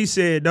in there, he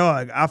said,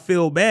 "Dog, I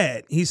feel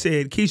bad." He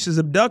said, "Keisha's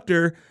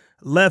abductor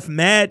left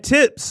mad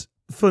tips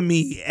for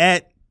me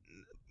at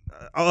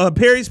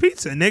Perry's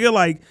Pizza, nigga.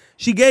 Like,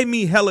 he gave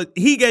me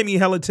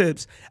hella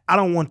tips. I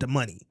don't want the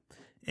money."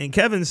 And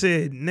Kevin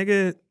said,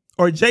 "Nigga,"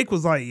 or Jake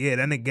was like, "Yeah,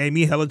 that nigga gave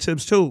me hella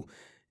tips too."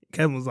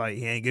 Kevin was like,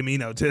 "He ain't give me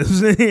no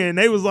tips." And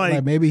they was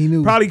like maybe he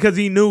knew. Probably because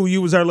he knew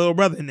you was her little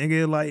brother,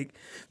 nigga. Like,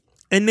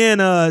 and then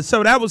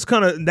so that was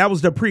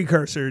the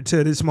precursor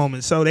to this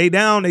moment. So they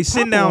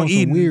sitting down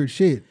eating. Some weird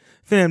shit.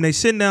 Fam, they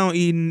sitting down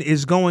eating,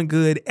 it's going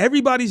good.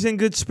 Everybody's in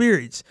good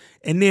spirits.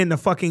 And then the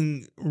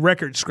fucking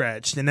record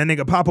scratched. And that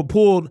nigga Papa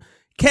pulled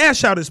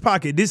cash out his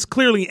pocket. This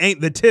clearly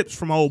ain't the tips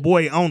from old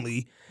boy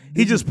only.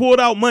 He just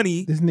pulled out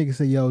money. This nigga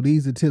said, "Yo,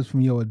 these are tips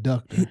from your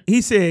abductor."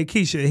 He said,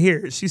 "Keisha,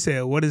 here." She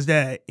said, "What is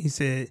that?" He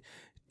said,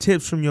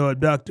 "Tips from your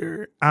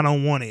abductor. I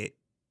don't want it."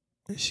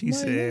 And she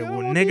said,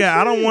 "Well, nigga,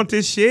 I don't want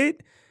this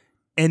shit."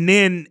 And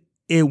then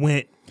it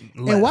went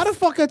left. And why the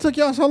fuck it took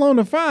y'all so long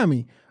to find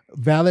me?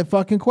 Valid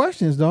fucking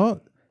questions,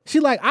 dog. She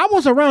like, I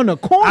was around the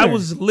corner. I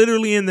was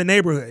literally in the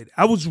neighborhood.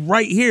 I was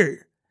right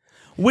here.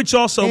 Which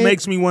also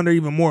makes me wonder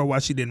even more why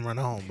she didn't run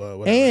home. But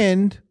whatever.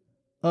 And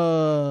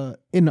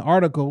in the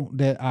article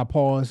that I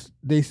paused,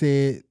 they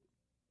said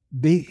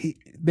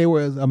they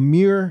was a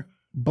mere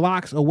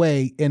blocks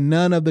away and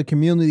none of the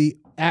community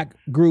act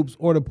groups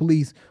or the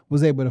police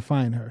was able to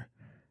find her.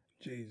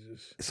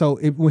 Jesus. So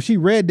when she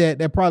read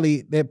that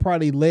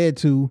probably led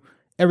to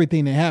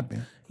everything that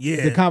happened.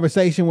 Yeah. The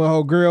conversation with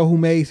her girl who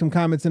made some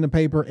comments in the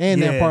paper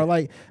and that part,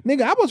 like,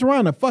 nigga, I was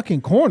around the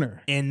fucking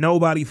corner. And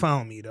nobody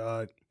found me,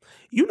 dog.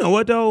 You know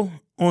what, though?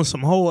 On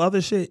some whole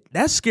other shit,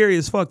 that's scary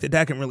as fuck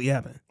that can really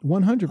happen.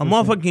 100%. A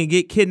motherfucker can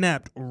get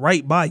kidnapped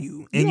right by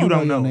you and you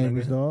don't know. Your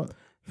neighbors, dog.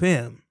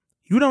 Fam,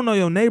 you don't know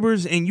your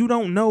neighbors and you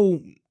don't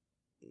know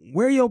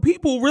where your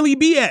people really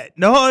be at,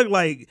 dog.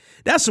 Like,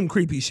 that's some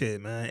creepy shit,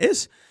 man.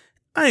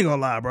 I ain't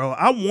gonna lie, bro.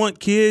 I want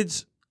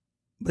kids,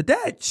 but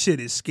that shit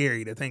is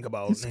scary to think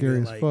about. It's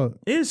scary as fuck.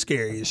 It's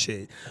scary as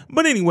shit.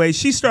 But anyway,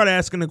 she started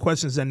asking the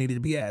questions that needed to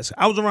be asked.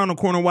 I was around the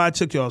corner. Why it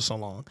took y'all so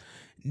long?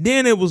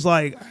 Then it was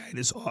like, all right,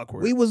 it's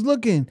awkward. We was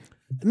looking.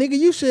 Nigga,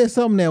 you said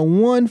something that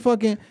one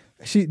fucking...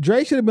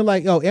 Dre should have been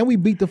like, "Oh, and we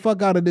beat the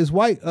fuck out of this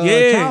white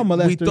child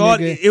molester." We thought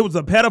nigga. it was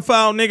a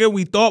pedophile, nigga.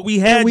 We thought we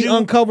had and we you.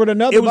 uncovered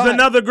another It was body.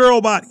 another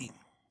girl body.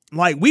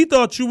 Like, we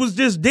thought you was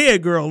just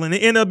dead girl, and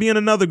it ended up being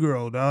another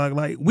girl, dog.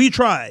 Like, we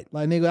tried.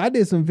 Like, nigga, I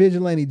did some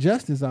vigilante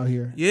justice out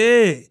here.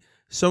 Yeah.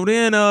 So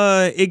then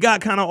it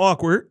got kind of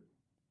awkward,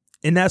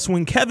 and that's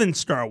when Kevin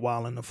started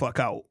wilding the fuck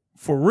out.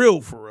 For real,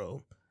 for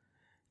real.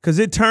 Because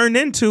it turned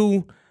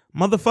into...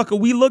 Motherfucker,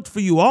 we looked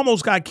for you,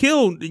 almost got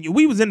killed.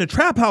 We was in the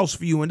trap house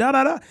for you and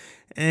da-da-da.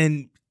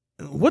 And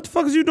what the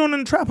fuck is you doing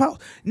in the trap house?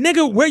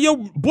 Nigga, where your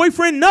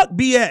boyfriend Nut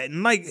be at?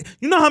 And like,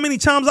 you know how many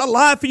times I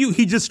lied for you?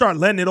 He just started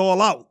letting it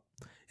all out.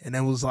 And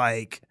it was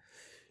like,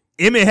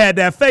 Emmett had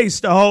that face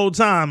the whole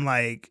time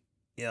like,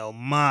 yo,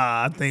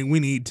 ma, I think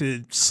we need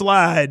to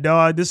slide,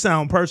 dog. This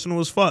sound personal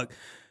as fuck.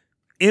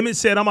 Emmett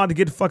said, I'm about to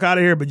get the fuck out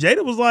of here. But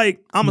Jada was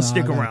like, I'm going to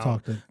stick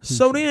around.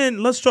 So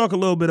then let's talk a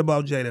little bit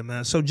about Jada,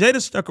 man. So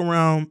Jada stuck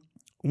around,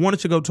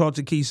 wanted to go talk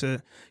to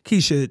Keisha.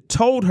 Keisha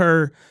told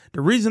her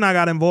the reason I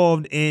got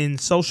involved in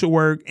social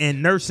work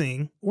and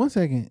nursing. 1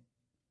 second.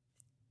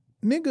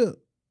 Nigga,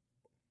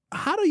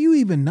 how do you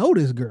even know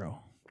this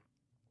girl?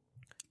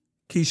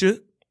 Keisha?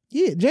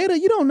 Yeah, Jada,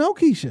 you don't know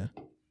Keisha.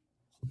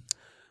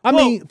 I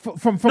mean,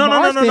 from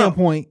our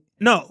standpoint.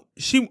 No,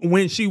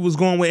 when she was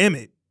going with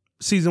Emmett,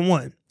 season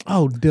 1.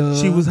 Oh, duh.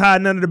 She was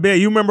hiding under the bed.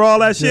 You remember all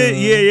that shit?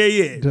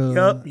 Yeah.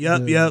 Duh,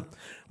 Yep.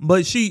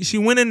 But she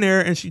went in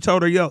there and she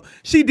told her, yo,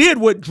 she did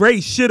what Dre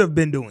should have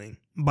been doing,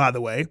 by the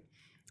way.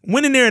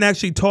 Went in there and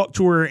actually talked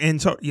to her and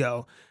told,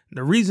 yo,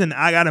 the reason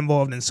I got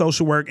involved in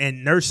social work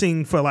and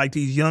nursing for like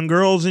these young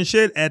girls and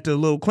shit at the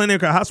little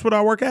clinic or hospital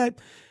I work at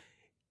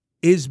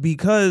is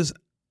because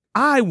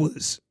I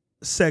was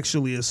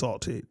sexually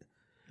assaulted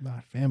by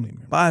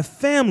a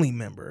family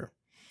member.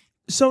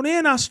 So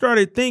then I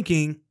started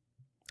thinking,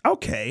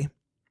 okay,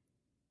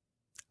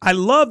 I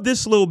love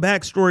this little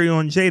backstory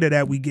on Jada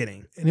that we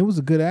getting. And it was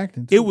a good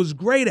acting, too. It was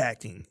great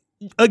acting.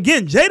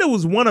 Again, Jada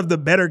was one of the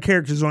better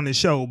characters on the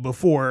show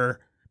before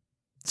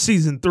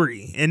season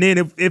 3. And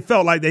then it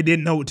felt like they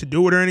didn't know what to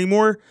do with her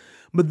anymore.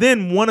 But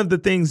then one of the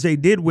things they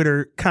did with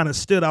her kind of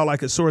stood out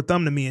like a sore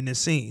thumb to me in this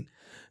scene.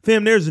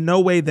 Fam, there's no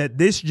way that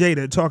this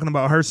Jada talking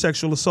about her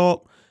sexual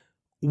assault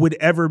would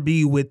ever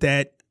be with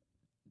that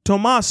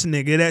Tomas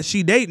nigga that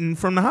she dating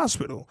from the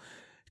hospital.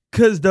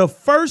 Because the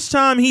first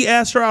time he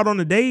asked her out on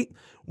a date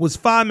was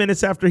 5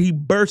 minutes after he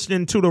burst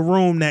into the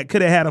room that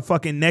could have had a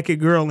fucking naked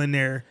girl in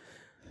there.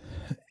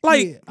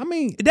 Like, yeah, I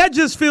mean, that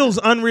just feels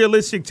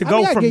unrealistic to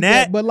go from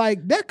that. But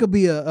like, that could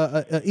be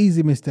a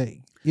easy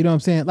mistake. You know what I'm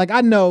saying? Like,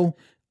 I know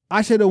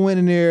I should have went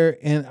in there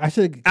and I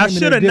should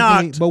have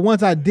knocked. But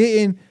once I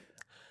didn't,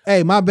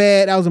 hey, my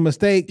bad. That was a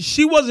mistake.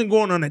 She wasn't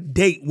going on a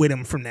date with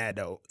him from that,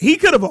 though. He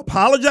could have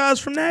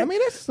apologized from that. I mean,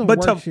 that's some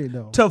work shit,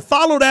 though. To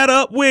follow that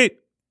up with,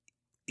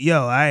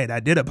 yo, I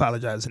did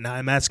apologize, and now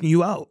I'm asking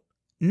you out.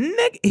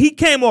 Nigga, he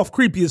came off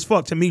creepy as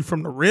fuck to me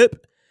from the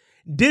rip.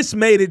 This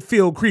made it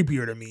feel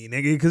creepier to me,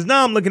 nigga, because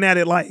now I'm looking at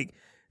it like,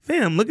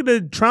 fam, look at the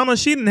trauma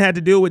she didn't have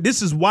to deal with.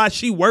 This is why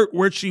she worked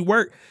where she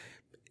worked.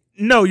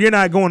 No, you're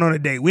not going on a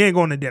date. We ain't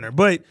going to dinner.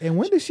 But and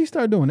when did she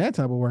start doing that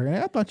type of work?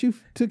 I thought you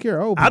took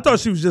care of old people. I thought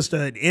she was just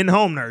an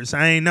in-home nurse.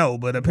 I ain't know,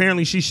 but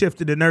apparently she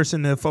shifted to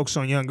nursing to focus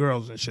on young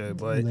girls and shit.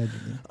 But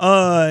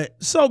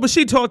but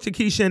she talked to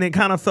Keisha, and it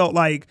kind of felt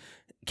like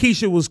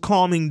Keisha was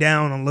calming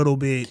down a little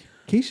bit.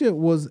 Keisha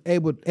was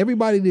able.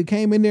 Everybody that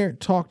came in there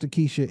talked to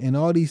Keisha, and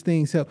all these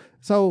things helped.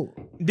 So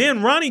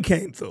then Ronnie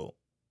came through.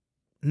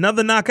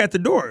 Another knock at the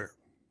door.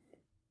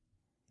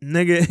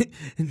 Nigga,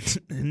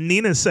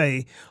 Nina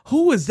say,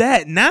 who is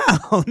that now?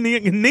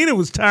 Nina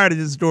was tired of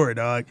this story,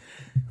 dog.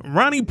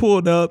 Ronnie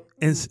pulled up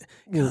and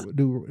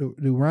do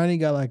Ronnie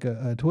got like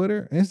a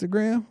Twitter,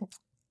 Instagram?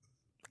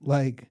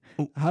 Like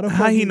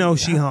how he know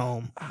she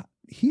home?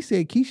 He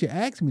said Keisha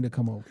asked me to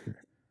come over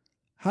here.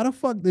 How the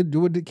fuck did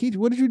Keisha?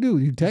 What did you do?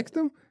 You text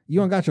him?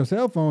 You don't got your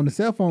cell phone. The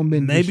cell phone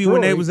been maybe destroyed.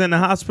 When they was in the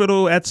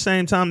hospital at the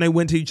same time they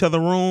went to each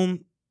other's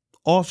room,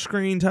 off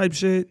screen type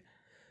shit.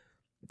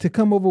 To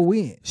come over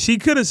when? She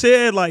could have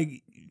said like,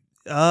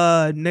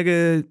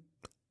 nigga,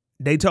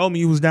 they told me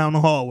you was down the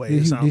hallway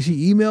or something. Did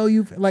she email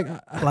you? Like,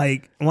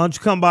 why don't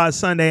you come by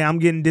Sunday? I'm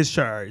getting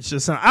discharged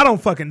or something. I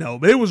don't fucking know,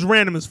 but it was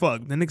random as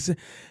fuck. The nigga said,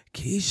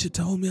 Keisha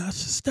told me I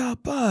should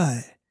stop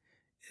by.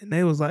 And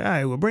they was like, all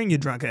right, well, bring your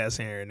drunk ass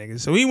in here,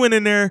 nigga. So he went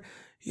in there,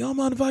 y'all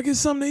mind if I get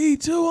something to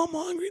eat too? I'm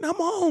hungry and I'm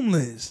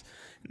homeless.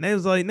 And they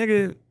was like,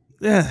 nigga,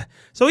 yeah.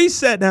 So he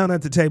sat down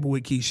at the table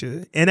with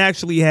Keisha and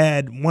actually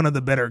had one of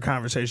the better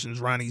conversations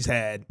Ronnie's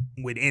had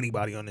with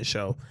anybody on the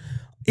show.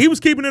 He was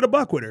keeping it a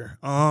buck with her.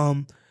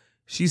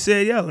 She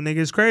said, yo, nigga,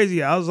 it's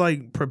crazy. I was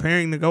like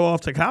preparing to go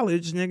off to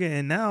college, nigga,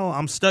 and now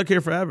I'm stuck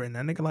here forever. And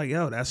that nigga like,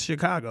 yo, that's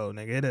Chicago,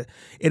 nigga.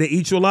 It'll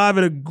eat you alive.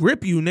 It'll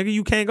grip you, nigga.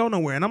 You can't go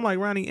nowhere. And I'm like,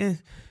 Ronnie,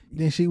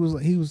 Then she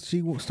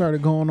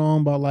started going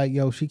on about like,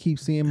 yo, she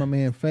keeps seeing my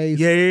man's face.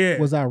 Yeah.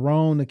 Was I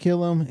wrong to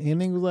kill him?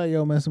 And nigga was like,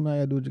 yo, man, somebody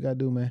gotta do what you gotta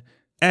do, man.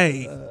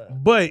 Hey,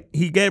 but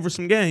he gave her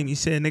some game. He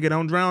said, nigga,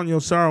 don't drown your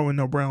sorrow in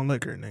no brown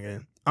liquor,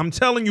 nigga. I'm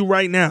telling you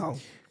right now.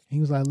 He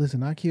was like,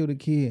 listen, I killed a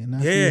kid and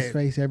I see his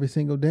face every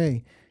single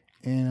day.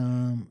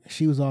 And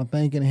she was all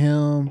thanking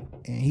him,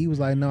 and he was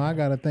like, "No, I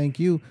gotta thank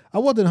you." I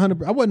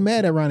wasn't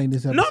mad at Ronnie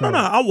this episode. No,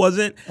 I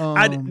wasn't.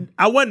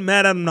 I wasn't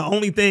mad at him. The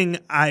only thing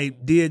I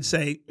did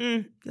say,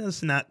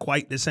 that's not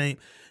quite the same.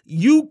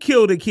 You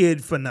killed a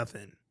kid for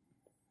nothing.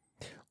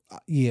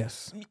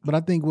 Yes, but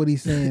I think what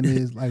he's saying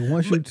is like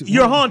once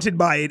you're haunted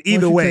by it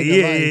either way.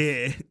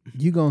 Yeah,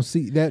 you gonna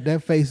see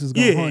that face is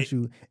gonna haunt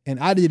you. And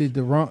I did it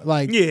the wrong.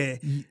 Like,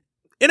 it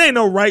ain't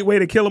no right way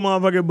to kill a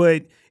motherfucker,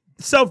 but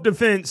self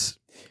defense.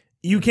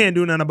 You can't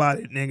do nothing about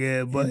it,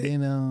 nigga. But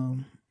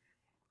and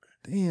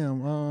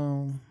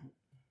then,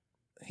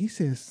 he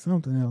said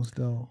something else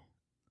though.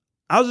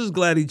 I was just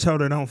glad he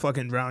told her don't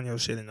fucking drown your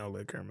shit in no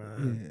liquor,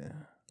 man.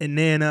 Yeah. And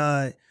then,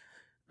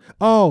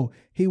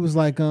 he was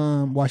like,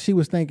 while she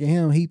was thanking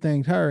him, he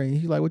thanked her, and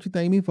he's like, "What you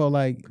thank me for?"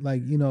 Like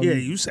you know, yeah,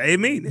 you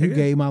saved me, nigga. You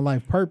gave my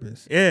life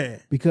purpose. Yeah,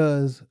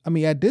 because I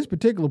mean, at this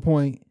particular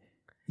point.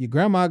 Your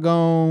grandma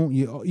gone.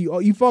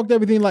 You fucked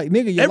everything. Like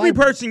nigga, every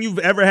person you've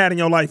ever had in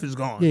your life is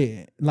gone.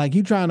 Yeah, like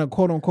you trying to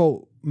quote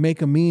unquote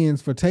make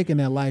amends for taking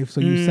that life,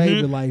 so you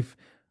saved the life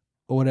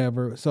or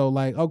whatever. So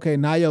like, okay,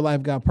 now your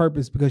life got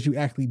purpose because you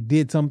actually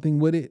did something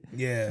with it.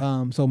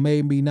 Yeah. So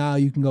maybe now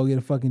you can go get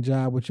a fucking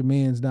job with your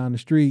mans down the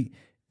street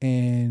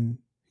and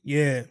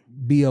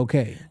be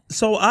okay.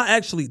 So I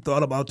actually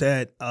thought about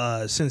that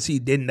since he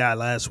didn't die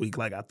last week.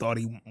 Like I thought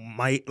he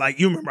might. Like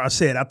you remember I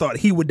said I thought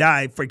he would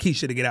die for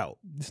Keisha to get out.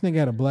 This nigga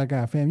had a black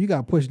eye, fam. You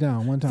got pushed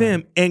down one time.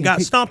 Fam, and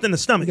got stomped in the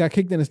stomach. You got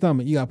kicked in the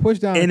stomach. You got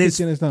pushed down and kicked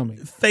in the stomach.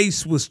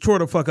 Face was tore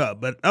the fuck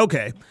up. But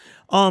okay.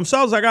 So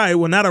I was like, all right,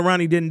 well, now that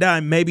Ronnie didn't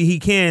die, maybe he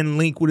can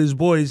link with his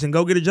boys and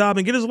go get a job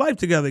and get his life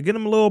together. Get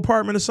him a little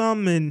apartment or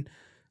something and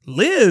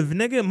live,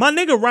 nigga. My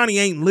nigga Ronnie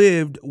ain't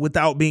lived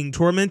without being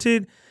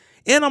tormented.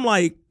 And I'm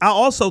like, I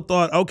also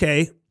thought,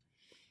 okay,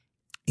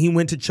 he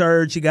went to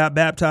church, he got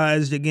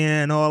baptized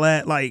again, all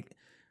that. Like,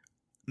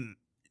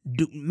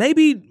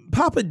 maybe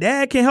Papa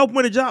Dad can help him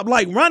with a job.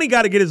 Like, Ronnie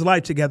got to get his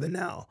life together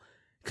now.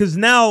 Because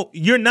now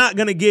you're not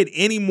going to get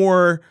any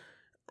more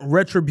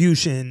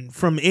retribution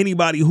from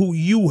anybody who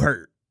you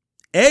hurt.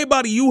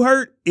 Everybody you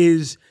hurt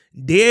is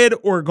dead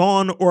or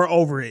gone or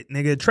over it,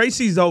 nigga.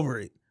 Tracy's over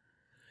it.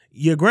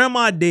 Your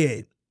grandma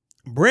dead.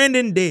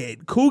 Brandon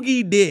dead.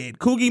 Coogie dead.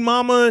 Coogie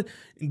mama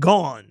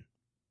gone.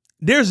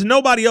 There's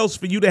nobody else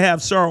for you to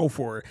have sorrow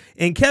for.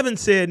 And Kevin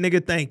said,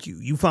 nigga, thank you.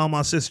 You found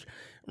my sister.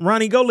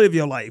 Ronnie, go live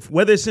your life.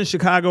 Whether it's in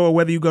Chicago or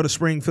whether you go to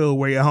Springfield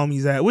where your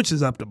homie's at, which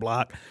is up the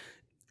block.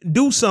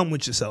 Do something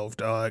with yourself,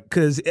 dog.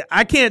 Because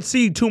I can't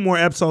see 2 more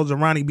episodes of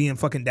Ronnie being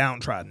fucking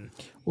downtrodden.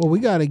 Well, we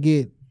got to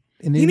get...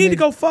 He need to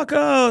go fuck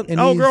old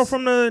girl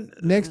from the...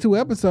 Next 2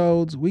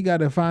 episodes, we got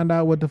to find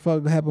out what the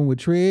fuck happened with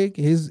Trig,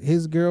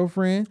 his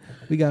girlfriend.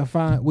 We got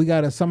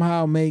to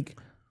somehow make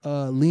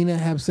Lena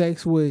have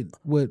sex with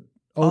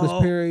Otis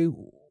Perry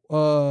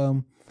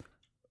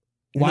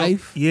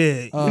wife.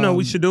 You know what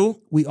we should do?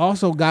 We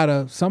also got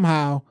to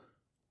somehow,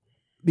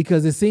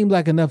 because it seems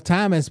like enough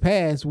time has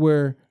passed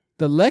where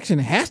the election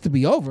has to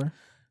be over.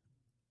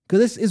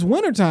 Because it's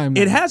wintertime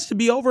now. It has to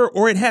be over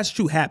or it has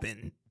to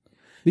happen.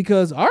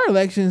 Because our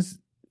elections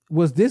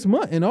was this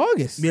month in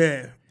August.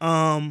 Yeah.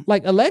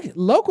 Like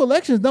local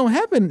elections don't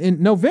happen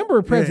in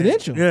November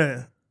presidential.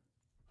 Yeah.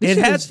 It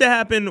has to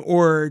happen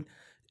or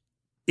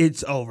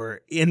it's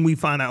over and we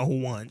find out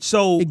who won.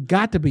 So it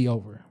got to be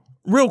over.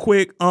 Real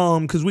quick,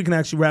 because we can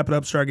actually wrap it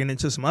up, start getting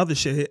into some other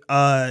shit.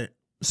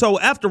 So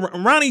after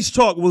Ronnie's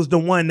talk was the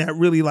one that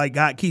really like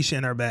got Keisha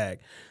in her bag.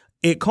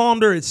 It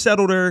calmed her, it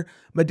settled her,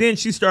 but then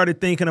she started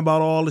thinking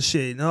about all the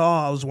shit. Oh,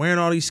 I was wearing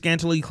all these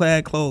scantily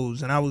clad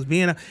clothes, and I was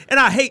being, and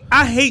I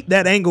hate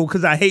that angle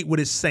because I hate what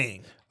it's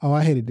saying. Oh,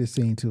 I hated this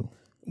scene too.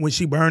 When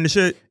she burned the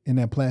shit in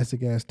that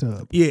plastic ass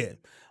tub. Yeah,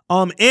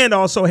 and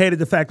also hated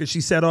the fact that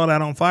she set all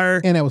that on fire,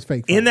 and that was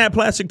fake fire. In that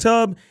plastic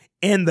tub,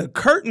 and the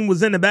curtain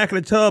was in the back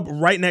of the tub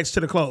right next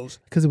to the clothes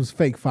because it was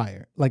fake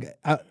fire. Like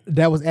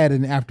that was added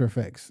in After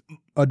Effects,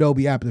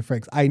 Adobe After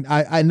Effects.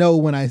 I know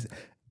when I've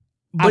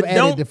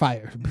added the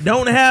fire.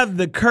 Don't have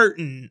the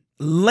curtain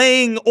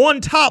laying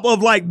on top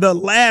of like the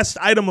last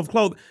item of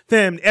clothing.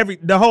 Fam,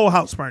 the whole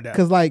house burned out.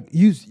 Because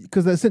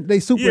they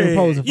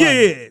superimpose the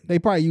fire. Yeah. They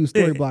probably use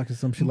story blocks or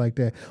some shit like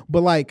that.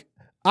 But like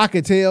I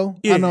could tell.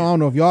 Yeah. I don't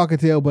know if y'all could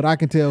tell, but I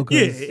can tell. Yeah,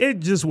 it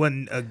just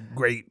wasn't a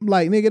great.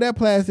 Like nigga, that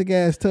plastic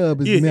ass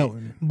tub is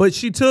melting. But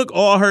she took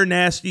all her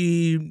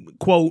nasty,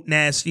 quote,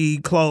 nasty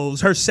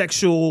clothes, her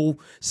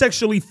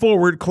sexually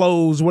forward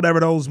clothes, whatever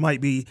those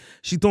might be.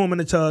 She threw them in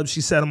the tub.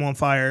 She set them on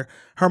fire.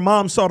 Her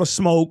mom saw the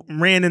smoke,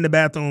 ran in the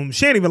bathroom.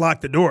 She ain't even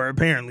locked the door,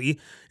 apparently.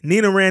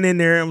 Nina ran in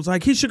there and was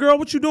like, Keisha, girl,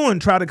 what you doing?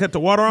 Tried to cut the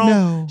water on?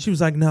 No. She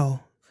was like, no.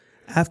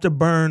 I have to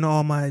burn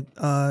all my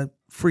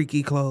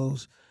freaky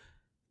clothes.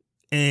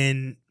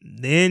 And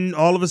then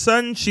all of a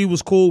sudden, she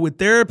was cool with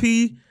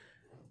therapy.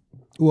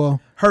 Well,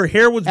 her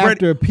hair was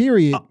after a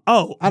period.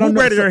 Who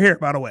braided her hair,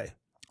 by the way?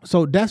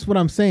 So that's what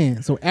I'm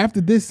saying. So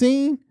after this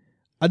scene,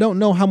 I don't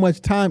know how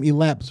much time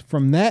elapsed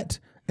from that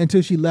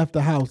until she left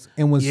the house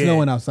and was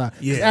snowing outside.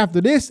 Yeah. After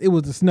this, it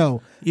was the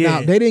snow. Yeah.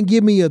 Now, they didn't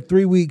give me a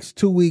 3 weeks,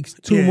 2 weeks,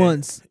 2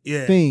 months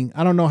thing.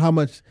 I don't know how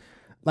much.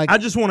 Like, I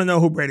just want to know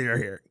who braided her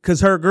hair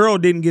because her girl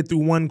didn't get through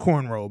one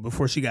cornrow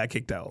before she got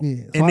kicked out, so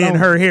and then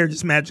her hair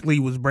just magically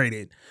was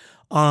braided.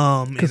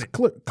 Because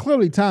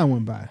clearly time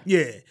went by.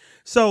 Yeah,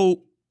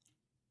 so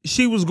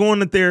she was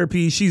going to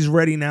therapy. She's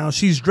ready now.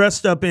 She's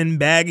dressed up in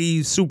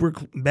super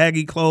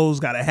baggy clothes,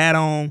 got a hat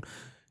on.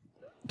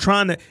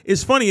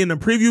 It's funny in the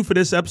preview for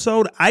this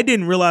episode, I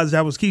didn't realize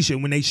that was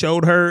Keisha when they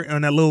showed her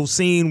on that little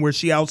scene where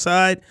she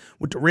outside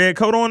with the red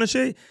coat on and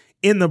shit.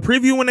 In the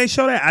preview when they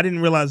showed that, I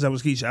didn't realize that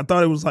was Keisha. I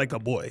thought it was like a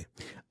boy.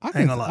 I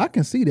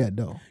can see that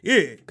though.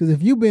 Yeah. Because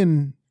if you've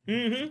been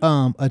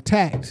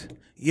attacked,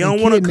 you don't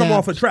want to come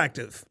off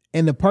attractive.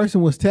 And the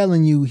person was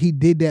telling you he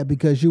did that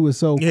because you were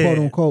so quote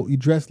unquote, you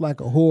dressed like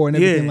a whore and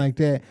everything like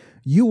that.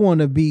 You want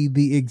to be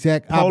the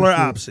exact polar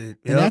opposite.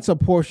 And that's a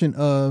portion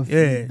of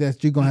that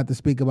you're going to have to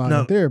speak about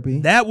in therapy.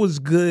 That was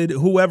good.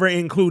 Whoever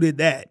included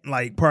that,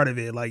 like part of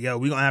it, like, yo,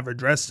 we're going to have her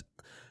dressed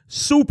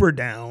super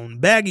down,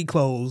 baggy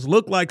clothes,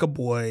 look like a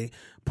boy,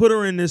 put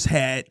her in this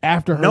hat.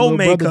 After her no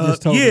makeup. Brother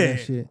just told her that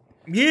shit.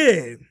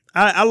 Yeah.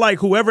 I like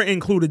whoever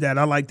included that.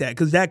 I like that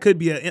because that could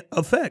be an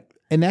effect.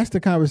 And that's the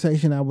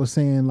conversation I was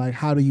saying, like,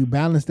 how do you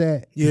balance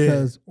that? Yeah.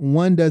 Because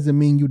one doesn't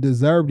mean you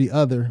deserve the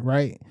other,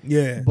 right?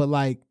 Yeah. But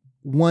like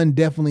one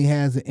definitely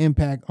has an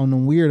impact on the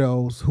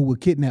weirdos who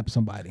would kidnap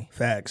somebody.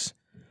 Facts.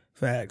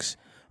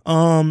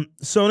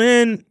 So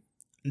then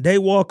they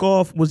walk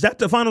off. Was that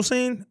the final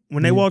scene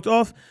when they walked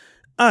off?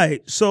 All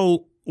right.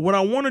 So what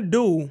I want to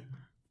do,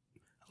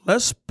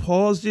 let's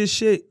pause this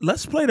shit.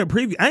 Let's play the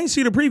preview. I ain't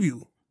see the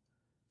preview.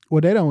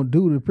 Well, they don't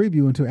do the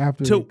preview until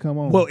after they come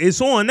on. Well,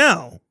 it's on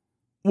now.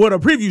 Well, the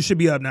preview should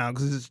be up now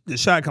because the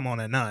shot come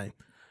on at 9.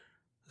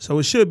 So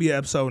it should be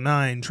episode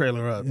 9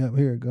 trailer up. Yep,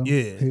 here it go.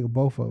 Yeah. Here go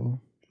both of them.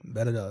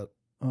 Bet it up.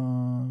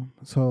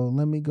 So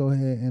let me go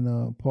ahead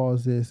and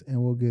pause this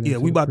and we'll get into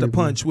We about the to preview.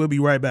 punch. We'll be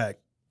right back.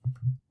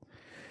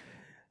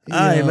 All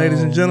right,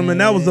 ladies and gentlemen,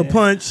 that was the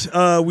punch.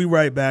 We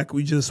right back.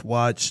 We just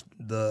watched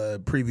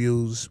the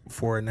previews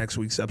for next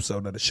week's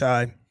episode of The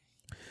Chi.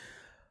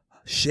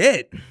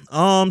 Shit.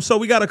 So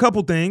we got a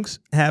couple things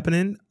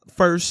happening.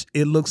 First,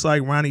 it looks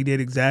like Ronnie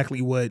did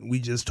exactly what we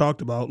just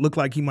talked about. Looked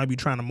like he might be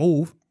trying to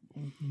move.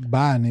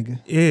 Bye,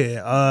 nigga.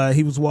 Yeah.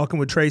 He was walking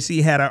with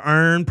Tracy, had an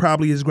urn,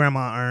 probably his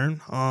grandma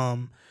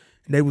urn.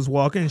 They was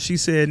walking. She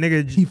said,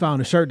 nigga, He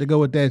found a shirt to go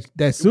with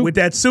that suit. with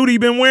that suit he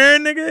been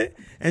wearing, nigga.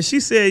 And she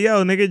said,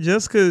 yo, nigga,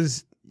 just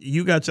because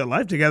you got your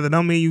life together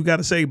don't mean you got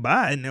to say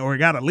bye or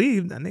got to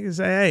leave. That nigga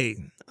say, hey,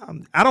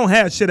 I don't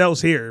have shit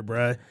else here,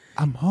 bruh.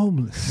 I'm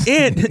homeless.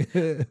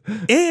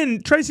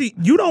 And Tracy,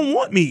 you don't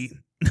want me.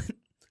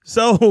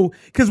 So,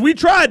 because we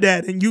tried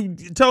that and you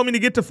told me to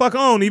get the fuck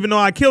on even though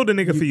I killed a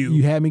nigga for you.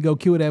 You had me go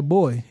kill that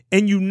boy.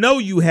 And you know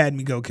you had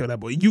me go kill that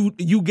boy.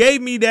 You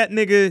gave me that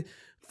nigga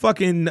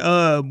fucking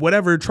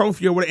whatever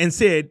trophy or whatever and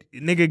said,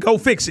 nigga, go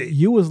fix it.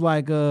 You was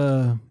like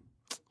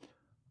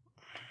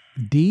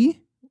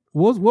D?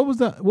 What was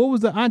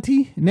the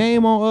auntie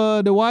name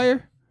on The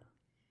Wire?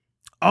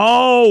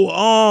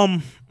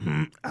 Oh,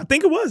 I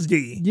think it was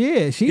D.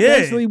 Yeah, she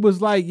basically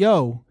was like,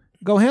 yo,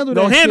 go handle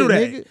that shit,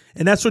 nigga.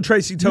 And that's what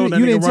Tracy told that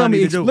You nigga didn't tell Ronnie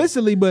me to do.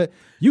 explicitly, but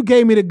you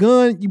gave me the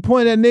gun, you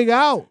pointed that nigga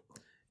out.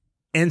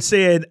 And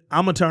said,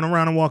 I'm going to turn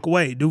around and walk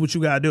away. Do what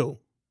you got to do.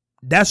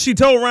 That's what she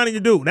told Ronnie to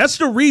do. That's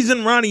the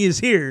reason Ronnie is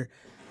here.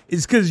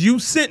 Is because you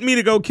sent me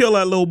to go kill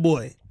that little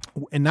boy.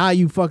 And now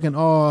you fucking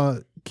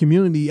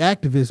community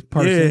activist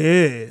person.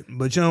 Yeah.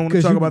 But you don't want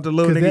to talk about the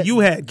little nigga you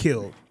had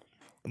killed.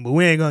 But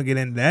we ain't going to get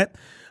into that.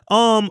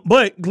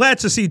 But glad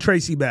to see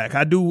Tracy back.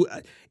 I do.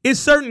 It's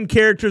certain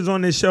characters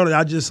on this show that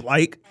I just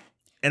like.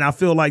 And I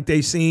feel like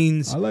they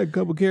scenes. I like a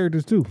couple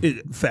characters too.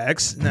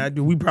 Facts. Now,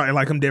 we probably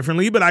like them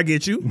differently, but I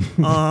get you.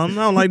 I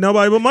don't like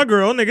nobody but my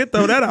girl, nigga.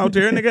 Throw that out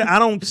there, nigga. I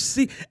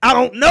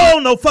don't know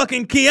no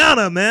fucking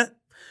Kiana, man.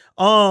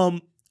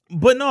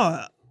 But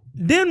no.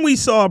 Then we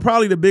saw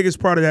probably the biggest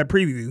part of that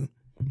preview.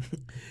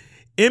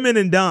 Emmett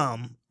and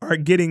Dom are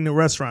getting the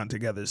restaurant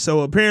together. So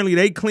apparently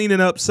they cleaning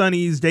up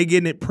Sonny's. They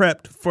getting it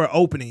prepped for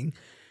opening.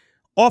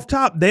 Off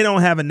top, they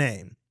don't have a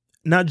name.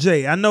 Now,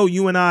 Jay, I know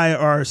you and I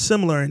are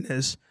similar in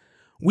this.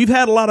 We've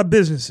had a lot of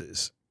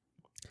businesses.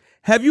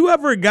 Have you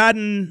ever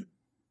gotten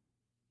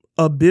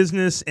a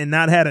business and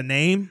not had a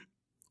name?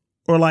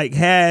 Or like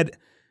had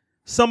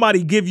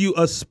somebody give you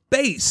a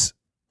space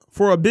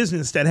for a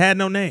business that had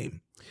no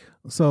name?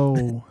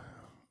 So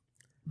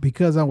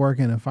because I work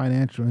in a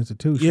financial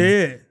institution,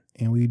 Yeah.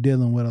 and we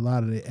dealing with a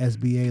lot of the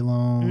SBA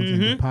loans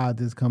and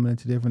deposits coming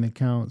into different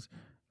accounts,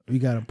 you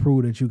got to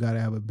prove that you got to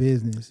have a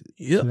business.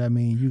 Yep. So that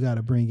means you got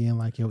to bring in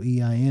like your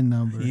EIN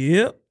number.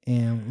 Yep.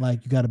 And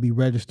like you got to be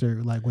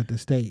registered like with the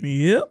state.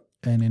 Yep.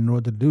 And in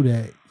order to do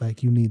that,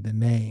 like you need the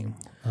name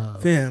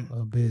of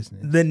a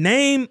business. The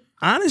name,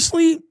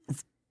 honestly,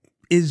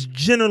 is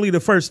generally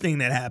the first thing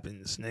that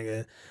happens,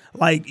 nigga.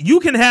 Like, you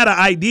can have an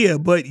idea,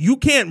 but you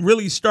can't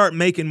really start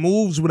making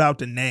moves without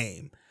the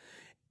name.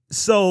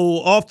 So,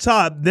 off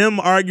top, them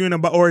arguing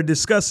about or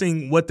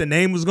discussing what the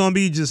name was going to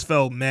be just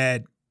felt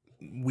mad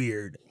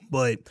weird.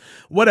 But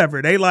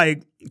whatever. They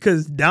like,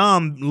 because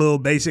Dom, little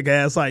basic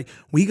ass, like,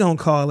 we going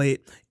to call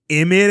it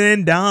Emmett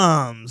and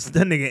Dom's.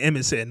 That nigga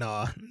Emmett said,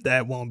 nah,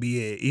 that won't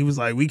be it. He was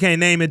like, we can't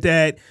name it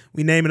that.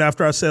 We name it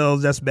after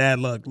ourselves. That's bad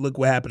luck. Look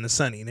what happened to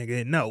Sonny,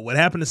 nigga. No, what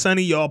happened to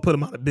Sonny, y'all put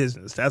him out of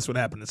business. That's what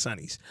happened to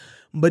Sonny's.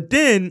 But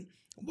then,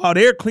 while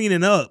they're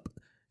cleaning up,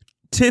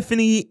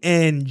 Tiffany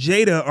and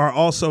Jada are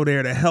also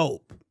there to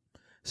help.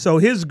 So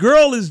his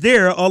girl is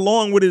there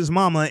along with his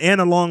mama and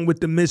along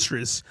with the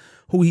mistress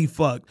who he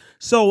fucked.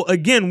 So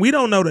again, we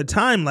don't know the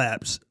time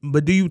lapse,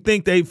 but do you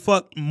think they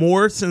fucked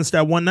more since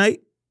that one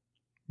night?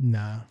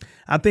 Nah.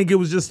 I think it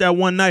was just that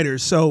one nighter.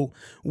 So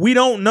we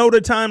don't know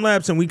the time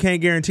lapse and we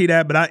can't guarantee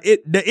that, but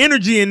the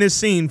energy in this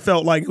scene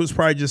felt like it was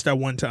probably just that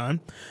one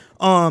time.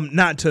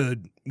 Not to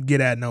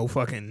get at no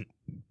fucking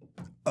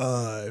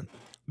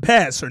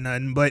pass or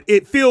nothing, but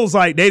it feels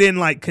like they didn't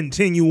like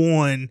continue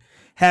on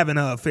having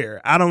an affair.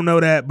 I don't know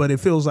that, but it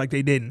feels like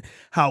they didn't.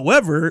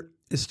 However,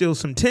 there's still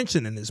some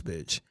tension in this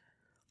bitch.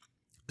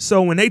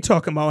 So when they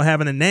talking about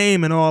having a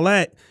name and all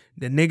that,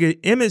 the nigga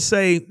Emmett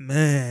say,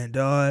 man,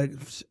 dog,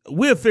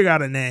 we'll figure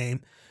out a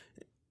name.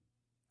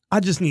 I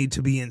just need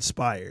to be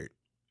inspired.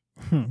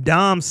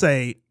 Dom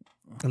say,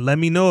 Let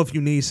me know if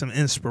you need some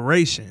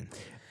inspiration.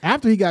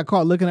 After he got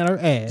caught looking at her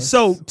ass.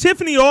 So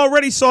Tiffany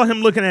already saw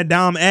him looking at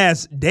Dom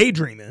ass,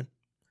 daydreaming,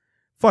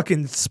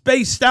 fucking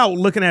spaced out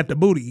looking at the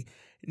booty.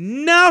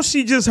 Now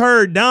she just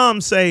heard Dom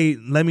say,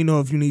 let me know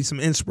if you need some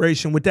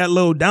inspiration with that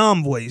little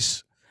Dom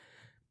voice.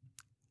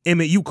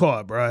 Emmett, you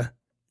caught, bruh.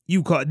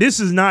 You caught. This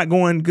is not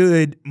going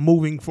good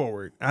moving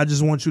forward. I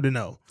just want you to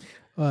know.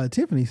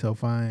 Tiffany's so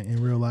fine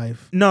in real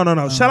life. No.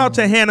 Shout out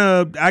to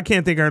Hannah. I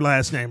can't think of her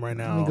last name right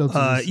now.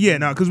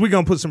 Because we're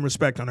going to put some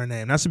respect on her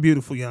name. That's a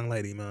beautiful young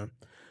lady, man.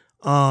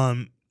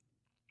 I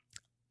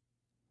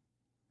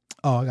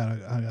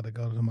gotta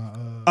go to my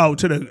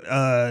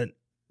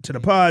to the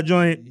pod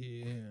joint.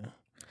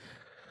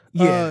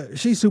 Yeah.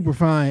 She's super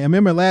fine. I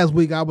remember last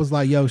week I was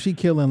like, yo, she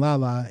killing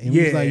Lala. And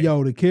we was like,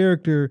 yo, the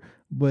character,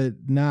 but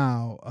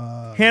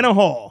now Hannah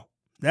Hall.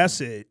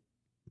 That's it.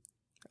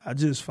 I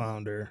just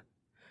found her.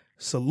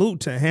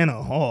 Salute to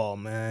Hannah Hall,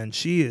 man.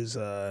 She is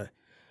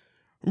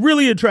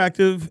really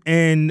attractive,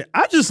 and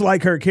I just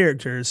like her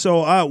character.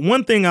 So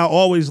one thing I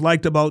always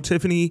liked about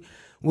Tiffany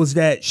was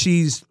that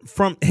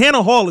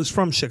Hannah Hall is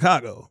from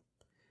Chicago.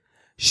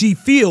 She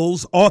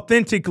feels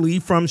authentically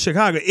from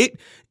Chicago.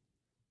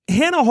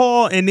 Hannah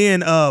Hall and then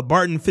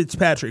Barton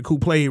Fitzpatrick, who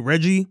played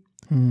Reggie.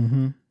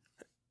 Mm-hmm.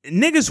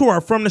 Niggas who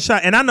are from the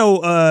shot, and I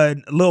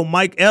know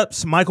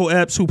Michael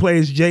Epps, who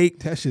plays Jake.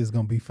 That shit's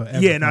gonna be forever.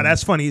 Yeah, no,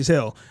 that's funny as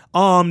hell.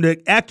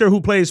 The actor who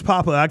plays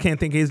Papa, I can't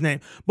think of his name,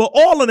 but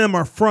all of them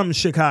are from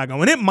Chicago,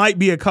 and it might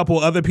be a couple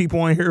other people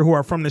on here who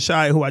are from the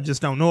Chi who I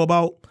just don't know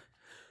about.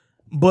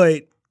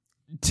 But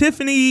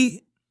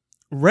Tiffany,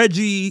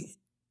 Reggie,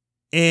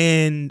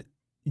 and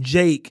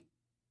Jake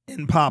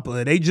and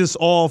Papa, they just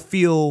all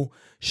feel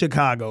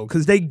Chicago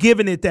because they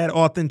giving it that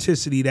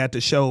authenticity that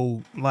the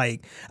show,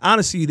 like,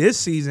 honestly, this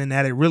season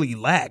that it really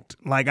lacked.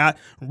 Like,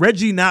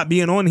 Reggie not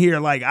being on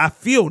here, like, I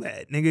feel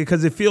that, nigga,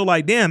 because it feel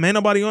like, damn, ain't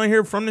nobody on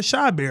here from the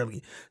Chi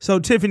barely. So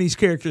Tiffany's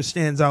character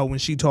stands out when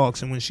she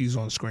talks and when she's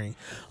on screen.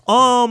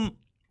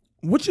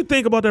 What you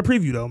think about that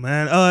preview though,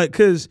 man?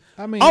 Because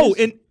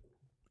and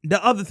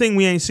the other thing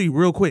we ain't see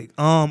real quick,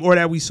 or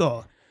that we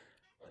saw,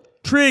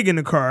 Trig in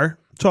the car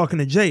talking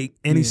to Jake,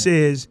 and he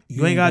says,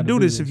 you ain't gotta do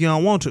this if you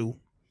don't want to.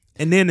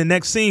 And then the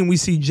next scene, we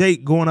see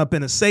Jake going up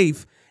in a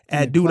safe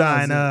at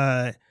Dudai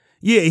and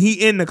he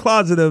in the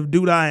closet of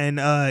Dudai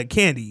and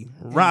Candy,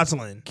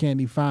 Rosalind.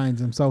 Candy finds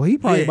him, so he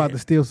probably about to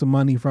steal some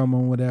money from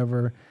him,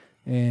 whatever.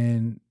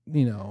 And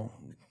all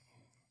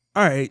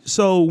right,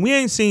 so we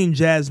ain't seen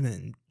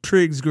Jasmine,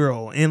 Trig's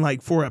girl, in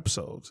like 4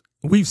 episodes.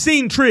 We've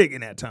seen Trig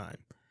in that time.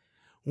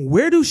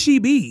 Where do she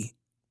be?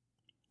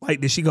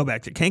 Like, did she go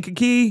back to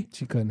Kankakee?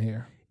 She couldn't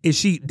hear. Did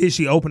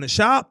she open a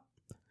shop?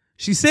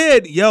 She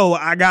said, yo,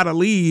 I gotta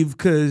leave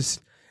because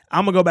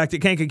I'm gonna go back to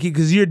Kankakee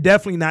because you're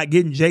definitely not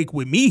getting Jake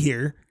with me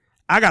here.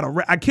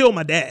 I killed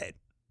my dad.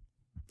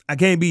 I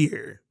can't be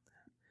here.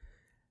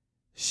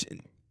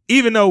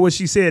 Even though what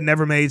she said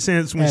never made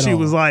sense when he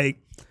was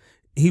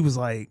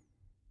like,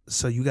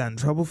 so you got in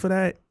trouble for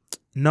that?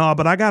 No,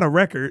 but I got a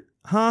record.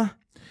 Huh?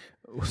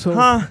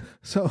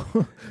 So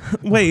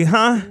wait,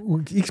 huh?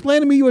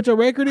 Explain to me what your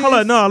record is. Hold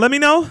on, no, let me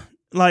know.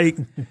 Like,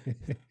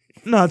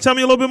 no, tell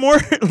me a little bit more.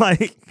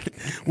 Like,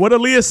 what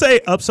Aaliyah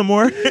say? Up some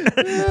more?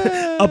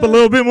 Up a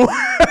little bit more?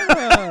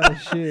 Oh,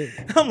 shit.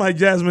 I'm like,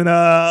 Jasmine,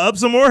 up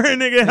some more,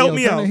 nigga. Help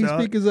me out, his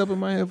dog. speakers up in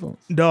my headphones.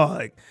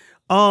 Dog.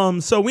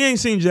 So we ain't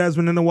seen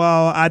Jasmine in a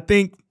while. I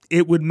think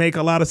it would make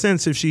a lot of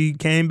sense if she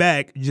came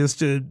back just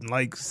to,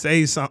 like,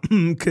 say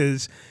something,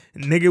 because,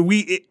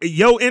 nigga,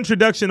 your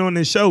introduction on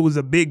this show was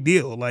a big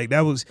deal. Like,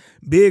 that was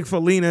big for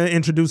Lena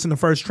introducing the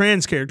first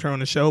trans character on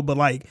the show. But,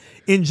 like,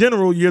 in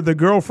general, you're the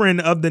girlfriend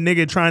of the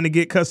nigga trying to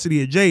get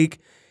custody of Jake,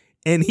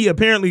 and he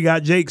apparently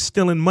got Jake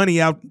stealing money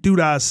out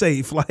Dudai's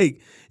safe. Like,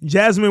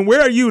 Jasmine,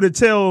 where are you to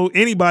tell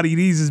anybody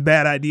these is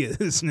bad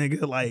ideas,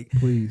 nigga? Like,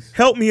 please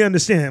help me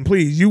understand,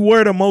 please. You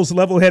were the most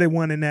level-headed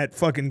one in that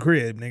fucking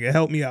crib, nigga.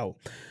 Help me out.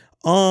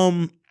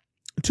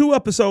 2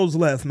 episodes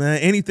left, man.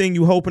 Anything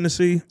you hoping to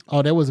see?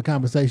 Oh, there was a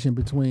conversation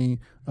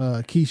between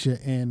Keisha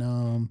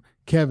and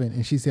Kevin,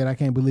 and she said, I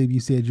can't believe you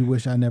said you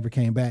wish I never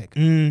came back.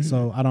 Mm-hmm.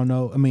 So I don't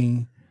know. I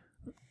mean,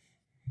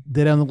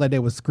 they don't look like they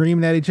were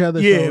screaming at each other.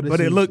 Yeah, so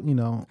but it looked,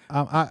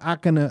 I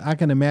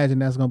can imagine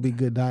that's gonna be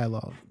good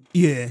dialogue.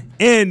 Yeah.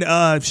 And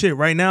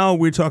right now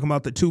we're talking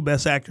about the 2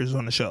 best actors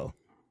on the show.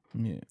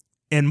 Yeah.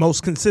 And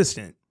most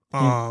consistent.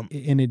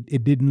 And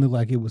it didn't look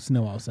like it was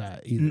snow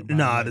outside either.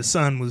 Nah, the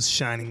sun was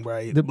shining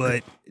bright.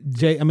 But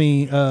Jay, I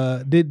mean,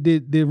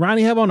 did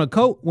Ronnie have on a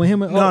coat when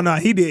him? No,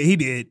 he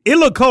did. It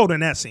looked cold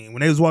in that scene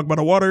when they was walking by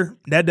the water.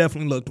 That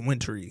definitely looked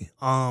wintry.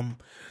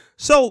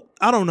 So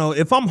I don't know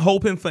if I'm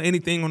hoping for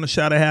anything on the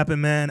show to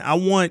happen, man. I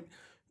want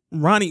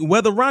Ronnie,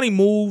 whether Ronnie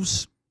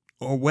moves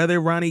or whether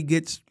Ronnie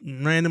gets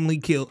randomly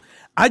killed.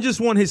 I just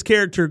want his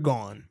character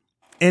gone,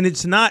 and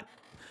it's not.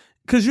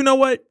 Because you know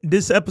what?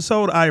 This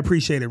episode, I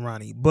appreciated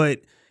Ronnie,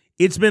 but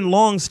it's been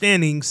long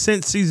standing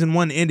since season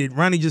 1 ended.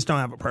 Ronnie just don't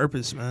have a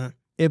purpose, man.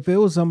 If it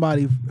was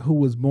somebody who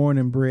was born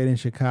and bred in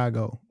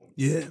Chicago,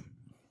 yeah,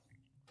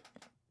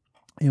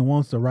 and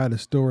wants to write a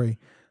story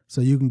so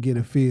you can get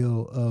a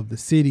feel of the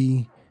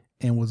city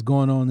and what's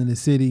going on in the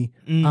city.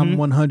 Mm-hmm. I'm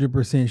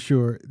 100%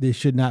 sure this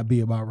should not be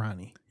about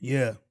Ronnie.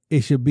 Yeah.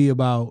 It should be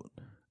about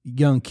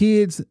young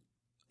kids,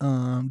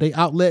 they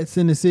outlets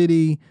in the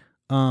city,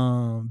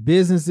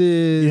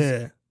 businesses,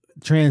 Yeah.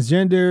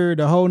 transgender,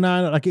 the whole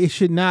nine. Like, it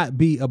should not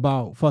be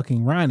about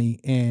fucking Ronnie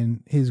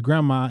and his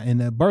grandma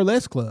and the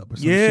burlesque club or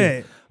some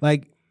shit.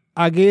 Like,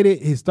 I get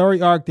it. His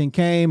story arc then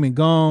came and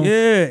gone.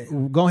 Yeah.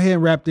 Go ahead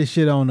and wrap this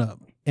shit on up.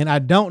 And I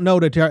don't know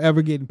that they're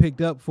ever getting picked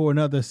up for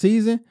another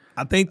season.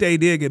 I think they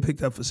did get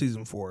picked up for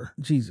season 4.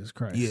 Jesus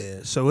Christ.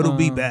 Yeah, so it'll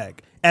be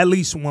back at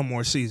least one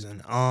more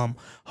season.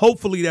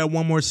 Hopefully that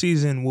one more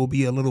season will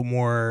be a little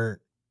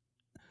more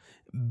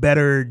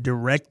better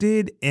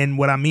directed, and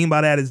what I mean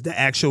by that is the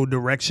actual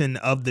direction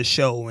of the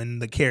show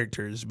and the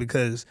characters,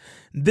 because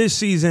this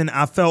season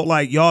I felt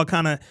like y'all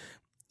kind of,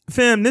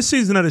 this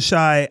season of The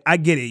Chi, I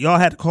get it, y'all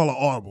had to call an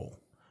audible.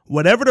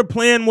 Whatever the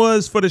plan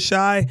was for The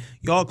Chi,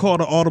 y'all called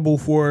an audible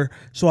for,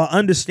 so I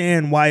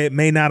understand why it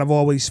may not have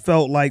always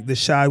felt like The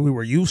Chi we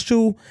were used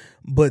to,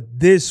 but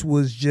this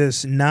was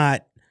just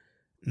not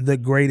the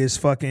greatest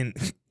fucking,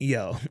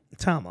 yo,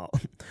 time out.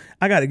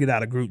 I got to get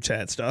out of group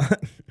chats, dog.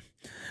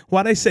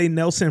 Why they say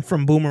Nelson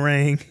from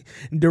Boomerang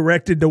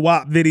directed the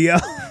WAP video?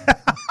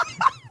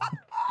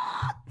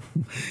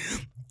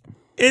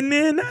 And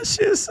then that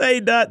shit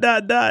say ...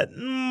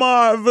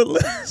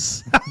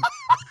 marvelous.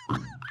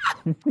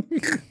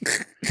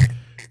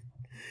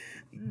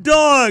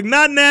 Dog,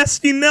 not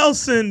Nasty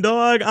Nelson,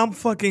 dog. I'm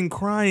fucking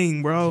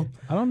crying, bro.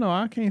 I don't know.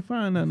 I can't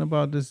find nothing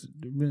about this.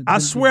 I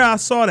swear I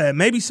saw that.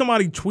 Maybe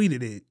somebody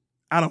tweeted it.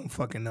 I don't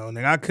fucking know,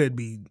 nigga. I could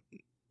be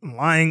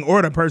lying,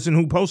 or the person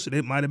who posted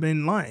it might have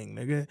been lying,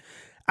 nigga.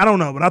 I don't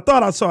know, but I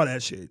thought I saw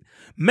that shit.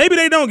 Maybe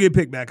they don't get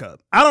picked back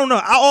up. I don't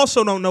know. I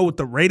also don't know what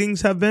the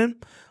ratings have been.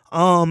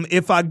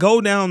 If I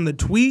go down the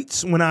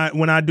tweets when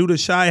I do the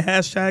Chi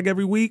hashtag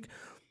every week,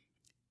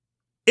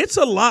 it's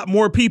a lot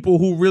more people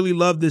who really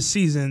love this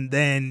season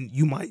than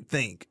you might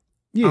think.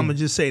 Yeah. I'm gonna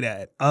just say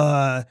that.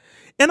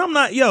 And I'm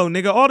not,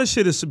 nigga, all this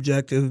shit is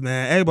subjective,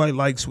 man. Everybody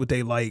likes what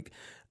they like.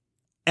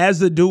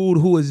 As a dude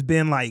who has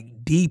been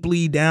like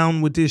deeply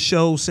down with this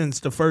show since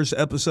the first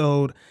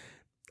episode,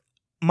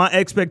 my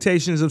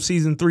expectations of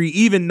season 3,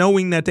 even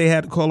knowing that they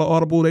had to call an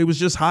audible, they was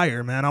just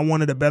higher, man. I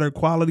wanted a better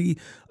quality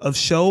of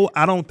show.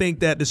 I don't think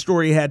that the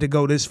story had to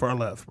go this far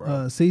left,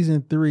 bro.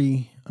 Season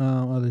 3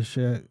 of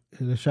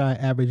The Chi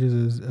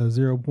averages a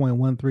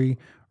 0.13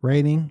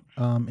 rating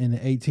in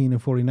the 18 to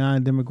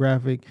 49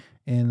 demographic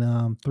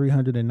and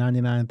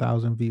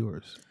 399,000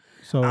 viewers.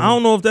 So I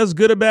don't know if that's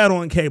good or bad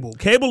on cable.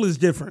 Cable is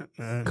different,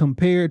 man.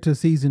 Compared to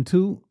season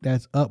 2,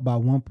 that's up by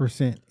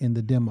 1% in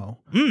the demo,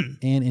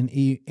 and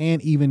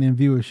even in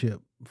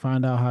viewership.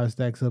 Find out how it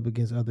stacks up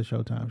against other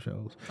Showtime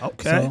shows.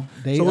 Okay,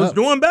 so it's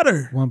doing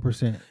better.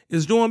 1%.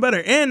 It's doing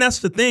better, and that's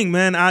the thing,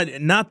 man.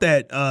 Not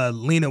that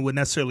Lena would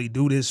necessarily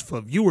do this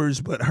for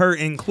viewers, but her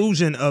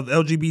inclusion of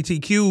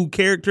LGBTQ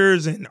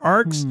characters and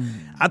arcs,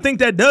 I think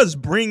that does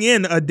bring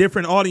in a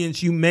different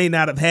audience you may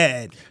not have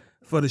had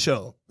for the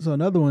show. So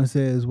another one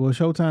says, will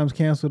Showtime's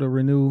cancel or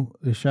renew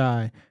The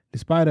Chi?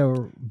 Despite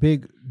a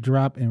big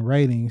drop in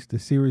ratings, the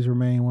series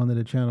remained one of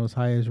the channel's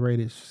highest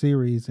rated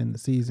series in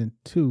season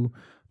 2.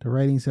 The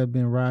ratings have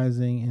been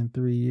rising in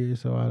 3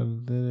 years. So how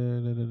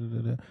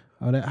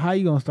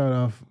you gonna start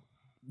off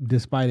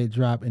despite it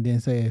drop and then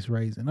say it's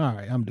raising? All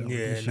right, I'm done.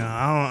 Yeah,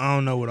 I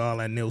don't know what all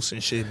that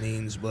Nielsen shit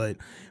means, but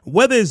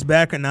whether it's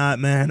back or not,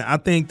 man, I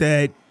think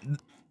that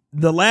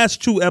the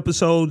last 2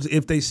 episodes,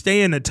 if they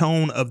stay in the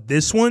tone of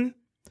this one,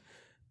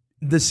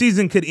 the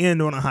season could end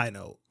on a high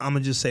note. I'm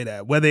going to just say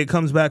that. Whether it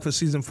comes back for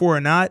season 4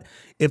 or not,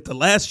 if the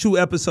last 2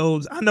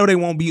 episodes, I know they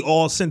won't be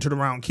all centered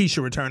around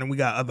Keisha returning. We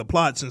got other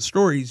plots and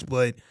stories,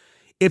 but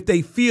if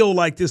they feel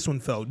like this one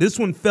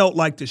felt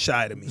like The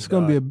Chi to me. It's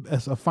going to be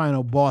a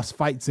final boss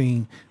fight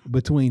scene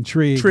between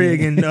Trig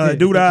and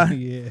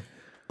Douda. Yeah.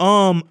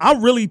 I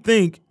really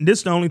think this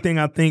is the only thing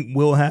I think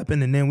will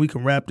happen, and then we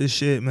can wrap this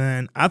shit,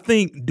 man. I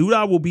think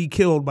Douda will be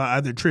killed by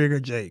either Trig or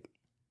Jake.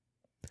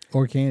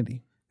 Or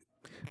Candy.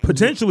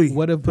 Potentially.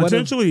 What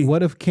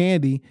if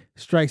Candy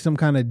strikes some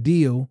kind of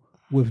deal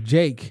with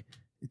Jake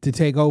to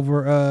take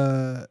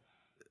over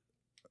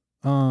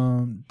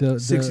the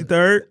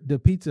 63rd? The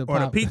pizza or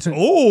pop. the pizza.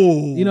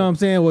 Oh. You know what I'm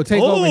saying? We'll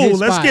take over his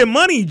let's spot. get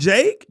money,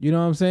 Jake. You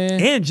know what I'm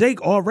saying? And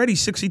Jake already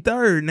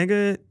 63rd,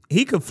 nigga.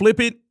 He could flip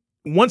it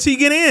once he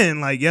get in.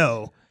 Like,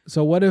 yo.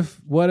 So what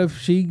if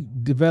she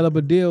develop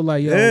a deal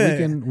like,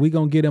 yo, we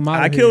gonna get him out of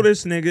here. I kill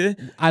this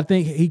nigga. I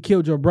think he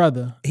killed your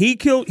brother. He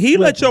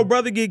let your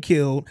brother get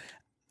killed.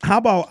 How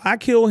about I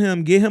kill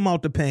him, get him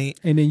out the paint,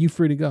 and then you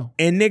free to go.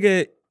 And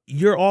nigga,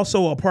 you're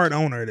also a part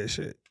owner of this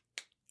shit.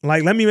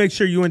 Like, let me make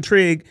sure you and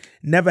Trig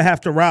never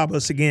have to rob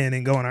us again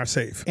and go in our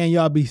safe. And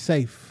y'all be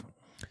safe.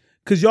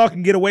 Because y'all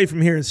can get away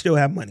from here and still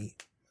have money.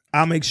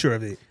 I'll make sure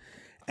of it.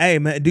 Hey,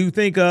 man, do you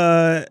think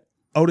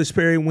Otis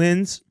Perry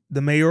wins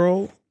the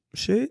mayoral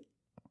shit?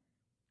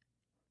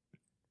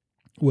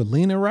 With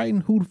Lena writing?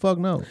 Who the fuck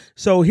knows?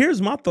 So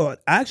here's my thought.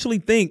 I actually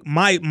think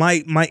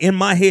in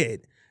my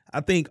head,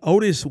 I think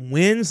Otis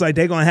wins. Like,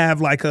 they're going to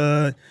have like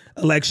a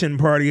election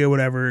party or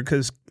whatever,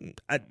 because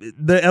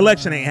the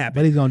election ain't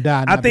happening. But he's going to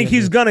die. I think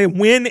he's going to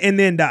win and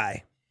then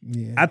die.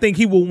 Yeah. I think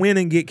he will win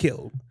and get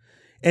killed.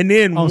 And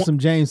then on some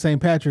James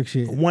St. Patrick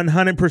shit.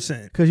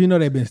 100%. Because you know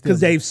they've been stealing.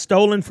 Because they've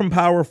stolen from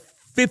power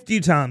 50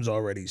 times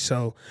already.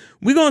 So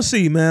we're going to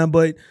see, man.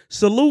 But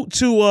salute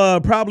to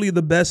probably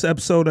the best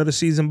episode of the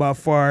season by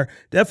far.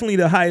 Definitely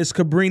the highest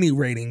Cabrini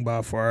rating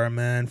by far,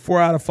 man.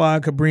 4 out of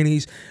 5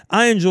 Cabrinis.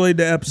 I enjoyed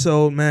the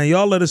episode, man.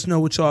 Y'all let us know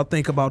what y'all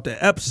think about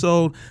the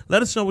episode.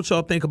 Let us know what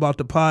y'all think about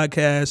the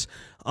podcast.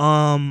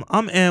 I'm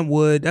Ant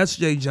Wood. That's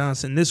Jay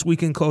Johnson. This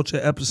Week in Culture,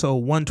 episode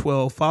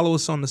 112. Follow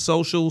us on the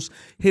socials.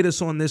 Hit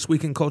us on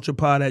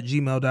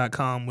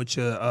thisweekinculturepod@gmail.com with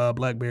your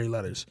BlackBerry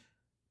letters.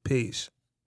 Peace.